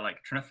 But yeah,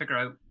 like trying to figure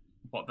out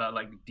what that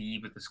like D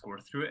with the score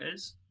through it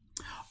is.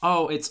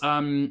 Oh, I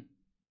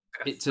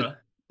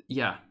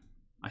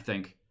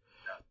think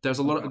there's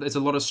a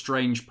lot of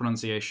strange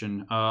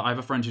pronunciation. I have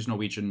a friend who's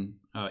Norwegian,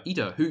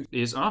 Ida, who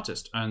is an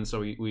artist, and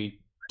so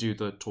we do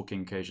the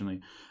talking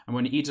occasionally. And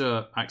when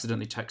Ida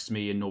accidentally texts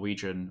me in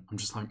Norwegian, I'm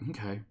just like,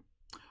 okay,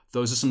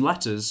 those are some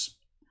letters.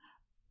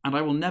 And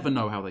I will never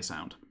know how they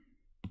sound.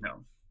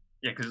 No,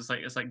 yeah, because it's like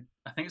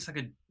I think it's like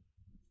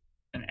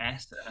an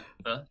S and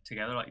a th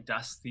together, like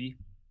das the.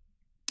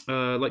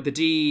 Like the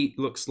D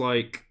looks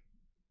like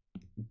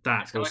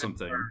that or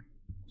something.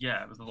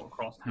 Yeah, with a little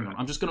cross. Hang on,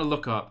 I'm just gonna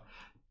look up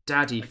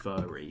Daddy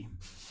Furry.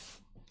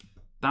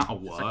 That'll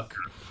work.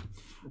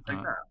 It's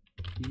like that.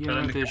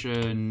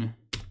 Eurovision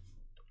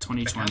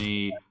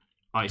 2020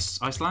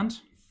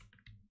 Iceland.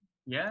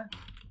 Yeah.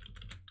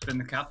 Then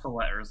the capital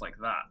letter is like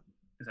that.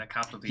 Is that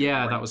capital D?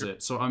 Yeah, that was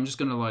it. So I'm just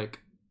gonna like.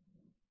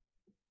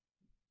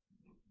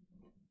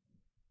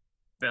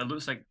 But it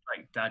looks like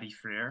Daddy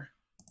Freyr.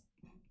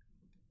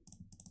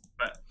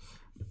 But.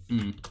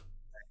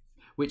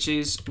 Which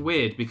is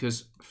weird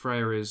because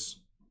Freyr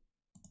is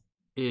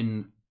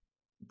in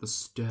the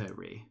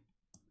story.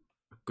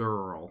 A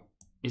girl.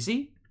 Is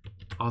he?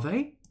 Are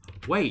they?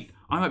 Wait,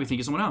 I might be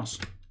thinking someone else.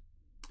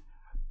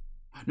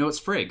 No, it's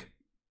Frigg.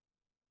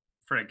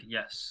 Frigg,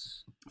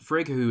 yes.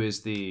 Frigg, who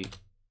is the.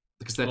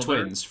 Because they're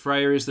twins.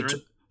 Freya is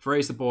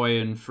Freya's the boy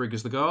and Frigg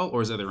is the girl,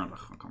 or is it the other way around?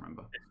 I can't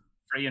remember.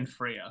 Frey and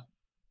Freya.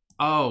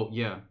 Oh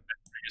yeah.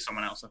 Frigg is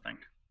someone else, I think.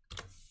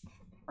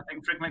 I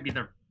think Frigg might be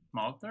their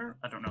mother.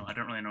 I don't know. I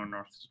don't really know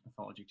Norse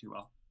mythology too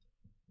well.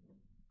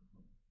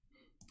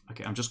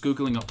 Okay, I'm just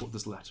googling up what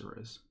this letter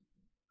is.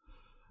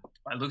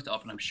 I looked it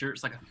up and I'm sure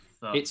it's like a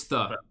th. It's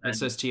the. It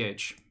says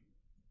th.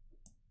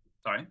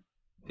 Sorry.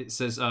 It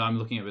says I'm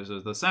looking at it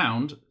as the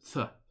sound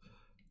th.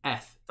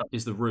 Eth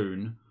is the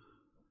rune.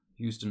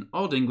 Used in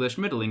Old English,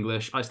 Middle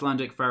English,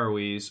 Icelandic,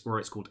 Faroese, or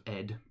it's called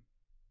Ed.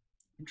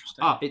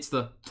 Interesting. It's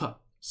the th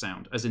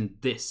sound, as in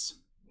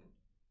this.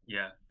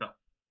 Yeah, the.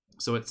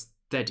 So it's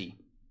Dedi.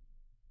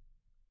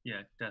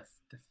 Yeah, death.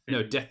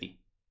 No, Dethi.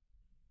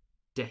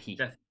 Dehi.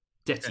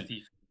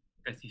 Dethi.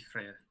 Dethi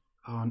Freyr.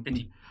 Oh,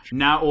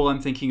 now all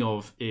I'm thinking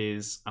of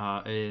is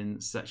in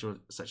Sex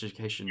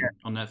Education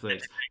on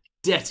Netflix.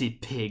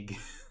 Detty Pig.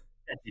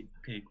 Detty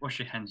Pig. Wash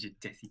your hands, you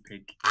Detty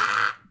Pig.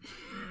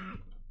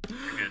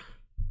 Good.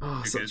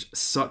 Oh,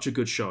 such a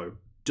good show.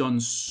 Done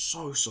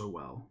so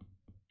well.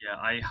 Yeah,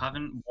 I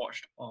haven't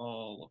watched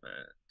all of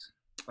it,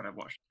 but I've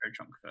watched a fair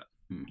chunk of it.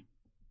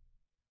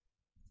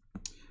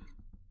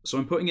 So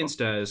I'm putting in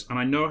stairs, and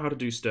I know how to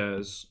do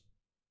stairs,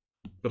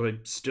 but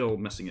I'm still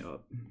messing it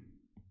up.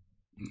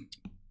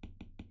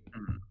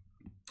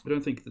 I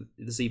don't think that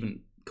this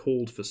even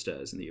called for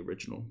stairs in the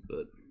original,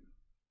 but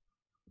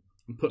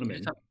I'm putting them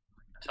in. A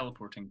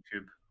teleporting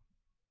tube.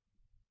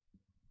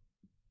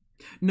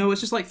 No,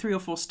 it's just like 3 or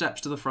 4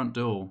 steps to the front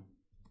door.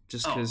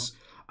 Just Oh, because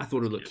I thought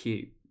it would look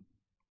cute.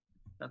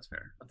 That's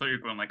fair. I thought you were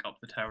going like up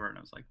the tower, and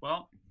I was like,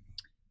 well,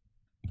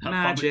 have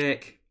fun with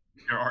Magic.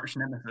 your arch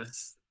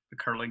nemesis, the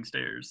curling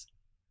stairs.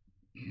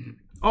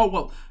 Oh,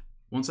 well,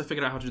 once I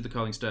figured out how to do the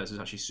curling stairs, it's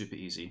actually super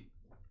easy.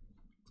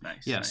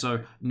 Nice. Yeah, nice.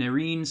 so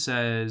Nerine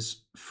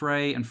says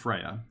Frey and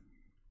Freya.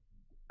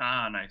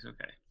 Ah, nice.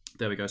 Okay.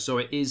 There we go. So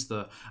it is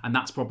the... And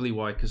that's probably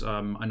why, because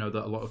I know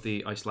that a lot of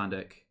the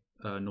Icelandic,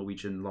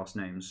 Norwegian last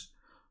names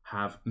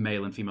have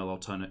male and female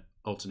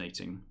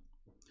alternating.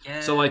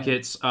 Yeah. So like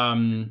it's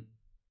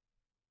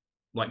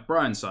like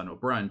Brian's son or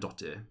Brian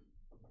Dottir.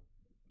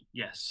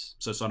 Yes.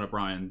 So son of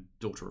Brian,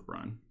 daughter of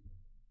Brian.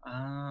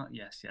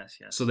 Yes.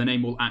 So the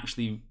name will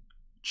actually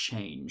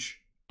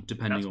change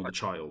depending on the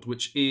child,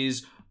 which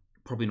is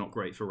probably not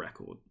great for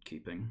record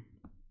keeping.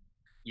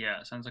 Yeah,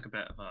 it sounds like a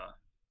bit of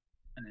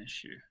an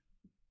issue.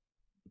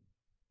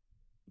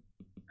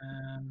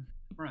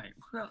 Right.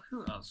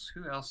 Who else?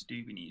 Who else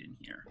do we need in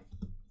here?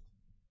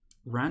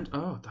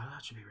 Oh,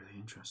 that should be really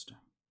interesting.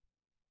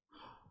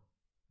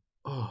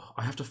 Oh,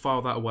 I have to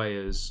file that away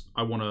as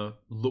I want to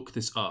look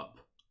this up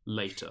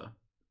later.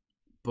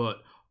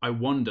 But I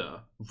wonder,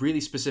 really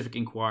specific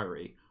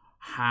inquiry,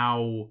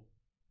 how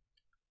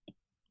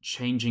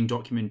changing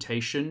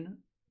documentation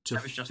to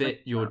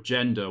fit your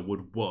gender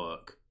would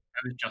work. I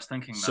was just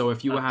thinking that. So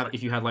if you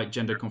had like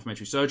gender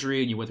confirmatory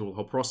surgery and you went through the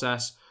whole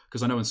process,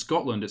 because I know in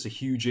Scotland it's a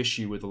huge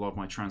issue with a lot of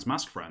my trans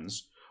masked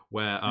friends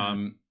where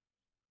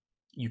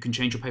you can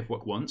change your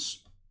paperwork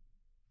once.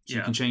 So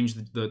you can change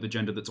the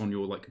gender that's on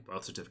your like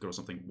birth certificate or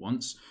something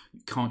once.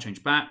 You can't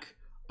change back.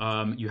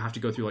 You have to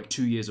go through like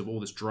 2 years of all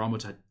this drama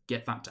to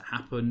get that to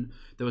happen.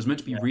 There was meant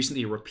to be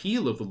recently a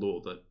repeal of the law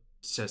that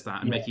says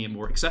that and making it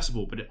more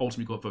accessible, but it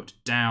ultimately got voted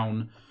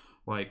down.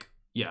 Like,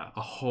 yeah,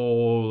 a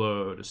whole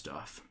load of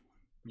stuff.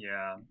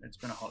 Yeah, it's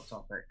been a hot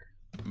topic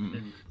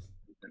in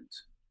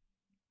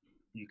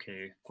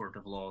UK Court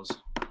of Laws.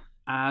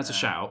 As a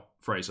shout,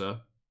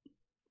 Fraser,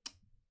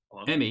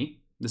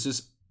 Emmy, this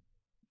is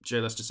Jay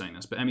Lester saying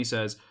this, but Emmy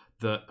says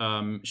that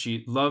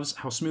she loves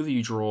how smoothly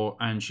you draw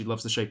and she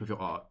loves the shape of your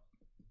art.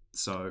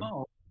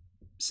 So,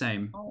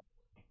 same,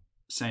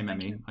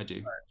 Emmy. You. I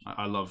do.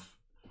 I love,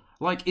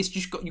 like, it's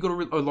just you got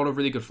a lot of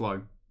really good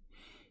flow,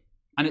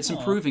 and it's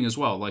improving as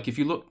well. Like, if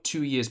you look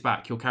 2 years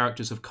back, your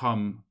characters have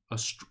come.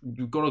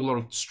 You've got a lot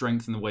of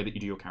strength in the way that you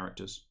do your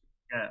characters.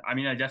 Yeah, I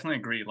mean, I definitely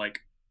agree. Like,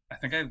 I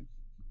think I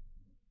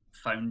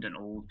found an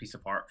old piece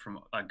of art from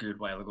a good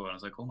while ago, and I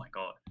was like, oh my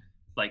god,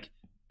 like.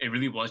 It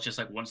really was just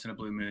like once in a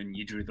blue moon,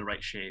 you drew the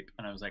right shape,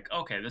 and I was like,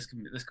 okay, this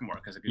can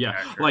work as a good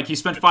character. Like you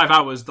spent 5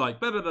 hours like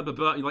blah, blah, blah, blah,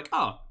 blah. You're like,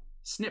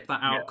 snip that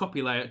out,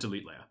 copy layer,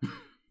 delete layer.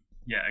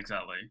 Yeah,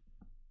 exactly.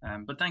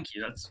 But thank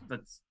you.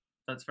 That's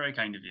very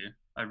kind of you.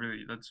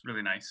 That's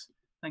really nice.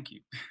 Thank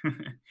you.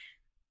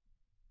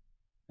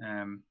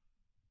 Yeah,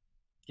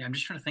 I'm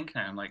just trying to think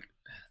now. I'm like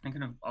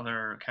thinking of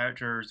other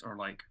characters or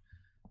like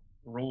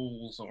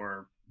roles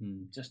or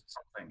just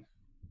something.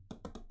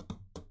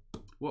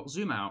 Well,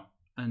 zoom out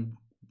and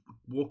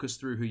walk us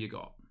through who you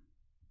got.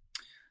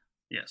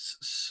 Yes.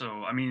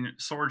 So, I mean,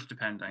 swords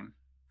depending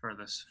for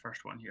this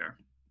first one here.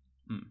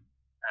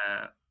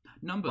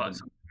 Number them.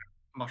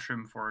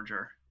 Mushroom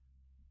forager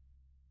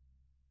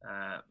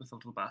with a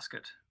little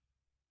basket.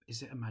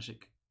 Is it a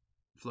magic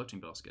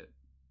floating basket?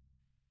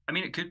 I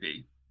mean, it could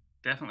be.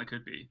 Definitely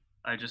could be.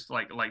 I just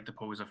like the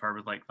pose of her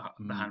with like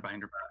the hand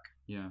behind her back.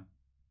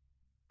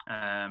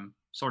 Yeah.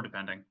 Sword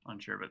depending.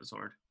 Unsure about the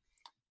sword.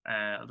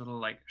 A little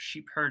like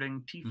sheep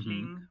herding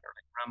tiefling or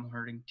like ram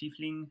herding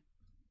tiefling.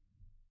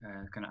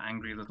 Kind of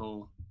angry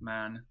little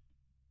man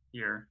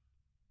here.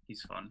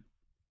 He's fun.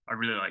 I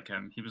really like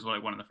him. He was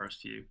like one of the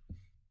first few.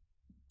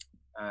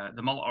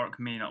 The mullet orc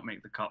may not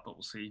make the cut, but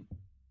we'll see.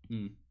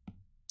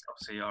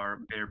 Obviously, our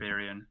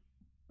barbarian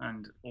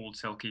and old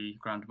silky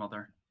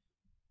grandmother,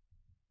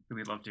 who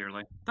we love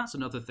dearly. That's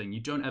another thing. You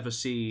don't ever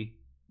see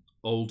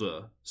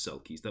older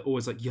Selkies. They're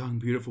always like young,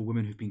 beautiful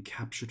women who've been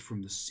captured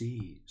from the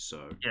sea.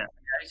 So yeah,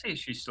 I say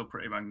she's still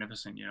pretty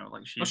magnificent. You know,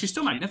 like she's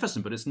still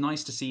magnificent, but it's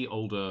nice to see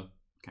older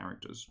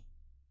characters.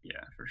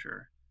 Yeah, for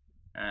sure.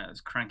 This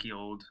cranky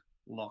old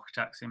loch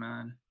taxi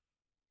man.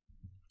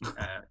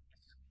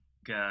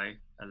 Guy,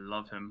 I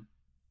love him.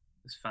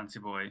 This fancy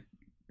boy.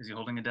 Is he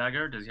holding a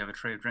dagger? Does he have a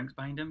tray of drinks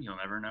behind him? You'll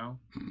never know.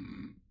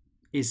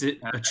 Is it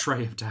a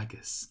tray of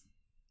daggers?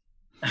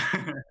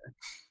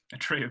 A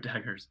tray of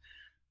daggers.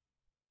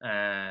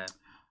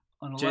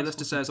 Jay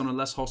Lester says, on a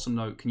less wholesome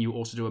note, can you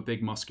also do a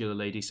big muscular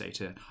lady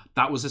satyr?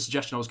 That was a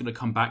suggestion I was going to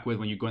come back with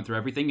when you're going through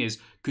everything is,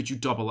 could you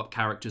double up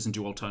characters and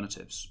do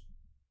alternatives?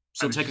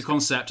 So take a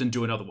concept and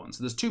do another one.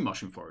 So there's 2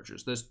 mushroom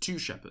foragers. There's 2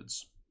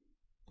 shepherds.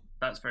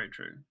 That's very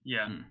true.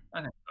 Yeah,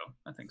 I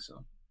think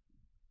so.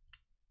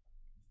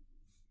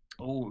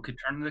 Oh, it could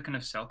turn the kind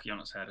of Selkie on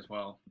its head as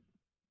well.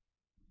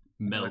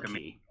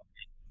 Melky.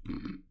 Like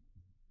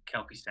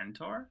Kelpie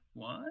Centaur?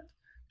 What?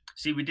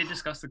 See, we did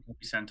discuss the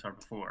Kelpie Centaur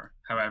before.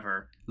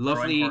 However,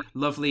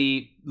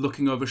 lovely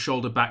looking over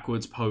shoulder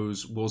backwards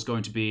pose was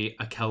going to be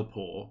a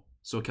Kelpor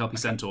so a Kelpie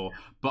Okay. centaur.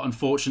 But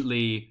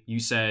unfortunately, you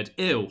said,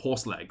 ew,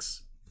 horse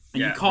legs.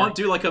 And you Yeah, can't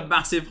do like a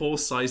massive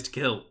horse-sized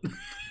kilt.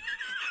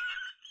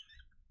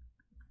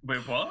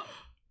 Wait, what?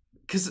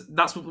 Because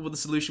that's what the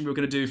solution we were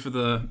going to do for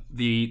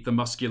the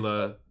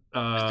muscular...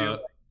 Just do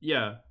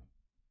yeah.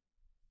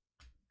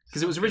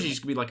 Because it was originally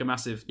just going to be like a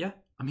massive... Yeah,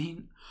 I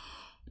mean,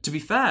 to be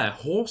fair,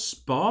 horse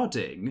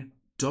barding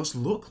does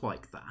look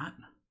like that.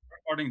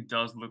 recording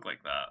does look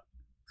like that.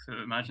 So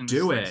imagine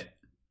Do this, it.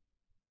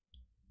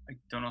 I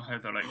don't know how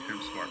the like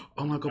groups work.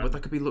 Oh my god, but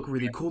that could be look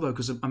really cool though,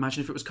 because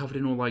imagine if it was covered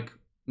in all like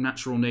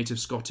natural native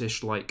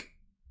Scottish like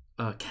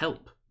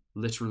kelp.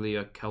 Literally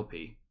a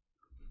kelpie.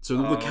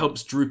 So all the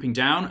kelp's drooping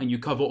down and you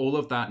cover all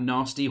of that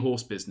nasty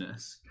horse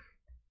business.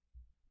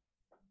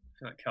 I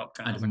feel like kelp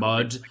kind of And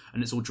mud,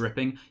 and it's all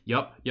dripping.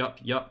 Yup.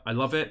 I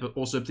love it, but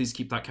also please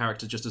keep that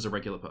character just as a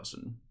regular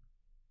person.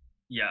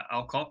 Yeah,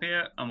 I'll copy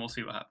it and we'll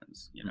see what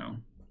happens, you know.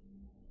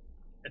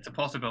 It's a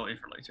possibility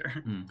for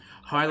later.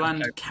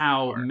 Highland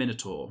Cow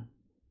Minotaur.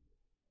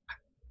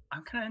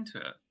 I'm kind of into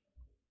it.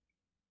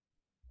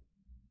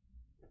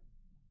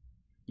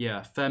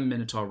 Yeah, femme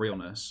Minotaur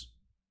realness.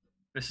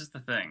 This is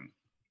the thing.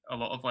 A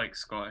lot of like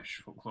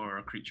Scottish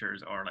folklore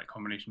creatures are like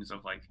combinations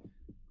of like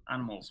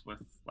animals with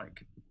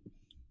like.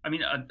 I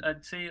mean,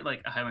 I'd say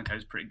like a Highland cow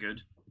is pretty good.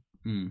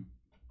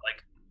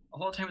 Like a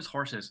lot of times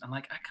horses. I'm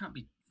like, I can't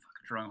be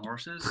fucking drawing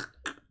horses.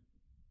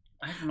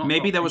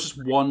 Maybe there was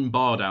just one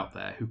bard out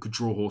there who could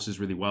draw horses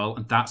really well,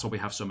 and that's why we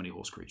have so many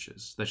horse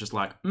creatures. They're just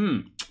like,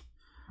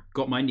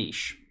 got my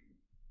niche.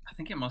 I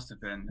think it must have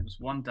been. There was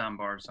one damn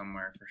bard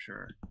somewhere for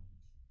sure.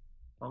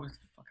 Always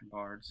fucking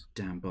bards.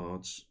 Damn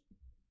bards.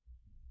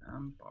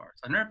 Damn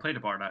bards. I've never played a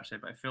bard actually,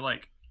 but I feel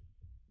like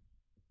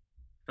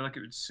it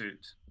would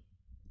suit.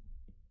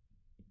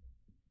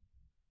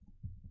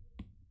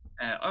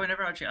 I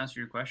never actually answered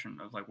your question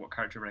of like what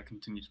character would I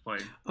continue to play.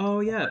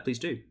 Oh yeah, please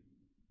do.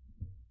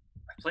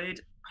 I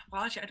played.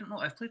 Well, actually, I don't know.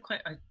 I've played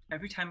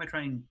every time I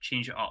try and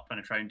change it up and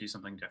I try and do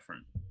something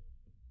different.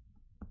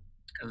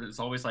 Because it's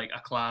always like a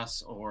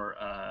class or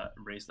a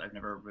race that I've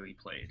never really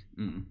played.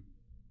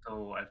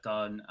 So I've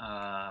done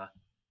what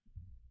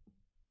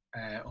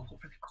were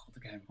they called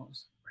again? What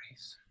was the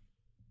race?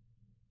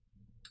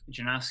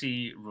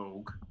 Genasi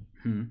Rogue.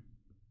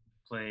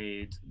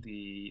 Played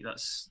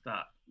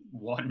that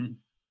one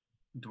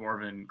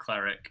dwarven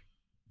cleric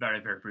very,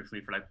 very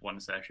briefly for like one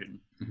session.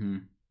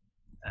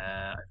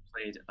 I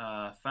played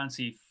a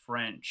fancy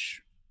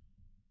French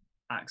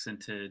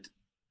accented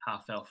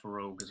half-elf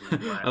rogue as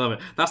well. I love it.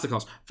 That's the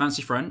class.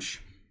 Fancy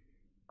French.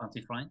 Fancy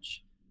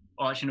French.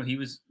 Oh, actually, no. He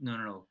was no.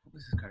 What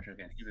was his character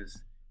again?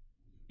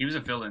 He was a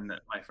villain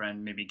that my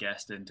friend maybe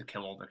guessed in to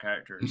kill all the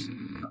characters.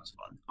 That was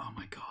fun. Oh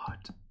my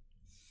god.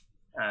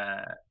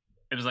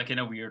 It was like in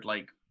a weird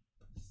like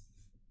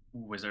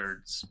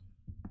wizard's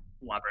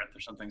labyrinth or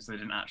something, so they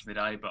didn't actually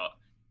die. But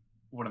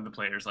one of the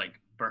players like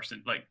burst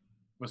in, like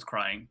was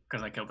crying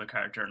because I killed the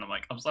character, and I'm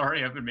like, I'm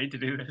sorry, I've been made to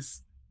do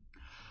this.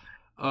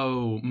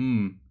 Oh,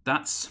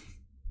 that's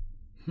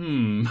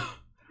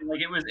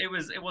Like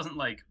it wasn't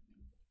like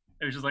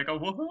it was just like, oh,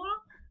 what?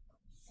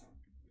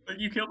 Like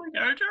you killed the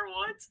character?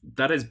 What?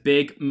 That is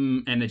big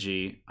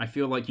energy. I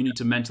feel like you need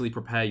to mentally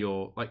prepare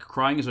your like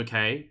crying is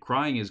okay.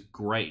 Crying is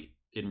great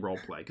in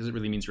roleplay because it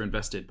really means you're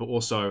invested, but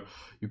also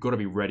you've got to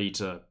be ready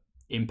to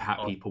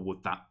impact people with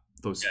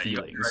those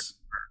feelings.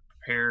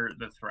 Prepare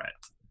the threat.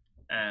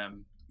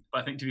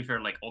 But I think to be fair,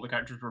 like all the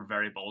characters were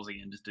very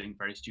ballsy and just doing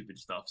very stupid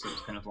stuff, so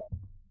it's kind of like.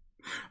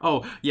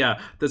 Oh yeah,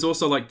 there's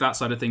also like that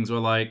side of things where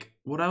like,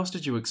 what else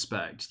did you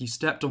expect? You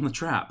stepped on the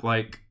trap.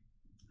 Like,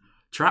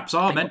 traps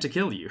are meant to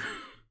kill you.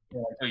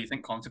 Yeah, so you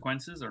think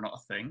consequences are not a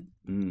thing?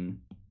 Who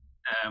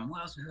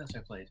else I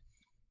played?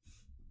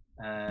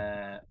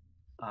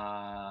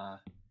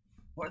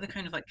 What are the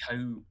kind of like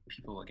cow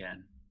people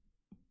again?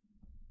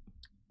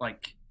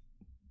 Like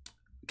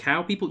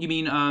cow people? You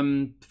mean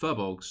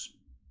furbolgs?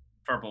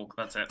 Furbolg,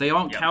 that's it. They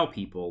aren't cow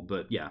people,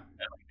 but yeah.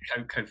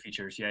 Like cow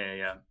features,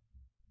 yeah.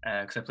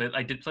 Because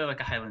I did play like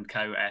a Highland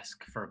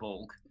cow-esque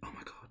Furbolg. Oh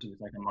my god! He was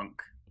like a monk,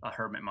 a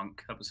hermit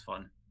monk. That was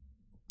fun.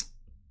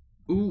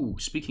 Ooh,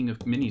 speaking of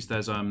minis,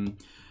 there's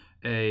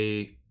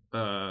a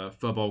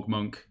Furbolg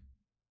monk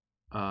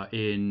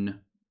in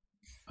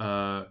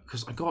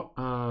because I got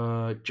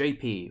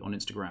JP on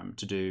Instagram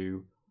to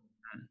do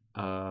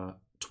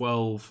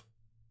 12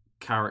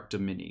 character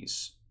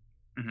minis.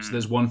 So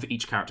there's one for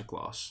each character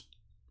class.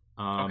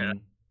 Okay.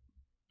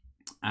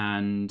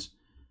 And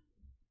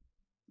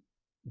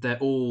they're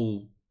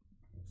all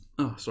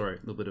a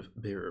little bit of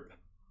beer.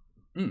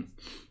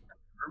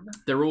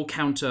 They're all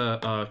counter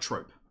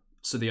trope.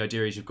 So the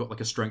idea is you've got like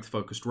a strength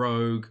focused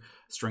rogue,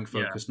 strength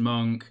focused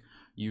monk,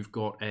 you've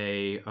got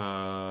a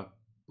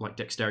like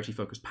dexterity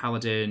focused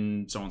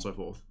paladin, so on and so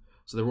forth.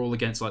 So they're all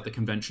against like the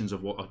conventions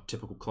of what a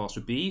typical class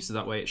would be. So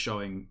that way it's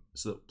showing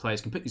so that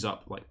players can pick these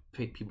up, like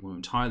people who are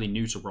entirely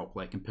new to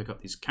roleplay can pick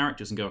up these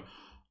characters and go,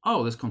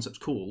 oh, this concept's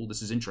cool,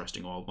 this is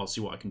interesting, or I'll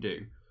see what I can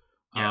do.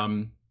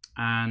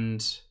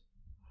 And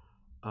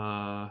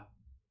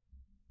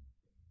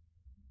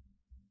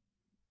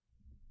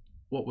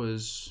what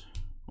was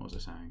What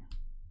was I saying?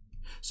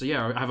 So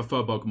yeah, I have a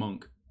furbug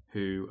monk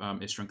who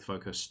is strength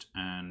focused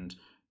and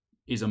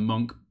is a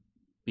monk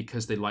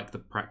because they like the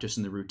practice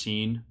and the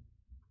routine.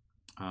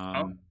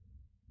 And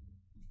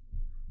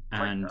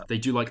that. they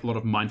do like a lot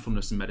of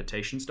mindfulness and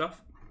meditation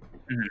stuff.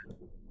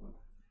 Mm-hmm.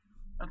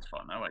 That's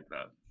fun. I like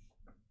that.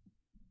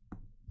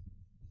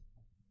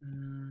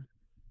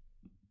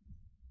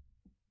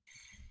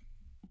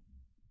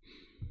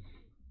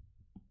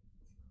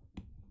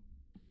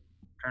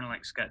 Trying to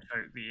like sketch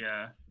out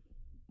the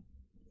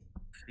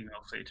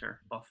female satyr,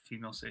 buff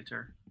female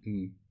satyr.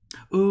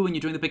 Ooh, and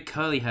you're doing the big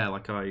curly hair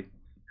like I.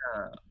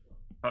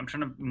 But I'm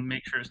trying to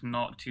make sure it's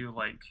not too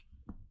like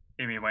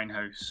Amy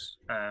Winehouse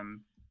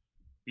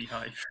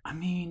beehive. I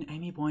mean,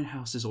 Amy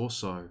Winehouse is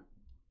also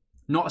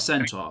not a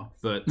centaur,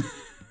 but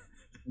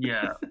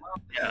yeah,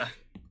 well, yeah.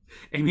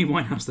 Amy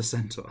Winehouse the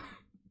centaur.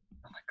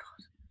 Oh my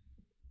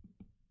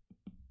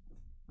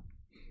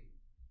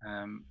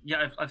god.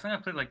 Yeah, I think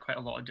I've played like quite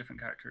a lot of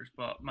different characters,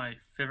 but my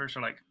favorites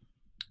are like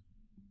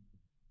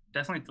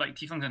definitely like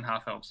tieflings and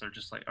half elves. Are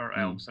just like or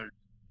elves are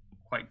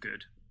quite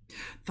good.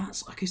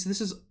 That's okay. So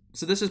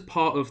this is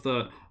part of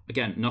the,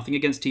 again, nothing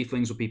against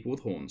tieflings or people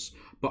with horns,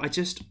 but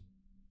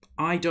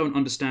I don't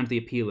understand the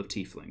appeal of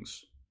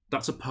tieflings.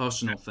 That's a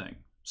personal thing.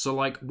 So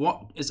like,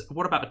 what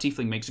about a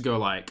tiefling makes you go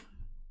like,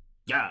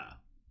 yeah?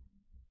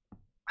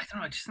 I don't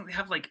know. I just think they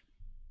have like,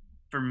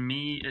 for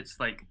me, it's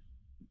like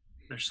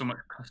there's so much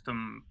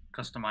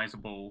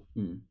customizable,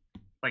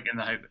 like in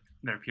how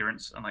their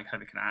appearance and like how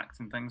they can act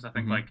and things. I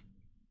think like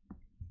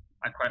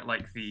I quite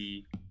like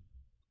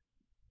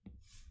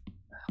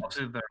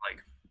obviously their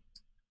like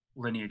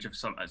lineage of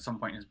at some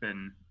point has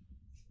been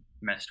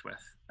messed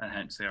with, and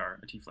hence they are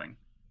a tiefling.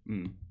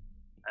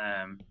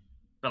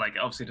 But like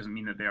obviously it doesn't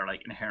mean that they are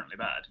like inherently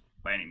bad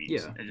by any means.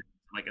 Yeah. It just,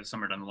 like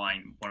somewhere down the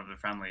line, one of their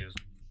family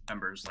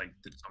members like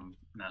did some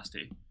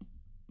nasty.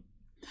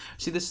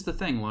 See, this is the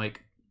thing.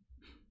 Like,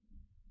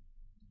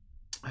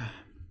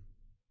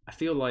 I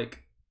feel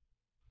like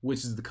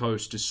Wizards of the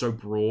Coast is so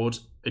broad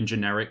and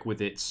generic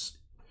with its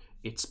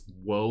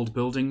world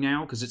building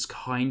now, because it's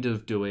kind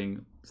of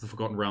doing the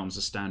Forgotten Realms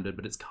as standard,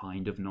 but it's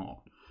kind of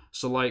not.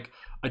 So like,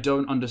 I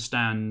don't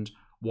understand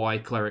why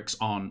clerics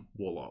aren't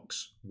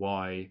warlocks,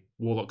 why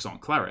warlocks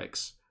aren't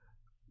clerics,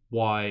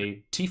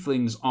 why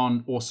tieflings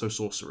aren't also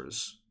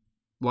sorcerers.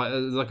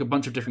 Like a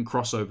bunch of different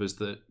crossovers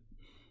that,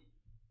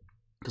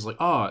 because like,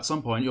 at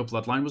some point your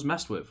bloodline was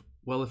messed with.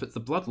 Well, if it's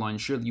the bloodline,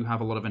 surely you have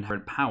a lot of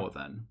inherent power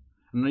then.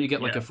 I know you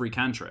get like a free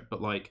cantrip,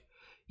 but like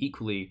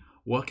equally,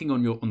 working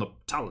on the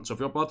talents of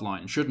your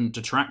bloodline shouldn't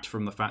detract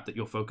from the fact that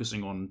you're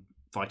focusing on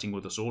fighting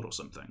with a sword or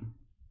something.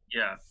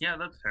 Yeah,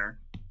 that's fair.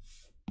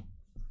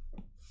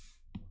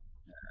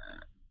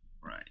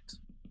 Right.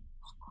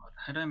 Oh god,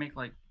 how do I make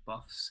like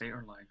buff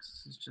satyr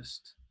legs? This is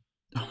just.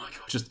 Oh my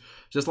god,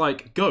 just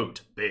like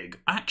goat, big.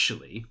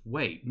 Actually,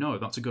 wait, no,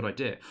 that's a good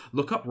idea.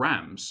 Look up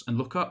rams and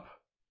look up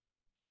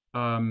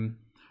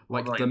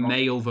like the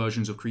male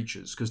versions of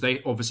creatures, because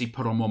they obviously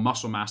put on more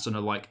muscle mass and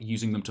are like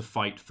using them to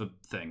fight for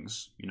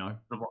things, you know?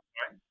 The what,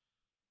 right?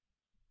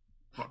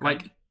 What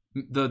like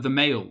the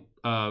male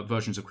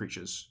versions of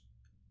creatures.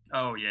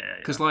 Oh yeah.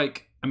 Because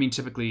like, I mean,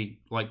 typically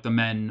like the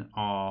men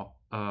are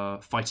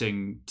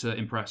fighting to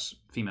impress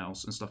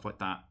females and stuff like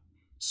that.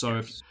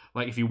 So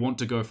if you want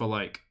to go for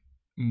like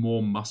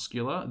more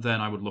muscular, then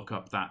I would look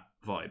up that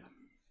vibe.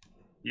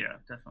 Yeah,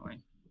 definitely.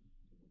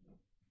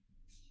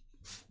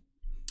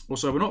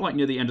 Also, we're not like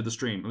near the end of the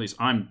stream. At least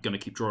I'm gonna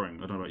keep drawing.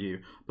 I don't know about you,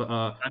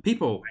 but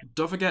people,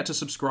 don't forget to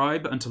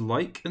subscribe and to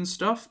like and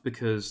stuff,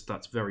 because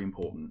that's very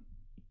important.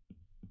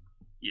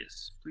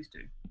 Yes, please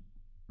do.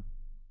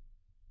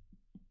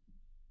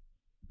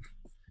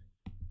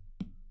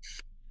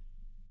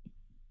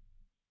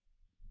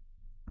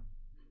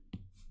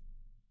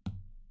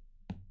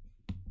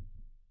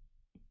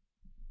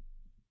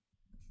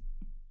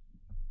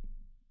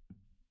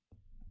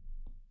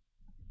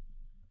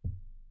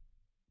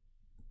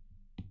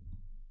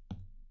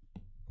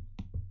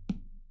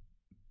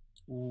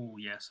 Oh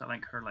yes, I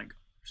like her. Like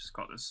she's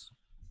got this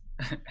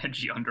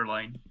edgy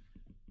underline,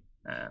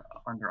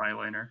 under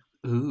eyeliner.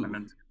 Ooh.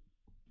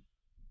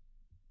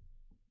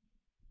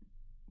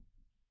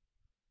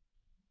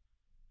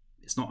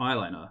 It's not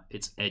eyeliner.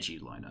 It's edgy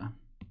liner.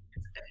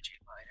 It's edgy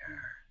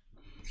liner.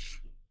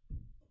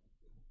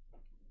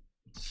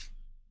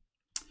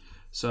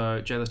 So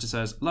Jay Lister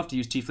says, love to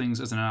use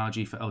tieflings as an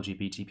analogy for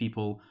LGBT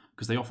people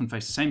because they often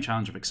face the same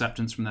challenge of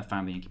acceptance from their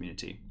family and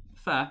community.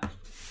 Fair.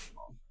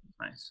 Oh,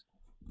 nice.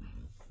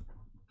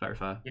 Very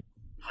fair. Yeah,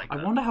 like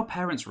I wonder how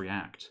parents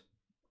react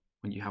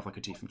when you have like a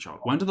tiefling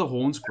child. When do the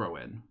horns grow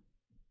in?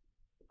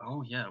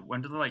 Oh yeah,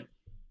 when do they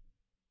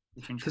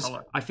change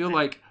color? I feel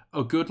like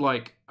a good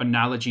like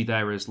analogy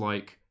there is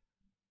like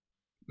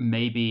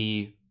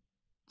maybe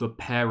the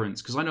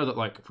parents, because I know that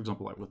like, for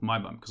example, like with my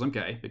mum, because I'm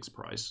gay, big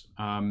surprise.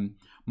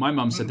 My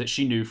mum said that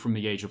she knew from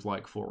the age of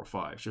like 4 or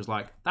 5. She was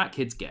like, that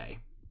kid's gay.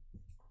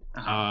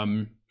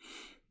 And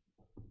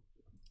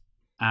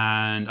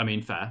I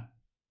mean, fair.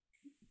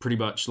 Pretty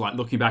much like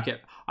looking back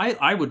at, I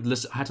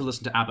had to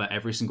listen to ABBA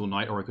every single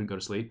night or I couldn't go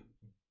to sleep.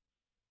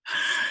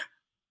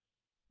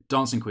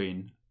 Dancing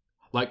Queen.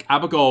 Like,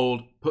 ABBA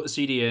Gold, put the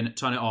CD in,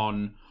 turn it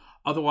on.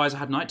 Otherwise, I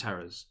had night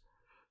terrors.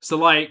 So,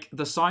 like,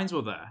 the signs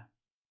were there.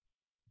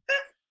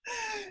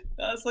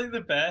 That's like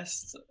the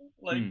best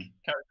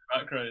character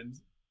background.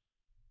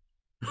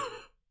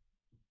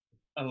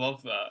 I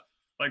love that.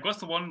 Like, what's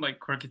the one like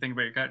quirky thing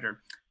about your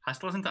character? Has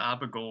to listen to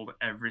ABBA Gold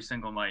every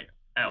single night.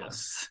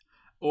 Else.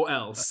 Yeah. Or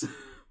else.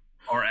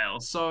 Or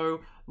else. So,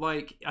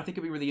 like, I think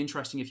it'd be really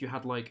interesting if you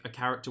had, like, a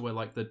character where,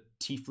 like, the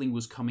tiefling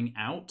was coming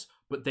out,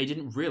 but they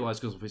didn't realize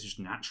because it's just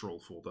natural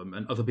for them,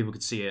 and other people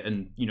could see it,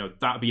 and, you know,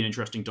 that'd be an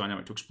interesting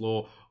dynamic to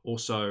explore.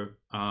 Also,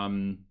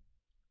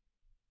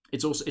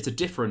 it's a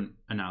different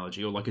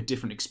analogy, or, like, a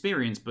different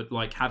experience, but,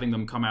 like, having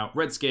them come out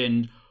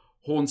red-skinned,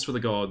 horns for the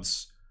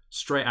gods,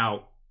 straight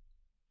out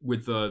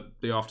with the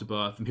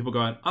afterbirth, and people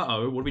going,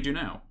 uh-oh, what do we do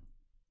now?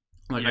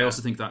 Like, I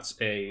also think that's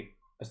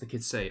as the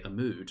kids say, a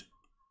mood.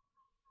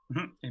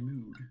 A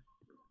mood.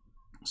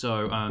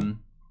 So,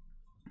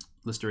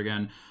 Lister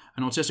again.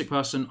 An autistic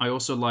person, I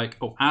also like...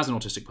 Oh, as an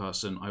autistic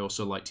person, I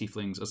also like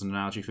tieflings as an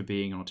analogy for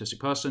being an autistic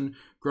person.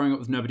 Growing up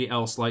with nobody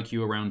else like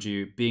you around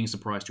you, being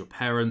surprised your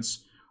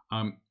parents.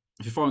 If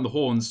you're following the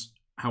horns,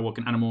 how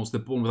working animals, they're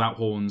born without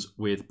horns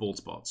with bald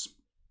spots.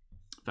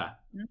 Fair.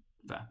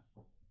 Fair.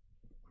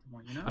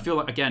 Well, you know. I feel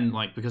like, again,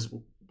 like, because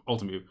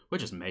ultimately, we're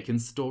just making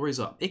stories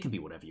up. It can be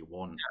whatever you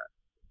want. Yeah,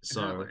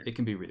 so, it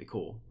can be really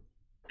cool.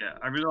 Yeah,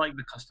 I really like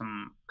the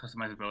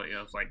customizability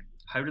of, like,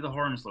 how do the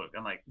horns look,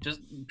 and, like,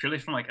 just purely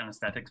from, like, an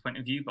aesthetics point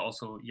of view, but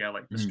also, yeah,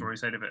 like, the story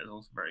side of it is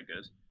also very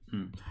good.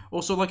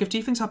 Also, like, if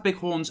tieflings have big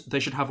horns,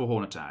 they should have a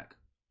horn attack.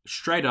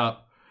 Straight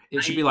up,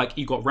 it should be like,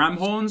 you got ram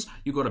horns,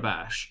 you got a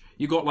bash.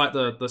 You got, like,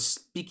 the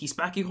speaky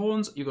spacky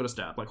horns, you got a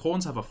stab. Like,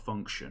 horns have a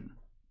function.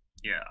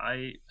 Yeah,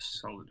 I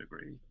solid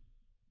agree.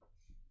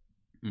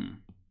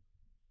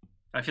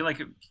 I feel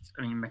like,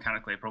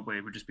 mechanically, it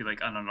probably would just be, like,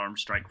 an unarmed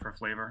strike for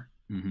flavor.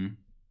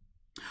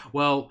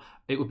 Well,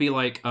 it would be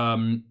like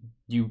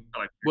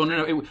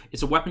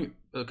it's a weapon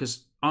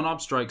because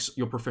unarmed strikes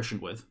you're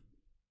proficient with.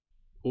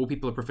 All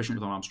people are proficient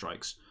with unarmed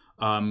strikes,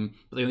 but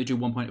they only do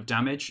 1 point of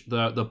damage.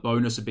 The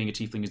bonus of being a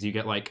tiefling is you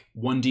get like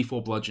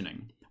 1d4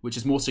 bludgeoning, which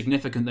is more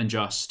significant than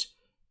just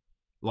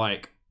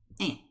like.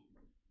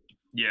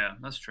 Yeah,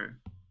 that's true.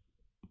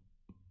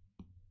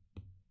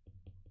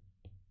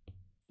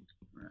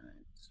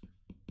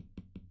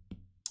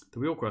 The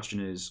real question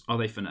is, are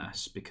they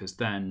finesse? Because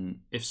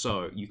then, if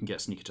so, you can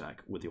get sneak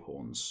attack with your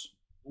horns.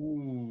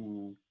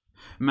 Ooh.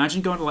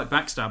 Imagine going to, like,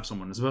 backstab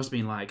someone as opposed to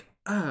being like,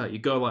 you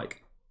go,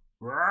 like,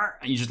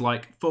 and you just,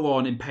 like, full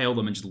on impale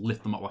them and just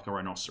lift them up like a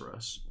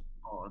rhinoceros.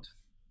 God.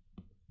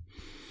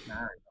 No,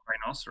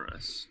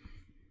 rhinoceros.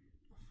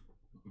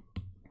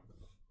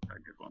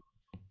 Very good one.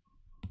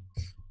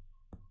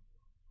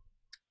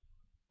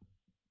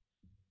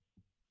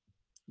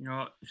 You know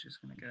what? She's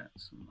just gonna get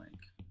some, like...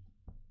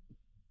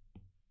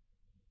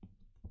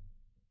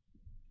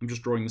 I'm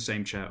just drawing the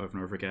same chair over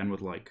and over again with,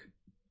 like,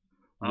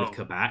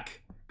 wicker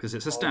back. Because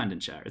it's a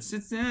standing chair. It's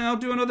I'll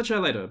do another chair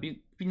later.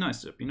 Be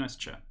nicer. Be nice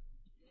chair.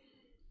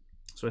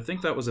 So I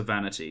think that was a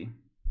vanity.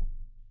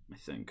 I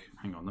think.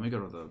 Hang on, let me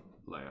go to the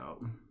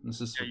layout.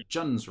 This is for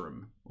Jun's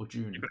room. Or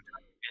June.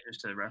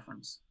 Just a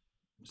reference.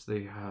 So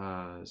he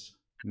has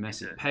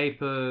messy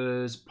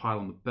papers, pile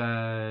on the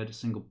bed,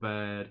 single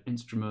bed,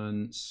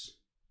 instruments,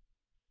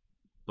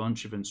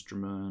 bunch of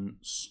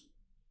instruments.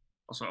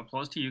 Also,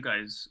 applause to you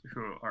guys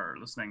who are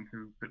listening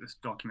who put this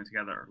document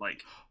together.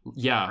 Like,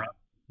 yeah,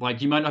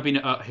 like you might not have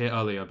been here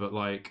earlier, but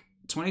like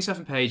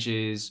 27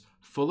 pages,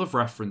 full of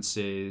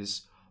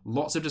references,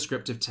 lots of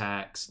descriptive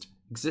text,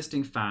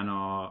 existing fan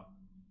art.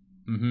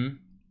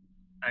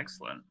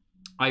 Excellent.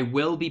 I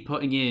will be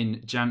putting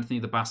in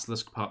Janthony the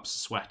Basilisk Pup's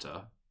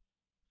sweater.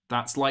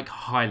 That's like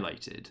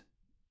highlighted.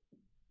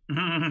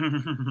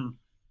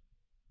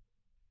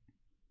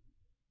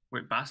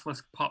 Wait,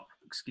 Basilisk Pup?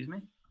 Excuse me?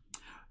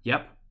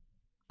 Yep.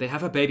 They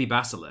have a baby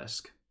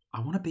basilisk. I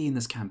want to be in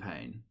this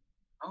campaign.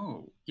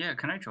 Oh, yeah.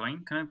 Can I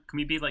join? Can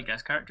we be like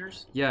guest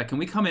characters? Yeah, can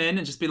we come in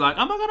and just be like,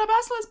 oh my god, a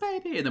basilisk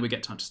baby? And then we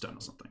get turned to stone or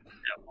something.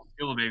 Yeah, we'll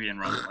steal a baby and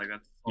run. Like,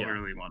 that's all we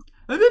really want.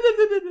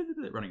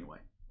 Running away.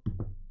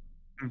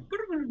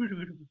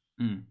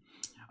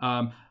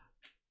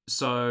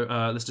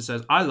 So, Lister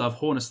says, I love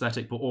horn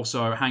aesthetic, but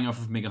also hang off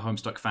of being a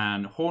Homestuck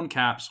fan. Horn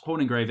caps, horn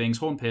engravings,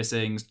 horn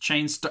piercings,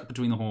 chains stuck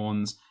between the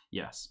horns.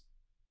 Yes.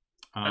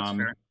 That's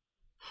fair.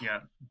 Yeah,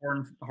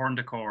 horn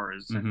decor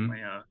is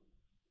definitely a...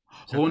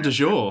 Horn de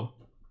jour.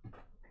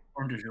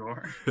 Horn de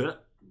jour.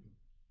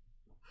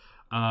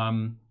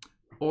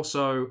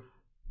 Also,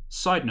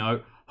 side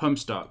note,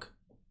 Homestuck.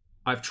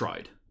 I've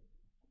tried.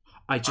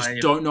 I just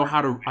don't know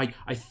how to...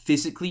 I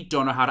physically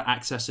don't know how to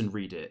access and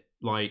read it.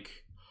 Like...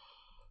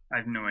 I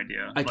have no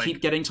idea. I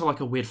keep getting to like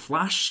a weird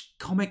Flash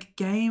comic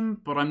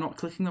game, but I'm not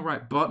clicking the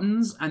right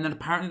buttons. And then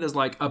apparently there's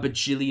like a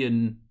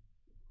bajillion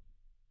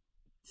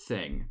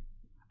thing.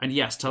 And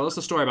yes, tell us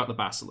the story about the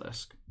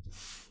basilisk.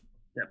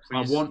 Yeah,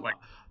 please. I want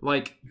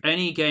like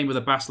any game with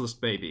a basilisk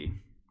baby.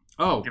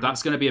 Oh,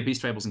 that's going to be a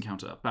Beast Fables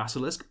encounter.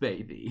 Basilisk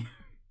baby.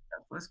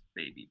 Basilisk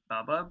baby.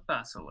 Baba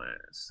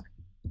Basilisk.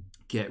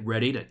 Get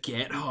ready to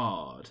get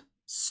hard.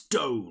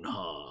 Stone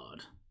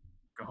hard.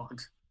 God.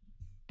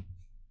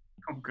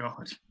 Oh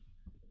God.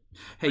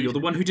 Hey, you're the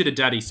one who did a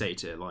daddy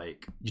satyr.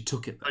 Like, you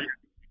took it there.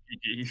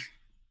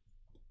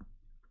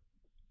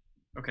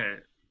 Okay.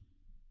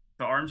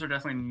 The arms are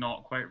definitely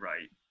not quite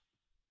right,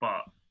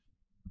 but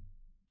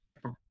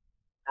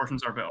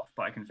proportions are a bit off,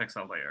 but I can fix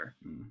that later.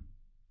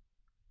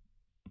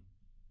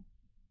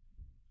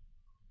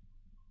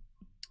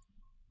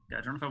 Yeah,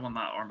 I don't know if I want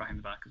that arm behind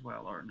the back as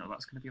well, or no,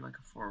 that's going to be like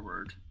a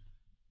forward.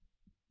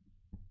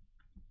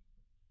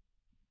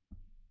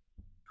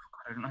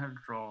 God, I don't know how to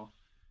draw.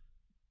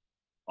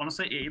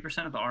 Honestly,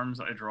 80% of the arms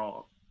that I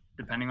draw,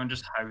 depending on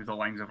just how the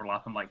lines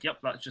overlap, I'm like, yep,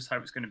 that's just how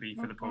it's going to be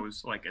for the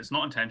pose. Like, it's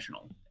not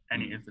intentional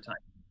any of the time.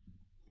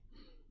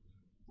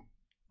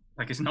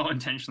 Like, it's not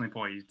intentionally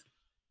poised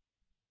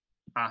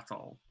at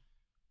all.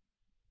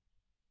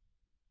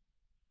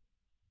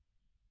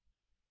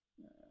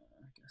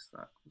 I guess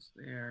that was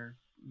there.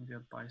 Maybe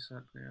a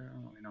bicep there. I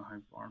don't really know how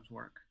arms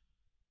work.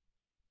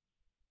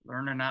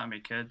 Learn anatomy,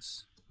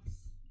 kids.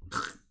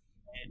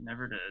 I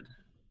never did.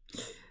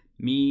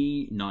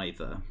 Me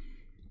neither.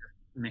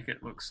 Make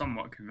it look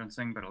somewhat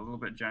convincing, but a little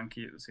bit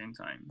janky at the same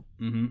time.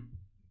 Mm-hmm.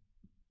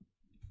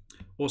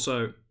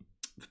 Also,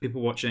 for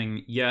people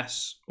watching,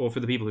 yes, or for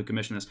the people who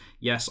commission this,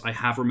 yes, I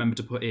have remembered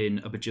to put in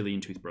a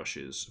bajillion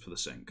toothbrushes for the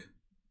sink.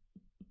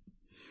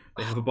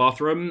 They have a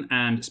bathroom,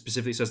 and it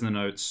specifically says in the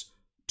notes,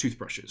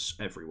 toothbrushes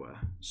everywhere.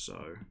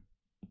 So,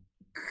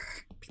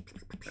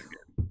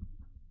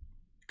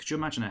 could you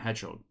imagine a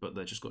hedgehog, but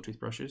they've just got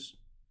toothbrushes?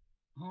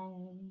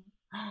 Oh,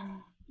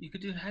 you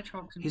could do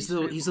hedgehogs. He's a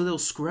little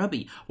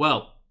scrubby.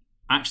 Well,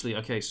 actually,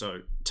 okay.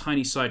 So,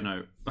 tiny side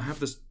note: I have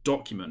this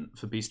document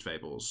for Beast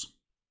Fables.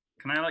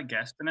 Can I like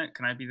guest in it?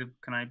 Can I be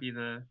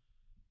the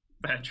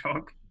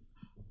hedgehog?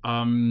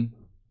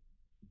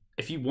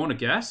 If you want a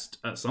guest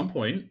at some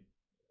point.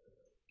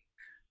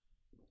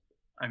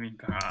 I mean,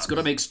 perhaps. It's got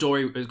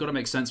to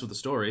make sense with the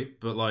story,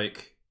 but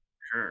like,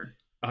 sure.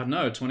 I don't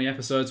know. 20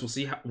 episodes.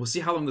 We'll see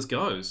how long this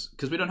goes,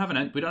 because we're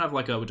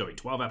doing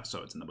 12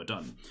 episodes and then we're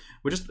done.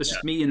 It's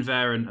just me and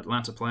Ver and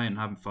Atlanta playing,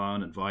 having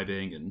fun and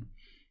vibing, and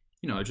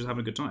just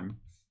having a good time.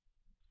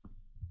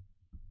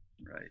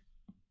 Right.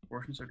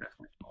 Proportions are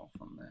definitely off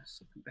on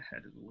this. I think the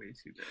head is way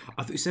too big.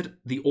 I thought you said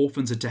the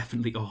orphans are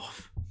definitely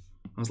off.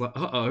 I was like,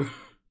 uh-oh.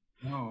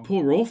 No.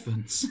 Poor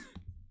orphans.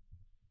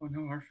 Oh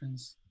no,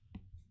 orphans.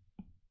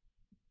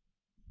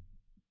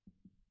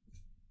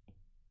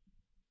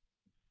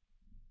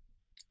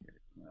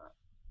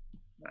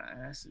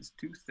 That ass is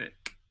too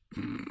thick.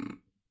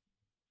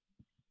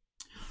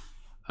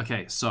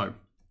 Okay, so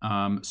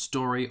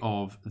story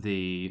of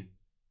the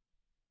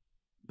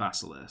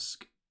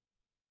basilisk.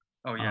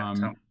 Oh yeah.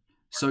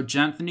 So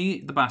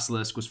Janthony the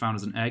basilisk was found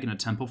as an egg in a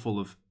temple full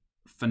of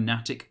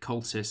fanatic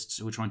cultists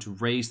who were trying to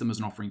raise them as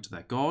an offering to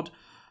their god.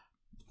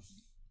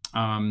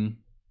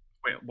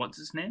 Wait, what's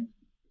his name?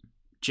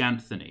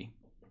 Janthony.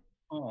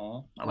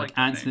 Oh, I like that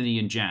Anthony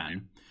name. and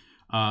Jan.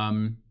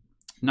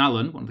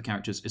 Nalan, one of the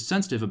characters, is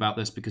sensitive about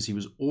this because he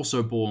was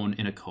also born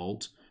in a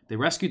cult. They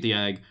rescued the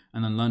egg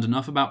and then learned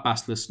enough about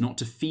basilisks not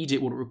to feed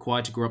it what it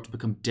required to grow up to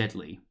become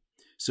deadly.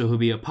 So he'll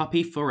be a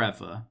puppy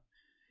forever.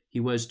 He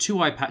wears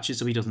 2 eye patches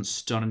so he doesn't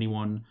stun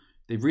anyone.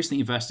 They've recently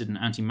invested in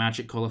an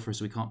anti-magic collar for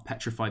so he can't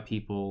petrify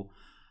people.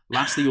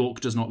 Lass the orc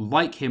does not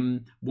like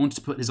him, wanted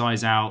to put his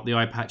eyes out. The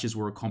eye patches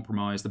were a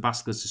compromise. The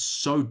basilisk is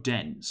so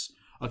dense.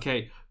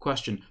 Okay,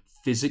 question.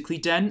 Physically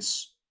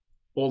dense?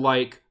 Or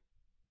like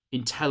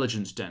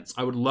intelligence dense?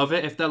 I would love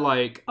it if they're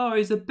like, oh,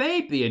 he's a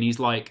baby and he's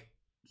like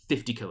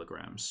 50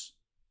 kilograms.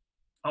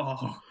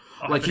 Oh.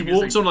 Like he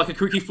walks on like a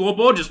creaky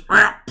floorboard, just...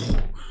 I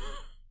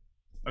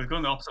was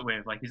going the opposite way.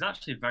 Like, he's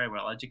actually very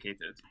well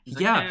educated.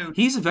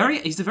 He's a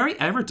very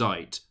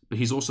erudite, but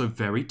he's also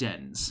very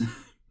dense.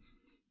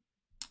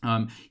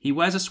 He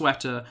wears a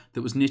sweater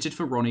that was knitted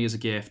for Ronnie as a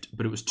gift,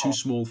 but it was too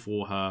small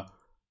for her.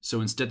 So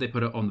instead they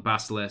put it on the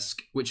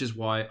basilisk, which is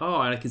why,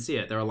 and I can see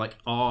it. There are like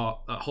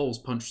holes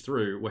punched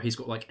through where he's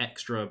got like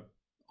extra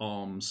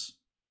arms.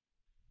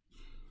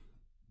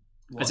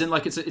 What? As in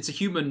like it's a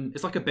human,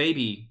 it's like a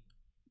baby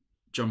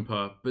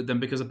jumper, but then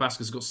because the basilisk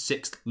has got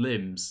 6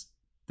 limbs,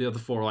 the other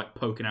 4 are like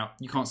poking out.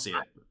 You can't see it.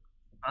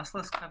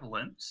 Basilisk have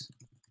limbs?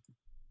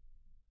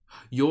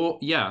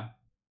 Yeah.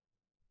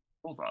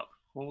 Hold up.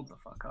 Hold the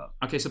fuck up.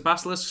 Okay, so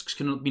basilisks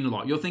can mean a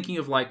lot. You're thinking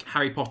of like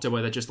Harry Potter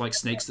where they're just like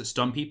snakes that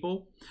stun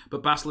people,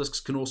 but basilisks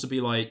can also be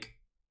like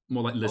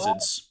more like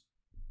lizards.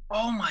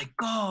 Oh my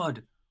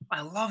god! I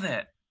love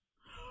it!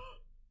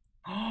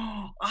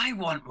 Oh, I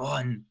want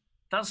one!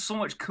 That's so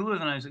much cooler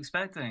than I was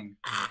expecting.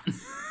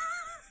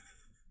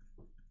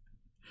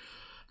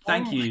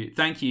 Thank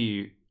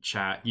you,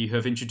 chat. You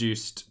have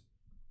introduced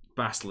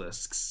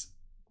basilisks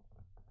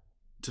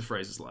to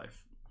Fraser's life.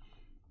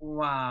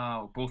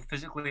 Wow, both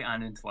physically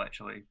and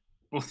intellectually.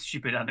 Both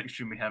stupid and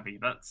extremely heavy.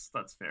 That's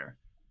fair.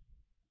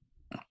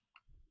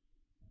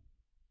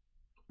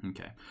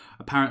 Okay.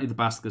 Apparently the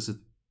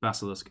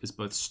basilisk is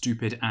both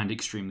stupid and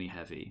extremely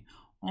heavy.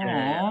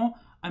 Aww.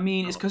 I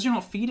mean, it's because you're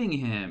not feeding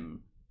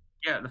him.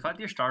 Yeah, the fact that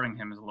you're starving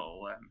him is a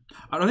little.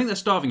 I don't think they're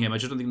starving him. I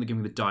just don't think they're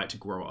giving him the diet to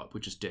grow up,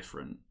 which is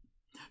different.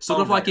 Sort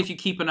Oh, of like right. if you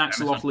keep an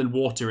axolotl in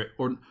water,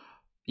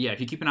 if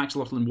you keep an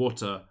axolotl in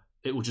water,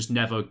 it will just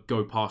never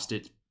go past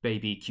its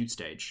baby cute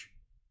stage.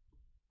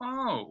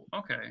 Oh,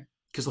 okay.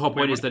 Because the whole Wait,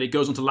 point is that it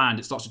goes onto land,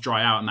 it starts to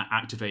dry out, and that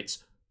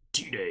activates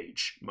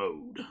teenage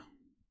mode.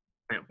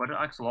 what do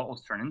axolotls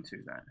turn into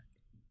then?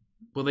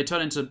 Well, they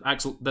turn into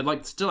they're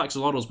like still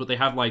axolotls, but they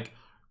have like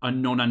a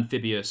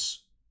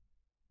non-amphibious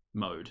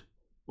mode.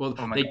 Well,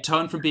 Oh my they god.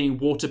 turn from being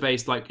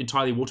water-based, like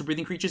entirely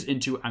water-breathing creatures,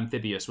 into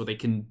amphibious, where they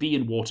can be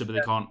in water, but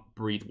they can't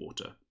breathe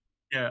water.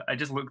 Yeah, I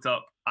just looked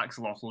up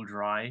axolotl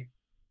dry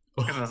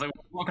because I was like,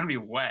 it's not going to be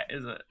wet,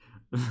 is it?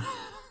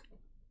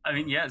 I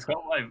mean, yeah, it's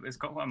got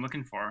what I'm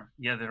looking for.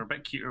 Yeah, they're a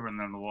bit cuter when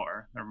they're in the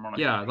water. They're more like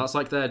Yeah, that's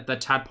like their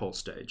tadpole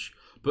stage.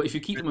 But if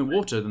you keep them in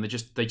water, then they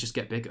just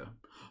get bigger.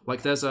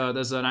 Like there's an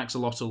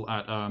axolotl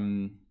at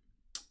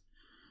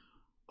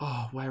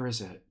where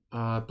is it?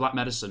 Black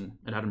Medicine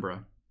at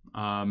Edinburgh.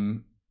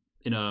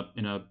 In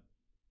a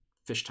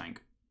fish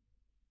tank.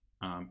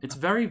 It's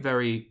very,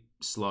 very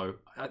slow.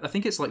 I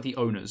think it's like the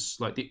owners,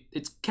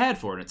 it's cared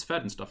for and it's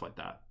fed and stuff like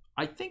that.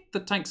 I think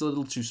the tank's a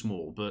little too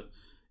small, but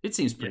it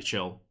seems pretty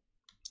chill.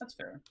 That's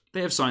fair.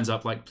 They have signs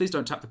up like, please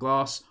don't tap the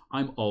glass,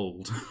 I'm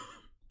old.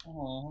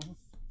 Oh.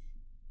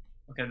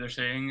 Okay, they're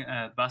saying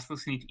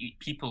basilisks need to eat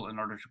people in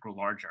order to grow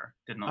larger.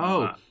 Did not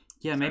know that.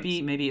 Yeah,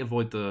 maybe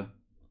avoid the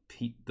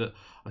I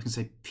was gonna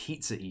say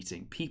pizza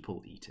eating,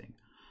 people eating.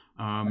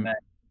 And then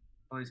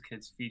all these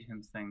kids feed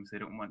him things they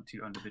don't want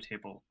to under the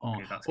table.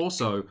 Okay, that's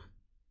also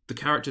the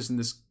characters in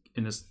this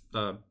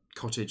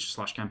cottage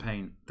 /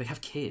 campaign, they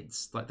have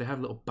kids, like they have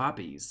little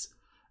babbies.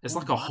 It's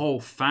like a whole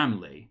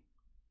family.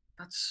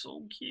 That's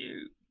so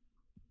cute.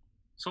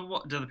 So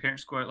what, do the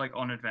parents go out like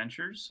on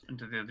adventures and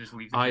do they just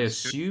leave the I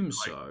kids assume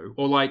so.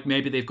 Or like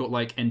maybe they've got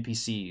like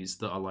NPCs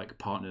that are like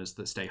partners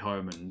that stay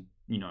home and,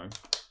 do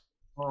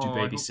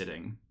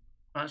babysitting.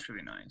 That's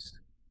really nice.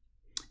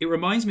 It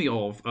reminds me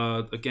of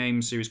a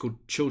game series called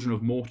Children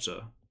of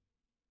Mortar.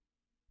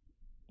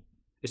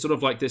 It's sort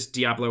of like this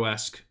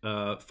Diablo-esque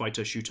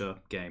fighter shooter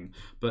game,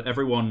 but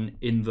everyone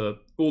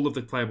all of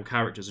the playable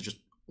characters are just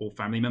all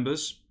family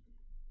members,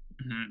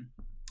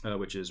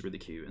 which is really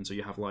cute. And so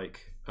you have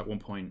like at one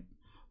point,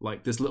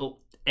 like this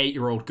little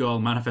 8-year-old girl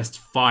manifests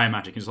fire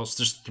magic and starts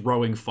just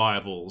throwing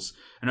fireballs,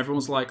 and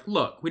everyone's like,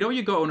 "Look, we don't want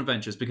you to go on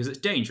adventures because it's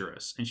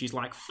dangerous." And she's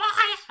like,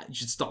 "Fire!" And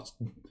she starts.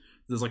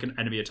 There's like an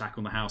enemy attack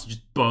on the house, and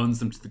just burns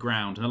them to the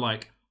ground, and they're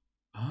like,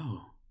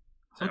 "Oh,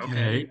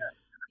 okay.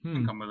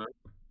 Yeah, come with it.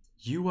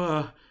 You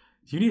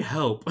need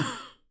help."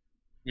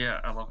 Yeah,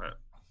 I love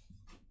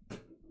it.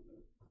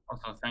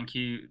 Also, thank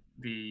you.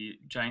 The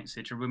giant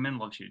satyr woman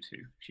loves you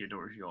too. She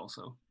adores you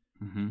also.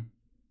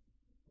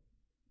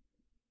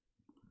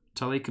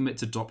 Tully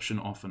commits adoption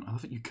often. I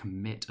love that you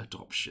commit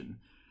adoption.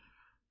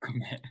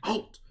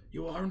 Halt!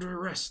 You are under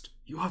arrest.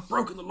 You have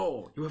broken the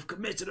law. You have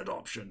committed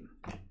adoption.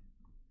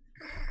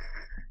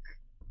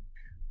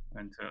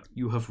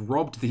 You have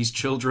robbed these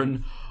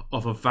children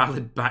of a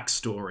valid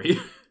backstory.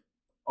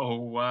 Oh,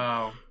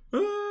 wow.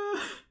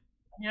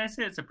 Yeah, I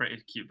say it's a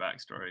pretty cute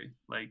backstory.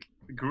 Like,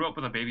 grew up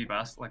with a baby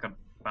like a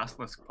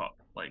basilisk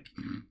pup. Like,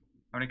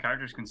 how many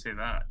characters can say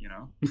that,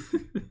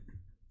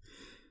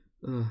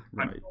 Right.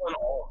 I'm feeling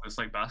all of this,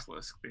 like,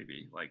 basilisk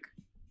baby. Like,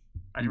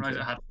 I didn't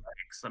realize it had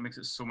legs. That makes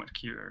it so much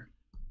cuter.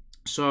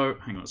 So,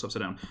 hang on, it's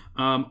upside down.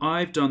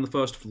 I've done the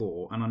first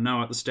floor, and I'm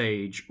now at the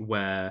stage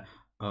where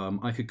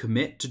I could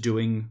commit to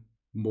doing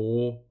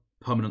more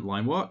permanent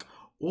line work,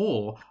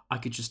 or I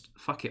could just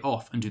fuck it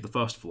off and do the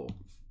first floor.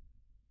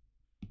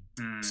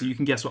 So you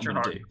can guess what I'm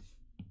going to do.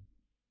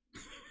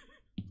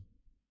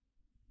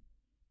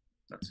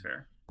 That's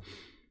fair.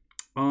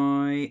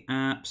 I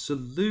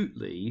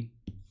absolutely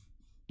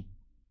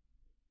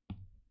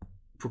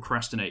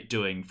procrastinate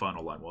doing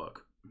final line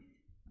work.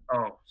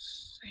 Oh,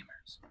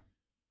 samers.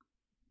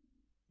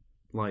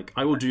 Like,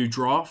 I will do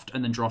draft,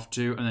 and then draft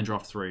 2, and then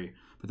draft 3.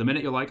 But the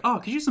minute you're like, oh,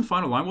 could you do some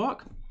final line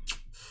work?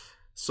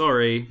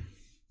 Sorry.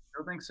 I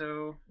don't think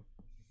so.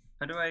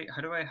 How do I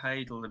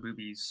hide the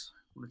boobies,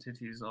 the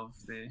titties of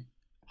the...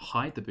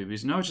 Hide the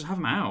boobies? No, just have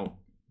them out.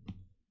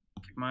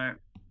 I'm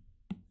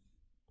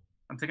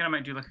thinking I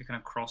might do like a kind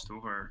of crossed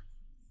over,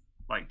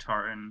 like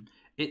tartan.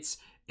 It's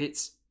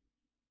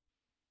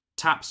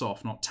taps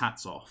off, not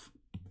tats off.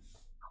 Oh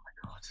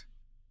my god.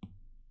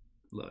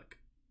 Look.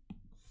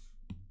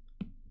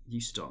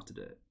 You started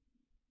it.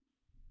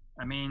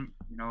 I mean,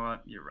 you know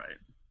what? You're right.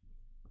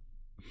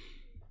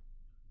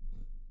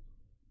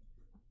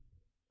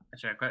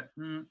 Actually,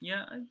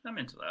 I'm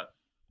into that.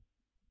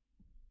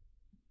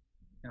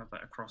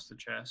 That across the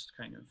chest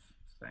kind of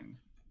thing.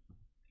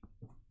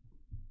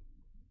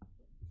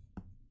 I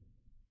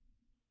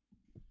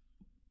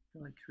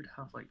feel like you would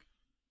have like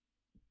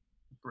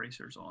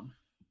bracers on.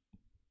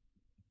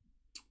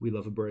 We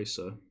love a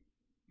bracer.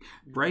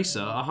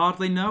 Bracer? I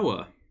hardly know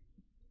her.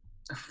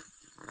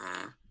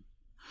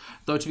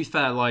 Though, to be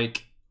fair,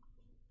 like,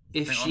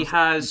 if she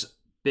has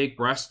big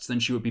breasts, then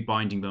she would be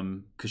binding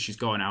them because she's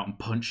going out and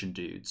punching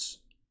dudes.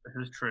 This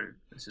is true.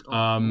 This is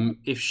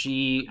If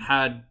she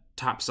had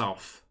taps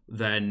off,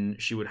 then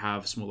she would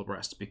have smaller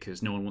breasts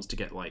because no one wants to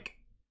get like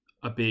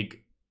a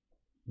big,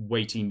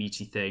 weighty,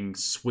 meaty thing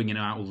swinging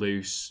out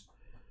loose.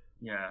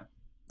 yeah.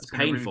 It's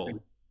painful. Really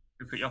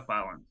put you off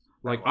balance.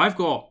 Like I've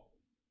got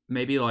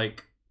maybe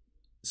like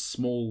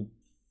small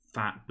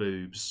fat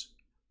boobs,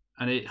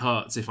 and it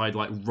hurts if I'd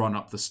like run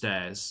up the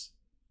stairs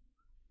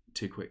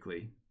too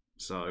quickly.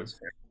 So. That's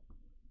fair.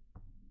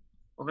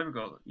 Well, there we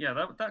go. Yeah,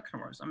 that kind of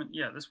works. I mean,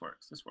 yeah, this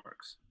works. This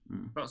works.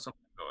 Got something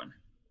going.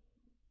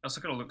 Also,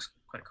 kind of looks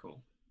quite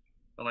cool,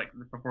 but like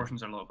the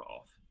proportions are a little bit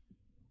off.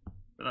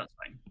 But that's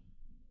fine.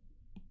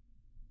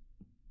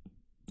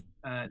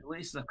 The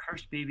latest is a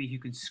cursed baby who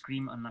can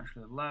scream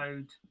unnaturally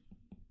loud.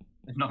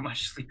 There's not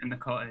much sleep in the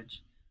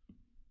cottage.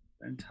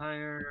 Been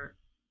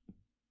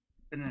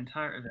an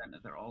entire event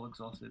that they're all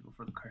exhausted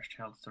before the cursed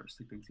child starts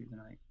sleeping through the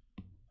night.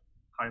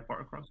 Harry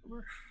Potter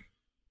crossover.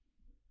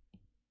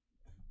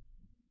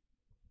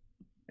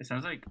 It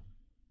sounds like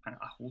a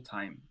whole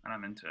time, and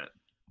I'm into it.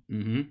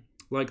 Mm-hmm.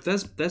 Like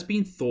there's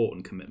been thought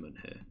and commitment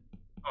here.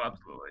 Oh,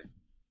 absolutely.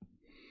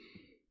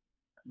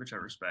 Which I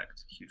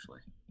respect hugely.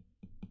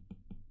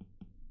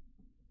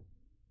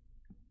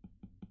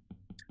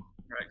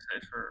 Very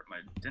excited for my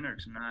dinner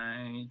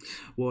tonight.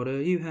 What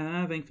are you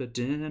having for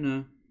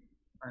dinner?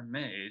 I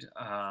made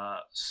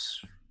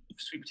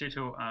sweet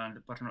potato and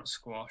butternut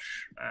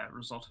squash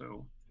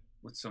risotto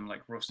with some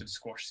like roasted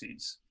squash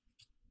seeds.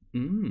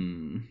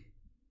 Mmm.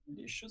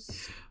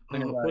 Delicious.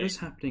 What is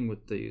happening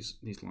with these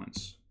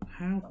lines?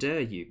 How dare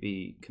you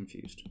be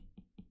confused?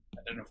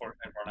 I didn't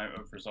unfortunately run out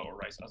of risotto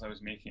rice as I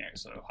was making it,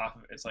 so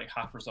it's like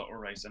half risotto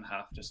rice and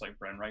half just like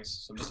brown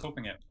rice. So I'm just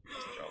hoping it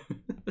does the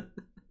job.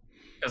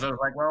 Because I was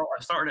like, well,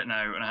 I started it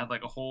now, and I had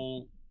like a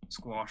whole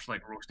squash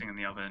like roasting in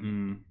the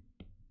oven,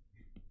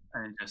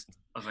 and I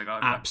was like,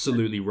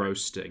 absolutely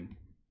roasting,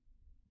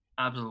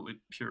 absolutely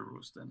pure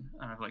roasting,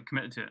 and I've like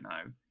committed to it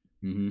now.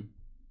 Mm-hmm.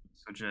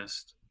 So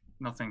just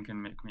nothing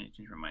can make me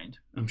change my mind.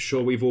 I'm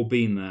sure we've all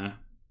been there.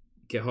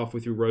 Get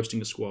halfway through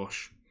roasting a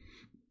squash.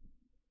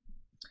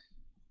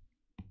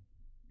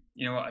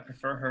 You know what? I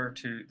prefer her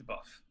to the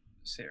buff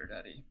Satyr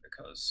Daddy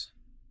because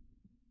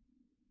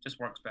it just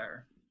works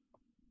better.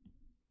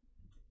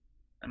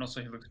 And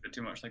also, he looks a bit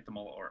too much like the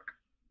Mullet Orc.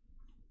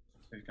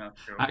 So you can have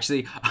to go.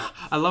 Actually,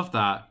 I love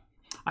that.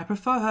 I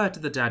prefer her to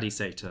the Daddy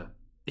Satyr.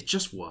 It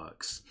just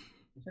works.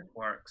 It just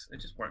works. It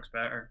just works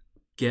better.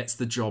 Gets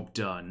the job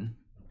done.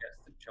 Gets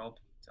the job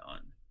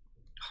done.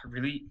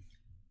 Really?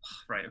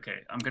 Right,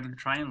 okay. I'm going to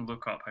try and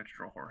look up how to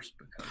draw a horse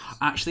because...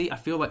 Actually, I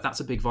feel like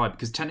that's a big vibe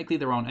because technically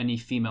there aren't any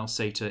female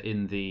satyr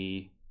in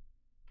the...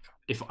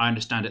 If I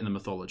understand it, in the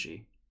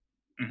mythology.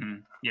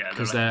 Mm-hmm. Yeah.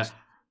 Because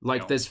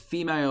there's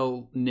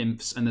female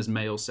nymphs and there's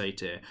male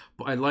satyr.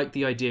 But I like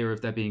the idea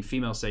of there being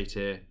female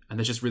satyr and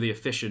they're just really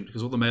efficient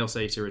because all the male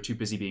satyr are too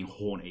busy being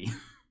horny.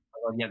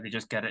 Well, yeah, they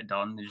just get it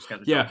done. They just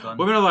get the job done.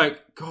 Women are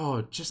like,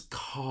 God, just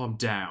calm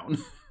down.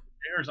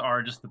 Satyrs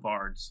are just the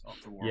bards of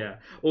the world. Yeah.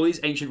 All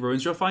these ancient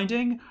ruins you're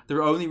finding, the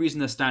only reason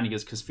they're standing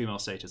is because female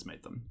satyrs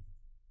made them.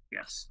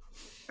 Yes.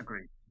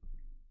 Agreed.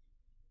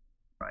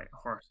 Right,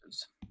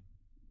 horses.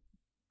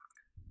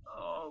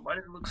 Oh, why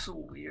did it look so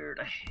weird?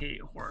 I hate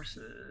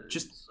horses.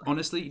 Just,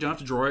 honestly, you don't have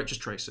to draw it, just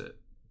trace it.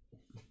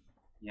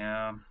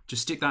 Yeah.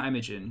 Just stick that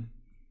image in.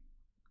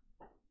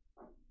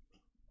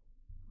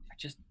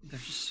 They're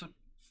just so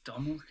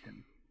dumb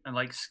looking. And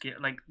like,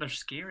 they're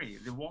scary.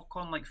 They walk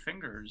on like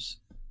fingers.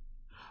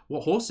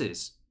 What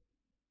horses?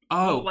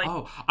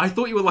 Oh, I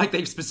thought you were like,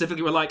 they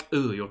specifically were like,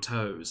 ooh, your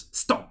toes.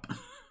 Stop.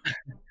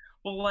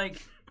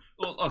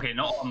 Okay,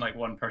 not on like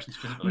one person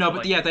specifically. No,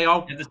 but yeah, they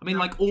are. I mean,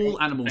 like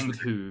all animals with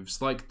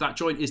hooves, like that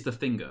joint is the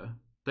finger.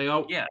 They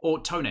are, or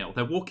toenail.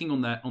 They're walking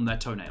on their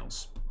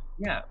toenails.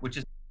 Yeah, which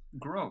is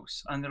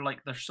gross, and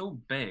they're so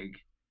big,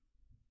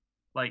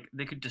 like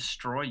they could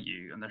destroy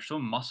you, and they're so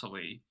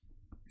muscly.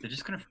 They're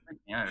just gonna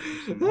freak me out.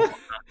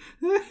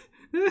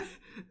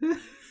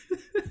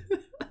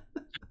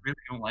 I really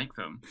don't like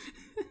them.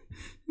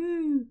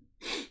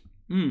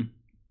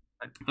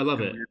 I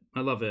love it.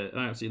 I love it.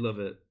 I absolutely love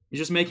it. You're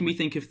just making me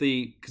think of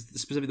because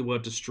specifically the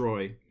word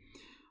destroy.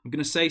 I'm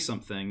going to say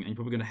something and you're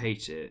probably going to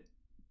hate it.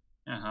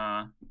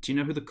 Uh-huh. Do you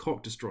know who the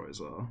cock destroyers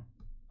are?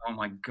 Oh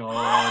my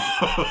god.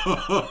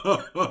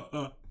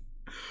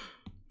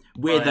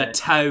 We're the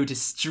toe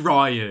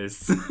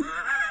destroyers.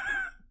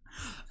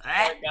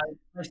 Alright guys,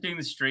 finishing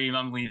the stream,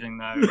 I'm leaving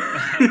now.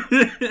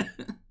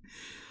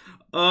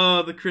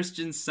 Oh, the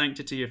Christian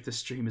sanctity of the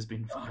stream has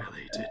been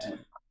violated.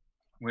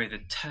 We're the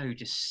toe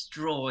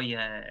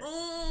destroyers.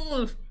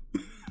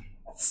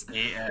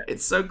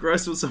 It's so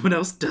gross when someone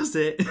else does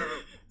it.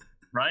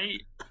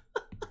 Right?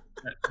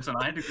 Listen,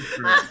 I had to go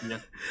through it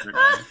yesterday.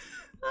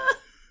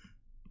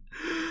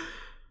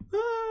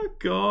 Oh,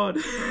 God.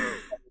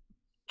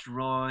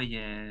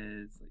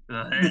 Destroyers.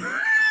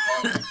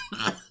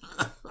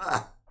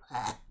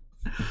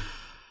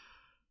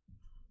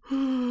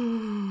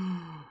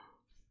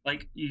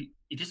 Like, you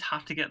just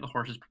have to get the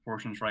horse's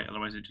proportions right,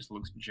 otherwise it just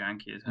looks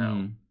janky as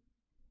hell.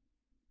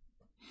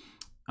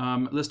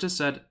 Lister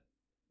said,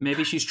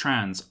 maybe she's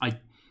trans. I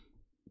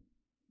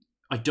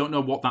don't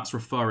know what that's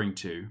referring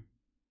to,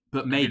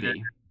 but maybe.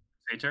 The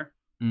satyr.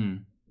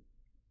 Mm.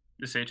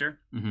 The satyr.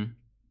 Mm-hmm.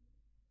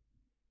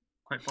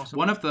 Quite possible.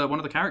 One of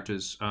the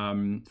characters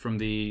from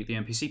the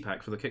NPC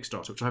pack for the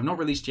Kickstarter, which I have not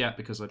released yet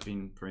because I've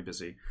been very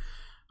busy,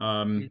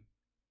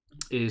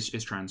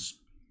 is trans.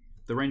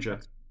 The Ranger.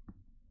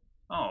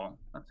 Oh,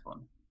 that's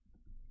fun.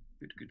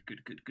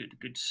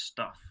 Good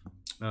stuff.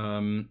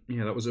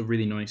 Yeah, that was a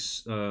really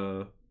nice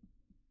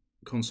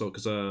console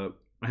because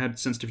I had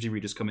sensitivity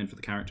readers come in for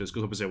the characters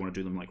because obviously I want to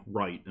do them like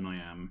right, and I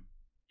am.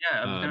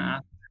 Yeah, I was going to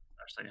ask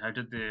actually, how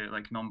did the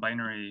like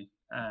non-binary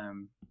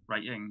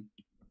writing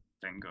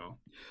thing go?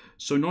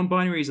 So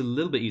non-binary is a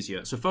little bit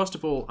easier. So first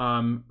of all,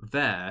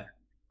 Ver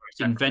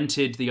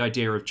invented the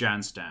idea of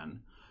Jan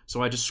Stan.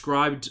 So I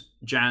described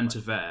Jan to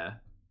Ver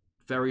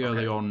very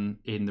early on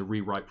in the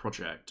rewrite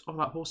project. Oh,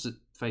 that horse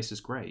face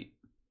is great.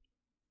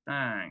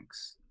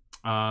 Thanks.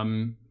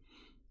 And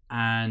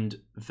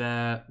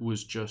Ver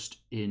was just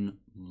in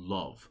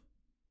love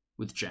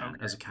with Jan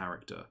as a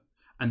character.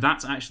 And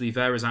that's actually,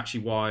 Ver is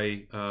actually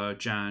why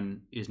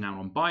Jan is now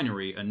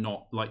non-binary and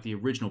not like the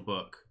original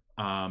book,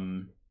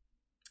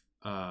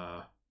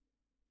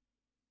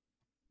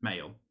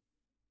 male.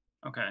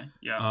 Okay,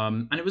 yeah.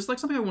 And it was like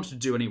something I wanted to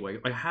do anyway.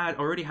 I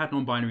already had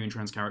non-binary and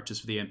trans characters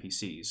for the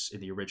NPCs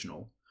in the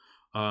original.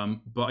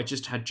 But I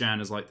just had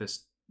Jan as like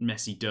this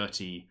messy,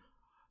 dirty,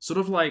 sort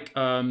of like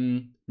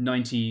 90s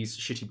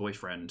shitty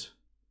boyfriend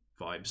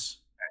vibes.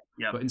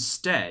 Yeah. But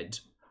instead,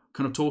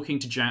 kind of talking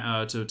to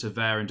Jan, to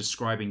Ver and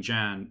describing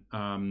Jan,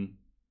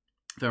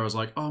 Ver was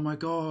like, "Oh my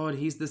god,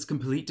 he's this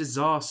complete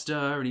disaster,"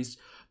 and he's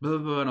blah, blah,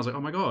 blah. And I was like,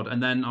 "Oh my god!"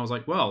 And then I was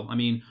like, "Well, I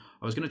mean,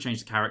 I was going to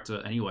change the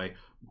character anyway.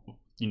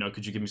 You know,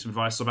 could you give me some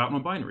advice about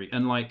non-binary?"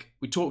 And like,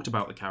 we talked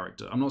about the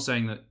character. I'm not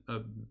saying that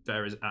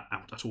Ver is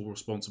at all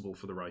responsible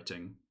for the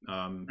writing,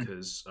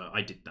 because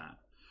I did that.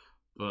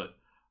 But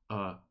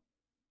I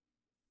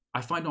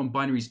find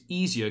non-binaries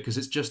easier because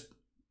it's just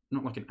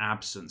not like an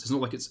absence. It's not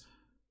like it's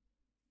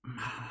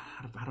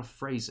how to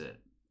phrase it.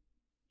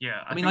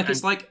 Yeah, I mean, like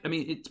it's like, I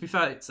mean, to be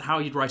fair, it's how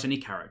you'd write any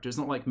character. It's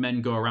not like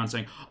men go around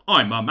saying,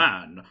 "I'm a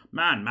man,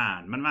 man."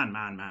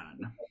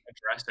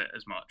 Address it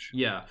as much.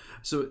 Yeah,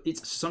 so it's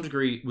to some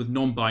degree with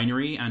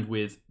non-binary and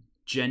with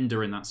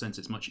gender in that sense,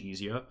 it's much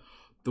easier.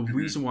 The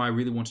reason why I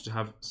really wanted to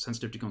have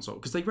sensitivity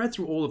consult, because they read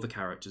through all of the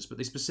characters, but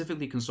they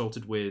specifically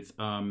consulted with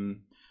trans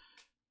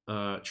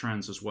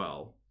as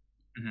well.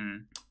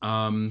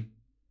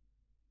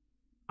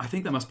 I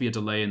think there must be a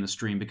delay in the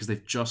stream because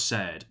they've just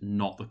said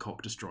not the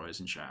cock destroyers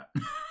in chat.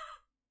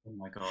 Oh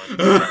my god.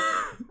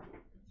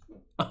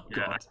 Oh, yeah,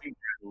 god. I think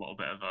there's a little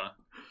bit of a,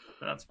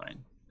 but that's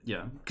fine.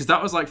 Yeah, because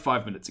that was like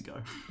 5 minutes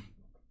ago.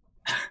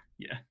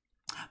 Yeah.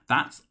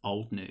 That's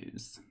old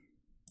news.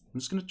 I'm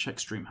just going to check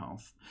stream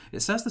health.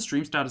 It says the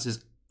stream status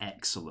is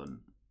excellent.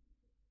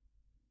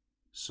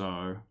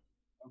 So.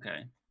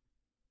 Okay.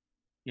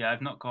 Yeah,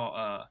 I've not got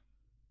a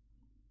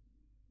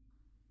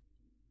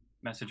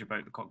message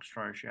about the cock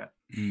destroyers yet.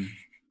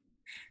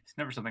 It's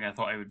never something I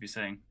thought I would be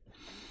saying.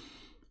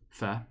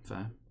 Fair.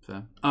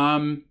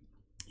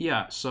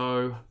 Yeah,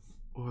 so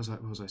what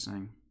was I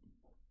saying?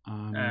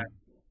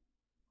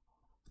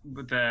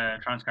 With the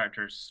trans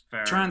characters.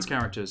 Trans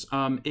characters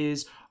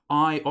is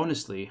I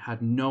honestly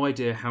had no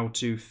idea how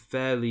to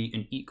fairly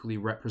and equally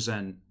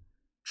represent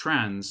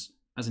trans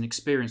as an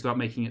experience without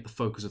making it the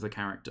focus of the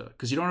character.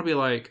 Because you don't want to be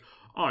like,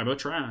 "I'm a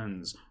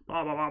trans,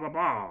 blah blah blah blah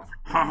blah,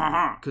 ha ha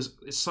ha," because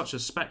it's such a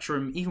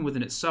spectrum, even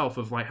within itself,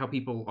 of like how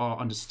people are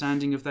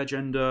understanding of their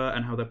gender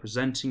and how they're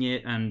presenting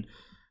it and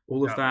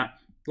all of that.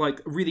 Like,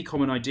 a really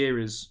common idea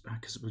is,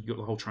 because we've got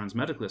the whole trans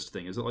medicalist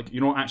thing, is that like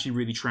you're not actually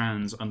really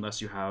trans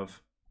unless you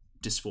have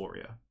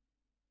dysphoria.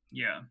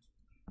 Yeah.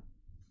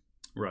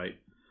 Right.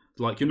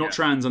 Like, you're not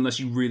trans unless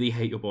you really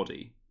hate your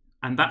body,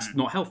 and that's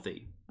not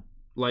healthy.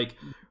 Like,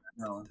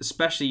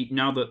 especially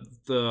now that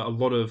a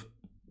lot of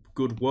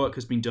good work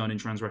has been done in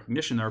trans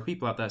recognition, there are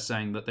people out there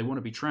saying that they want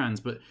to be trans,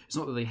 but it's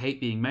not that they hate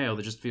being male,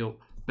 they just feel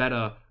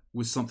better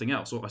with something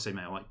else. Or I say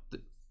male, like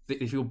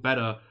they feel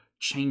better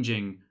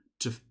changing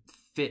to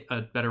fit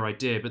a better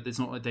idea, but it's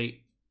not like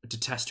they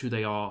detest who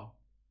they are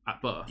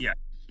at birth. Yeah.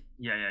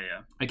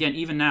 Again,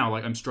 even now,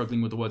 like, I'm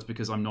struggling with the words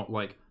because I'm not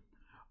like,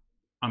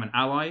 I'm an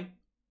ally,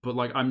 but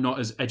like I'm not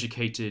as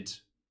educated.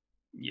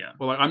 Yeah.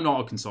 Well, like, I'm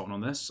not a consultant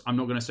on this. I'm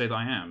not going to say that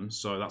I am,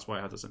 so that's why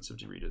I had the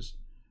sensitivity readers.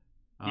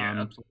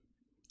 Yeah, absolutely.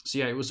 So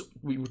yeah,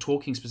 we were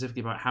talking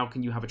specifically about how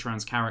can you have a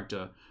trans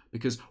character,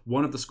 because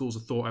one of the schools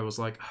of thought I was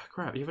like, oh,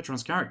 crap, you have a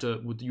trans character,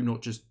 would you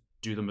not just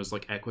do them as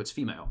like air quotes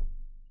female?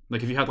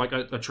 Like if you had like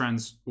a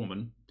trans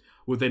woman,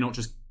 would they not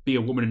just be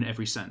a woman in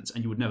every sense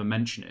and you would never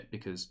mention it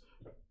because,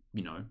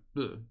 you know,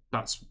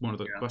 that's one of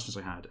the questions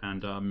I had.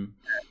 And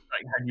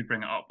like, how do you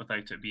bring it up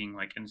without it being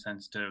like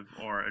insensitive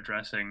or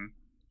addressing?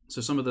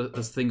 So some of the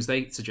things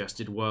they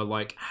suggested were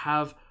like,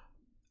 have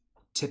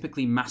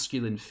typically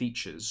masculine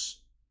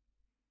features,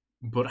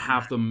 but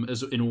have them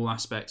as in all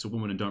aspects a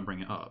woman and don't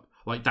bring it up.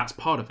 Like, that's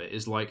part of it,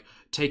 is like,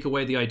 take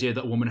away the idea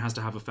that a woman has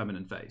to have a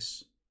feminine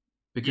face,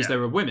 because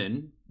there are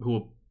women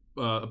who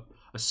are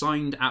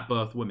assigned at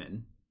birth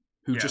women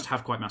who Yeah. just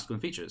have quite masculine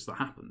features. That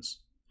happens.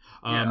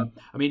 Yeah.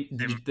 I mean,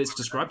 it's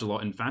described a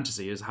lot in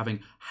fantasy as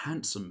having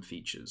handsome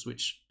features,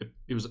 which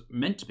it was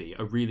meant to be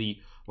a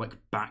really like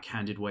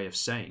backhanded way of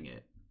saying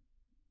it.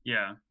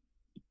 Yeah.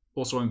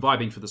 Also, I'm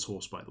vibing for this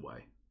horse, by the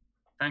way.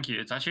 Thank you.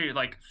 It's actually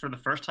like for the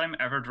first time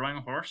ever drawing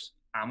a horse,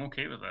 I'm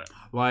okay with it.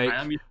 Like, I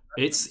am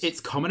it's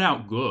coming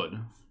out good.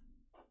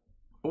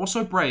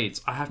 Also,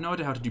 braids. I have no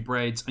idea how to do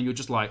braids, and you're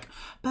just like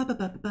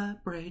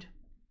braid.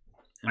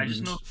 I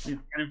just know yeah.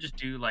 kind of just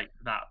do like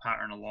that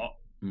pattern a lot,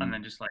 and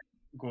then just like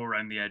go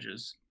around the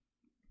edges,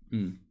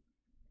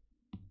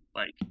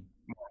 like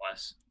more or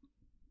less.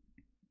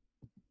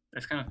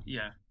 It's kind of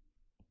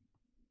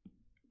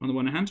On the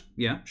one hand,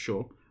 yeah,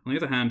 sure. On the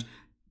other hand,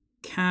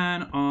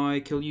 can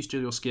I kill you,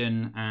 steal your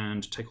skin,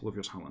 and take all of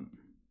your talent?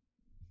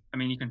 I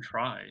mean, you can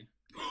try.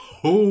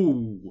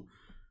 Oh,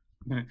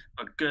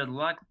 but good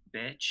luck,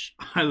 bitch.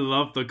 I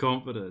love the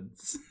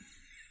confidence.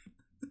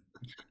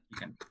 You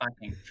can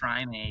fucking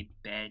try me,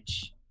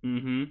 bitch.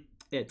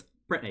 It's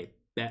Brittany,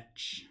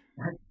 bitch.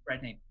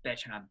 Brittany,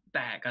 bitch, and I'm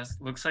back. That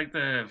looks like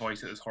the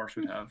voice that this horse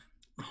would have.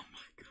 Oh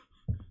my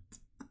god.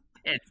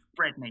 It's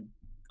Brittany.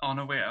 Oh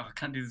no, wait, I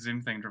can't do the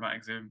zoom thing,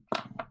 dramatic zoom.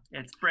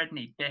 It's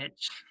Brittany,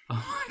 bitch. Oh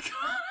my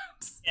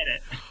god. Get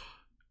it.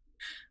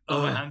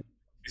 Oh, my hands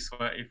are too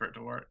sweaty for it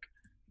to work.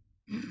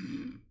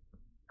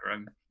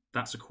 Grim.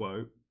 That's a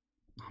quote.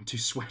 I'm too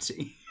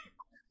sweaty.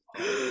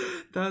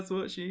 That's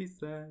what she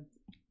said.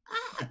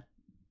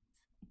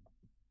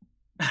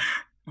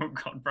 Oh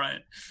god,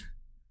 Brian.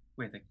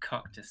 We're the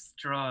cock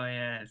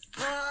destroyers.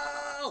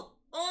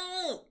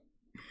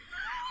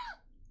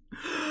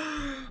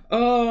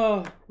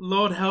 Oh,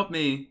 Lord help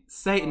me.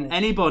 Satan,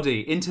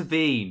 anybody,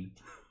 intervene.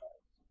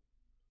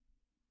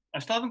 I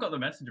still haven't got the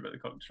message about the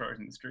cock destroyers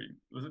in the stream.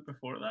 Was it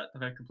before that?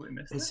 Have I completely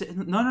missed it?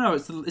 No.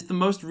 It's the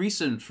most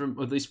recent from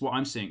at least what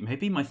I'm seeing.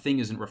 Maybe my thing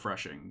isn't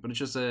refreshing, but it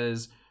just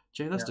says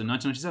Jay Lester,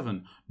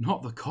 1997.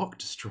 Not the cock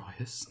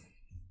destroyers.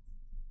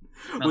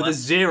 No, with a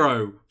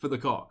 0 for the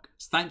cock.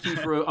 Thank you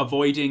for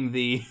avoiding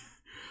the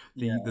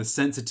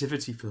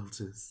sensitivity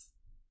filters.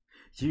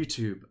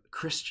 YouTube,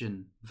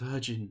 Christian,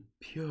 virgin,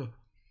 pure.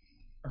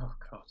 Oh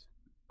god.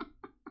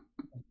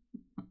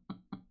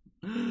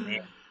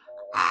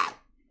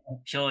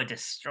 Pure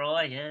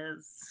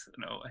destroyers.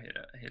 No, I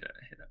hate it.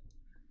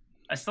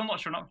 I'm still not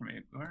showing up for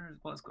me.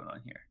 What's going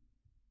on here?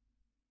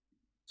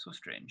 So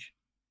strange.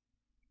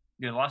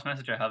 The last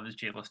message I have is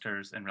Jay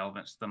Listers in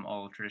relevance to them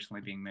all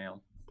traditionally being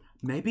male.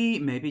 Maybe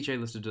Jay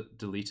Lister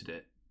deleted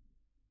it.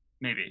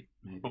 Maybe.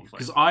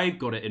 Because I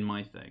got it in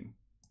my thing.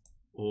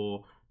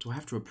 Or do I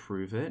have to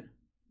approve it?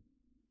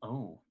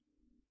 Oh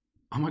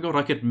my god,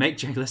 I could make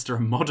Jay Lister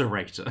a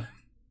moderator.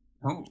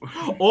 Oh.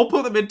 Or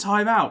put them in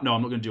timeout. No,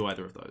 I'm not going to do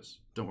either of those.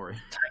 Don't worry.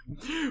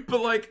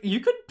 But, like, you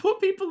could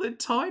put people in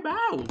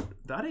timeout.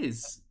 That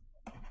is...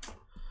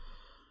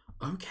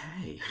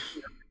 okay.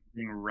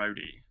 Being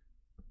rowdy.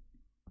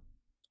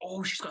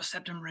 Oh, she's got a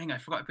septum ring. I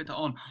forgot to put that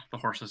on. The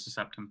horse has a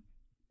septum.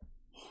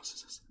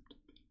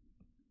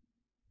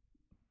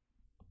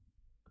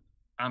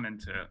 I'm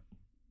into it.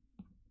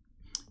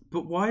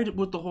 But why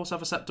would the horse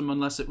have a septum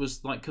unless it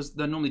was, like, because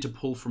they're normally to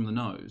pull from the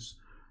nose?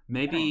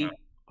 Maybe...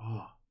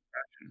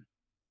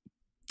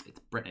 It's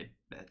Britney,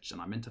 bitch,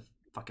 and I'm into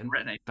fucking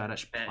Britney,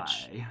 fetish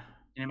bitch. play.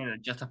 You need me to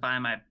justify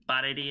my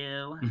body to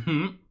you?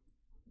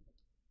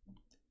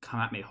 Come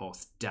at me,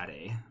 horse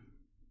daddy.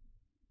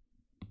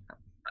 How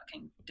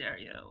fucking dare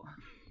you?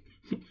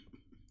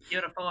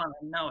 Beautiful, and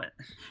I know it.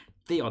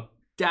 The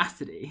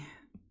audacity.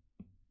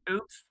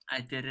 Oops,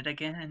 I did it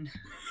again.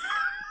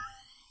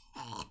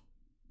 Oh,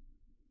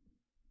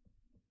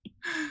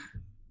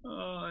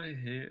 I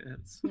hate it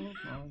so much.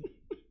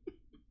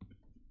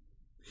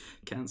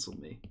 Cancel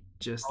me.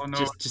 Just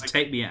like,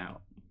 take me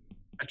out.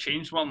 I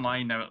changed one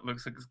line now. It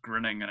looks like it's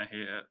grinning, and I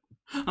hate it.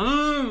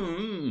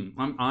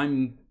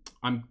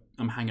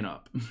 I'm hanging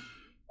up.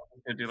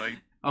 I do like.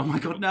 Oh my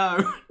god,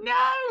 no!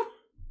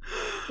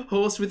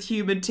 Horse with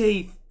human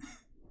teeth.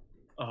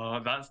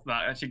 Oh, that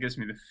actually gives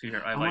me the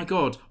fear. My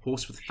god,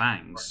 horse with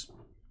fangs.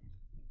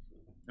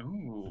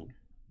 Ooh,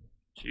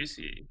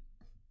 juicy.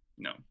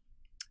 No.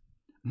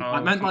 I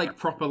meant like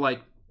proper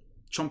like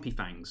chompy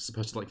fangs, as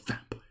opposed to like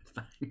vampire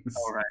fangs.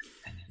 All right.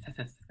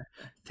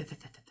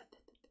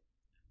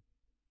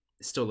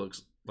 It still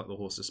looks like the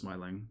horse is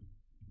smiling.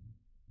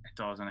 It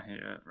does, and I hate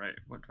it. Right,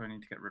 what do I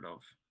need to get rid of?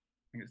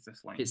 I think it's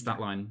this line. It's that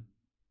line.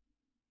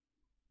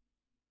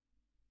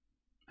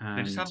 And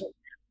they just have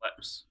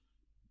lips.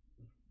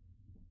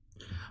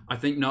 I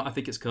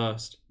think it's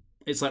cursed.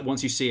 It's like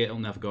once you see it, it'll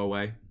never go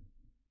away.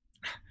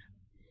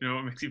 You know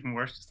what makes it even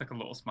worse? Just like a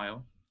little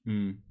smile.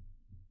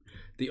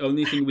 The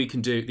only thing we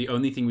can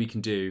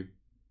do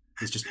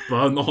is just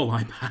burn the whole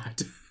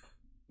iPad.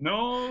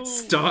 No!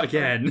 Start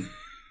again.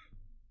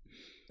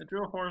 I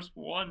drew a horse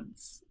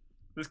once.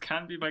 This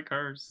can be my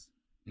curse.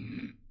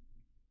 You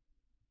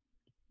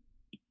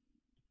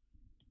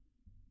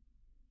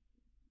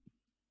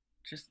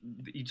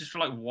just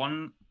drew like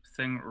one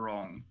thing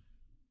wrong,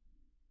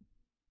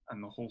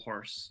 and the whole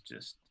horse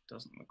just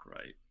doesn't look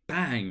right.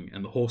 bang,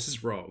 and the horse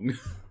is wrong.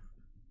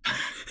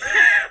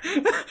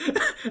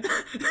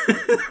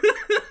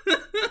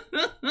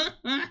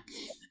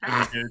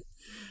 Really good.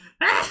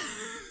 Bang,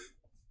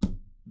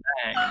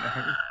 and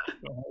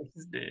the horse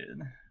is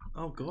dead.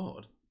 Oh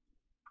god.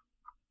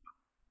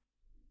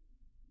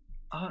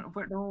 Oh,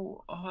 wait,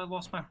 no. Oh, I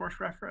lost my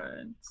horse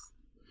reference.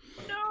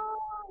 No.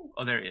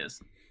 Oh, there he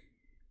is.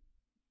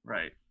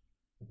 Right.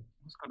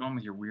 What's going on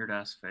with your weird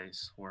ass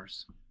face,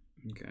 horse?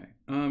 Okay.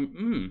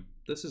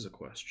 This is a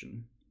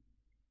question.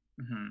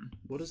 Mm-hmm.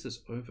 What is this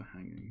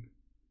overhanging?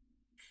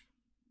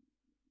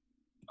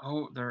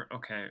 Oh, they're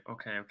okay. Oh,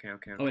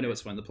 I know,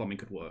 it's fine. The plumbing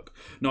could work.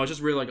 No, I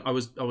just realized I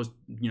was,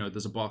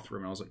 there's a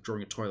bathroom, and I was like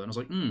drawing a toilet, and I was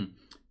like,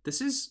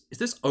 is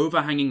this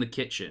overhanging the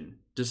kitchen?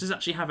 Does this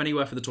actually have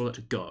anywhere for the toilet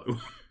to go?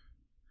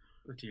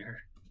 Oh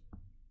dear.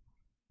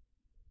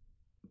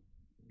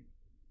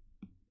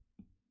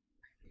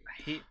 I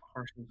hate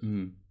horses.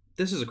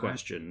 This is a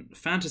question.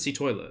 Fantasy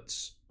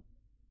toilets.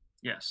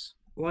 Yes.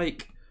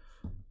 Like,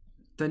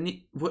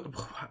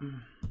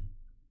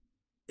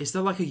 is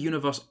there like a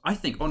universe? I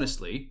think,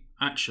 honestly,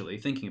 actually,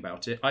 thinking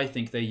about it, I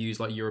think they use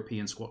like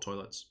European squat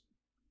toilets.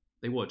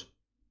 They would.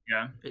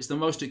 Yeah. It's the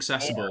most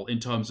accessible in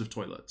terms of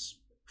toilets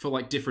for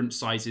like different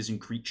sizes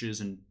and creatures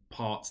and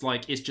parts.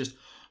 Like, it's just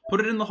put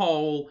it in the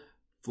hole,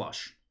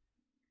 flush.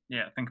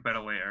 Yeah, think about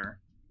it later.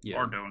 Yeah.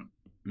 Or don't.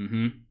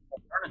 Mm-hmm.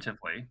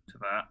 Alternatively to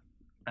that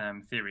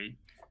theory,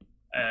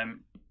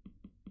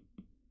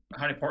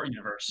 Harry Potter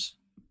universe,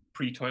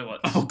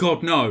 pre-toilets. Oh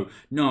god, no.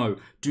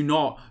 Do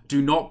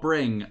not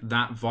bring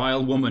that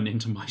vile woman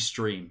into my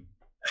stream.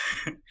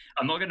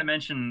 I'm not going to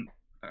mention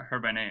her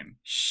by name.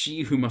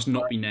 She who must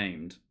not be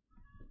named.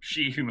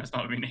 She who must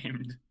not be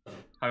named.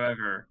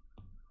 However,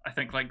 I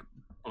think like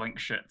blink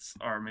shits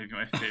are maybe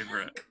my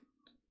favorite.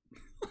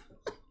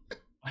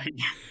 Like,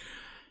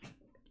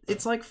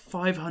 it's like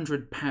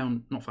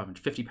 £50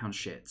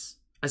 shits.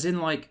 As in,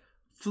 like,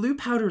 flu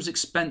powder is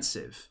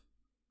expensive.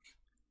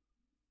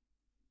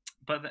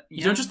 But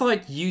you don't just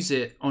like use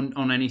it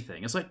on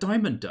anything. It's like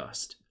diamond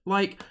dust.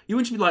 Like, you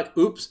wouldn't be like,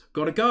 oops,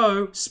 gotta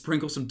go.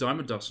 Sprinkle some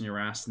diamond dust on your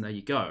ass, and there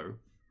you go.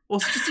 Or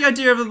it's just the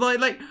idea of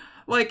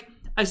like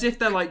as if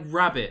they're like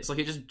rabbits. Like,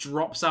 it just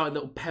drops out in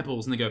little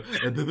pebbles, and they go.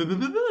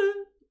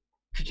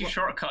 Could you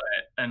shortcut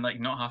it and like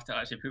not have to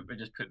actually poop, but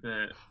just put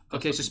the?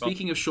 Okay, so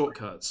speaking of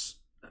shortcuts,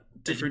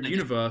 different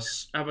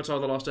universe, Avatar: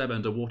 The Last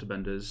Airbender,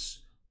 waterbenders.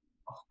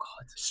 Oh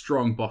god.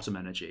 Strong bottom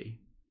energy.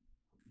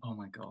 Oh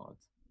my god.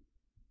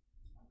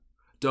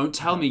 Don't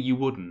tell me you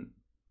wouldn't.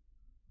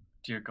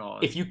 Dear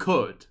God. If you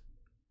could.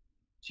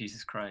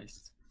 Jesus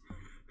Christ.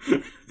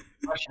 The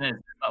question is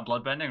that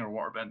bloodbending or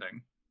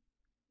waterbending?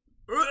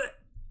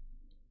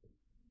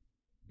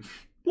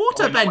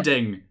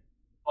 Waterbending!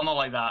 Oh, not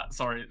like that.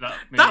 Sorry.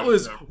 That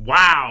was...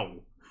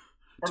 Wow!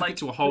 Took like, it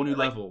to a whole new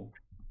level.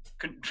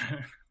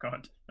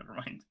 God, never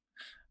mind.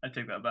 I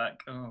take that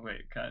back. Oh,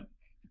 wait, can't.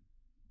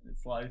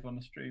 It's live on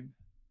the stream.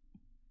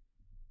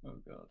 Oh,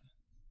 God.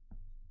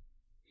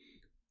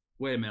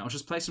 Wait a minute, I'll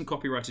just play some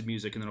copyrighted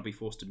music and then I'll be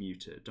forced to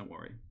mute it. Don't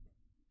worry.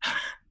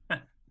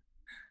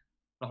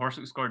 The horse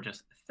looks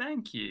gorgeous.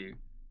 Thank you.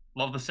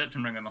 Love the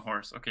septum ring on the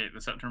horse. Okay,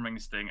 the septum ring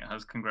is staying. It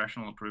has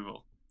congressional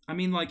approval. I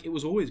mean, like, it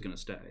was always going to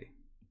stay.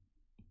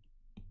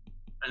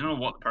 I don't know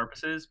what the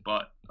purpose is,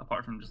 but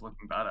apart from just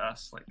looking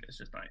badass, like, it's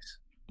just nice.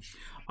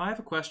 I have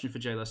a question for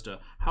Jay Lester.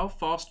 How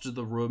fast do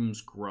the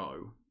rooms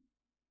grow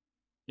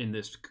in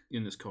this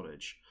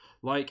cottage?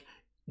 Like,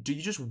 do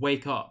you just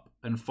wake up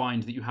and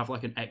find that you have,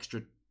 like, an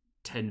extra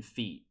 10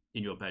 feet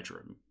in your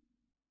bedroom?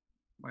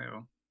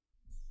 Wow.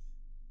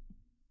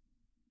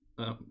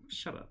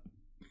 Shut up.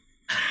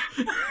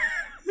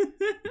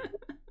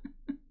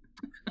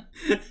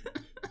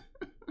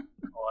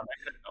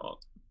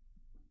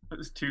 It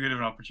was too good of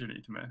an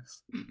opportunity to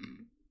miss.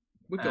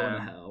 We're going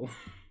to hell.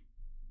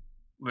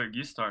 Look,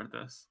 you started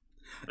this.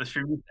 The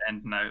stream is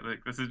end now. Like,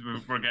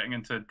 we're getting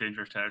into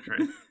dangerous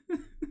territory.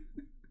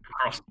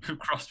 We've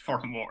crossed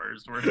foreign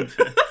waters. We're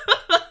into.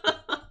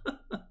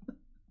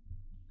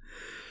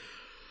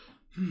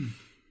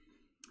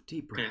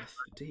 Deep breath.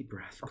 Deep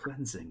breath.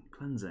 Cleansing.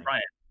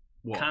 Right.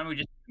 What? Can we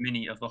just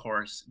mini of the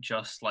horse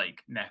just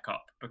like neck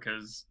up?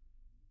 Because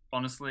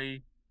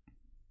honestly,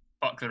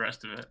 fuck the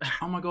rest of it.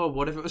 Oh my god!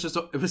 What if it was just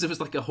it was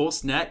like a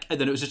horse neck and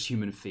then it was just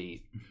human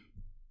feet?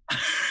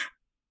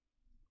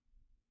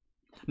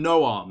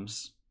 No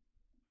arms.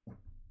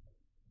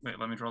 Wait,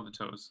 let me draw the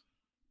toes.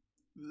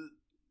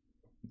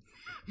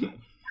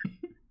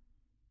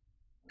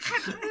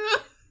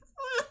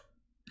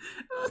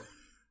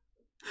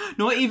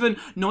 Not even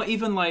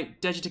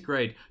like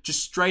digitigrade.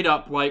 Just straight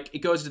up, like, it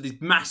goes into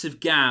these massive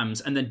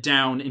gams and then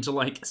down into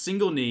like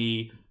single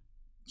knee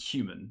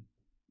human.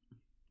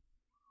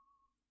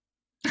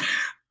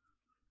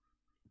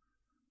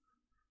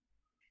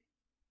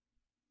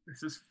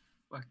 This is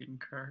fucking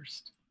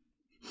cursed.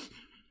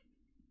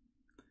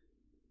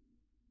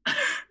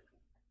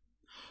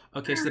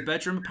 Okay, so the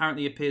bedroom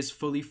apparently appears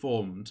fully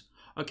formed.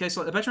 Okay,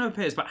 so the bedroom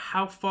appears, but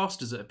how fast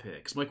does it appear?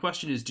 Because my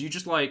question is, do you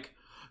just like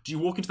do you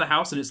walk into the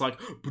house and it's like,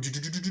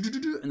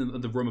 and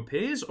then the room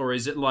appears, or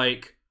is it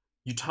like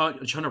you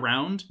turn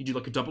around, you do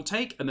like a double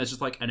take, and there's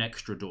just like an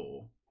extra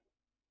door?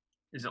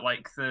 Is it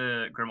like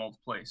the Grimald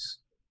place?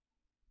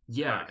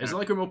 Yeah, is it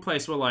like a real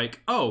place where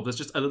like, oh, there's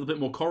just a little bit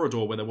more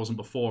corridor where there wasn't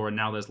before, and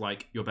now there's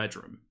like your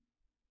bedroom?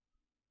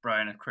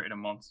 Brian, I've created a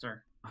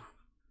monster.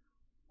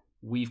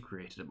 We've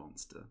created a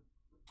monster.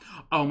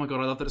 Oh my god,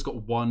 I love that it's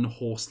got one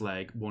horse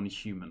leg, one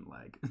human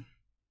leg.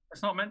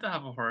 It's not meant to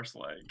have a horse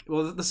leg.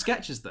 Well, the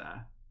sketch is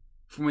there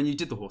from when you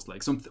did the horse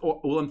leg. So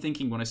all I'm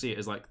thinking when I see it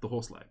is like the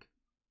horse leg.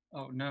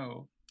 Oh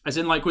no. As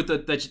in like with the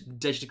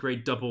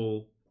Degrade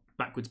double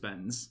backwards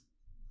bends.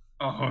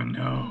 Oh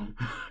no.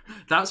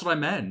 That's what I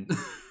meant.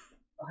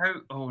 How?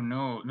 Oh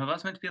no. No,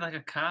 that's meant to be like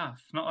a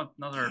calf, not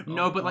another.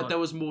 No, but like there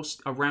was more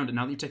around it.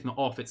 Now that you've taken it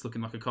off, it's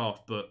looking like a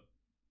calf, but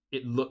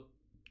it looked...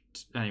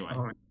 Anyway.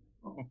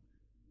 Oh.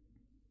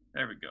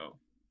 There we go.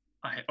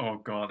 Oh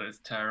god, it's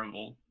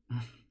terrible.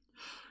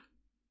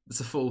 It's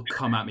a full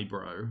come at me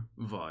bro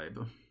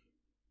vibe.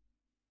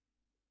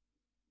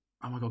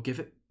 Oh my god, give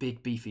it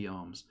big beefy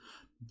arms.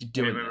 You're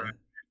doing it. Wait.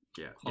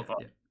 Yeah. Hold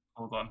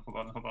on.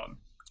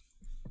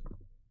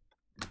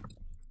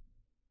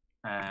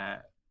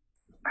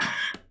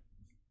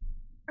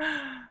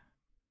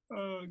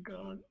 Oh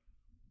god.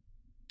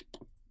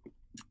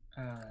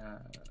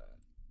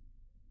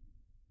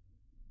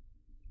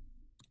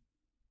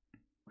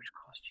 Which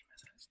costume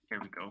is this? Here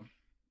we go.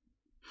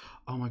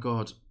 Oh my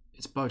god,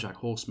 it's BoJack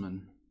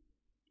Horseman.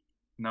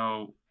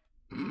 No.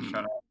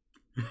 Shut up.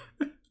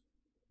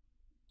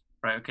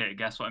 Right, okay,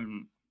 guess what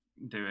I'm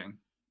doing.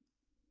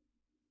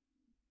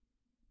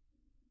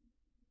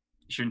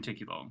 It shouldn't take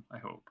you long, I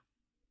hope.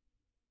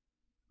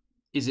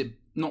 Is it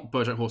not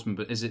BoJack Horseman,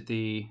 but is it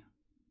the...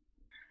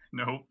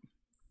 No.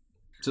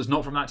 So it's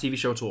not from that TV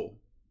show at all?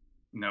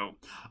 No.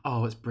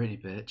 Oh, it's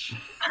Britney, bitch.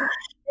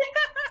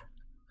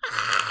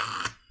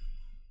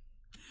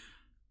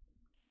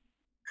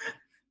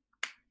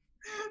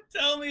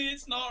 Tell me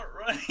it's not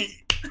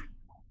right.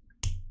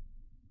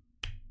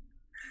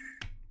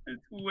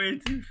 It's way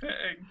too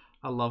fitting.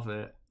 I love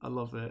it. Oh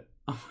my god.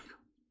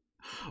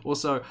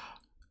 Also,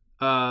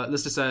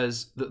 Lister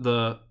says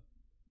that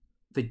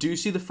they do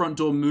see the front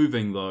door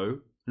moving though,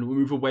 and will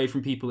move away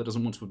from people it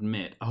doesn't want to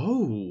admit.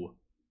 Oh,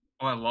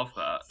 I love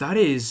that. That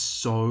is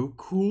so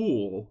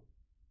cool.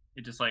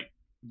 It just like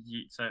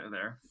yeets out of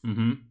there.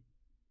 Mm-hmm.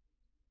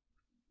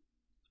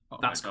 Oh,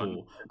 that's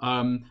cool.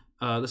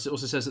 This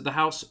also says that the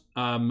house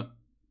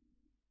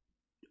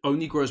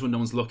only grows when no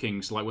one's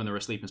looking, so like when they're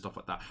asleep and stuff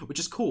like that, which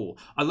is cool.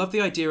 I love the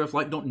idea of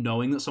like not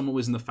knowing that someone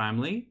was in the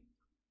family,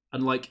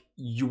 and like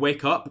you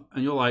wake up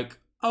and you're like,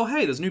 oh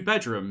hey, there's a new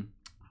bedroom.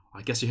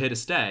 I guess you're here to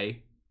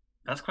stay.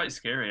 That's quite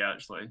scary,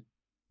 actually.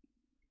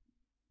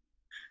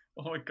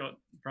 Oh my god,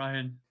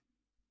 Brian.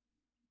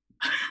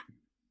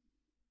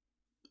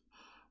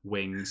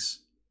 Wings.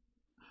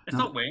 It's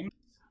not wings.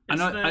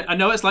 I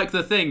know it's like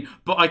the thing,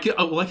 but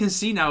all I can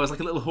see now is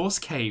like a little horse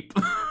cape.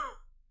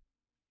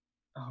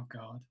 Oh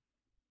god.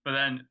 But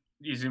then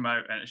you zoom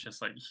out and it's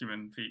just like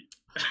human feet.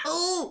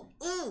 Oh,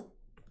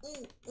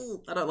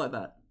 I don't like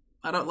that.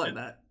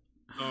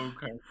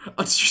 Okay.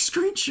 Oh, did you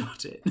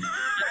screenshot it?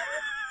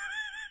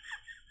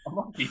 I'm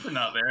not keeping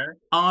that there.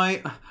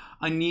 I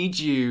need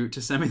you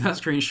to send me that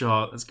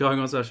screenshot that's going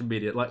on social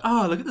media. Like,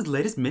 oh, look at this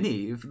latest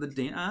mini for the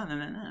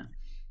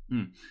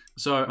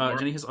So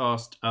Jenny has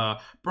asked,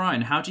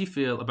 Brian, how do you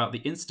feel about the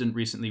incident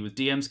recently with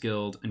DM's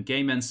Guild and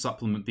Gay Men's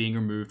Supplement being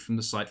removed from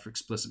the site for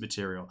explicit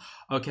material?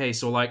 Okay,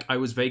 so like I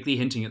was vaguely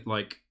hinting at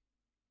like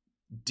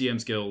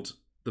DM's Guild,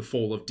 the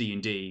fall of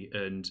D&D,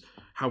 and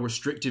how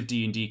restrictive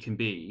D&D can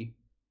be.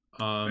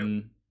 So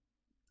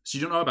you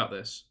don't know about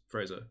this,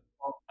 Fraser?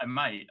 Well, I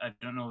might. I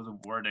don't know the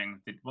wording.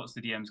 What's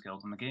the DM's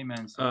Guild and the Gay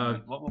Men's?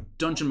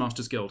 Dungeon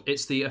Masters Guild.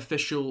 It's the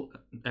official,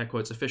 air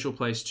quotes, official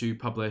place to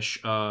publish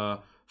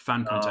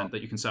fan content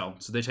that you can sell.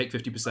 So they take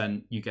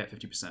 50%, you get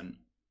 50%. Okay.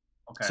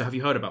 So have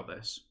you heard about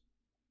this?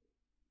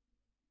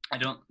 I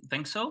don't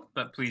think so,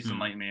 but please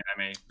enlighten me. I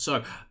may.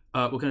 So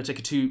we're going to take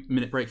a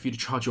 2-minute break for you to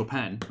charge your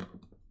pen.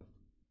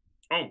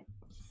 Oh,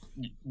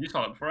 you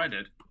saw it before I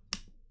did.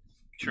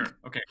 Sure.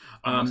 Okay.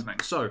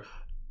 So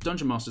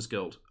Dungeon Masters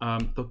Guild.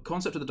 The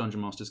concept of the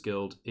Dungeon Masters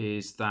Guild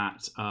is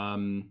that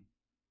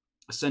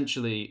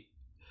essentially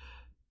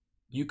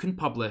you can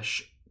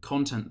publish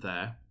content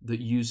there that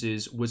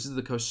uses Wizards of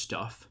the Coast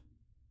stuff.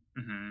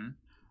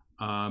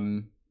 Mm-hmm.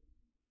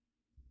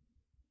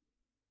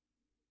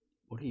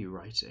 What are you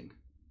writing?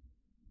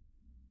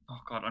 Oh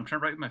god, I'm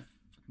trying to write with my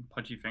fucking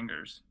pudgy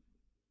fingers.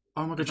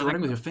 Oh my god, you're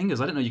writing with your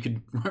fingers. I didn't know you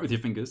could write with your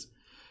fingers.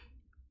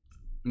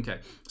 Okay,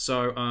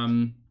 so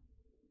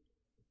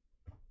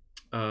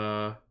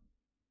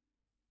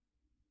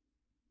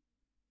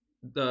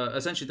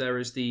essentially there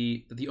is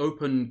the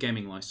open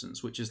gaming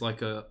license, which is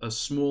like a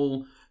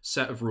small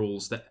set of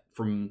rules that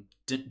from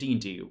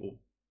D&D or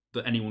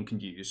that anyone can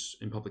use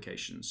in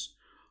publications.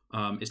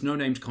 It's no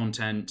named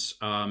content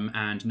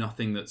and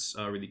nothing that's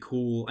really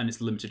cool, and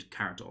it's limited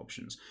character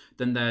options.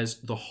 Then there's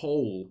the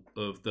whole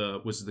of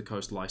the Wizards of the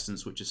Coast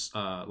license, which is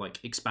like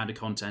expanded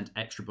content,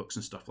 extra books,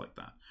 and stuff like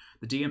that.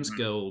 The DM's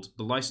Guild,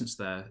 the license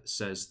there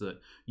says that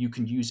you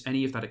can use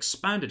any of that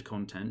expanded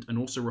content and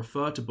also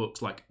refer to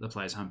books like the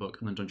Player's Handbook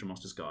and the Dungeon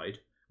Master's Guide,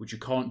 which you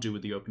can't do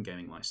with the Open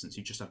Gaming license.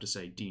 You just have to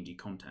say D&D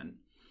content.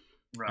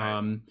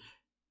 Right.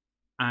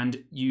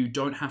 And you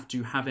don't have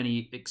to have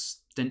any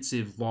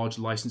extensive, large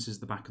licenses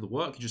at the back of the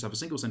work. You just have a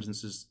single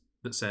sentence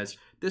that says,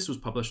 this was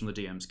published on the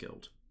DM's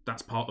Guild.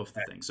 That's part of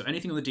the thing. So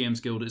anything on the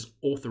DM's Guild is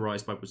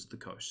authorized by Wizards of the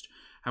Coast.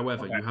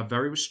 However, you have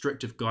very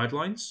restrictive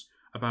guidelines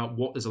about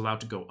what is allowed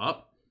to go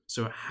up.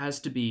 So it has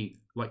to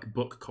be like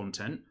book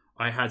content.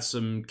 I had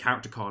some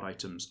character card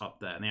items up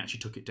there, and they actually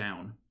took it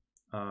down.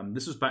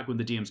 This was back when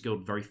the DM's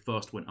Guild very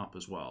first went up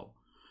as well.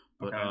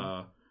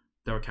 But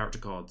there were character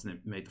cards, and they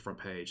made the front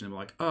page, and they were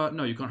like,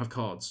 no, you can't have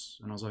cards.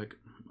 And I was like,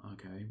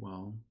 okay,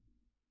 well,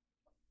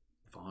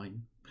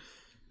 fine.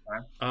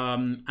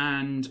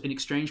 And in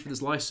exchange for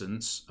this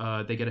license,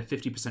 they get a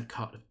 50%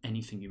 cut of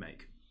anything you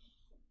make.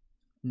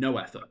 No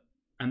effort.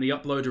 And the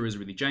uploader is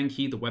really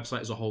janky. The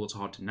website as a whole is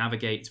hard to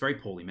navigate. It's very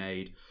poorly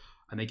made.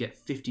 And they get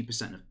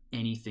 50% of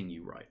anything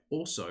you write.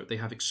 Also, they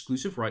have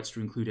exclusive rights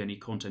to include any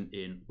content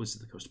in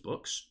Wizards of the Coast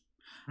books.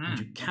 And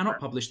you cannot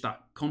publish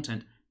that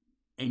content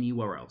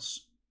anywhere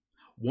else.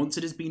 Once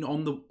it has been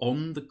on the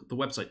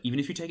website, even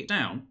if you take it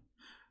down,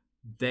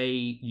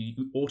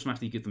 you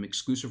automatically give them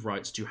exclusive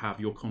rights to have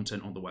your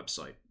content on the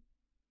website,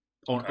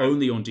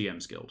 only on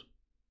DM's Guild.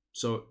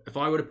 So if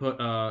I were to put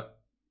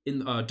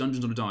in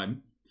Dungeons on a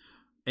Dime,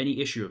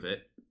 any issue of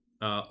it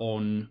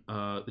on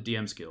the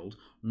DM's Guild,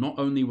 not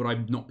only would I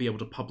not be able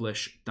to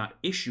publish that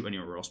issue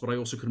anywhere else, but I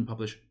also couldn't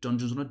publish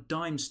Dungeons on a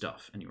Dime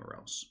stuff anywhere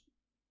else.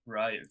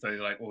 Right. So they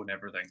like own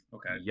everything.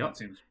 Okay. Yep.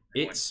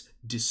 It's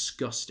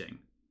disgusting.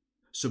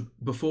 So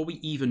before we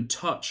even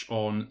touch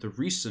on the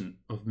recent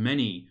of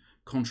many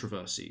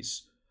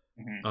controversies,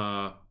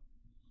 I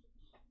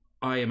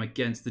am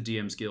against the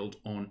DM's Guild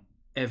on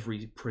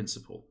every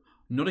principle.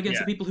 Not against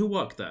the people who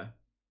work there,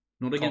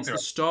 not against the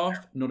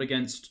staff, not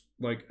against,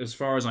 like, as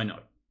far as I know.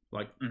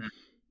 Like,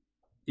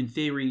 in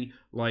theory,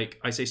 like,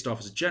 I say staff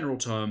as a general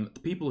term, the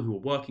people who are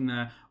working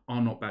there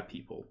are not bad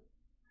people.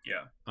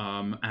 Yeah.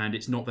 And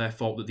it's not their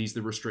fault that these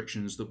are the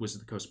restrictions that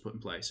Wizards of the Coast put in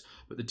place.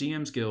 But the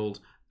DM's Guild,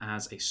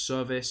 as a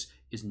service,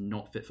 is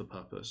not fit for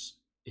purpose.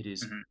 It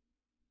is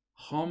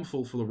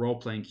harmful for the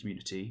role-playing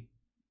community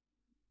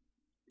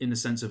in the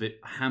sense of it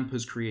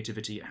hampers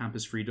creativity, it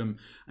hampers freedom,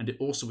 and it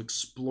also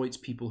exploits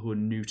people who are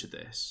new to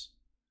this.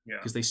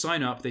 Because they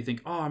sign up, they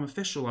think, oh, I'm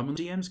official, I'm on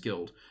the DM's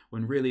Guild,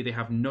 when really they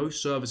have no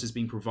services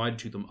being provided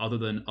to them other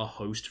than a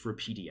host for a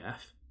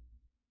PDF.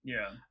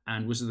 Yeah.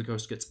 And Wizards of the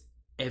Coast gets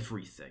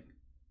everything.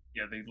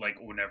 Yeah, they like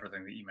own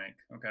everything that you make.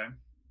 Okay.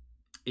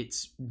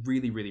 It's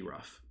really, really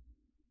rough.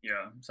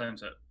 Yeah,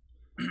 sounds it.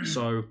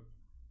 So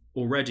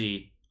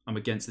already I'm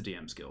against the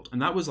DM's Guild.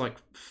 And that was like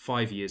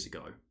 5 years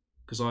ago.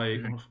 Because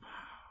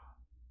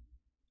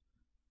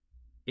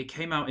it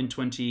came out in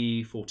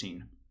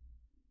 2014.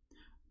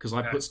 Because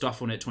I put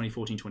stuff on it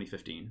 2014,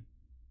 2015.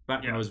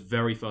 Back when I was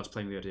very first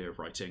playing the idea of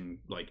writing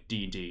like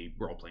D&D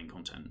role-playing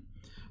content.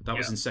 That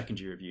was in second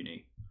year of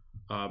uni.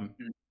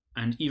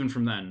 And even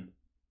from then,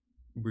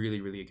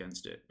 really, really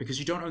against it. Because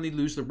you don't only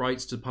lose the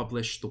rights to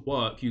publish the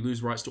work, you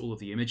lose rights to all of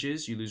the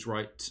images, you lose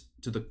right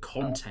to the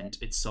content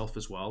itself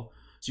as well.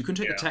 So you can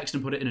take the text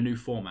and put it in a new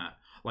format.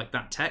 Like,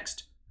 that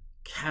text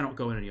cannot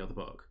go in any other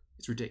book.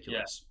 It's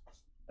ridiculous. Yeah.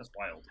 That's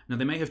wild. Now,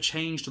 they may have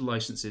changed the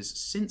licenses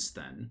since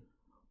then,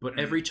 but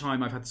every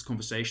time I've had this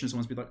conversation,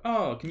 someone's been like,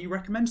 oh, can you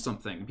recommend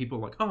something? And people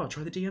are like, oh,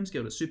 try the DM's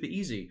Guild, it's super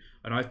easy.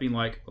 And I've been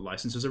like, the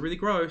licenses are really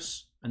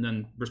gross. And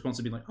then response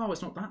would be like, oh,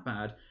 it's not that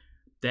bad.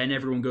 Then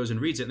everyone goes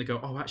and reads it and they go,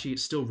 oh, actually,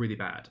 it's still really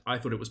bad. I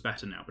thought it was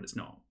better now, but it's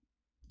not.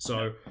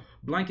 So,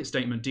 blanket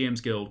statement,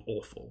 DM's Guild,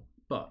 awful.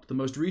 But the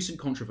most recent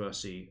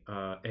controversy,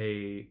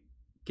 a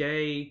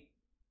gay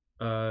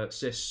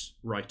cis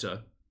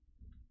writer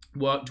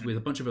worked with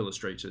a bunch of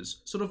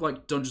illustrators, sort of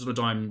like Dungeons on a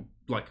Dime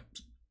like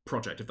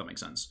project, if that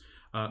makes sense.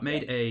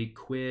 Made a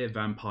queer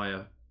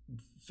vampire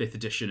 5th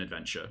edition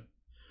adventure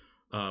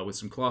with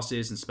some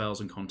classes and spells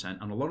and content.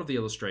 And a lot of the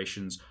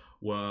illustrations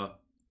were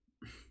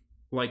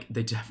like,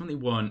 they definitely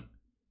weren't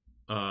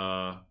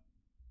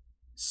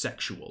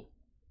sexual.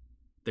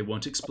 They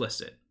weren't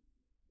explicit.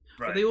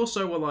 Right. But they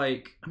also were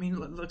like, I mean,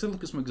 let's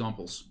look at some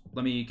examples.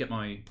 Let me get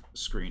my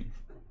screen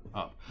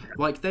up.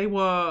 Like, they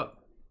were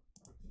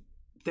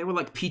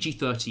like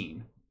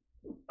PG-13.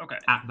 Okay.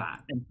 At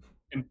that.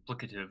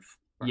 Implicative,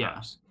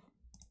 perhaps.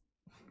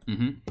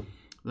 Yeah.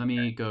 Let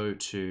me go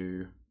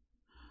to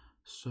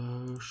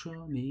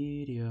social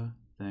media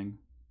thing.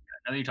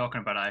 Now that you're talking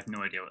about it, I have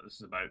no idea what this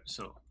is about,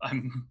 so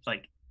I'm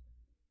like,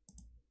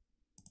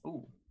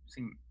 oh,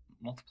 seeing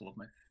multiple of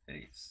my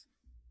face.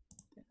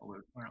 Oh,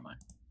 where am I?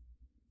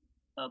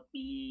 Help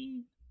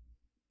me!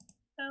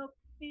 Help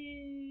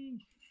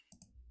me!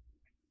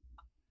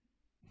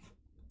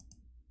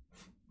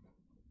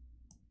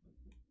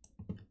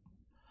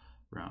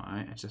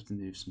 Right, I just have to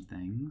move some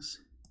things.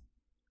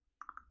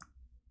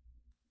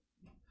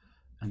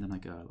 And then I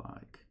go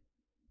like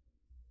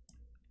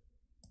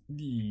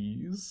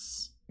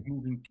these.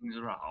 Moving things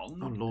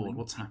around. Oh lord,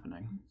 what's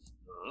happening?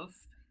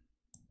 Stuff.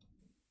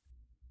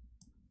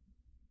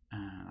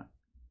 And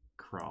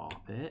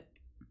crop it.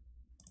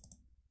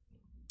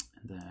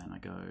 And then I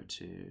go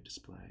to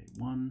display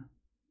 1.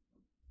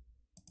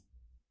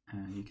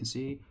 And you can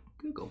see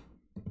Google.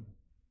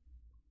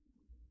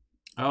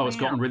 Oh, it's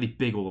gotten really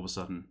big all of a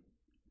sudden.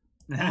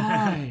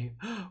 Why?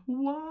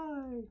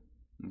 Why?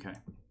 Okay.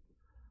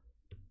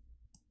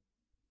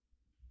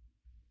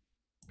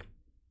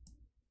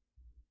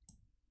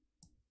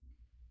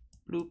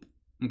 Bloop.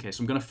 Okay,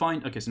 so I'm going to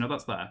find... Okay, so now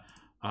that's there.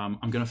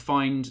 I'm going to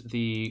find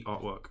the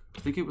artwork. I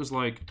think it was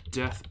like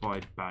Death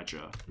by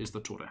Badger is the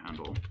Twitter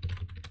handle.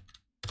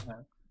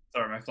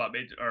 Sorry, my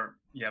flatmate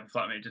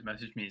just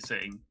messaged me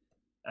saying,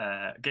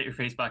 get your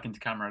face back into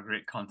camera,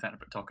 great content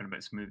about talking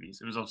about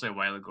smoothies. It was also a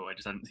while ago, I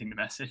just hadn't seen the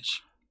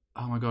message.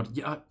 Oh my god,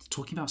 yeah,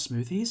 talking about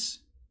smoothies?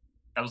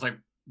 That was like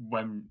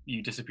when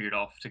you disappeared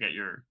off to get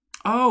your...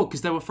 Oh,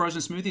 because there were frozen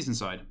smoothies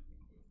inside.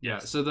 Yeah,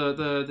 Yes. so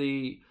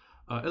the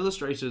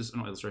illustrators,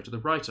 not illustrator, the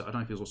writer, I don't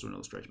know if he was also an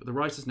illustrator, but the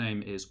writer's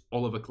name is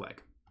Oliver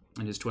Clegg,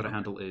 and his Twitter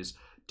handle is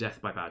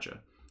Death by Badger.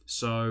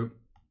 So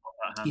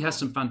he has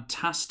some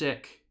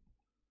fantastic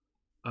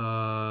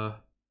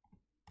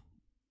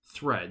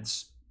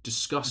threads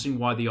discussing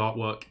why the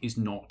artwork is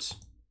not,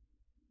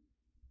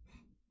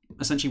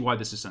 essentially why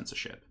this is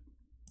censorship.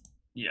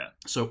 Yeah.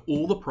 So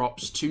all the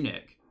props to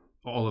Nick,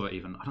 or Oliver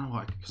even, I don't know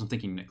why, because I'm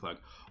thinking Nick Clegg,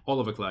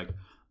 Oliver Clegg,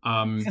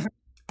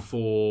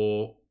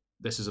 for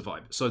This Is a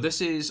Vibe. So this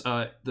is,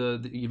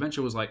 the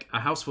adventure was like a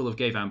house full of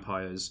gay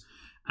vampires,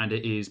 and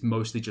it is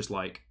mostly just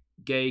like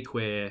gay,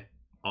 queer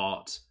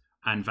art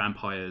and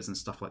vampires and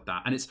stuff like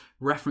that. And it's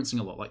referencing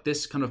a lot, like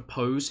this kind of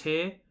pose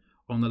here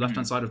on the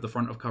left-hand side of the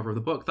front of cover of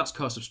the book, that's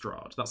Curse of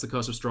Strahd. That's the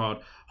Curse of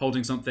Strahd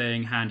holding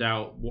something, hand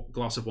out,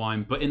 glass of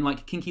wine, but in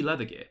like kinky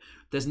leather gear.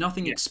 There's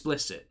nothing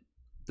explicit.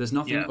 There's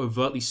nothing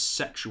overtly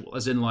sexual,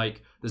 as in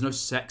like there's no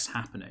sex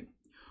happening.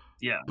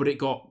 Yeah. But it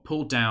got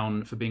pulled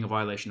down for being a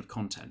violation of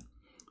content.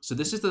 So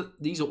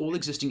these are all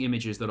existing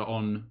images that are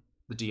on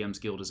the DM's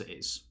Guild as it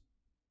is.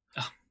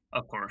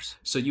 Of course.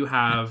 So you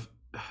have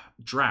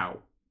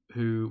Drow,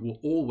 who were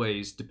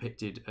always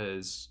depicted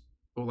as,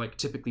 or like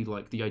typically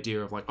like the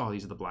idea of like, oh,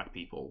 these are the black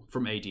people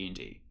from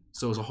AD&D.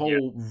 So it was a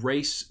whole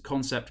race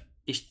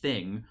concept-ish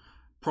thing,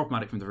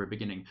 problematic from the very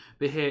beginning.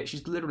 But here,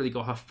 she's literally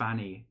got her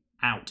fanny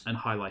out and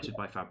highlighted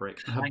by fabric,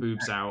 and her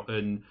boobs out,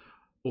 and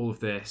all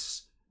of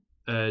this.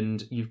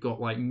 And you've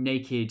got like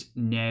naked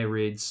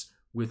Nereids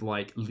with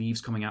like leaves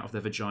coming out of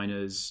their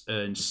vaginas,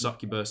 and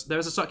succubus.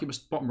 There's a succubus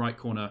bottom right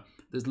corner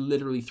that's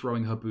literally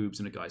throwing her boobs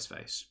in a guy's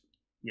face.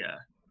 Yeah.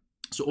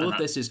 So all of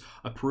this is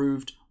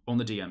approved on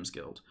the DM's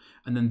Guild.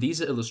 And then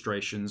these are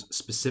illustrations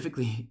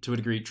specifically, to a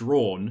degree,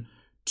 drawn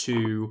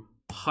to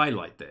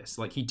highlight this.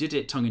 Like, he did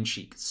it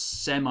tongue-in-cheek,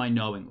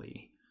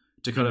 semi-knowingly,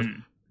 to kind of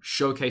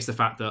showcase the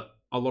fact that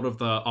a lot of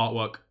the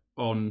artwork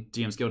on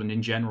DM's Guild and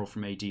in general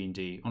from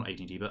AD&D, not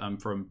AD&D,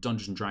 but from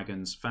Dungeons &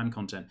 Dragons fan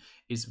content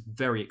is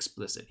very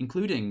explicit,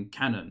 including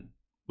canon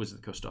Wizard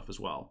of the Coast stuff as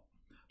well.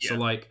 Yeah. So,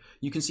 like,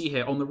 you can see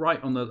here on the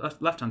right, on the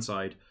left-hand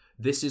side,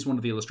 this is one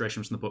of the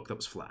illustrations from the book that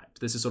was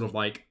flagged. This is sort of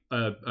like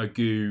a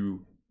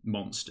goo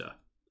monster.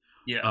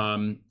 Yeah.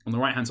 On the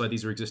right-hand side,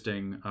 these are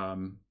existing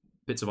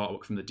bits of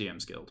artwork from the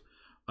DM's Guild.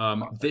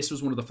 This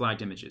was one of the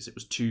flagged images. It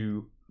was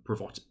too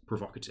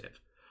provocative.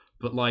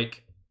 But,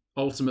 like,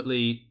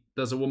 ultimately,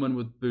 there's a woman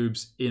with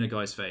boobs in a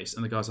guy's face,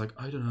 and the guy's like,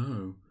 I don't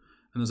know.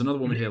 And there's another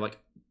woman here, like,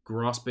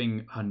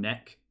 grasping her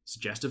neck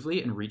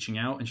suggestively and reaching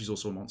out, and she's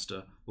also a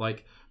monster.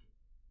 Like,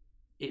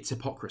 it's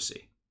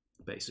hypocrisy,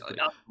 basically.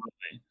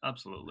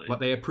 Absolutely. Like,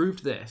 they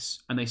approved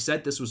this, and they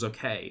said this was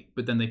okay,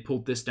 but then they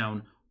pulled this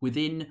down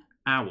within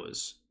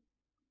hours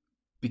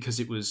because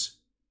it was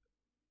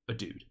a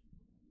dude.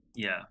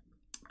 Yeah.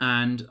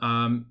 And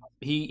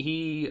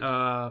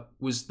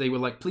they were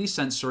like, please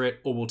censor it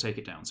or we'll take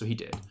it down. So he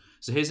did.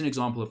 So here's an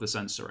example of the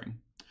censoring.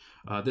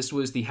 This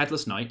was the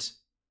Headless Knight,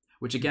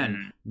 which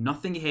again,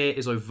 nothing here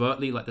is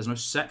overtly, like, there's no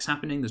sex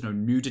happening, there's no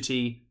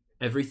nudity.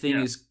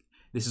 Everything is,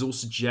 this is all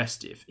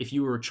suggestive. If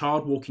you were a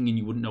child walking in,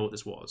 you wouldn't know what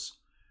this was.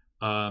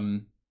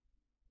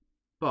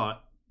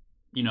 But,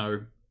 you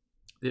know,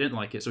 they didn't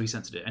like it, so he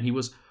censored it. And he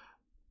was,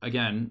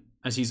 again,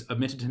 as he's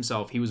admitted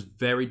himself, he was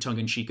very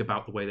tongue-in-cheek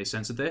about the way they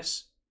censored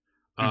this.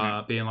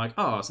 Being like,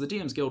 oh, so the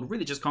DM's Guild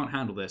really just can't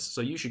handle this,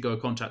 so you should go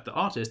contact the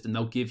artist and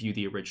they'll give you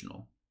the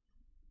original.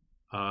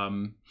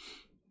 And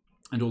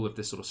all of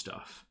this sort of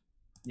stuff.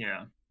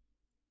 Yeah.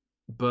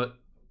 But,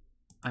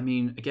 I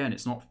mean, again,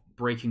 it's not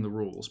breaking the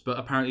rules, but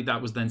apparently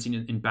that was then seen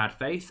in bad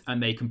faith,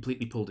 and they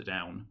completely pulled it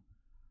down.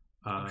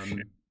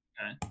 Okay.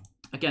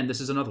 Again,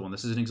 this is another one.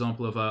 This is an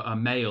example of a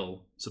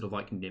male sort of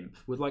like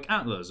nymph with like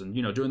antlers and,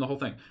 you know, doing the whole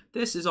thing.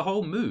 This is a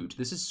whole mood.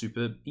 This is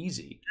super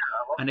easy.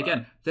 Yeah, and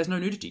again, there's no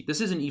nudity.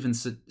 This isn't even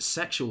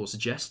sexual or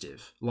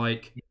suggestive.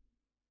 Like,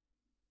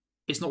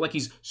 it's not like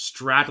he's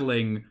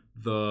straddling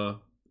the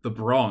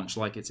branch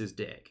like it's his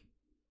dick.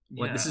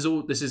 Like, Yeah,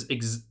 this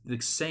is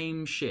the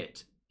same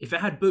shit. If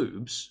it had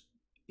boobs,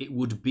 it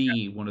would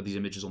be one of these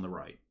images on the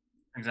right.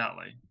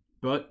 exactly.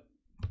 But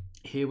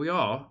here we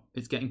are.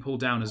 It's getting pulled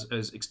down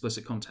as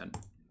explicit content.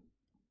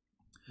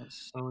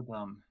 That's so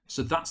dumb.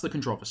 So that's the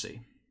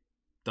controversy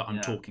that I'm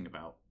Yeah. talking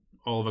about.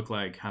 Oliver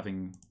Clegg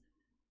having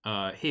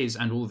his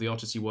and all of the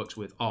artists he works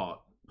with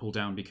art pulled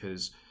down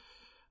because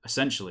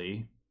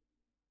essentially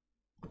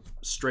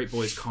straight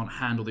boys can't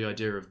handle the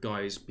idea of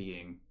guys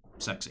being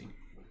sexy.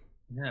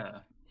 Yeah.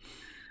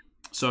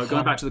 So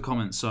going back to the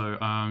comments, so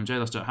Jay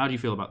Lester, how do you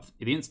feel about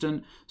the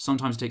incident?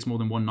 Sometimes it takes more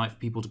than one night for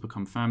people to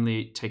become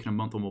family, taken a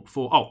month or more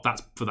before. Oh,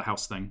 that's for the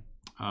house thing.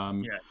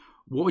 Yeah.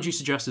 What would you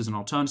suggest as an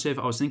alternative?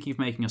 I was thinking of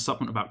making a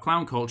supplement about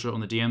clown culture on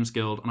the DM's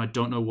Guild, and I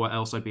don't know what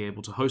else I'd be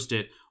able to host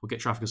it or get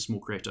traffic as a small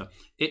creator.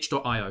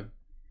 Itch.io.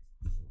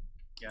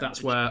 Yeah,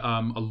 That's where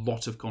a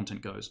lot of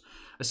content goes.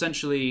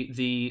 Essentially,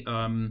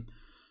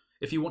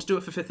 if you want to do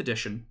it for 5th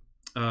edition,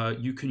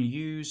 you can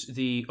use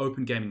the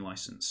Open Gaming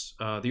License.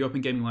 The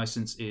Open Gaming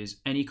License is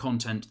any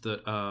content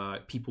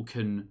that people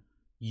can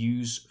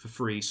use for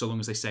free, so long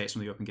as they say it's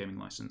from the Open Gaming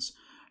License.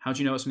 How do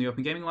you know it's from the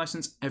Open Gaming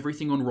License?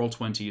 Everything on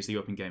Roll20 is the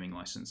Open Gaming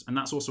License. And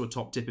that's also a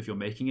top tip if you're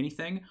making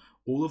anything.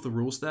 All of the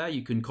rules there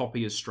you can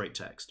copy as straight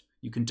text.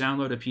 You can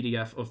download a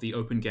PDF of the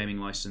Open Gaming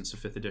License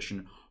for 5th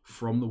edition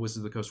from the Wizards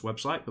of the Coast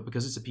website, but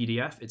because it's a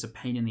PDF, it's a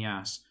pain in the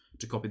ass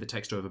to copy the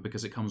text over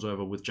because it comes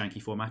over with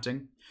janky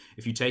formatting.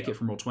 If you take it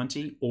from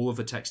Roll20, all of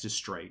the text is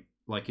straight.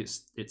 Like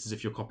it's as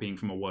if you're copying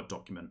from a Word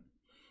document.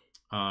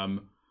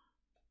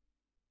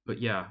 But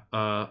yeah,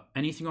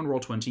 anything on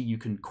Roll20 you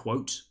can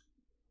quote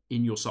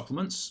in your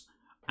supplements,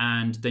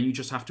 and then you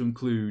just have to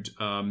include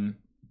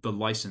the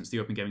license, the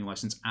Open Gaming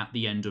License, at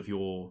the end of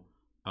your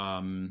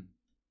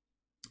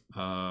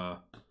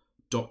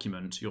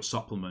document, your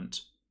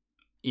supplement,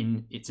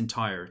 in its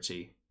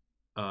entirety,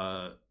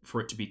 for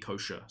it to be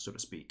kosher, so to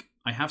speak.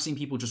 I have seen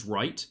people just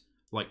write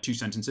like 2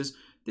 sentences.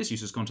 This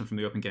uses content from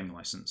the Open Gaming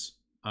License,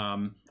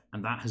 and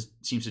that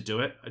seems to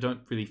do it. I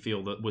don't really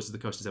feel that Wizards of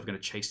the Coast is ever going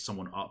to chase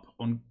someone up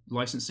on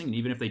licensing, and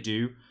even if they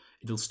do,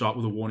 it'll start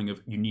with a warning of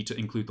you need to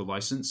include the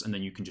license, and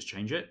then you can just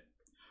change it.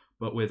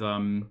 But with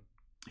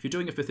if you're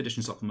doing a 5th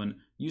edition supplement,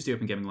 use the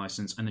Open Gaming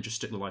License, and then just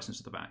stick the license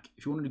at the back.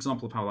 If you want an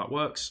example of how that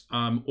works,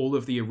 all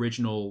of the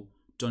original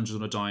Dungeons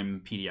on a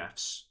Dime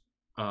PDFs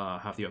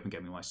have the Open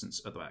Gaming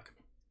License at the back.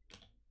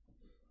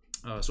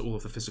 So all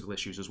of the physical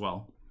issues as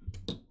well.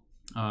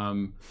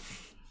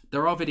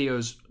 There are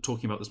videos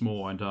talking about this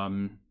more,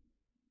 and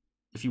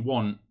if you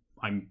want,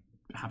 I'm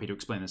happy to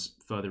explain this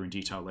further in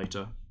detail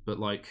later. But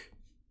like,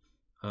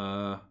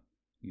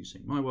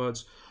 using my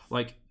words,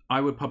 like I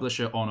would publish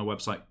it on a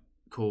website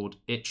called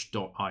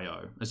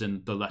itch.io, as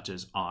in the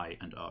letters I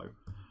and O,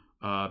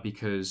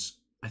 because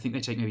I think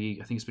they take I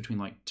think it's between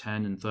like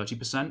 10 and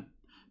 30%,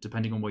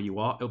 depending on where you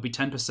are. It'll be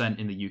 10%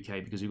 in the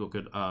UK because you've got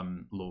good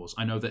laws.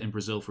 I know that in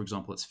Brazil, for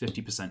example, it's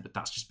 50%, but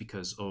that's just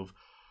because of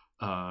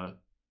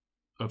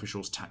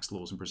officials' tax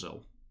laws in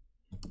Brazil.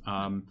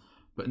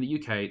 But in the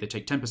UK, they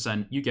take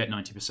 10%, you get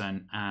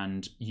 90%,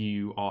 and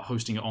you are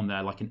hosting it on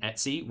there like an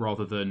Etsy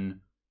rather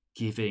than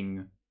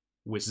giving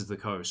Wizards of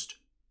the Coast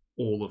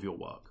all of your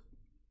work.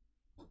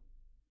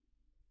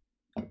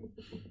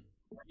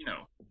 You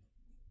know,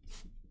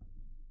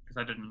 because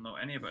I didn't know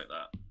any about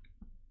that.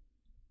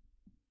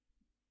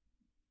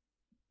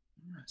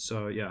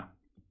 So yeah,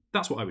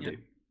 that's what I would do.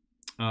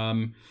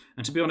 And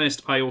to be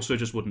honest, I also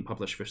just wouldn't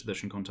publish 5th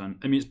edition content.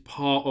 I mean, it's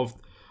part of...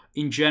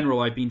 In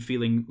general, I've been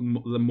feeling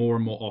more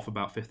and more off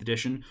about 5th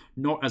edition,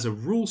 not as a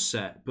rule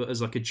set, but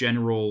as like a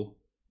general,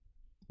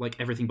 like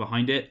everything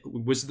behind it.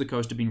 Wizards of the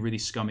Coast have been really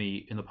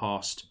scummy in the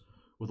past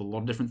with a lot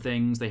of different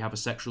things. They have a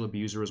sexual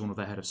abuser as one of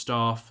their head of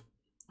staff,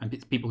 and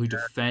people who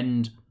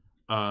defend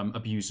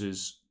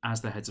abusers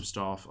as their heads of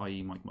staff,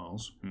 i.e. Mike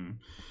Miles,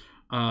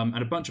 and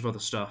a bunch of other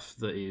stuff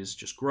that is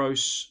just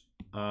gross,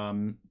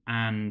 and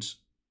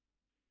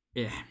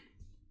yeah.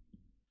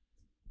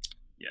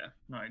 Yeah,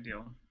 not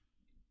ideal.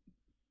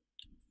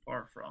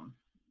 Far from.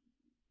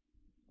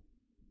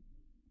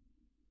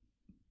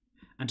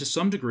 And to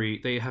some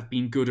degree, they have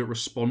been good at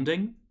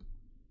responding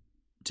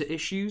to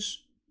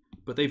issues,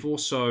 but they've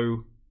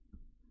also,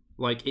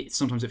 like,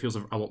 sometimes it feels a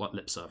lot like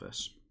lip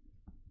service.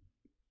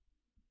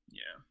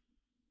 Yeah.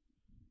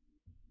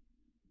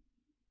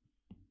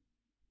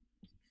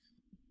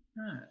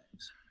 Right.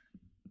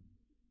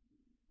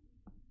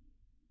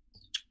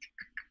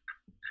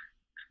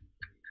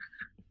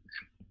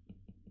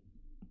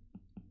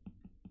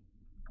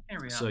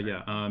 So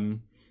yeah,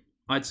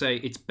 I'd say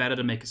it's better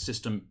to make a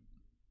system.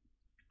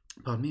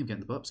 Pardon me, I'm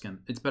getting the burps again.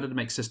 It's better to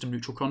make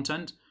system-neutral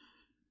content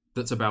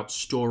that's about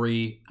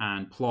story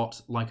and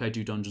plot, like I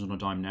do Dungeons on a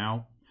Dime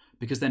now,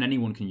 because then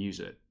anyone can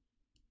use it,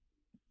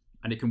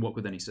 and it can work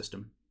with any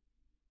system.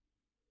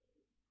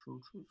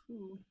 True.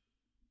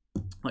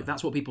 Like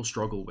that's what people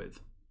struggle with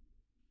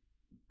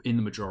in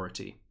the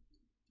majority.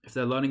 If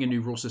they're learning a new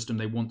rule system,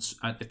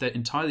 if they're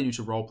entirely new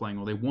to role-playing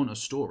or they want a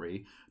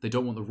story, they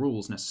don't want the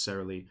rules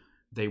necessarily.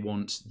 They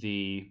want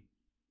the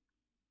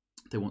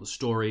They want the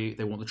story,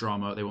 they want the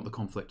drama, they want the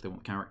conflict, they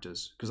want the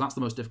characters. Because that's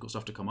the most difficult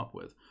stuff to come up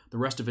with. The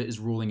rest of it is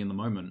ruling in the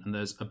moment, and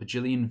there's a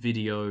bajillion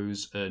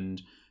videos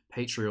and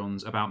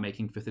Patreons about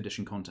making 5th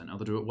edition content. Now,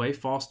 they'll do it way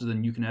faster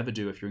than you can ever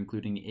do if you're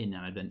including it in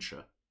an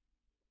adventure.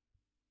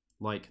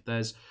 Like,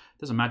 there's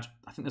a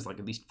I think there's like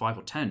at least 5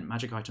 or 10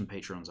 magic item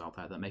Patreons out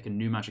there that make a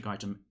new magic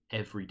item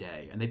every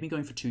day, and they've been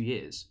going for 2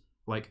 years.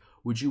 Like,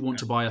 would you want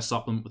to buy a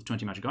supplement with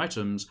 20 magic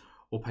items,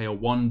 or pay a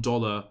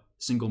 $1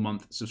 single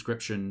month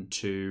subscription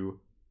to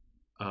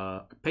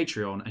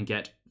Patreon and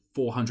get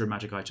 400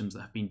 magic items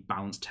that have been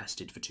balance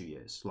tested for 2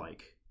 years?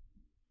 Like,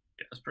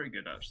 yeah, that's pretty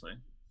good actually.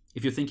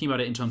 If you're thinking about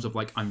it in terms of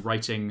like, I'm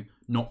writing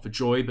not for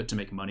joy but to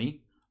make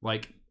money,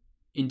 like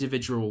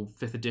individual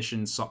 5th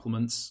edition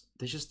supplements,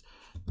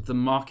 the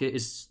market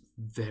is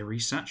very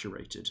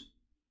saturated.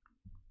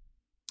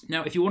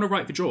 Now, if you want to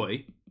write for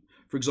joy,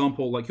 for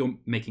example, like you're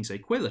making, say,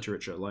 queer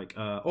literature, like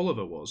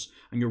Oliver was,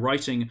 and you're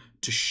writing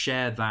to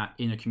share that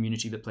in a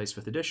community that plays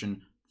 5th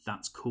edition,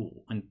 that's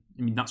cool. And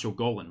I mean, that's your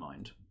goal in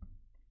mind.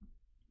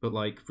 But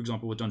like, for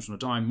example, with Dungeon or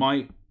Dime,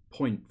 my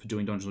point for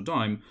doing Dungeon or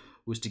Dime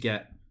was to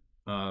get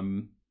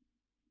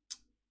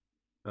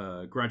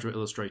graduate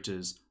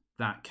illustrators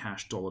that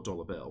cash dollar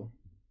bill.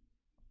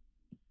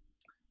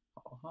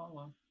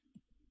 Holla.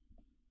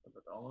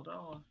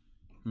 Dollar.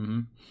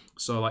 Mm-hmm.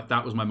 So like,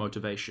 that was my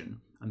motivation,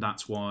 and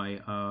that's why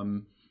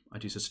I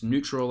do system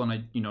neutral, and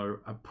I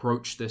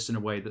approach this in a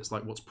way that's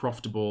like what's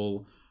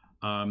profitable,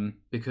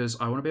 because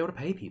I want to be able to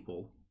pay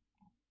people.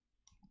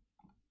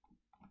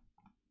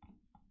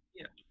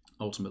 Yeah.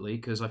 Ultimately,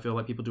 because I feel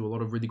like people do a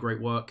lot of really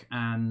great work,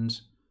 and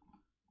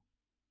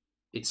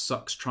it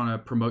sucks trying to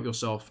promote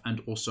yourself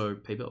and also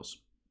pay bills.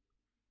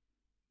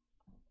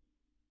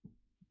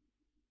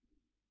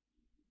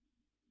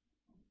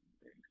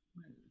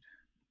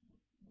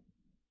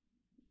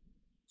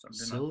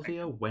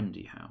 Sylvia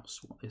Wendy House.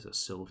 What is a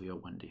Sylvia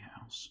Wendy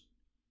House?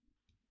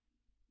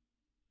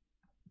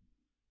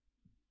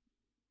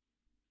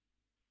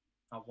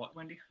 A what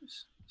Wendy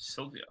House?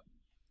 Sylvia.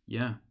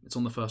 Yeah, it's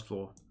on the 1st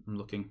floor. I'm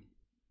looking.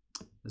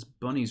 There's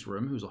Bunny's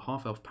room, who's a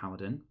half-elf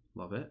paladin.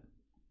 Love it.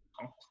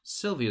 Oh.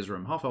 Sylvia's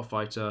room, half-elf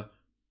fighter.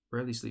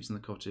 Rarely sleeps in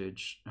the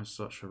cottage. As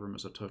such, her room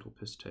is a total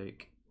piss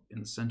take.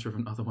 In the center of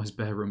an otherwise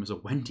bare room is a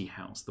Wendy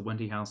House. The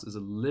Wendy House is a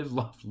live,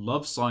 laugh,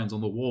 love signs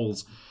on the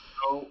walls.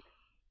 Oh.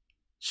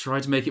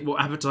 Try to make it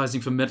more appetizing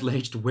for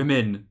middle-aged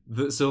women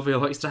that Sylvia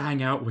likes to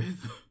hang out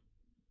with.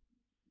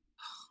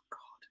 Oh,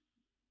 God.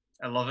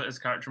 I love it as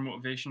character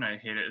motivation. I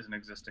hate it as an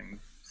existing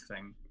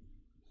thing.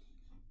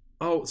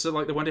 Oh, so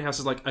like the Wendy House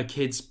is like a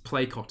kid's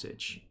play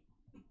cottage.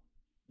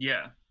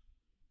 Yeah.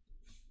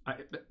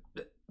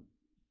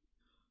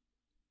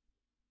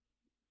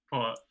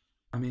 What?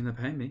 I mean, they're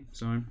paying me,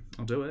 so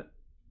I'll do it.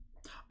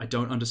 I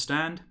don't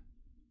understand,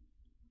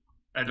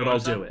 but I'll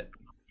do it.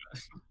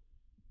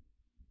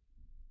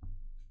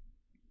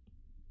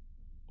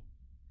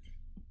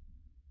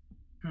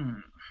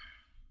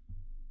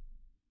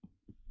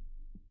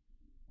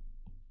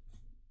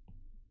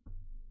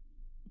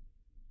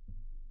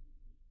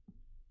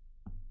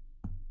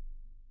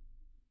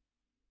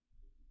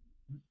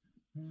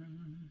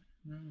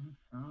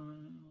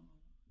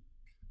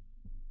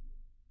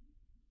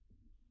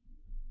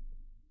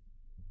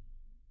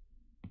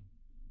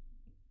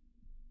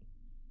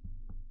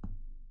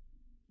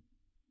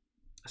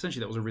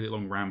 Essentially, that was a really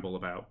long ramble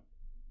about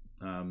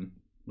Wizards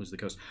of the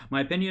Coast. My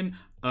opinion,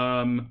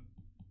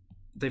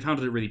 they've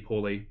handled it really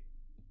poorly.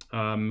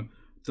 The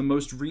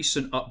most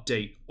recent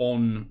update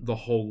on the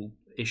whole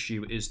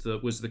issue is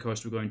that Wizards of the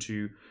Coast were going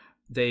to...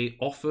 They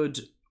offered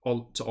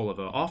to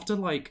Oliver, after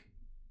like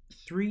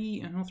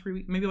 3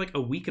 weeks, maybe like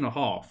a week and a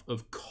half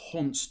of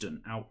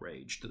constant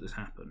outrage that this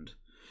happened,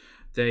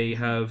 they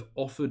have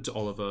offered to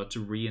Oliver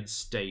to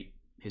reinstate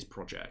his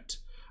project,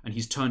 and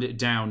he's turned it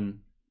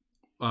down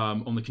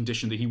on the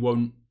condition that he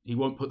won't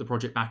put the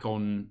project back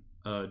on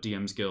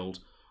DM's Guild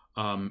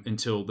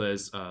until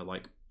there's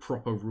like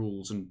proper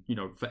rules and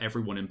for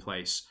everyone in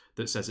place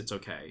that says it's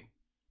okay.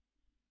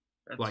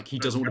 Like, he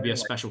doesn't want to be a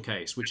special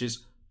case, which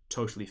is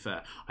totally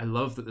fair. I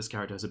love that this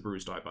character has a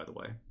bruised eye, by the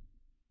way.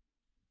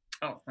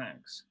 Oh,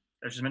 thanks.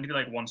 There's just meant to be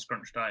like one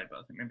scrunched eye, but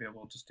I think maybe I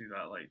will just do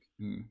that like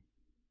and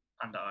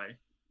eye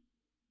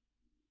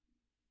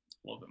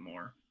a little bit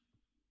more.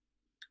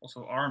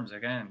 Also, arms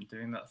again,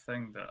 doing that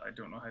thing that I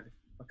don't know how they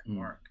fucking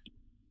work.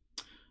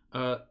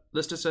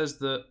 Lister says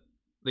that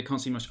they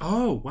can't see my...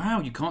 Oh, wow,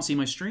 you can't see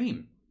my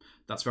stream.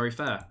 That's very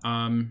fair.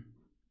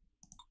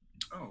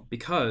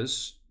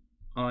 Because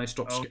I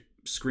stopped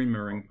screen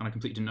mirroring and I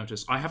completely didn't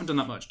notice. I haven't done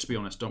that much, to be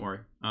honest, don't worry.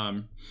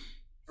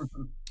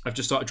 I've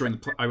just started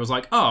drawing I was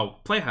like, oh,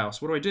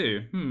 Playhouse, what do I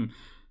do?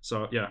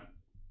 So, yeah.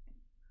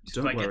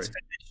 Don't worry.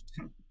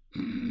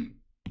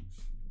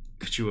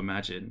 Could you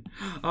imagine?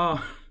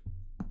 Oh...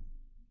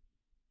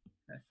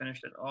 I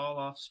finished it all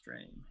off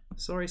stream.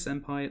 Sorry,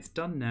 Senpai, it's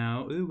done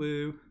now. Ooh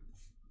woo.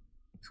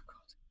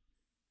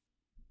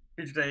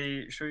 Did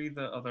I show you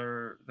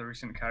the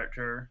recent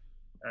character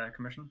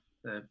commission?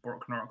 The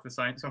Borknork, the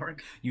Science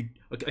Org?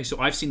 Okay, so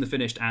I've seen the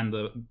finished and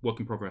the work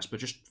in progress, but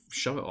just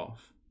show it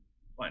off.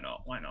 Why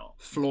not? Why not?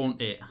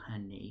 Flaunt it,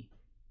 honey.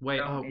 Wait,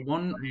 Don't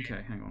one.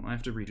 Okay, hang on. I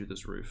have to redo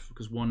this roof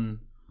because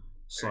one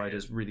side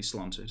is really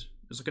slanted.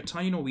 It's like a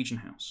tiny Norwegian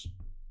house.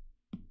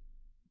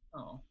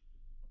 Oh,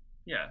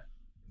 yeah.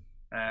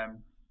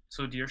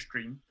 So dear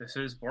stream, this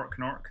is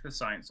Borknork, the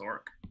science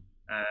orc.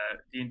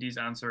 D&D's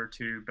answer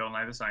to Bill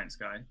Nye the Science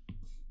Guy.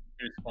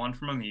 It was spawned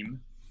from a meme.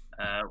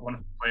 One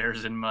of the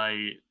players in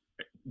my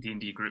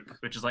D&D group,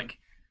 which is like,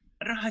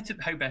 I don't know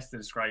how best to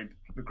describe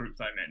the group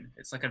that I'm in.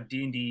 It's like a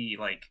D&D,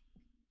 like,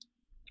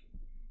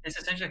 it's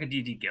essentially like a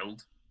D&D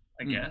guild,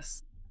 I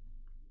guess.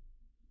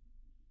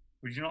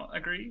 Would you not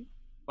agree?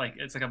 Like,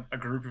 it's like a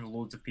group of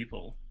loads of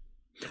people.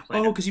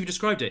 Oh, because you've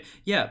described it.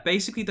 Yeah,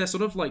 basically they're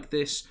sort of like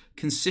this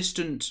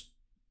consistent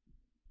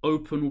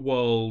open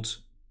world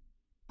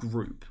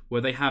group where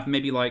they have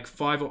maybe like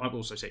 5 or I will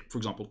also say, for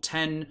example,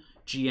 10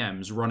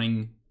 GMs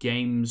running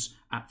games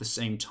at the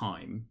same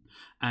time,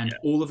 and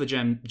all of the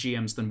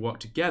GMs then work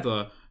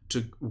together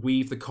to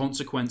weave the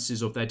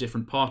consequences of their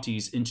different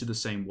parties into the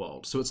same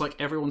world. So it's like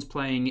everyone's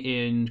playing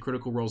in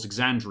Critical Role's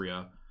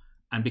Exandria,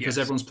 and because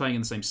everyone's playing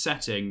in the same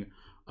setting,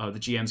 the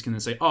GMs can then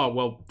say, oh,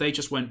 well, they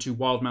just went to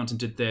Wild Mountain,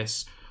 did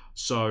this,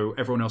 so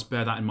everyone else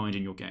bear that in mind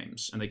in your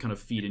games. And they kind of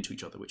feed into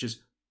each other, which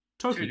is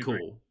totally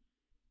cool.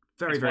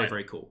 Very, very,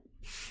 very cool.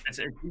 It's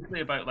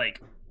usually about,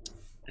 like,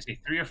 I say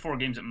 3 or 4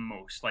 games at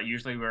most. Like,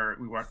 usually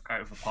we work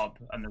out of a pub,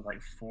 and there's,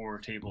 like, 4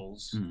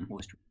 tables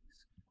most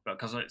weeks. But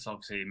because it's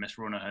obviously Miss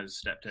Rona has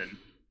stepped in,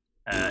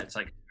 it's,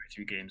 like,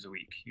 2 games a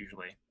week,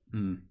 usually.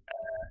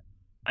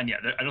 And yeah,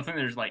 I don't think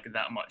there's like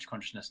that much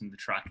consciousness in the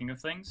tracking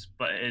of things,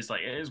 but it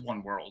is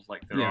one world.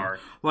 Like there are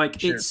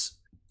like it's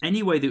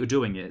any way that you're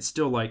doing it, it's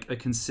still like a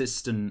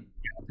consistent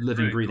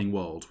living, breathing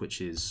world,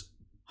 which is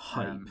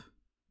hype.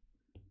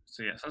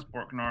 So yes, that's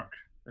Borknark.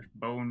 There's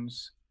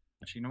Bones.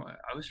 Actually, you know what?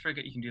 I always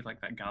forget you can do like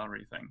that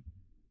gallery thing.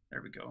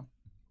 There we go.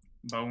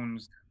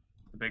 Bones,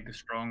 the big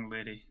strong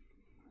lady.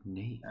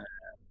 Neat.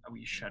 A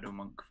wee shadow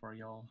monk for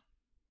y'all.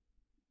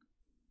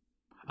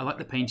 I like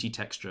the painty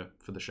texture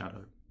for the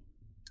shadow.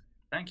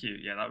 Thank you.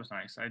 Yeah, that was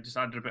nice. I just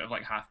added a bit of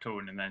like half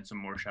tone and then some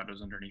more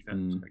shadows underneath it.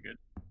 It's quite good.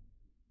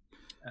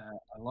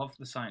 I love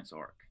the science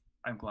orc.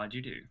 I'm glad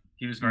you do.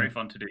 He was very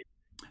fun to do.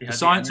 The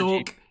science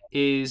orc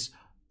is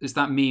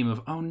that meme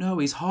of, oh no,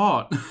 he's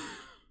hot.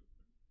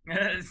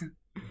 I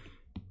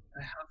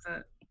have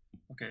that.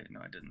 Okay,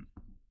 no, I didn't.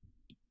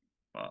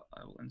 But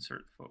I will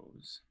insert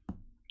photos.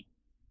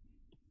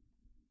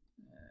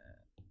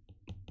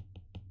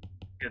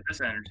 Get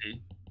this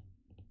energy,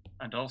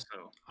 and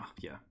also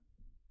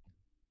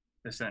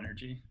this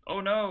energy. Oh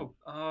no!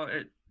 Oh,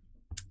 it.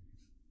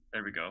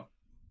 There we go.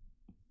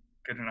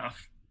 Good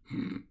enough.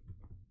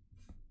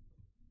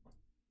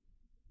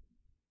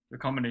 The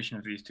combination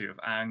of these two, of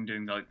Aang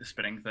doing the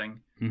spinning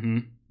thing,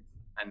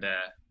 and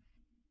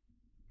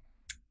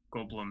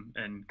Goldblum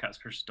in Cats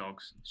vs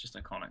Dogs, it's just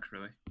iconic,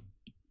 really.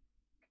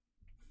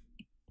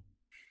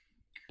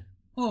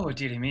 Oh,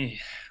 dearie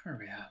me. Where are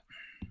we at?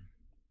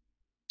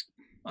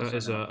 That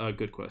is a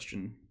good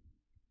question.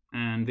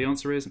 And the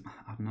answer is,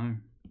 I don't know.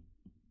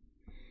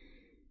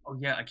 Oh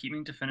yeah, I keep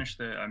meaning to finish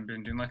I've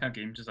been doing like a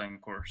game design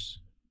course.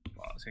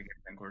 Well, I'll say game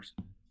design course.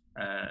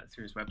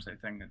 Through his website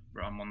thing.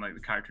 I'm on like the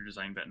character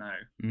design bit now.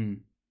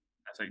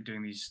 It's like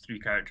doing these 3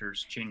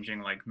 characters,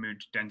 changing like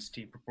mood,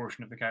 density,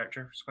 proportion of the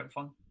character. It's quite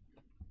fun.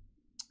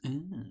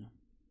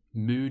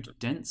 Mood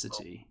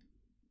density.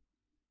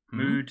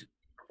 Mood,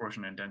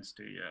 proportion, and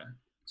density, yeah.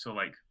 So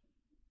like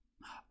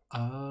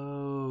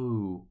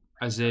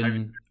as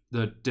in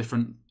the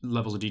different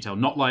levels of detail.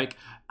 Not like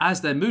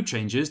as their mood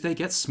changes, they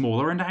get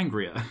smaller and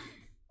angrier.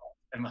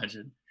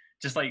 Imagine.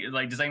 Just like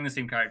designing the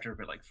same character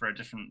but like for a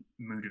different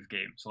mood of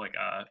game. So like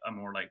a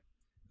more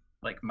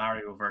like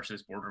Mario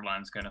versus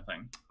Borderlands kind of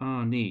thing.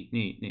 Oh, neat.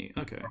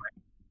 Okay. Or like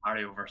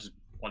Mario versus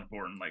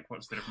Bloodborne, like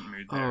what's the different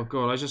mood there? Oh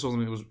god, I just saw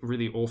something that was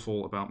really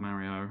awful about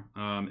Mario.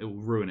 It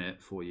will ruin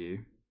it for you.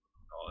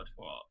 God,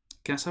 what?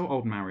 Guess how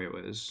old Mario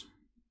is?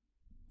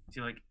 Is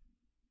he like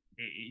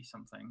 80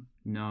 something?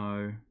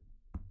 No.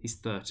 He's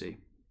 30.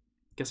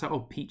 Guess how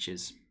old Peach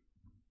is?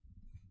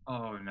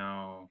 Oh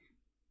no.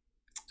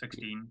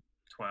 16,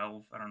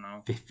 12, I don't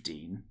know.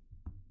 15.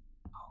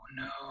 Oh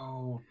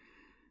no.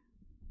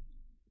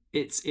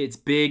 It's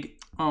big.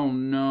 Oh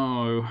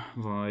no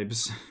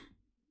vibes.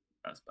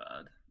 That's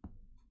bad.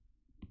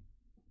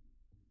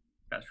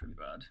 That's really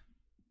bad.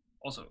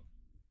 Also,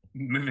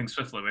 moving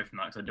swiftly away from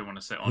that because I don't want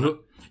to sit on it.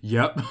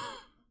 Yep.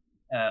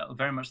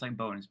 Very much like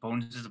Bones.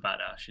 Bones is a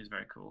badass. She's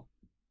very cool.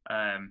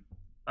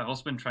 I've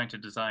also been trying to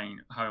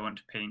design how I want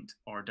to paint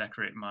or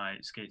decorate my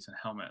skates and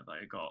helmet that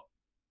I got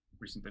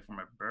recently for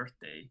my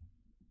birthday.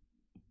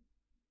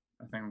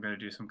 I think I'm going to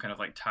do some kind of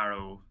like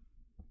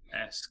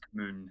tarot-esque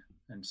moon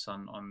and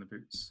sun on the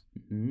boots.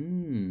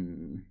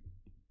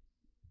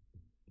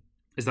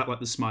 Is that like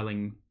the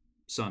smiling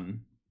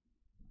sun?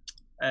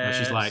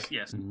 She's like,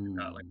 yes, like the sun and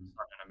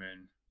a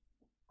moon,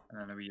 and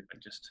then a wee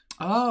like just.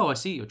 Oh, I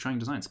see. You're trying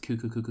designs.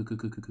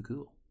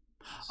 Cool.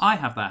 I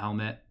have that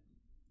helmet.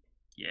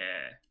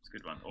 Yeah, it's a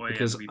good one. Oh,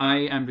 because I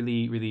am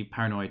really, really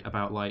paranoid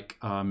about like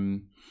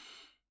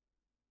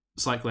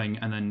cycling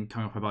and then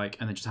coming off my bike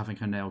and then just having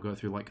her nail go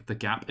through like the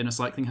gap in a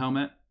cycling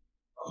helmet.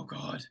 Oh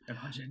God,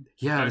 imagine.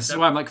 Yeah, this is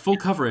why I'm like full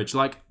coverage.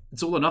 Like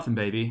it's all or nothing,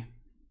 baby.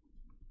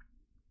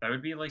 That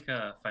would be like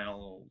a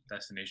Final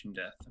Destination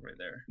death right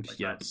there. Like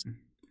Yes.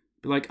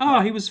 Be like,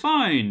 oh, he was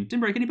fine. Didn't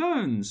break any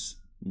bones.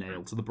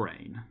 Nail to the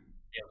brain.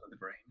 Nail to the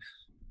brain.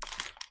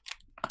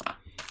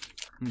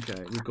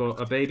 Okay, we've got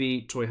a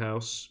baby toy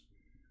house.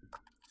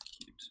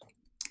 Cute.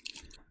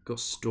 Got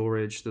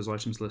storage. There's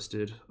items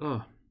listed.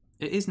 Oh,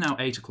 it is now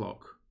 8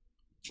 o'clock,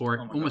 or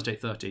almost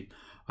 8:30.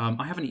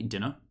 I haven't eaten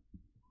dinner.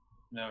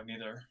 No,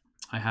 neither.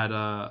 I had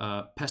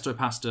a pesto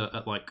pasta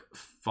at like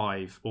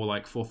 5 or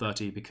like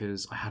 4:30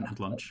 because I hadn't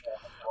had lunch.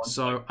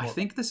 So I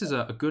think this is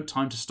a good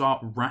time to start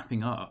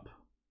wrapping up.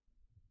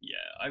 Yeah,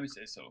 I would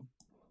say so.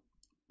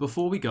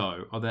 Before we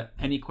go, are there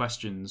any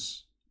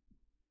questions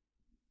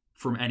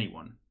from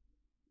anyone?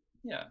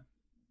 Yeah.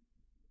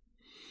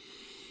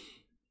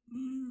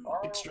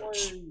 Big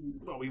stretch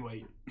while we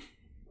wait.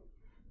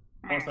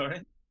 Oh,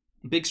 sorry.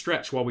 Big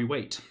stretch while we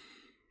wait.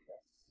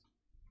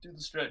 Do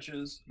the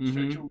stretches.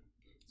 Mm-hmm.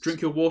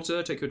 Drink your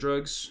water, take your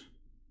drugs.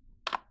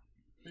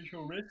 Stretch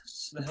your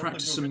wrists.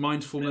 Practice some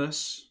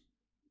mindfulness.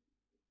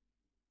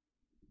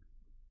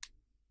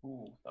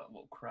 Ooh, that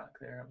little crack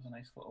there. That was a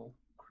nice little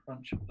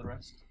crunch of the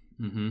wrist.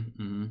 Mm-hmm.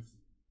 Mm-hmm.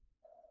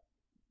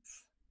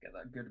 Get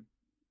that good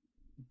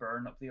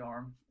burn up the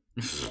arm.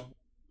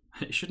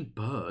 It shouldn't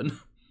burn.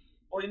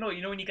 Well, you know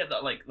when you get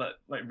that like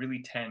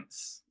really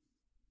tense,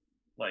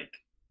 like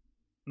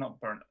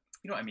not burn.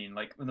 You know what I mean?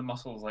 Like when the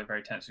muscle is like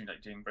very tense when you're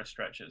like doing wrist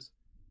stretches.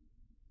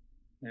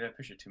 Maybe I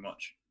push it too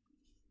much.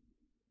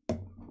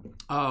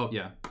 Oh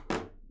yeah.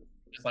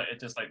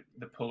 Just like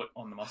the pull it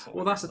on the muscle.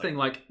 Well, that's the thing.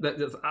 Like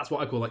that's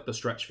what I call like the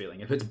stretch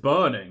feeling. If it's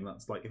burning,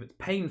 that's like if it's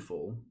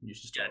painful, you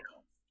should stop.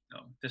 Yeah, no,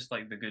 just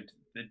like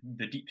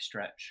the deep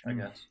stretch, I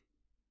guess.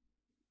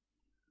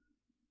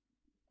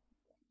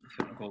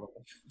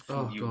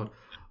 Oh god.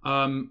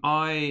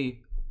 I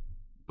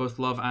both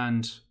love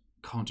and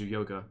can't do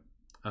yoga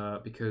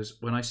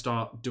because when I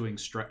start doing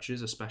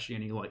stretches, especially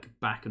any like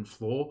back and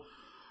floor,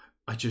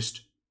 I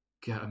just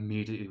get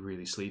immediately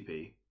really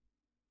sleepy.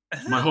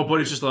 My whole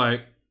body's just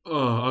like,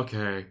 oh,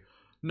 okay,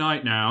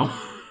 night now.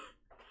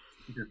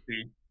 Just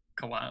the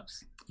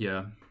collapse.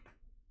 Yeah.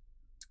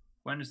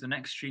 When is the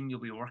next stream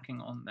you'll be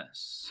working on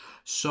this?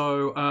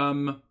 So,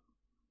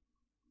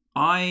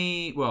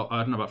 I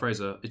don't know about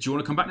Fraser. Do you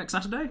want to come back next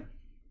Saturday?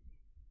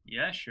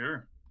 Yeah,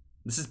 sure.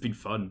 This has been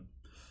fun.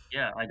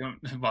 Yeah, I don't.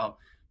 Well,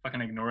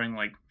 fucking ignoring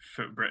like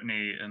Foot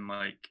Brittany and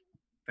like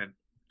the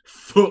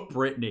Foot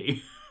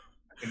Brittany.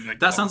 like,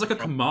 That sounds like a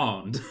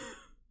command.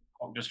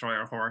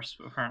 Destroyer horse,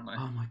 apparently.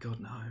 Oh my god,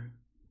 no.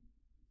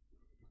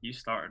 You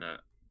started it.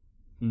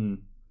 Hmm.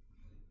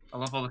 I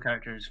love all the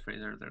characters,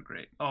 Fraser. They're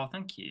great. Oh,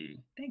 thank you.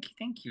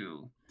 Thank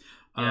you.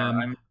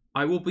 Yeah,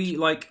 I will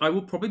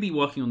probably be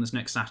working on this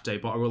next Saturday,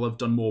 but I will have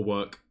done more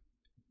work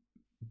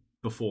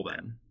before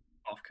then.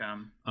 Off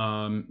cam.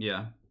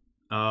 Yeah.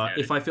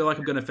 If I feel like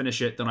I'm going to finish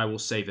it, then I will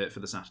save it for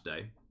the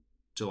Saturday.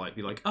 To like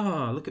be like,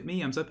 oh, look at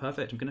me, I'm so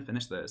perfect, I'm going to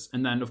finish this.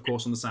 And then, of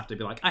course, on the Saturday,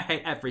 be like, I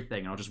hate everything,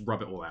 and I'll just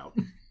rub it all out.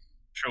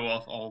 Show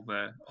off all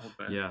the.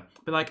 Yeah.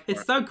 Be like,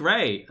 it's so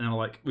great. And I'm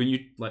like, when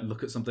you like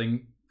look at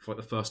something for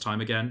like the first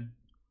time again,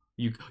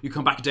 you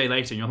come back a day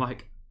later and you're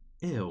like,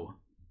 ew,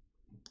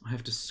 I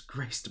have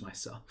disgraced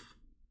myself.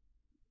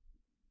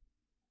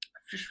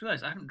 I've just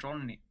realised I haven't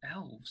drawn any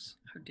elves.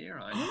 How dare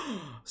I?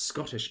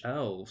 Scottish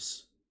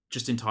elves.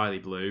 Just entirely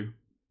blue.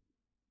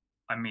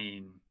 I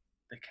mean,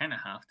 they kind of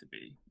have to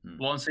be.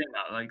 Well, I'm saying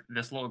that, like,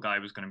 this little guy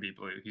was going to be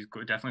blue. He's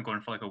definitely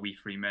going for like a We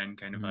Free Men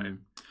kind of vibe.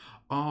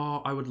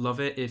 Oh, I would love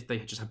it if they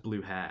just had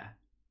blue hair.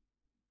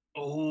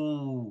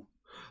 Oh.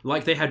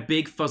 Like they had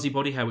big fuzzy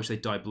body hair, which they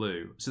dye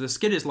blue. So the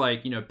skin is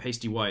like,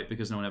 pasty white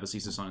because no one ever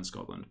sees the sun in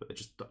Scotland, but they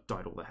just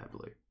dyed all their hair blue.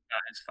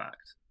 That is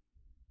fact.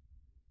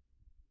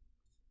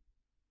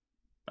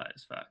 That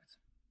is fact.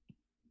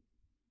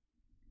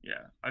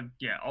 Yeah,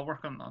 I'll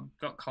work on. I've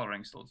got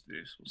colouring still to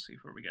do, so we'll see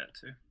where we get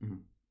to.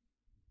 Mm-hmm.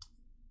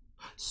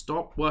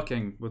 Stop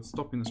working. We're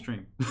stopping the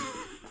stream.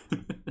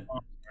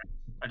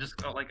 I just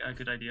got like a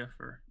good idea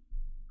for.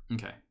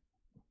 Okay.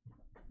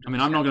 I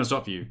mean, I'm not going to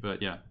stop you,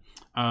 but yeah.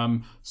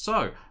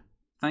 So,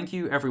 thank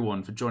you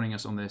everyone for joining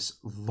us on this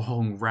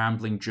long,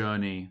 rambling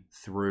journey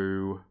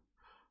through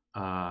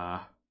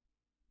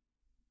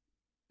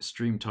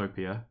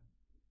Streamtopia.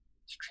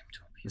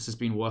 This has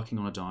been working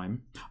on a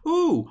dime.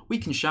 Ooh, we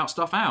can shout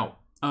stuff out.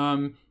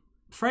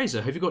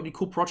 Fraser, have you got any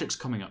cool projects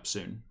coming up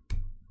soon?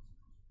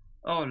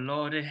 Oh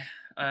lordy,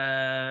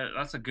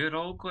 that's a good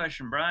old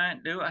question,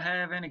 Brian. Do I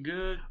have any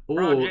good?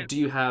 Or do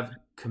you have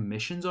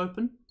commissions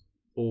open?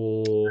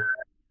 Or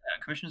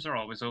commissions are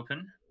always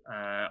open.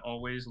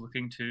 Always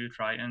looking to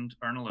try and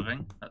earn a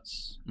living.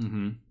 That's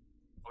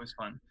always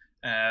fun.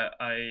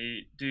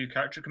 I do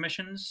character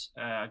commissions.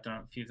 I've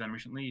done a few of them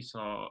recently. You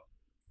saw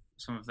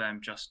some of them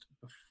just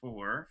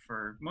before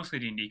for mostly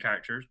D&D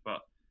characters,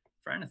 but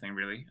for anything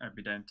really, I'd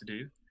be down to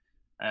do.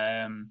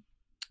 Am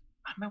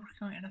I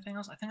working on anything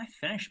else? I think I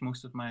finished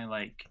most of my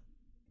like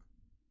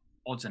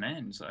odds and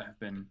ends that I have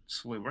been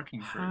slowly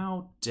working through.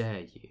 How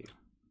dare you?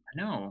 I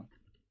know,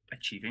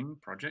 achieving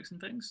projects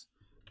and things.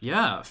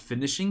 Yeah,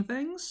 finishing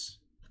things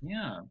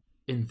Yeah.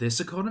 in this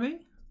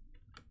economy.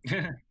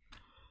 Yeah,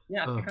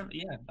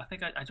 I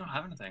think I don't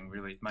have anything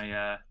really.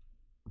 My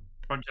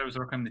project I was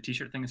working on, the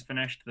t-shirt thing is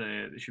finished.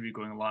 It should be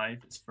going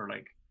live. It's for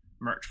like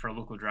merch for a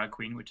local drag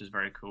queen, which is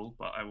very cool.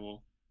 But I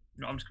will,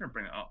 I'm just gonna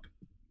bring it up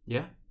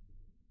Yeah.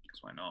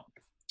 because why not?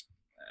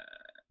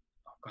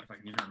 Oh god, if I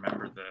can even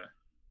remember the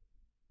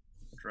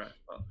address.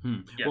 But,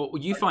 yeah. Well,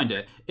 you find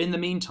it. In the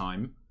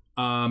meantime,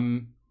 I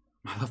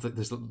love that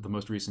the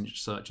most recent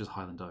search is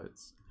Highland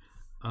Oats.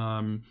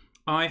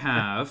 I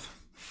have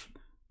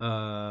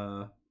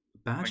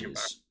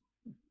badges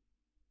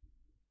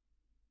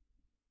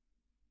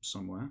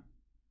somewhere.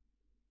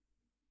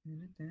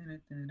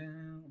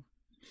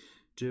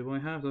 Do I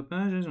have the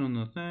badges on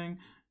the thing?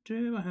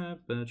 Do I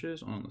have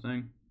badges on the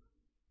thing?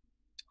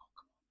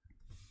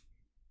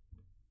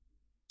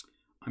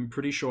 I'm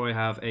pretty sure I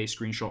have a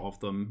screenshot of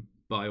them,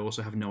 but I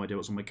also have no idea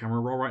what's on my camera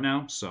roll right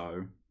now,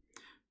 so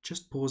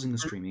just pausing the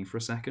streaming for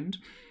a second.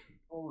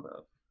 Hold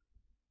up.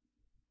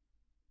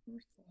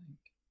 Where's the link?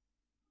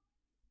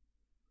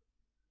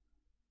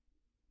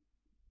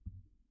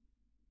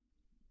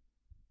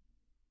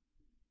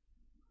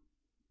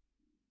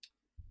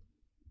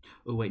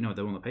 Oh wait, no,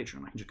 they're on the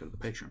Patreon. I can just go to the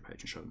Patreon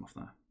page and show them off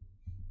there.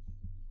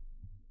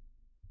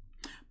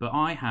 But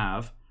I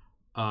have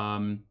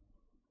a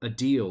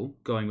deal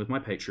going with my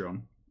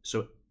Patreon,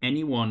 so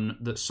anyone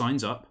that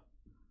signs up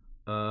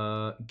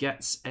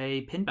gets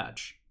a pin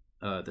badge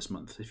this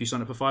month. If you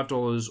sign up for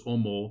 $5 or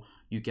more,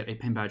 you get a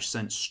pin badge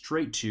sent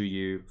straight to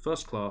you,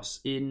 first class,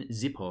 in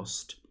the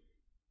post.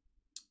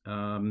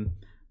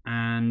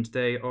 And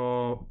they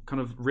are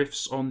kind of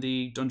riffs on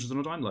the Dungeons on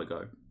a Dime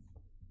logo.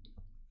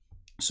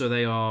 So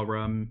they are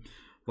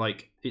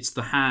like, it's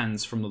the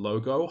hands from the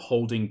logo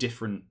holding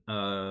different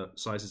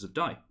sizes of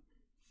die.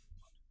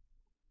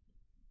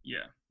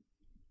 Yeah,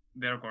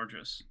 they're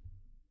gorgeous.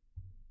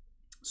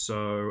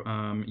 So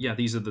yeah,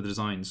 these are the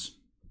designs.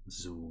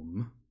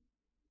 Zoom.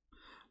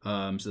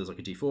 So there's like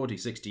a D4,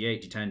 D6,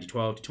 D8, D10,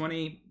 D12,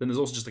 D20. Then there's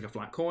also just like a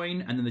flat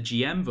coin, and then the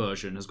GM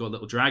version has got a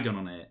little dragon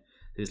on it.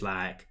 Who's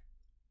like,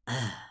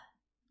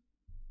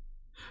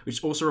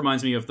 which also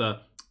reminds me of the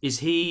 "Is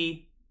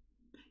he,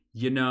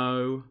 you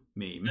know"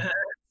 meme.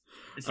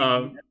 Is he,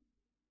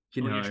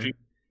 you know, streaming,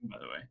 by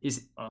the way.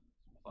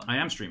 I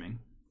am streaming.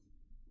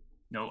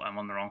 No, I'm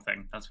on the wrong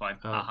thing. That's why.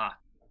 Aha,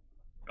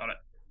 got it.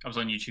 I was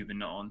on YouTube and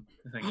not on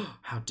the thing.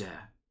 How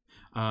dare.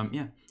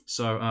 Yeah.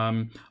 So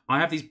I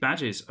have these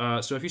badges.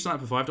 So if you sign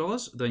up for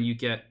 $5, then you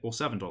get, or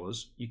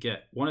 $7, you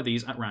get one of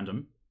these at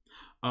random.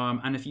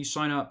 And if you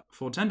sign up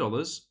for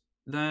 $10,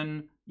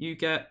 then you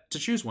get to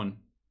choose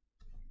one.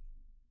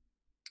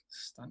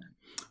 Stunning.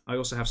 I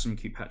also have some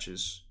cute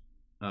patches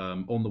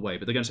on the way,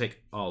 but they're going to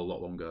take a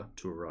lot longer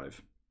to arrive.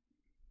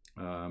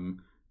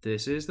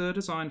 This is the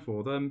design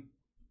for them.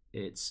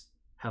 It's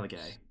hella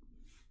gay.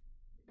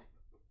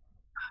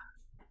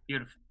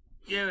 Beautiful.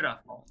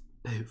 Beautiful.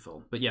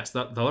 Beautiful. But yes,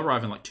 they'll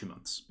arrive in like 2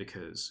 months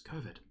because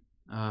COVID.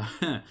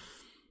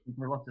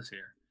 We're left this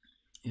here.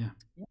 Yeah.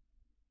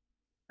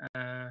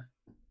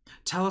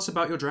 Tell us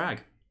about your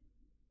drag.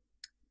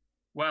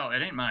 Well,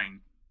 it ain't mine.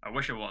 I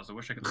wish it was. I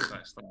wish I could look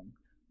this thing.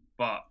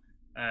 But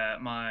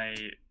my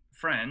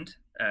friend,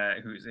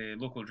 who's a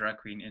local drag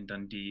queen in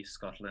Dundee,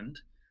 Scotland,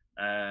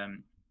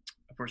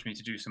 approached me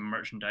to do some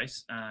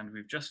merchandise, and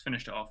we've just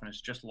finished it off, and it's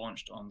just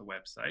launched on the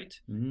website.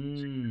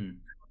 So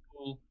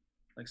cool,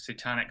 like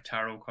satanic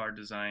tarot card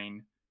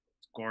design.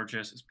 It's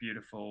gorgeous. It's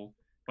beautiful.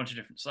 A bunch of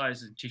different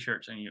sizes and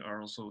t-shirts, and you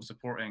are also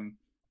supporting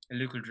a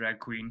local drag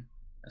queen,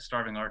 a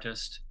starving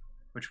artist,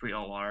 which we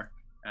all are.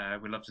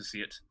 We love to see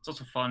it. It's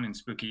also fun and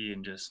spooky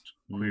and just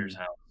queer as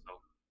hell. So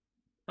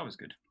that was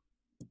good.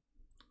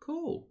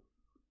 Cool.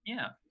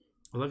 Yeah.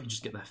 I love you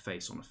just get their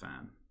face on a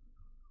fan.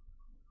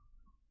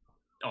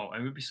 Oh,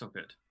 it would be so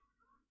good.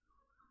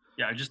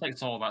 Yeah, I just like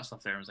saw all that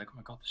stuff there. I was like, oh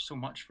my god, there's so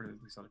much for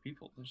these other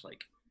people. There's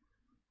like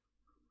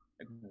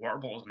water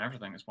balls and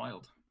everything. It's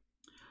wild.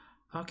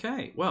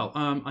 Okay, well,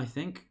 I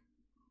think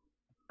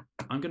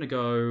I'm gonna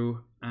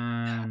go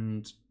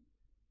and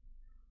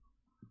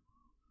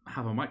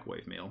have a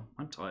microwave meal.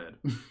 I'm tired.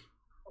 I'm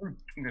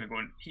gonna go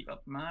and heat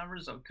up my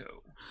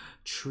risotto.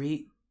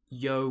 Treat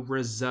yo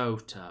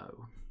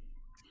risotto.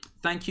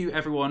 Thank you,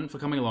 everyone, for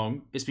coming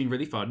along. It's been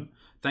really fun.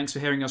 Thanks for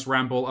hearing us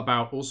ramble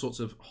about all sorts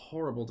of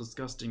horrible,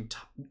 disgusting,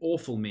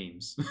 awful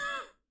memes.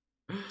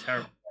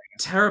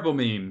 Terrible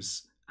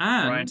memes.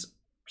 And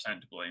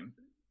 9% to blame.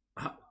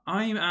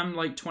 I am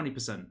like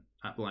 20%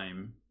 at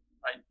blame.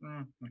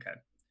 Okay.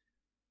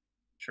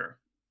 Sure.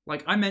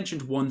 Like, I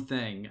mentioned one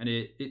thing, and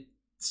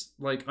it's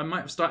like, I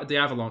might have started the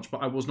avalanche, but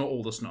I was not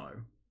all the snow.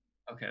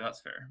 Okay, that's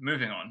fair.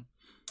 Moving on.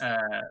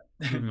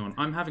 Moving on.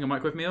 I'm having a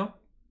microwave meal.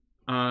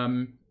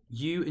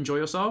 You enjoy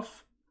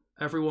yourself.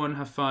 Everyone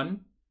have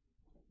fun.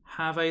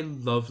 Have a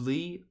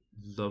lovely,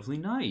 lovely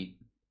night.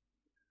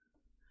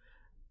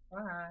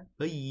 Bye.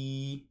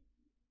 Bye.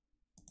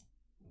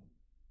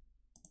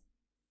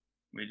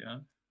 We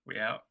done? We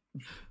out?